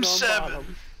being Name peed on 7.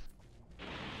 bottom.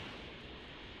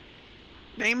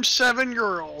 Name 7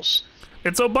 girls.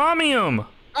 It's Obamium.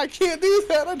 I can't do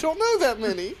that. I don't know that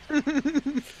many.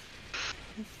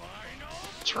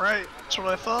 That's right. That's what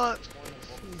I thought.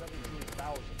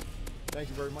 Thank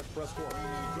you very much, press 4.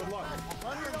 Good luck.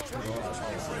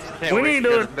 Can't We wait need to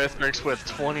go to- to Mythrix with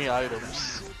 20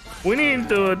 items. We need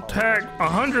to attack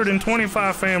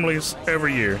 125 families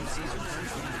every year.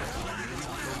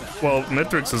 Well,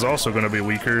 Mithrix is also going to be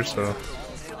weaker, so...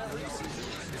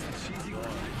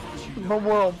 But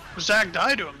will Zach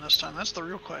die to him this time? That's the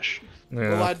real question.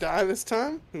 Will I Yeah. die this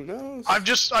time? Who knows?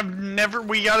 I've never,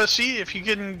 we gotta see if you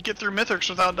can get through Mythrix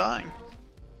without dying.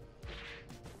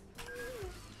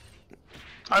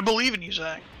 I believe in you,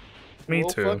 Zach. Me We'll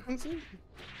too. fucking see.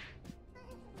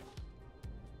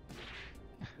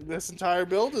 This entire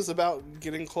build is about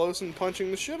getting close and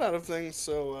punching the shit out of things,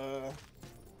 so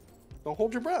don't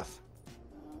hold your breath.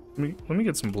 Let me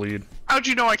get some bleed. How'd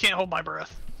you know I can't hold my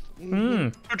breath? Hmm.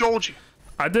 Who told you?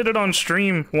 I did it on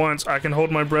stream once. I can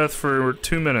hold my breath for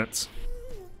 2 minutes.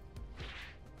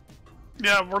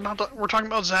 Yeah, we're talking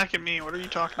about Zach and me. What are you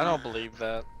talking I about? don't believe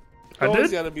that. I Always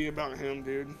did? gotta be about him,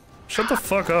 dude. Shut the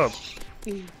fuck up.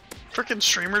 Freaking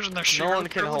streamers and their No streamer one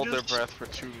can hold their privileges? breath for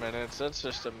 2 minutes. That's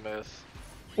just a myth.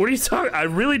 What are you talking? I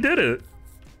really did it.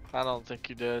 I don't think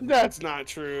you did. That's not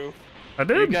true. I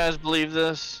Do you did. guys believe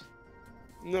this?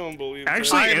 No one believes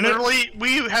Actually, it. I in it- literally,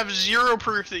 we have zero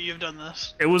proof that you've done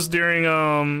this. It was during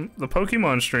the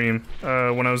Pokemon stream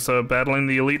when I was battling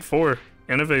the Elite Four.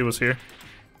 Innovate was here.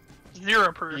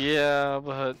 Zero proof. Yeah,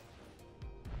 but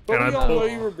But and we I all know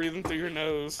pulled- you were breathing through your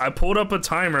nose. I pulled up a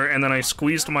timer and then I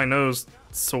squeezed my nose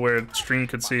so where stream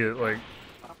could see it. Like,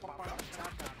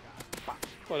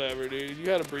 Whatever, dude. You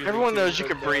gotta breathe. everyone into knows you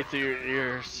your can breathe through your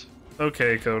ears.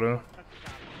 okay, Kodo.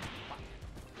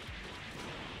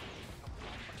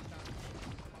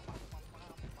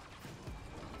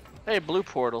 Hey, blue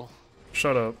portal.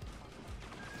 Shut up.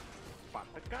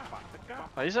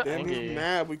 Oh, he's an Damn, he's angry.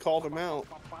 mad. We called him out.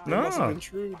 No. That must have been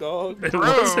true, dog. It Bro,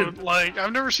 wasn't. like,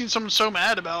 I've never seen someone so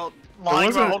mad about lying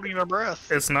wasn't- about holding their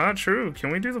breath. It's not true.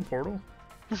 Can we do the portal?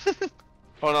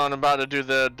 Hold on, I'm about to do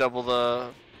the double the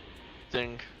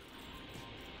thing.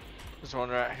 There's one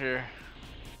right here.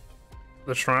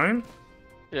 The shrine?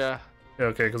 Yeah. Yeah,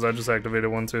 okay, because I just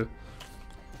activated one too.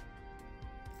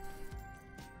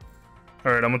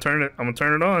 Alright, I'm gonna turn it. I'm gonna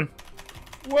turn it on.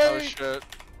 Oh Wait, shit.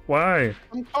 Why?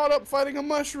 I'm caught up fighting a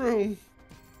mushroom.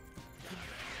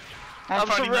 I'm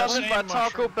fighting that surrounded by same Taco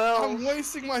mushroom. Bell. I'm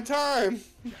wasting my time.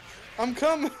 I'm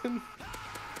coming.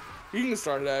 You can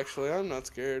start it, actually. I'm not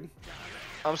scared.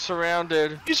 I'm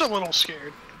surrounded. He's a little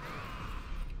scared.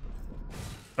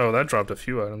 Oh, that dropped a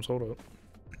few items. Hold up.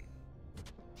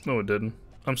 No, it didn't.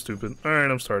 I'm stupid. Alright,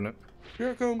 I'm starting it. Here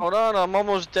it comes. Hold on, I'm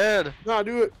almost dead. Nah,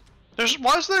 do it.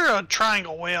 Why is there a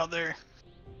triangle way out there?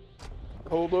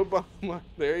 Hold up.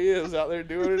 There he is, out there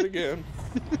doing it again.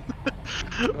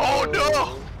 Oh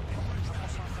no!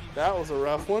 That was a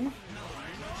rough one.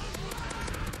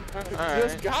 I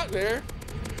just got there.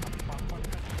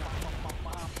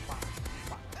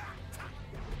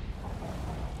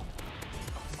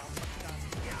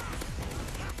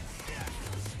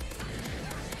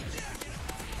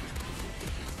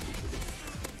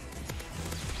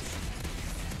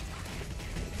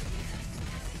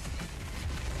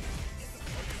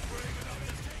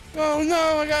 Oh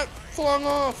no, I got flung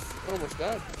off. I almost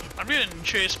died. I'm getting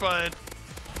chased by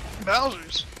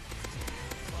Bowser's.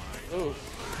 Oh,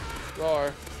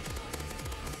 Gar.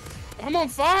 I'm on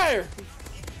fire!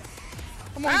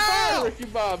 I'm on fire, Ricky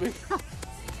Bobby.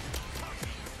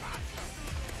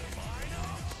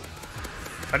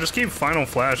 I just keep final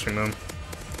flashing them.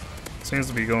 Seems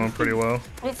to be going pretty well.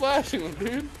 Quit flashing them,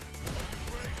 dude.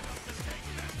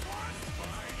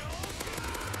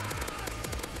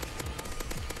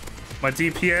 My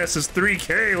DPS is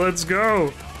 3K, let's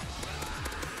go!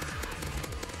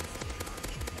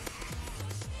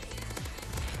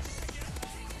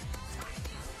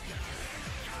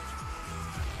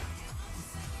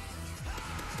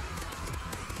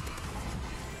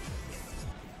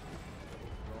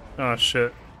 Oh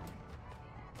shit.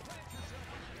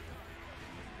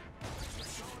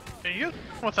 Yeah, you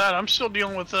with that? I'm still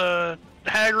dealing with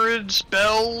Hagrid's,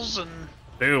 Bells, and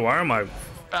Dude, why are my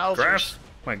Bowser's.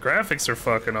 my graphics are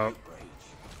fucking up?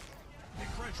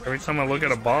 Every time I look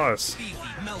at a boss.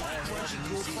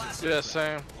 Yeah,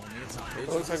 same.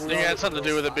 Looks like I think it had something to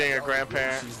do with it being a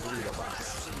grandparent.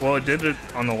 Well, it did it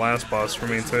on the last boss for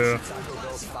me too.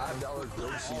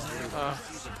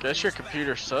 Guess your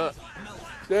computer sucks.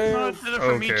 Damn, No, it did it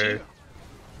for me Okay. too.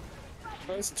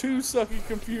 that's two sucky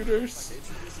computers.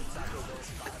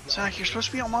 Zach, you're supposed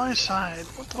to be on my side.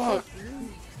 What the Fuck. fuck?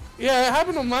 Yeah, it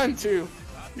happened on mine too.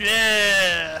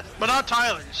 Yeah, but not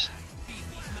Tyler's.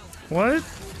 What?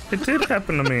 It did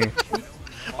happen to me.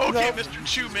 Okay, Mr.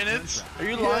 2 minutes. Are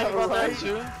you lying about right. that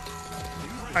too?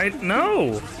 I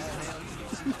no.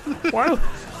 Why?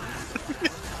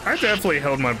 I definitely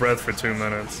held my breath for 2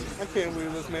 minutes. I can't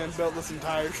believe this man built this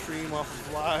entire stream off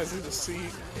of lies and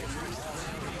deceit.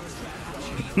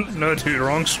 No, dude,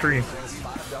 wrong stream.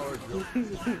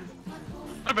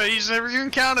 I bet he's never even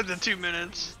counted the 2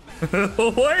 minutes.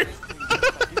 What?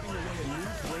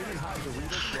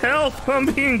 Help! I'm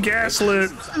being gaslit.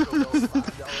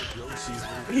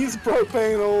 He's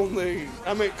propane only.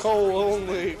 I mean coal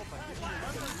only.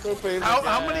 Propane.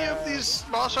 How many of these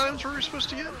boss items were we supposed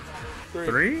to get?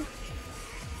 3?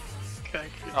 Okay.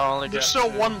 I only There's got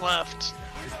still two. one left.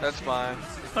 That's fine.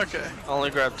 Okay. I only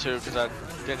grabbed 2 because I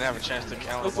didn't have a chance to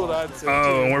count That's them what all. I'd say.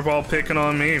 Oh, and too. we're all picking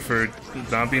on me for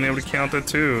not being able to count the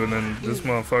 2, and then this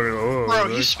motherfucker. Oh, Bro,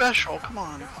 like- he's special. Come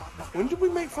on. When did we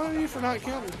make fun of you for not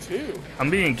counting two? I'm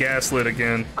being gaslit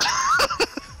again.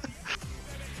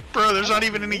 Bro, there's not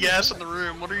even any gas in the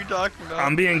room. What are you talking about?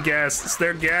 I'm being gas.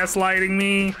 They're gaslighting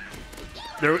me.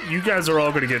 You guys are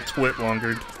all gonna get twit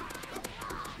longered.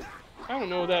 I don't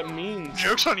know what that means.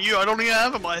 Joke's on you. I don't even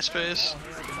have a MySpace.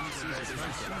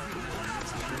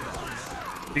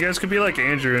 You guys could be like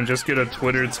Andrew and just get a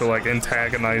Twitter to like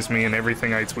antagonize me and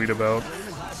everything I tweet about.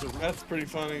 That's pretty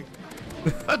funny.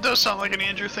 That does sound like an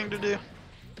Andrew thing to do.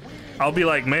 I'll be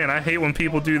like, man, I hate when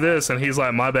people do this, and he's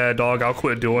like, my bad, dog. I'll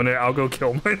quit doing it. I'll go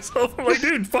kill myself. I'm like,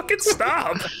 dude, fucking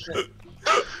stop.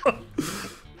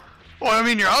 Well, I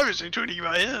mean, you're obviously tweeting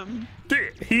about him.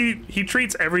 Dude, he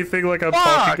treats everything like I'm Fuck!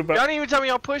 talking Y'all about. didn't even tell me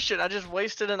y'all pushed it. I just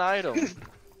wasted an item.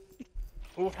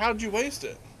 Well, how'd you waste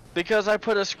it? Because I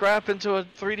put a scrap into a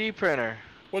 3D printer.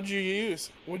 What'd you use?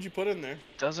 What'd you put in there?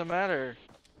 Doesn't matter.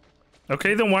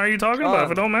 Okay, then why are you talking about it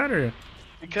if it don't matter?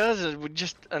 Because we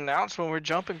just announced when we're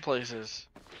jumping places.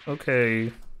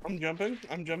 Okay. I'm jumping.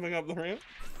 I'm jumping up the ramp.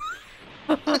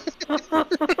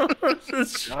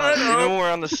 Just shut Even up. when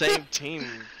we're on the same team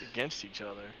against each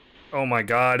other. Oh my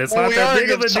god, it's Well, not we that are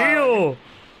big of a against Tyler. deal.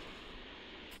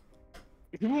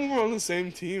 Even when we're on the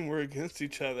same team, we're against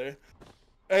each other.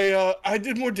 Hey, I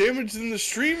did more damage than the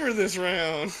streamer this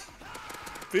round.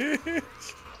 Bitch.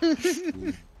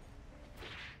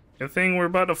 The thing, we're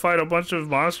about to fight a bunch of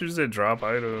monsters that drop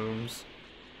items.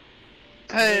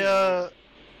 Hey,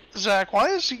 Zach, why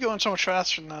is he going so much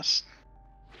faster than us?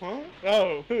 Huh?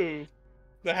 Oh, who?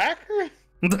 The hacker?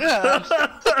 Yeah.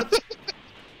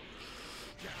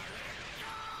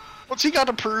 What's he got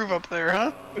to prove up there,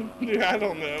 huh? Dude, I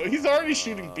don't know. He's already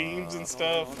shooting beams and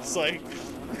stuff. It's like...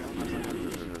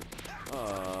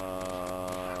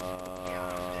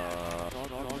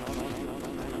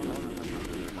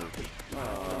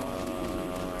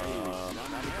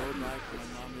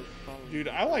 Dude,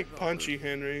 I like Punchy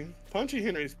Henry. Punchy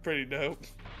Henry's pretty dope.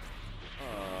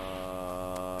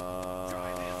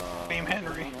 Beam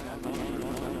Henry.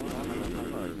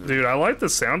 Dude, I like the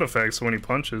sound effects when he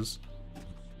punches.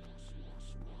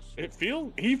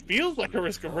 He feels like a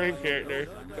Risk of Rain character,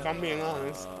 if I'm being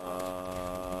honest.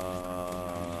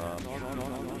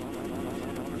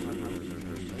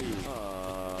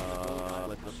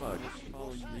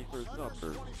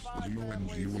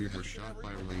 We were shot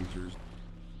by lasers.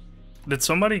 Did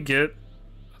somebody get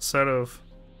a set of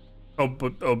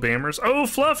Obammers? Oh,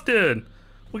 Fluff did!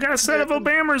 We got a set of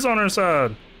Obammers on our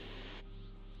side!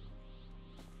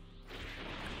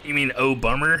 You mean oh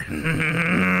bummer?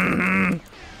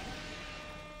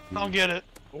 I'll get it.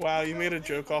 Wow, you made a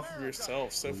joke off of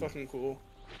yourself. So fucking cool.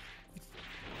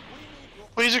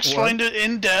 Please explain it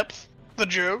in depth, the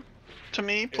joke, to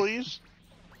me, please.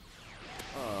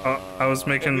 I was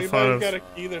making fun of... got a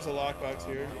key, there's a lockbox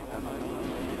here.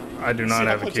 I do not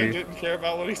have a I key. didn't care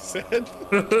about what he said.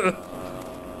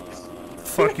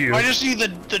 Fuck you. I just need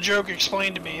the joke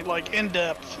explained to me, like, in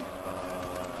depth.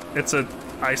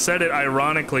 I said it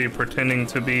ironically, pretending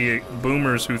to be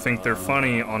boomers who think they're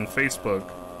funny on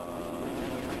Facebook.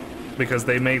 Because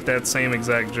they make that same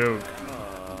exact joke.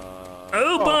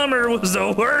 Obama was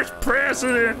the worst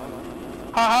president!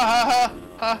 Ha ha ha ha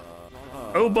ha!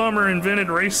 Obama invented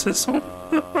racism.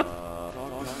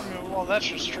 I mean, well, that's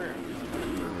just true.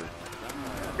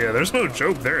 Yeah, there's no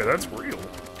joke there, that's real.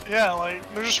 Yeah, like,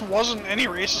 there just wasn't any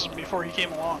racism before he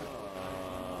came along.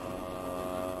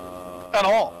 At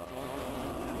all.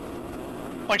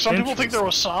 Like, some people think there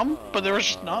was some, but there was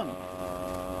just none.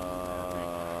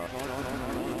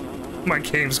 My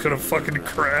game's gonna fucking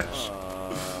crash.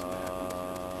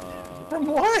 From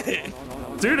what?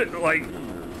 Dude, like,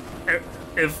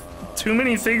 if too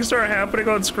many things start happening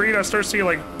on screen, I start seeing,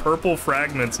 like, purple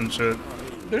fragments and shit.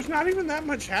 There's not even that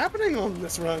much happening on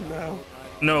this run now.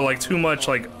 No, like, too much,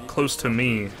 like, close to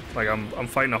me. Like, I'm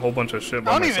fighting a whole bunch of shit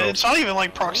by myself. It's not even,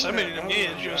 like, proximity to me,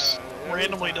 it just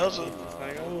randomly does it. It's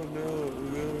like, oh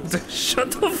no.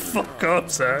 Shut the fuck up,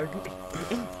 Zach.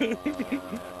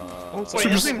 Wait,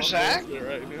 his name's Zach?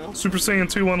 Right Super Saiyan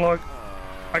 2 unlock.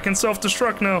 I can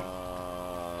self-destruct now.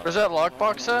 Where's that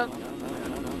lockbox at?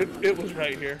 It was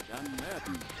right here.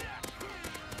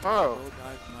 Oh.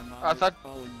 I thought...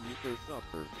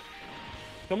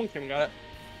 Someone came and got it.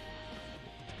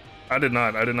 I did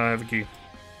not have a key.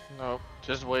 Nope,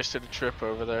 just wasted a trip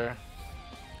over there.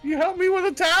 You helped me with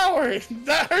a tower!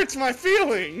 That hurts my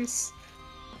feelings!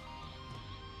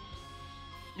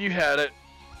 You had it.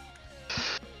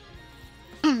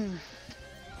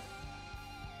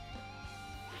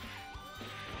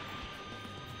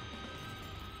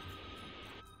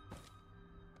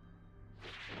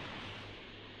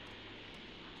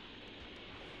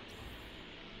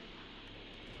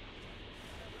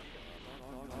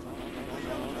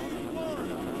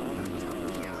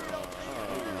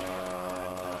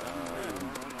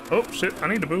 Oh shit, I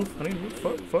need to move.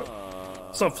 Fuck.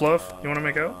 What's up, Fluff? You wanna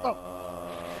make out? Oh.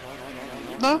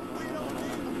 No?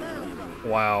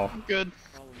 Wow. I'm good.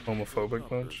 Homophobic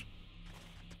bunch.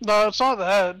 No, it's not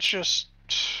that, it's just...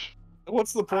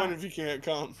 What's the point if you can't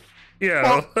come? Yeah.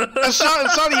 Well, it's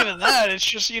not even that, it's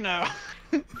just, you know...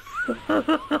 the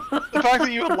fact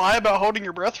that you would lie about holding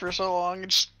your breath for so long,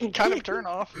 it's kind of a turn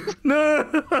off. No.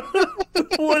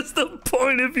 What's the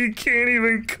point if you can't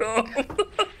even come?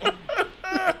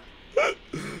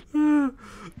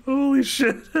 Holy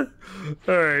shit.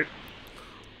 Alright.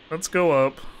 Let's go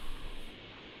up.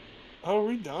 Oh, are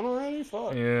we done already?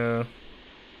 Fuck. Yeah.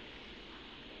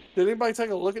 Did anybody take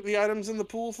a look at the items in the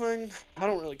pool thing? I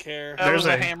don't really care. That was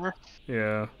a hammer.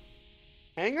 Yeah.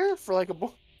 Hanger? For like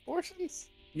abortions?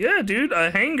 Yeah, dude, a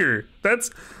hanger. That's...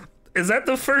 Is that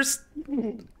the first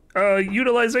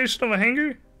utilization of a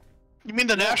hanger? You mean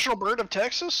the national bird of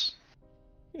Texas?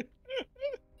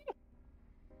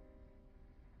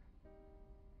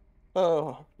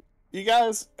 Oh, you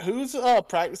guys, who's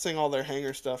practicing all their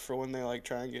hanger stuff for when they like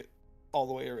try and get all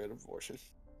the way rid of abortion?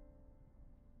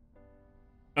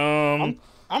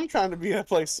 I'm trying to be a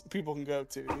place people can go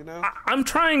to, you know? I'm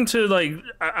trying to like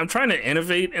I'm trying to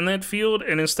innovate in that field,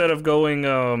 and instead of going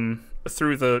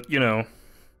through the, you know,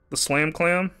 the slam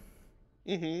clam.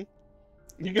 You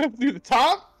go through the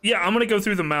top? Yeah, I'm gonna go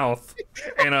through the mouth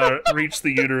and reach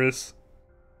the uterus.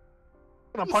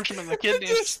 I'm gonna punch him in the kidneys.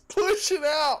 Just push it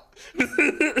out.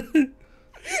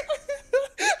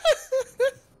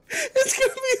 It's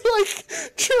gonna be like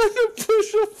trying to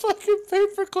push a fucking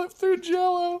paperclip through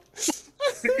Jello.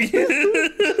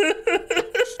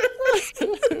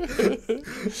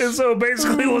 And so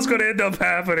basically what's gonna end up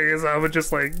happening is I would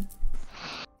just like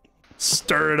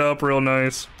stir it up real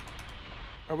nice.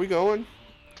 Are we going?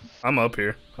 I'm up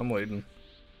here. I'm waiting.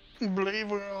 I believe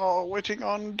we're all waiting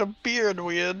on the beard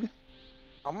weird.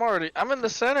 I'm in the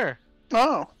center.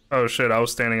 Oh. Oh shit, I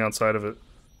was standing outside of it.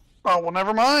 Oh, well,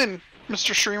 never mind,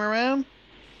 Mr. Streamer Man.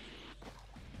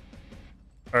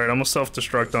 Alright, I'm gonna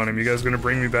self-destruct on him. You guys gonna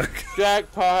bring me back?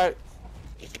 Jackpot.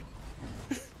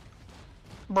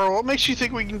 Bro, what makes you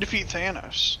think we can defeat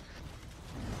Thanos?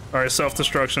 Alright,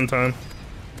 self-destruction time.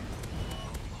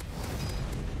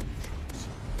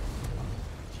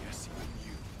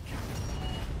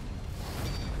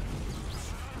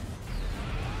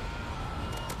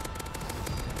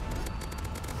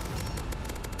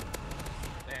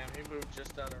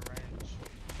 Just out of range.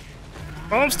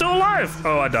 Oh, I'm still alive!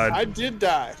 Oh, I died. I did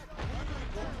die.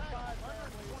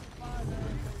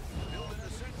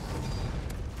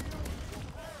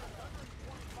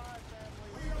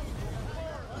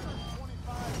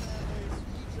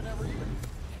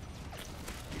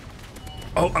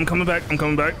 Oh, I'm coming back. I'm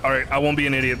coming back. Alright, I won't be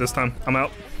an idiot this time. I'm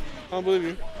out. I don't believe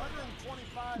you.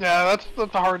 Yeah, that's a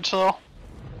hard sell.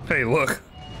 Hey, look.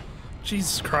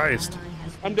 Jesus Christ.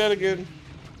 I'm dead again.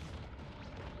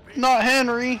 Not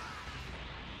Henry.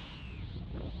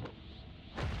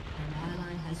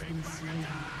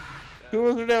 Who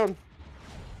was it down?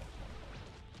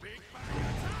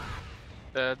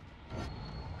 Dead.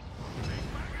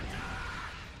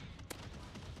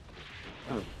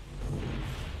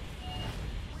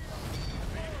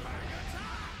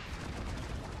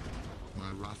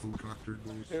 My rifle tractor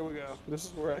goes. Here we go. This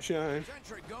is where I shine.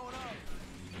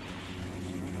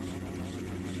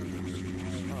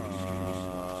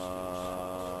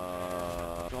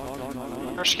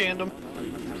 Or scanned him.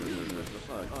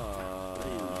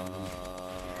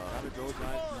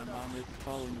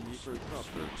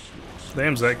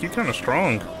 Damn, Zach, you kind of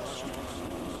strong.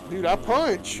 Dude, I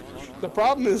punch. The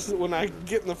problem is that when I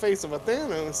get in the face of a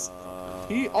Thanos,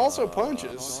 he also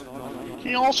punches.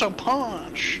 He also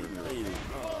punch.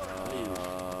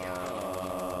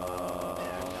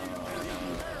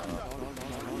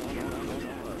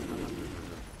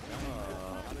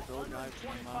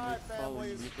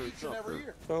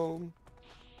 Boom.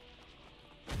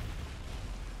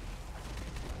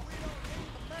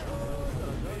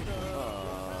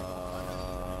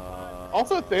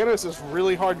 Also, Thanos is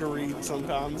really hard to read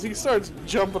sometimes. He starts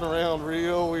jumping around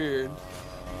real weird.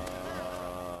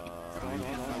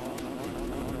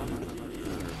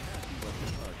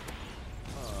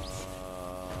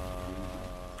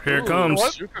 Here it comes.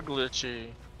 Super glitchy.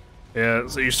 Yeah,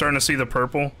 so you're starting to see the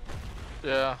purple?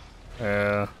 Yeah.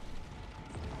 Yeah.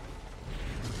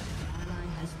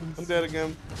 I'm dead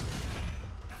again.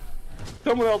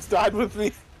 Someone else died with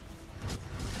me.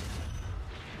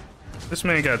 This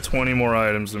man got 20 more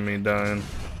items than me dying.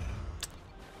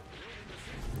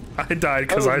 I died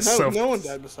because No one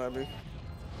died beside me.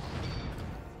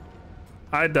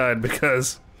 I died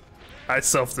because I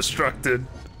self-destructed.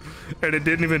 And it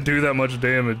didn't even do that much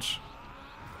damage.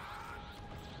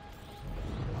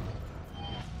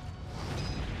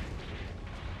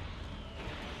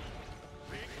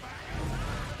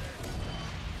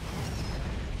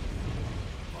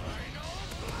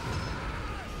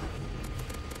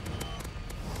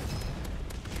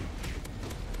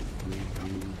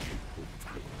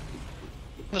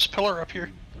 This pillar up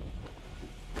here.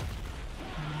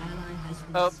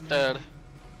 Oh, dead.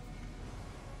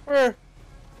 Where?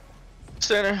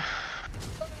 Center.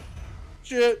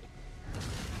 Shit.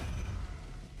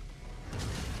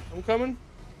 I'm coming.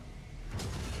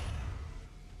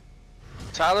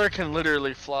 Tyler can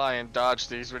literally fly and dodge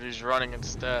these when he's running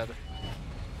instead.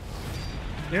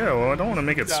 Yeah, well, I don't want to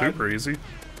make it Died. super easy.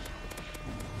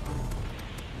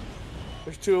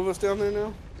 There's two of us down there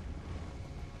now.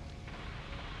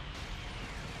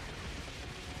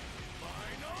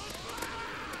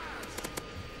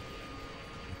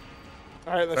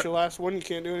 Alright, that's your last one. You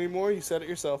can't do it anymore. You said it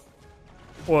yourself.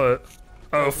 What?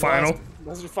 Oh, final?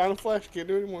 That's your final flash. You can't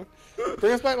do it anymore.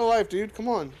 Bring us back to life, dude. Come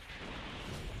on.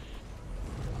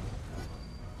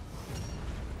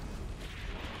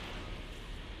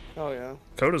 Oh, yeah.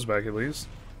 Coda's back at least.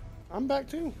 I'm back,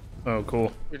 too. Oh,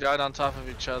 cool. We died on top of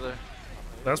each other.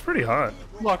 That's pretty hot.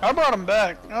 Look, I brought him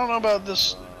back. I don't know about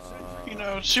this, you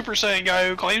know, Super Saiyan guy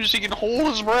who claims he can hold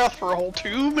his breath for a whole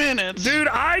 2 minutes. Dude,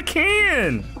 I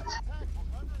can!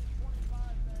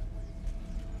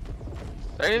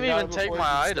 They didn't even take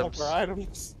my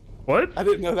items. What? I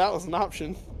didn't know that was an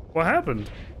option. What happened?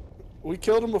 We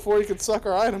killed him before he could suck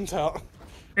our items out.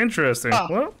 Interesting. Huh.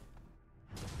 Well,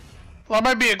 that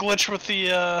might be a glitch with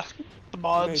the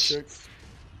mods. Matrix.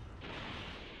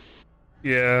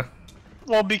 yeah.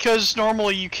 Well, because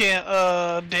normally you can't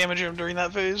damage him during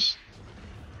that phase.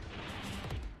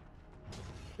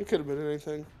 It could have been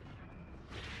anything.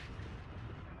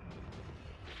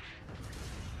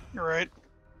 You're right.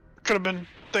 Could have been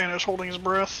Thanos holding his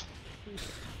breath.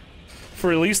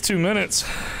 For at least 2 minutes.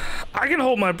 I can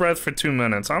hold my breath for 2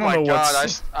 minutes. I don't Oh my know god,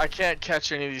 what's... I can't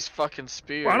catch any of these fucking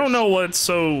spears. I don't know what's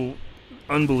so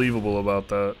unbelievable about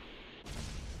that.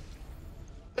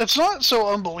 It's not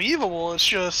so unbelievable, it's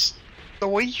just the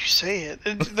way you say it.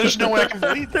 There's no way I can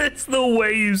believe it. It's the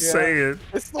way you say it.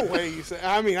 It's the way you say it.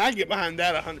 I mean, I get behind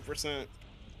that 100%.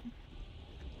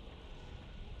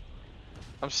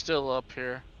 I'm still up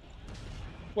here.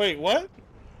 Wait, what?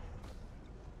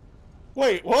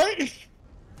 Wait, what?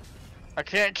 I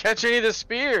can't catch any of the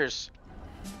spears.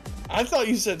 I thought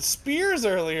you said spears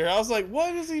earlier. I was like,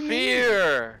 what does he mean?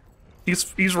 Spear.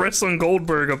 He's wrestling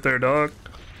Goldberg up there, dog.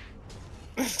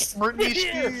 Britney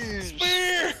Spears.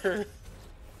 Spear!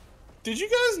 Did you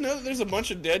guys know that there's a bunch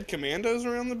of dead commandos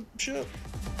around the ship?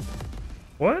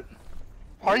 What?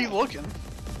 Why are you looking?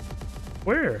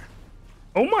 Where?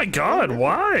 Oh my god,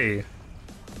 why?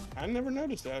 I never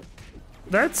noticed that.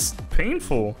 That's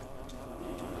painful.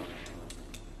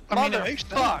 I mean, it makes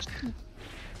sense.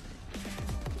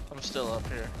 I'm still up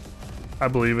here. I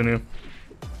believe in you.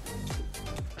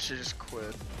 I should just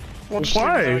quit. We'll just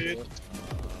Why? ignore it.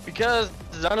 Because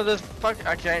none of this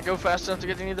I can't go fast enough to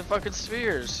get any of the fucking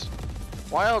spheres.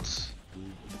 Why else?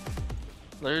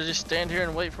 Literally just stand here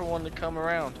and wait for one to come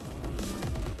around.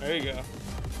 There you go.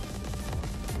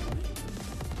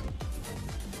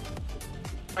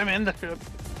 I'm in the ship.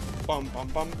 Bum bum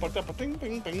bum ba da ba ding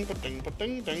ding ding ba ding ba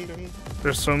ding ding ding.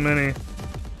 There's so many.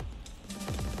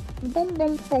 Bum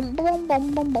bum bum bum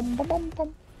bum bum bum bum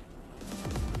bum.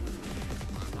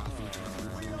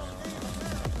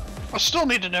 I still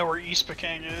need to know where East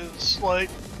Peking is. Like,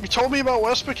 you told me about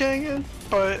West Peking,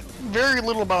 but very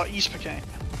little about East Peking.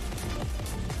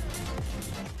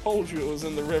 Told you it was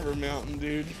in the river mountain,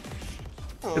 dude.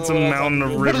 It's a mountain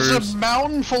of What rivers. is a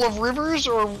mountain full of rivers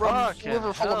or a Fucking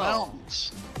river full of hell.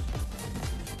 mountains?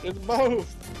 It's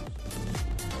both.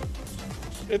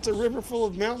 It's a river full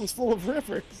of mountains full of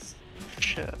rivers.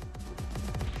 Shit.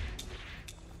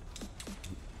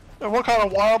 And what kind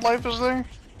of wildlife is there?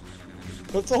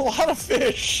 That's a lot of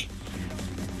fish.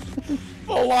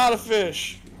 A lot of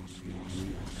fish.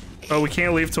 Oh, we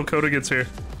can't leave till Coda gets here.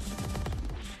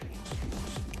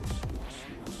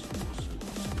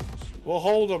 We'll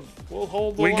hold them. We'll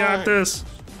hold the We line. got this.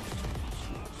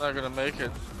 Not gonna make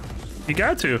it. You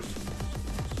got to.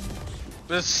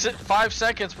 There's 5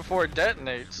 seconds before it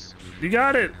detonates. You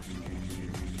got it.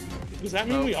 Does that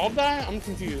mean we all die? I'm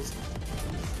confused.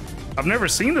 I've never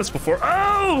seen this before.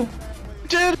 Oh!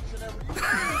 Did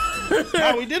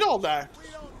No, we did all die.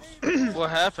 What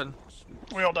happened?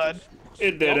 we all died?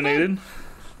 It detonated.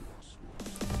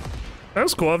 That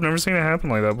was cool. I've never seen it happen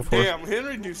like that before. Damn,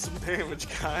 Henry do some damage,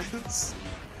 guys.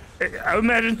 I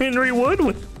imagine Henry would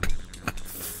with...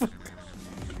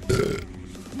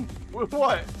 With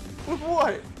what? With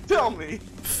what? Tell me.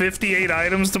 58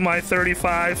 items to my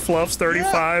 35, Fluff's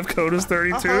 35, Coda's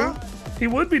 32. He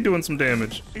would be doing some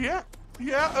damage. Yeah.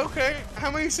 Yeah, okay.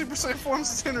 How many Super Saiyan forms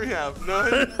does Henry have?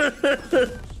 None?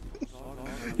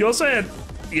 You also had...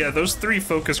 Yeah, those 3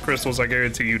 focus crystals, I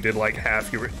guarantee you did like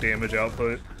half your damage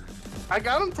output. I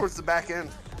got him towards the back end.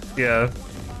 Yeah.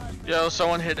 Yo,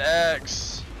 someone hit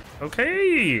X.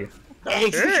 Okay.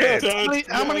 Shit.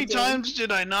 How many times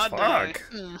did I not die?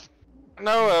 Fuck.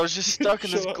 No, I was just stuck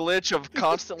in this Shut up. glitch of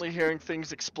constantly hearing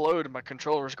things explode and my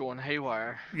controller's going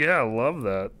haywire. Yeah, I love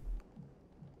that.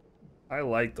 I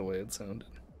like the way it sounded.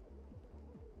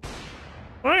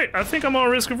 Alright, I think I'm all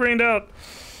risk of rained out.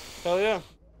 Hell yeah.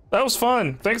 That was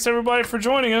fun. Thanks everybody for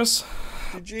joining us.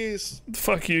 GG's.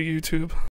 Fuck you, YouTube.